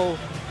know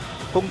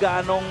kung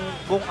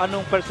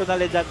anong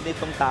personalidad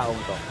nitong taong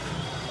to.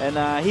 And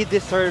he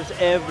deserves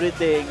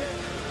everything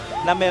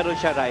na meron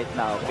siya right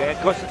now. Okay?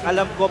 Because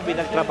alam ko,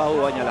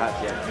 pinagtrabahuan niya lahat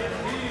yan.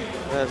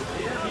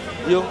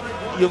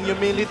 yung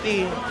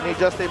humility ni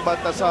Justin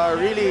Baltasar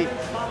really,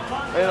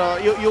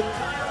 yung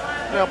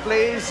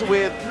plays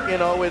with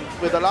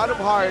with a lot of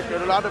heart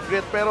and a lot of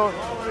grit, pero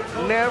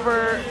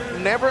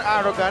never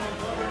arrogant,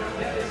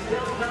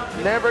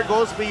 never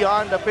goes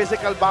beyond the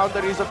physical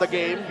boundaries of the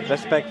game.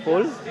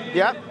 Respectful.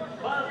 Yeah.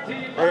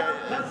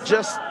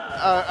 Just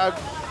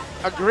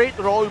a great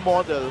role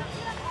model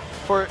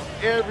for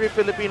every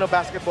Filipino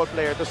basketball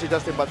player to si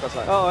Justin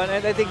Baltasar. Oh,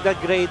 and I think the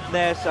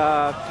greatness,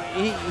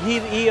 he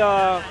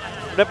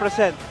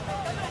represent,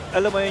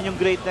 alam mo yun, yung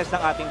greatness ng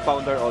ating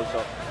founder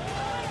also.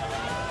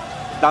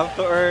 Down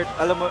to earth,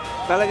 alam mo,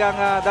 talagang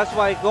that's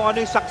why kung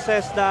ano yung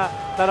success na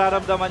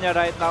nararamdaman niya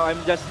right now,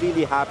 I'm just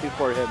really happy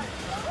for him.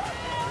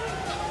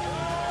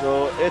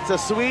 So it's a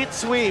sweet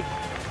sweep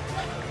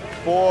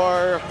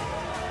for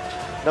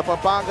the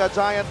Pampanga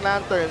Giant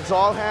Lanterns.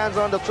 All hands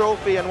on the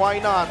trophy, and why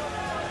not?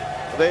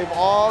 They've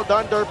all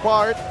done their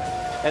part.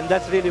 And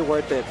that's really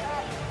worth it.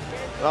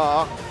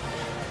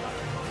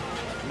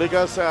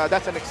 Because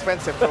that's an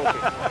expensive trophy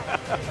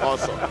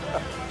also.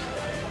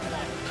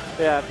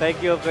 Yeah,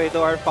 thank you to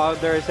our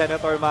founder,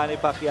 Senator Manny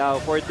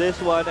Pacquiao, for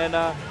this one. And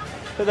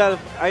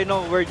I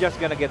know we're just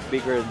going to get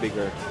bigger and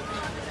bigger.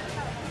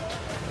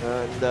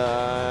 And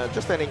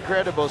just an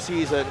incredible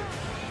season,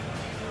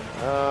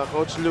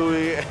 Coach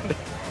Louie. And,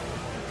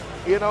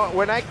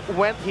 when I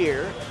went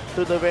here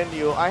to the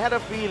venue, I had a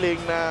feeling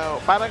na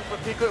parang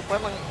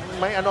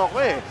may ano ko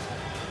eh.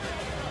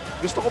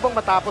 Gusto ko bang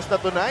matapos na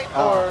tonight?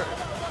 Or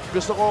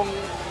gusto kong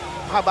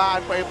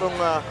habaan pa itong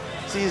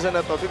season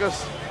na to?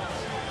 Because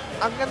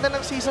ang ganda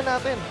ng season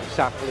natin.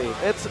 Exactly.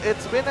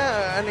 It's been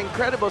an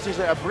incredible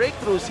season, a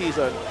breakthrough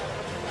season.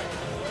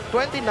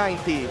 29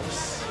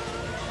 teams.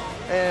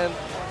 And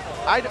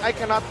I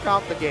cannot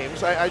count the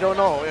games. I don't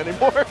know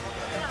anymore.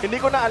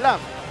 Hindi ko na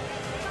alam.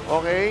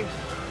 Okay?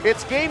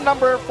 It's game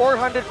number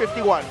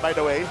 451, by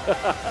the way.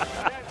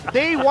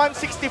 Day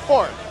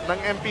 164 ng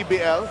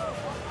MPBL.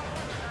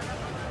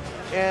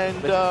 And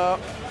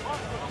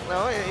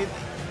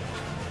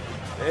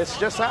it's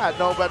just sad,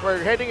 no? But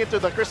we're heading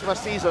into the Christmas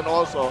season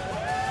also.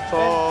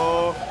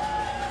 So,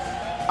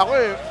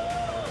 ako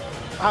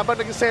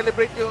habang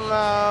nag-celebrate yung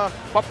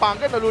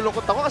Pampanga,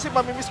 nalulungkot ako kasi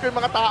mamimiss ko yung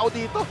mga tao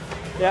dito.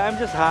 Yeah, I'm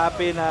just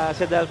happy na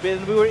sa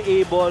Delphin, we were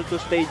able to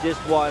stage this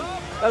one,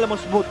 alam mo,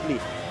 smoothly.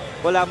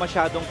 Wala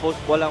masyadong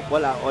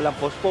walang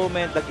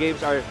postponement. The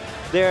games are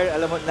there.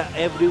 Alam mo, na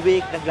every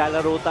week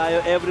naglalaro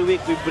tayo. Every week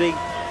we bring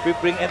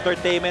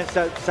entertainment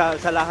sa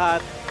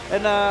lahat.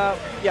 And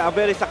yeah, a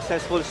very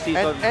successful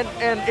season.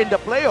 And in the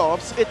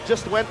playoffs, it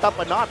just went up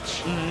a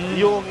notch.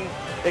 Yung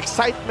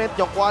excitement,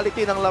 yung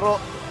quality ng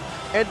laro.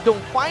 And yung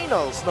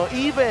finals, no,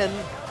 even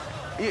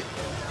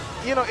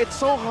it's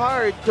so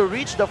hard to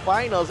reach the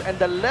finals and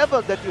the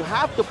level that you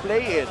have to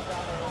play in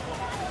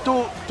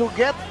to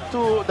get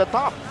to the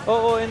top.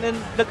 Oo, and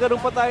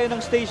nagkaroon pa tayo ng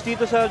stage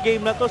dito sa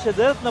game na to sa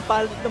Delph na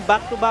palit ng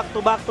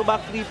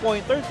back-to-back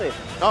 3-pointers eh.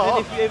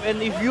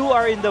 And if you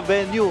are in the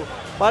venue,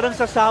 parang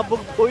sasabog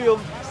po yung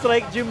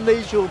Strike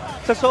Gymnasium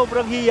sa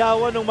sobrang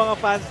hiyawan ng mga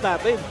fans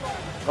natin.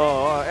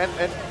 Oo,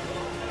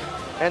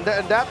 and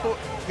that,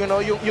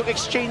 yung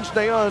exchange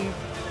na yon.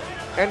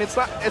 And it's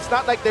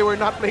not like they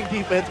were not playing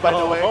defense, by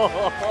the way.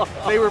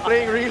 They were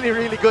playing really,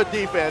 really good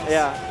defense.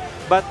 Yeah.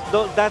 But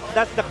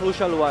that's the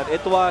crucial one.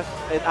 It was,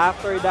 and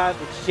after that,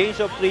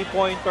 exchange of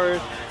 3-pointers,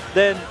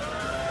 then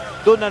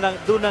doon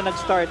na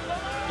nag-start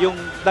yung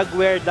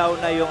nag-wear down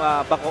na yung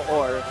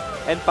BACOOR,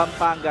 and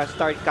Pampanga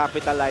start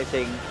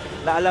capitalizing.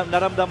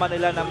 Naramdaman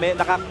nila na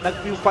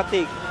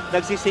nag-fatigue,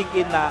 nagsisink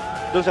in na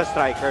doon sa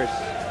strikers.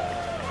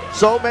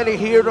 So many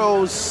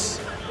heroes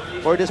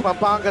for this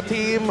Pampanga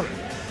team.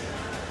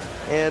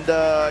 And,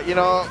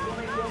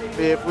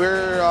 if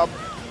we're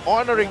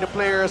honoring the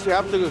players, we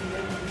have to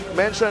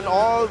mention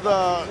all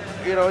the,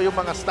 yung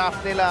mga staff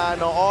nila,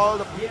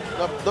 all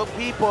the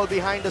people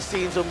behind the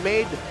scenes who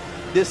made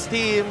this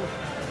team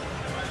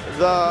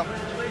the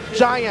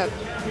giant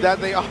that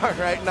they are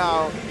right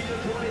now.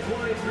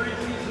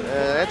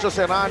 Enzo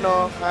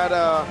Serrano had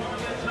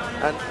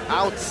an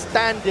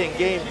outstanding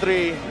Game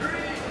 3.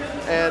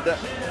 And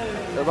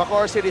the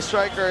BACOOR City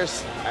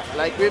Strikers,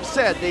 like we've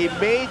said, they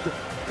made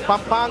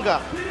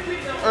Pampanga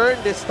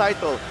earn this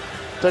title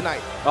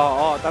tonight.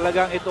 Oo,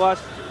 talagang it was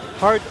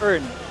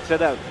hard-earned.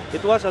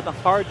 It was a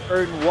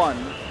hard-earned one.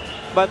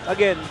 But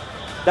again,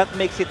 that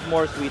makes it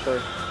more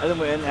sweeter.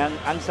 Alam mo yun,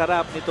 ang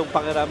sarap nitong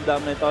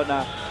pakiramdam nito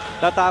na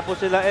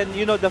natapos sila. And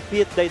the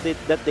feat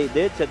that they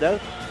did,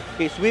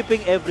 okay,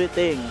 sweeping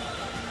everything.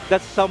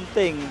 That's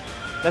something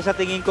na sa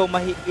tingin ko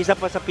isa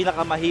pa sa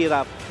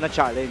pinakamahirap na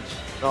challenge.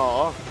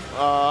 Oo.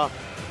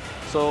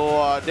 So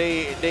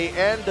they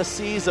end the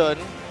season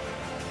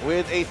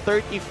with a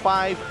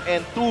 35-2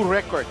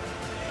 record,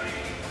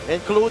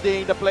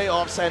 including the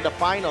playoffs and the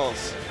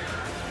finals.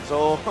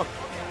 So,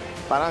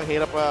 parang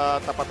hirap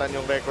tapatan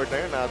yung record na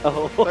yun.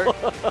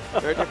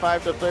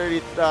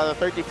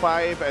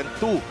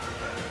 35-2.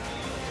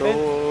 So,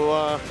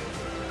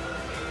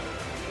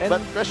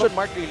 but question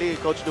mark really,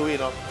 Coach Dewey,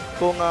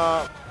 kung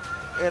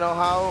you know,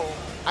 how...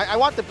 I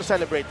want them to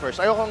celebrate first.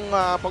 Ayokong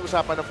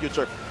pag-usapan ng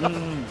future.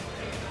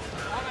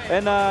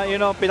 And you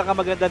know,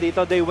 pinakamaganda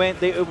dito,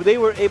 they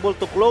were able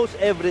to close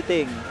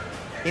everything.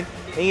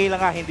 Hingi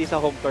lang nga, hindi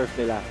sa home turf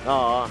nila.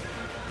 Oo.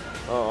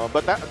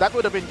 But that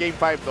would have been game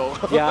 5 though.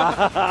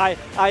 Yeah,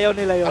 ayaw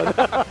nila yun.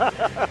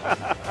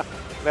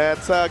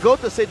 Let's go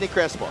to Sydney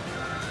Crespo.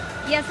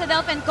 Yes,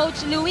 Adelph and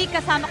Coach Louie,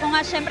 kasama ko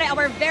nga syempre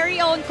our very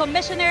own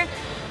Commissioner,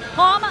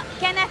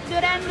 Kenneth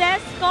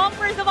Durandes.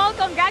 First of all,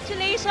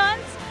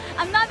 congratulations.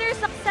 Another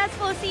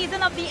successful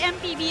season of the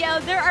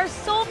MPBL. There are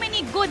so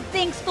many good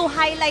things to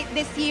highlight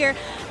this year.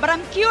 But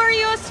I'm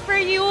curious for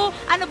you,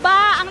 ano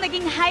ba ang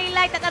naging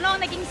highlight at ano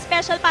ang naging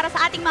special para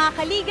sa ating mga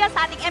kaliga,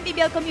 sa ating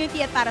MPBL community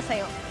at para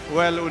sa'yo?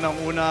 Well,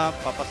 unang-una,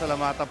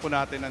 papasalamatan po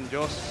natin ang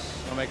Diyos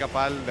na may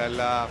kapal dahil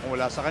kung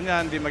wala sa Kanya,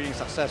 hindi maging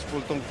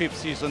successful tong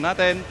 5th season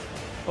natin.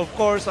 Of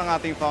course, ang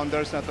ating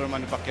founders na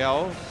Manny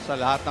Pacquiao, sa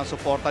lahat ng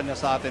suporta niya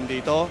sa atin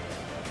dito.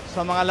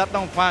 Sa mga lahat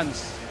ng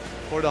fans,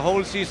 for the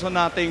whole season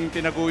nating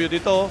tinaguyo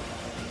dito,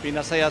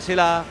 pinasaya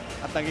sila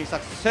at naging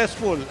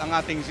successful ang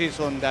ating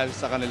season dahil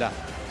sa kanila.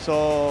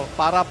 So,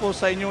 para po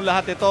sa inyong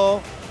lahat ito,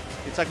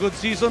 it's a good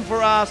season for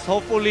us.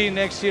 Hopefully,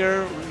 next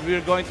year,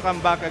 we're going to come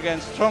back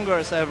again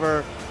stronger as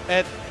ever.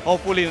 At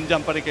hopefully,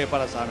 nandiyan pa rin kayo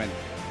para sa amin.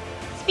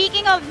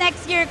 Speaking of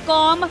next year,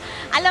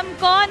 alam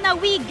ko na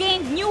we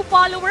gained new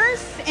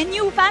followers and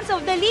new fans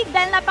of the league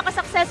dahil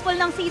napaka-successful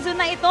ng season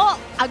na ito.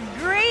 A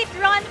great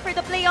run for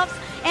the playoffs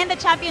and the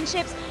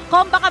championships.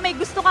 Baka may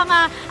gusto kang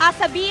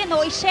sabihin o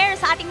i-share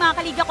sa ating mga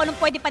kaliga kung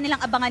pwede pa nilang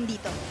abangan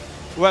dito.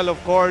 Well,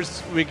 of course,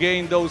 we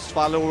gained those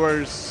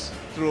followers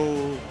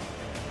through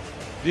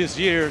these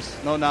years,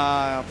 no,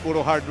 na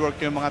puro hard work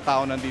yung mga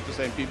tao nandito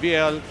sa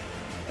MPBL.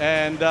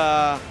 And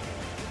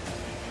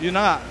yun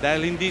na nga,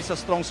 dahil hindi sa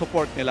strong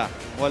support nila,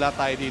 wala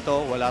tayo dito,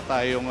 wala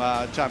tayong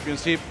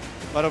championship.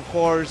 But of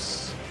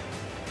course,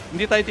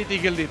 hindi tayo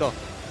titigil dito.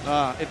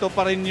 Ito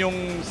pa rin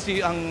yung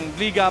ang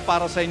liga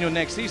para sa inyo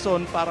next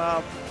season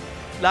para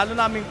lalo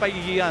naming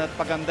paigiyan at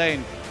pagandahin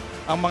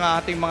ang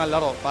mga ating mga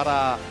laro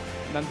para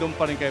nandun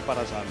pa rin kayo para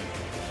sa amin.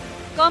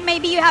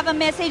 Maybe you have a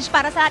message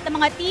para sa ating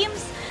mga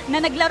teams na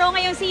naglaro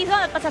ngayong season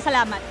at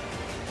pasasalamat.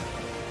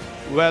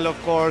 Well, of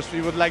course, we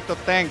would like to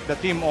thank the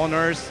team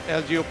owners,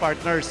 LGU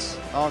partners,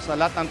 sa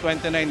lahat ng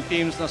 29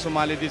 teams na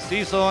sumali this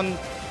season.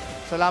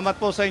 Salamat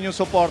po sa inyong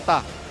suporta.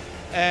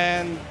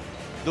 And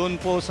dun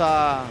po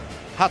sa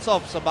hats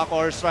off sa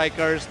BACOOR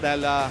strikers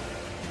dahil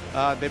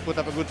they put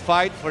up a good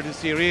fight for this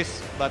series.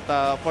 But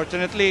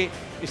fortunately,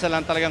 isa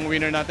lang talagang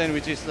winner natin,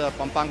 which is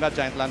Pampanga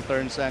Giant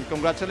Lanterns. And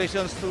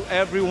congratulations to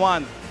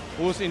everyone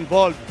who's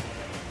involved.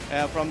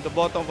 From the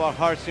bottom of our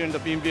hearts here in the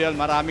PMBL,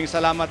 maraming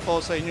salamat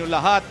po sa inyo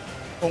lahat.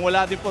 Kung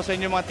wala din po sa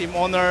inyo mga team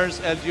owners,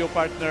 LGU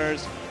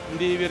partners,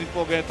 hindi rin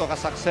po ganito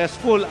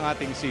ka-successful ang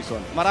ating season.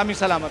 Maraming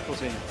salamat po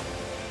sa inyo.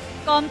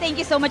 Thank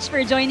you so much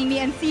for joining me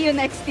and see you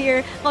next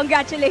year.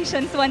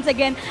 Congratulations once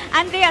again.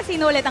 Andrea,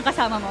 sino ulit ang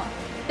kasama mo?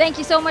 Thank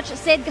you so much,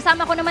 Sid.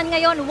 Kasama ko naman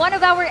ngayon, one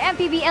of our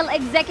MPBL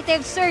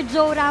executives, Sir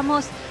Joe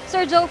Ramos.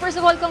 Sir Joe, first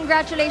of all,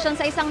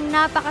 congratulations sa isang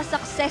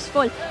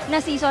napaka-successful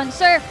na season.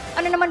 Sir,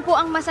 ano naman po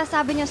ang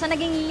masasabi niyo sa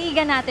naging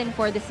liga natin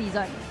for the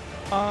season?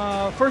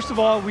 First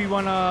of all, we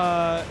want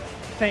to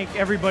thank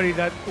everybody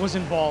that was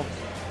involved.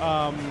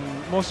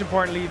 Most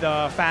importantly,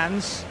 the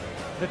fans,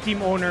 the team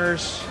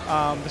owners,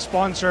 the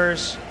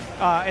sponsors,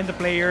 and the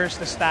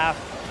players, the staff,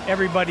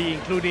 everybody,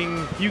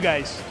 including you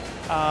guys.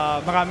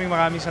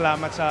 Maraming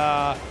salamat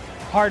sa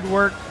hard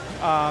work,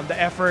 the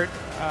effort.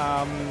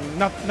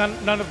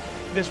 None of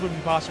this would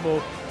be possible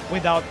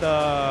without the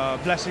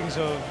blessings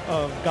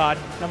of God,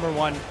 number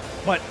one.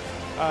 But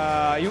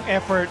yung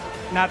effort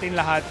natin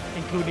lahat,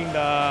 including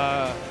the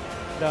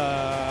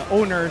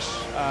owners,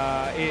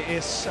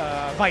 is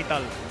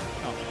vital.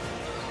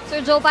 Sir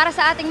Joe, para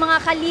sa ating mga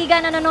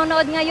kaliga na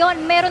nanonood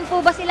ngayon, meron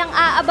po ba silang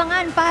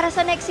aabangan para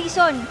sa next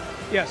season?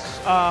 Yes.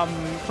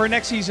 For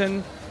next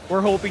season, we're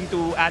hoping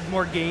to add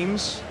more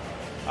games,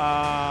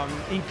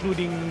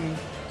 including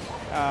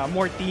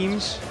more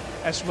teams,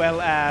 as well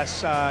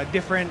as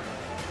different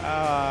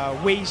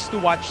ways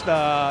to watch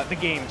the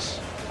games.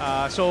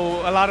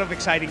 So a lot of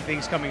exciting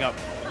things coming up.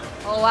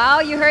 Oh wow,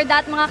 you heard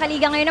that mga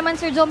kaliga. Ngayon naman,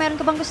 Sir Joe, meron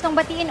ka bang gustong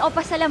batiin o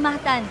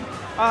pasalamatan?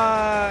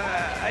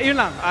 Yun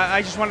lang.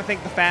 I just want to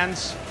thank the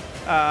fans.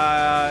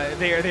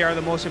 They are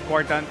the most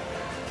important.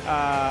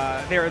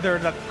 They're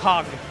the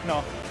cog,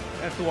 no,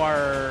 to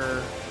our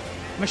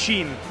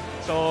machine.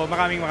 So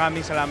maraming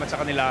salamat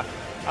sa kanila.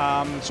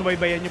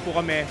 Subaybayan niyo po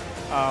kami.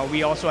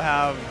 We also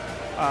have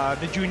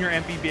the junior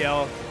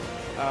MPBL,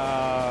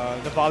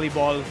 the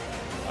volleyball,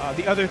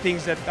 the other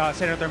things that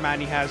Senator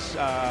Manny has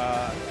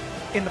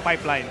in the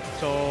pipeline.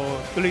 So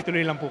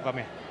tuloy-tuloy lang po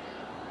kami.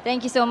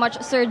 Thank you so much,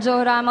 Sir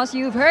Joe Ramos.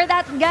 You've heard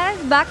that, guys.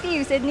 Back to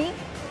you, Sydney.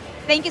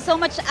 Thank you so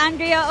much,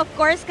 Andrea. Of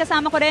course,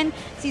 kasama ko rin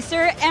si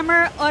Sir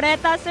Emer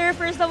Oreta. Sir,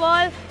 first of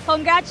all,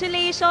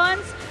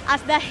 congratulations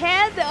as the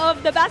head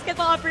of the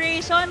basketball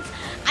operations.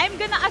 I'm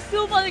gonna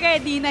assume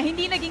already na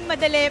hindi naging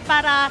madali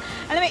para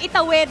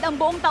itawid ang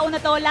buong taon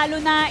na to,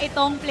 lalo na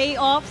itong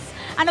playoffs.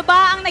 Ano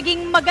ba ang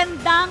naging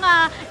magandang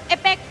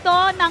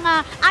epekto ng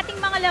ating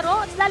mga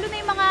laro, lalo na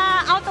yung mga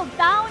out of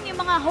town, yung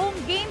mga home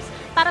games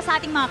para sa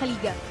ating mga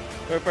kaliga?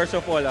 So first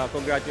of all,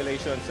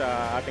 congratulations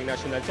sa ating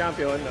national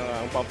champion,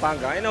 ang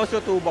Pampanga, and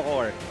also to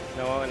BACOOR.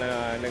 No,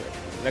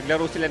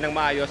 naglaro sila ng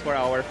maayos for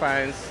our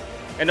fans.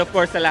 And of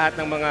course, sa lahat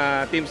ng mga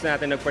teams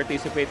natin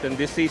nag-participate in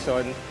this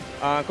season,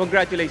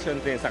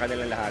 congratulations din sa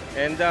kanilang lahat.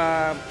 And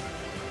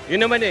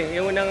yun naman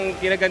yung unang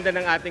kinaganda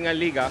ng ating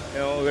liga.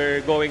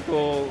 We're going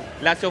to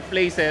lots of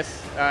places.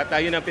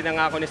 Tayo ang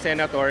pinangako ni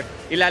Senator,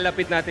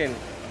 ilalapit natin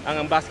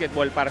ang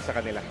basketball para sa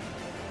kanila.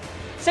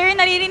 Sir,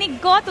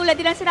 naririnig ko, tulad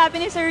din ang sinabi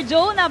ni Sir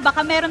Joe, na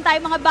baka meron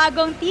tayong mga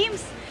bagong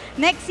teams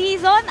next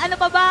season. Ano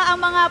pa ba ang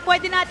mga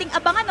pwede nating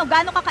abangan o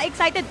gaano ka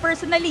ka-excited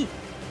personally?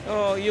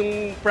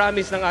 Yung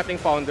promise ng ating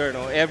founder,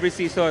 every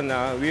season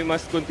we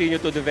must continue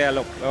to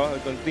develop,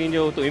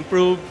 continue to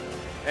improve,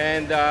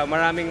 and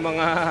maraming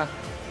mga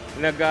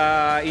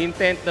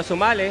nag-intent na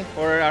sumali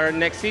for our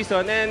next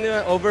season, and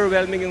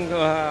overwhelming yung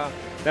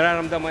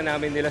nararamdaman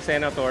namin nila,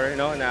 Senator,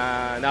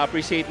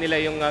 na-appreciate nila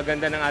yung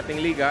ganda ng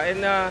ating liga,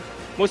 and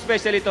most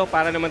especially ito,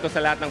 para naman to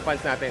sa lahat ng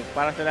fans natin,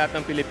 para sa lahat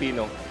ng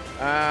Pilipino.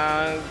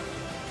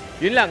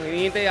 Yun lang,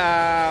 hinihintay.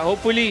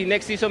 Hopefully,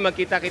 next season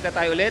magkita-kita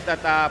tayo ulit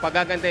at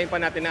pagagandahin pa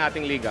natin ang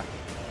ating liga.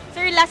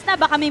 Sir, last na,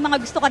 baka may mga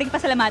gusto ka rin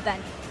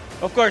pasalamatan.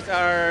 Of course,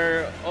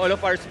 all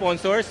of our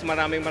sponsors,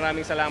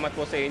 maraming salamat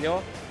po sa inyo.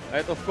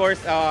 At of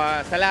course,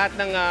 sa lahat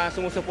ng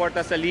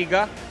sumusuporta sa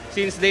liga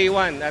since day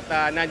one at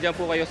nandiyan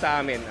po kayo sa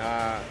amin.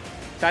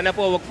 Sana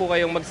po wag po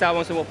kayong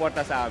magsawang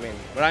sumuporta sa amin.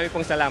 Maraming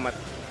pong salamat.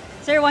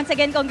 Sir, once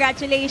again,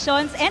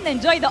 congratulations and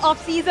enjoy the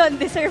off-season.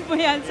 Deserve mo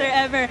yan, Sir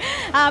Ever.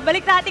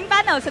 Balik na ating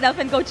panel sa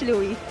Delphin Coach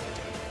Louie.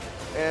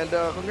 And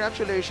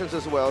congratulations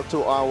as well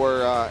to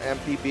our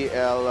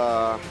MPBL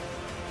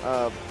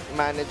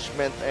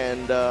management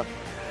and the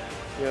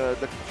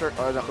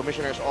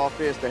Commissioner's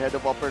Office, the Head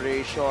of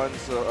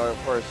Operations, of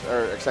course,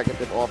 our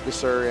Executive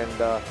Officer, and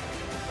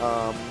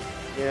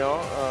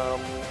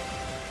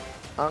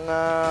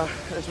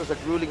this was a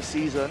grueling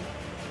season.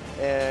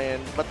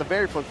 But a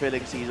very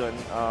fulfilling season.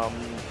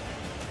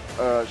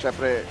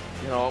 Syempre,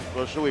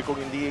 Louie, kung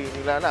hindi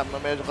nila alam,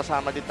 medyo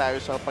kasama din tayo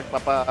sa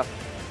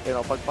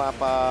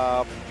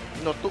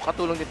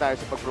katulong din tayo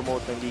sa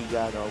pag-promote ng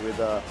liga, with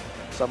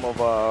some of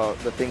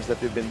the things that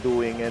we've been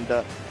doing. And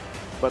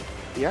but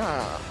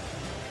yeah,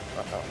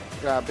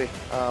 grabe.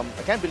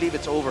 I can't believe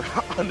it's over,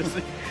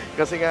 honestly.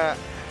 Kasi nga,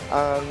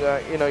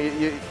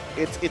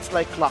 it's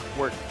like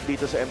clockwork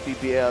dito sa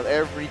MPBL.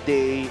 Every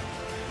day,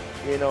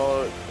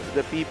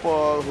 the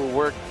people who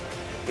work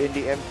in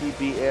the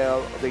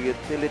MPBL, the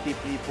utility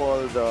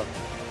people,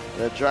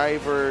 the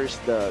drivers,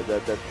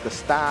 the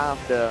staff,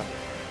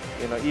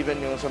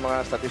 even yung sa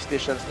mga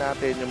statisticians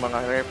natin, yung mga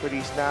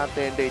referees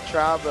natin, they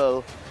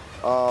travel,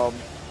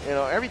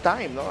 every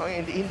time,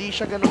 Hindi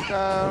siya ganun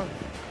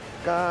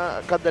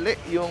kadali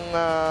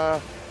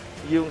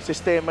yung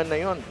sistema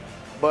na yun.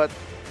 But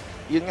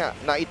yun nga,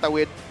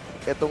 naitawid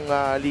itong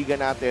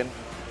liga natin,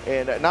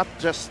 and not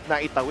just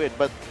naitawid,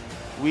 but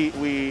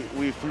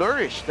we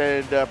flourished,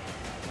 and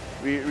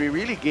we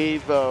really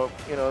gave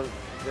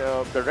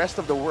the rest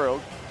of the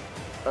world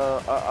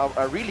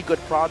a really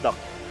good product,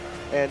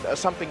 and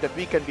something that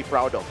we can be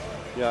proud of.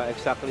 Yeah,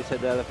 exactly,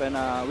 Delph. And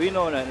we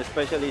know na,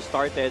 especially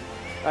started,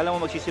 alam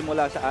mo,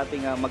 magsisimula sa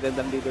ating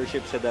magandang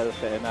leadership, Delph,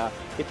 and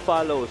it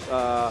follows.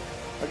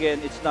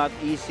 Again, it's not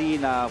easy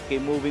na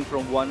moving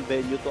from one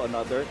venue to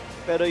another,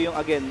 pero yung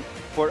again,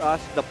 for us,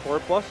 the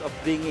purpose of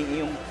bringing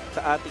yung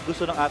sa ating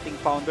gusto ng ating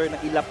founder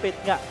na ilapit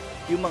nga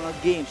yung mga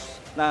games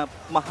na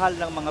mahal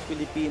ng mga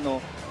Pilipino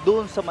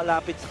doon sa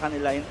malapit sa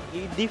kanila in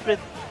different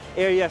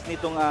areas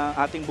nitong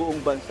ating buong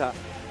bansa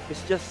is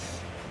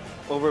just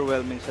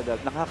overwhelming,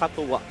 Delph.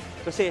 Nakakatuwa.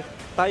 Kasi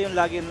tayong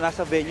lagi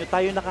nasa venue,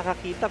 tayo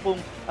nakakakita kung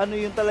ano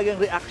yung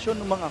talagang reaction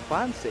ng mga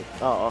fans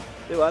Oo.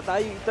 Diba?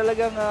 Tayo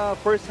talagang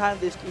first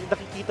hand is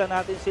nakikita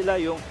natin sila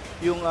yung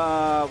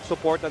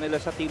suporta nila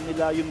sa team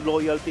nila, yung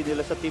loyalty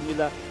nila sa team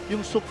nila,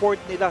 yung support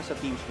nila sa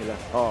teams nila.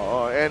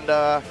 Oo. And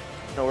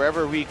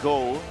wherever we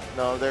go,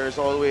 there's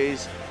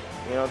always,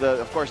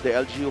 of course, the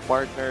LGU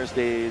partners.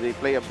 They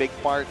play a big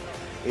part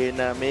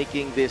in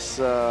making this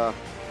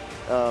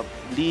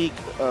league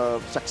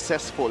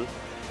successful.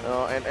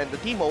 And the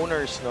team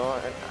owners,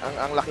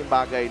 ang laking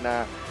bagay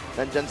na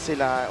nandyan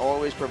sila,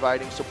 always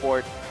providing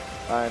support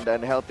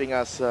and helping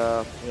us,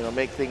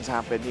 make things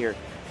happen here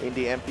in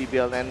the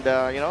MPBL. And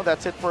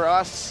that's it for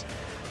us.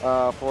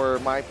 For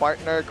my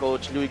partner,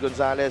 Coach Louie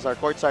Gonzalez, our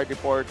courtside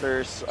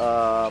reporters.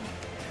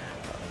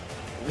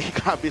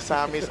 Mika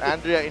Bisamis,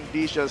 Andrea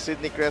Indicio,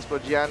 Sydney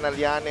Crespo, Gianna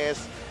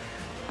Llanes,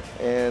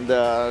 and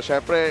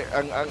syempre,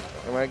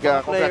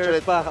 mga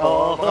congratulate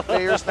mga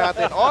players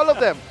natin, all of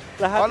them.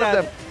 Lahat all of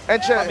them. And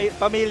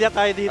pamilya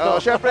tayo dito.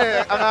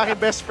 Syempre, ang aking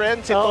best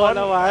friend, si Ton.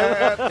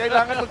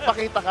 Kailangan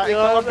magpakita ka.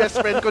 Ikaw ang best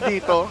friend ko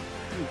dito.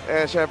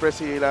 Syempre,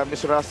 sila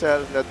Miss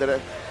Russell,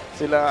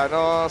 sila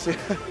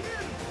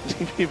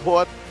Jimmy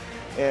Bot,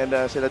 and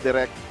sila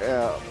Direct.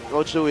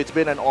 Coach Louie, it's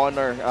been an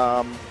honor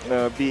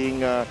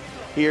being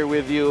here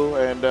with you,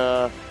 and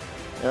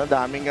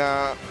Daming,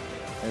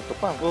 ito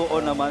pa.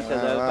 Oo naman, Sir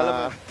Del.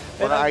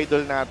 Mga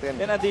idol natin.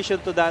 In addition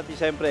to that,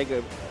 siyempre,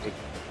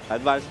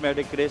 advance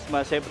Merry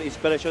Christmas. Siyempre,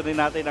 inspiration din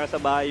natin nasa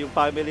bahay yung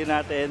family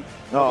natin.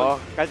 Oo.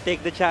 Can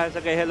take the chance.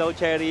 Okay, hello,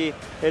 Cherry.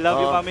 I love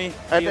you, Mami.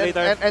 See you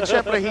later. And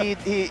siyempre,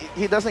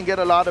 he doesn't get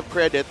a lot of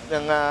credit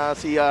ng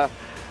si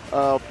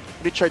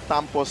Richard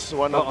Tampos,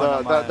 one of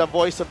the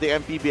voice of the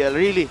MPBL.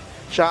 Really,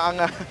 siya ang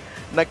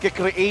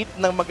nagke-create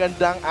ng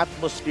magandang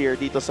atmosphere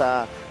dito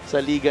sa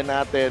liga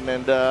natin.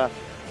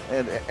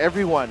 And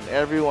everyone,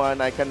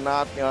 I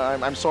cannot,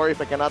 I'm sorry if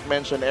I cannot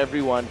mention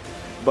everyone,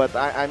 but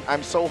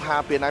I'm so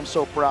happy and I'm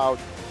so proud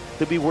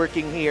to be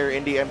working here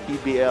in the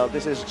MPBL.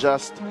 This is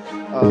just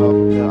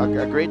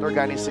a great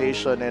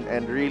organization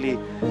and really,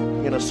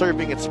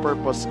 serving its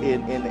purpose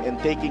in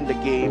taking the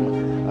game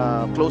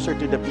closer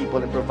to the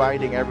people and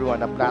providing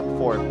everyone a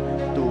platform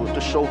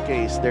to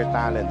showcase their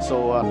talent.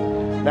 So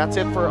that's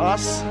it for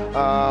us.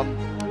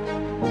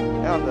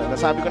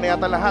 Nasabi ko na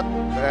yata lahat,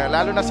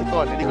 lalo na si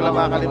Ton. Hindi ko lang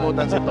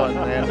makakalimutan si Ton.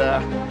 And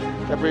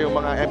siyempre yung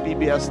mga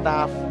MPBL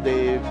staff,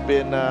 they've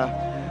been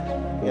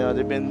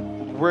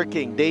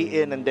working day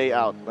in and day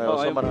out.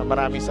 So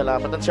maraming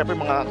salamat. At siyempre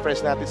mga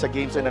friends natin sa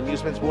Games and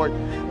Amusements Board,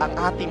 ang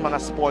ating mga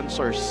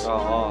sponsors.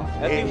 Oo.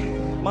 At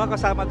mga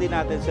kasama din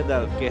natin sa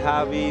Del, kay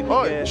Javi,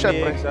 Miguel,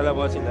 Mix, alam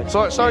mo sila.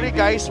 So, sorry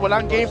guys,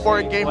 walang Game 4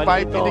 and Game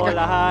 5.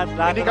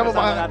 Hindi ka mo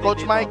mga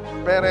Coach Mike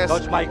Perez.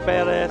 Coach Mike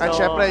Perez. At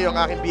siyempre yung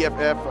aking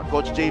BFF,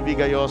 Coach JV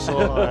Gayoso.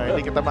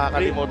 Hindi kita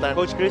makakalimutan.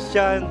 Coach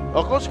Christian.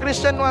 Coach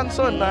Christian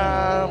Wanson,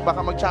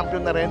 baka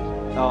mag-champion na rin.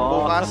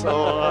 Bukas.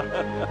 So,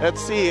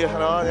 let's see.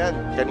 Yan.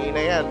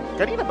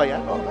 Kanina ba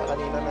yan?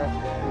 Kanina na.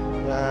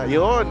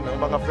 Yun, ang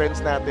mga friends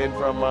natin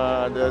from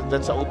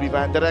dyan sa UB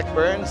Van Direct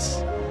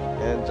Burns.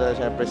 And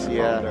syempre si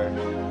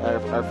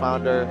our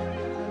founder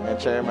and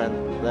chairman.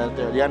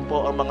 Yan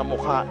po ang mga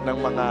mukha ng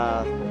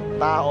mga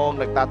taong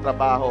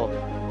nagtatrabaho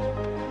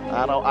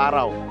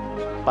araw-araw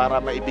para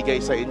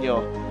maibigay sa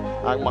inyo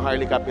ang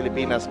Maharlika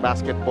Pilipinas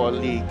Basketball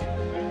League.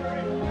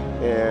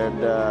 And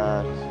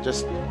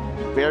just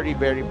very,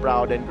 very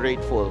proud and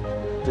grateful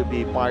to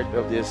be part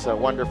of this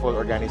wonderful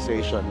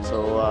organization.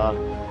 So,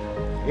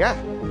 yeah,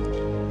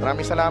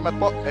 maraming salamat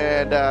po.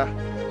 And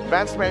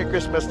advance Merry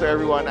Christmas to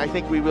everyone. I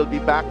think we will be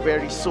back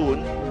very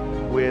soon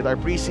with our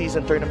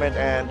preseason tournament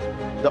and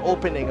the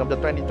opening of the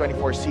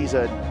 2024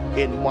 season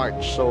in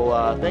March. So,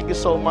 thank you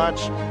so much.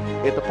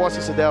 Ito po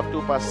si Delf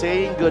Tupa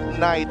saying good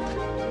night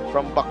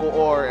from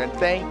BACOOR, and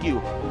thank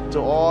you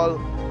to all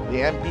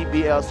the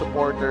MPBL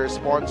supporters,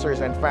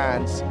 sponsors, and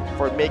fans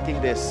for making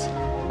this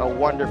a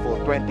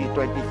wonderful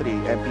 2023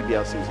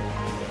 MPBL season.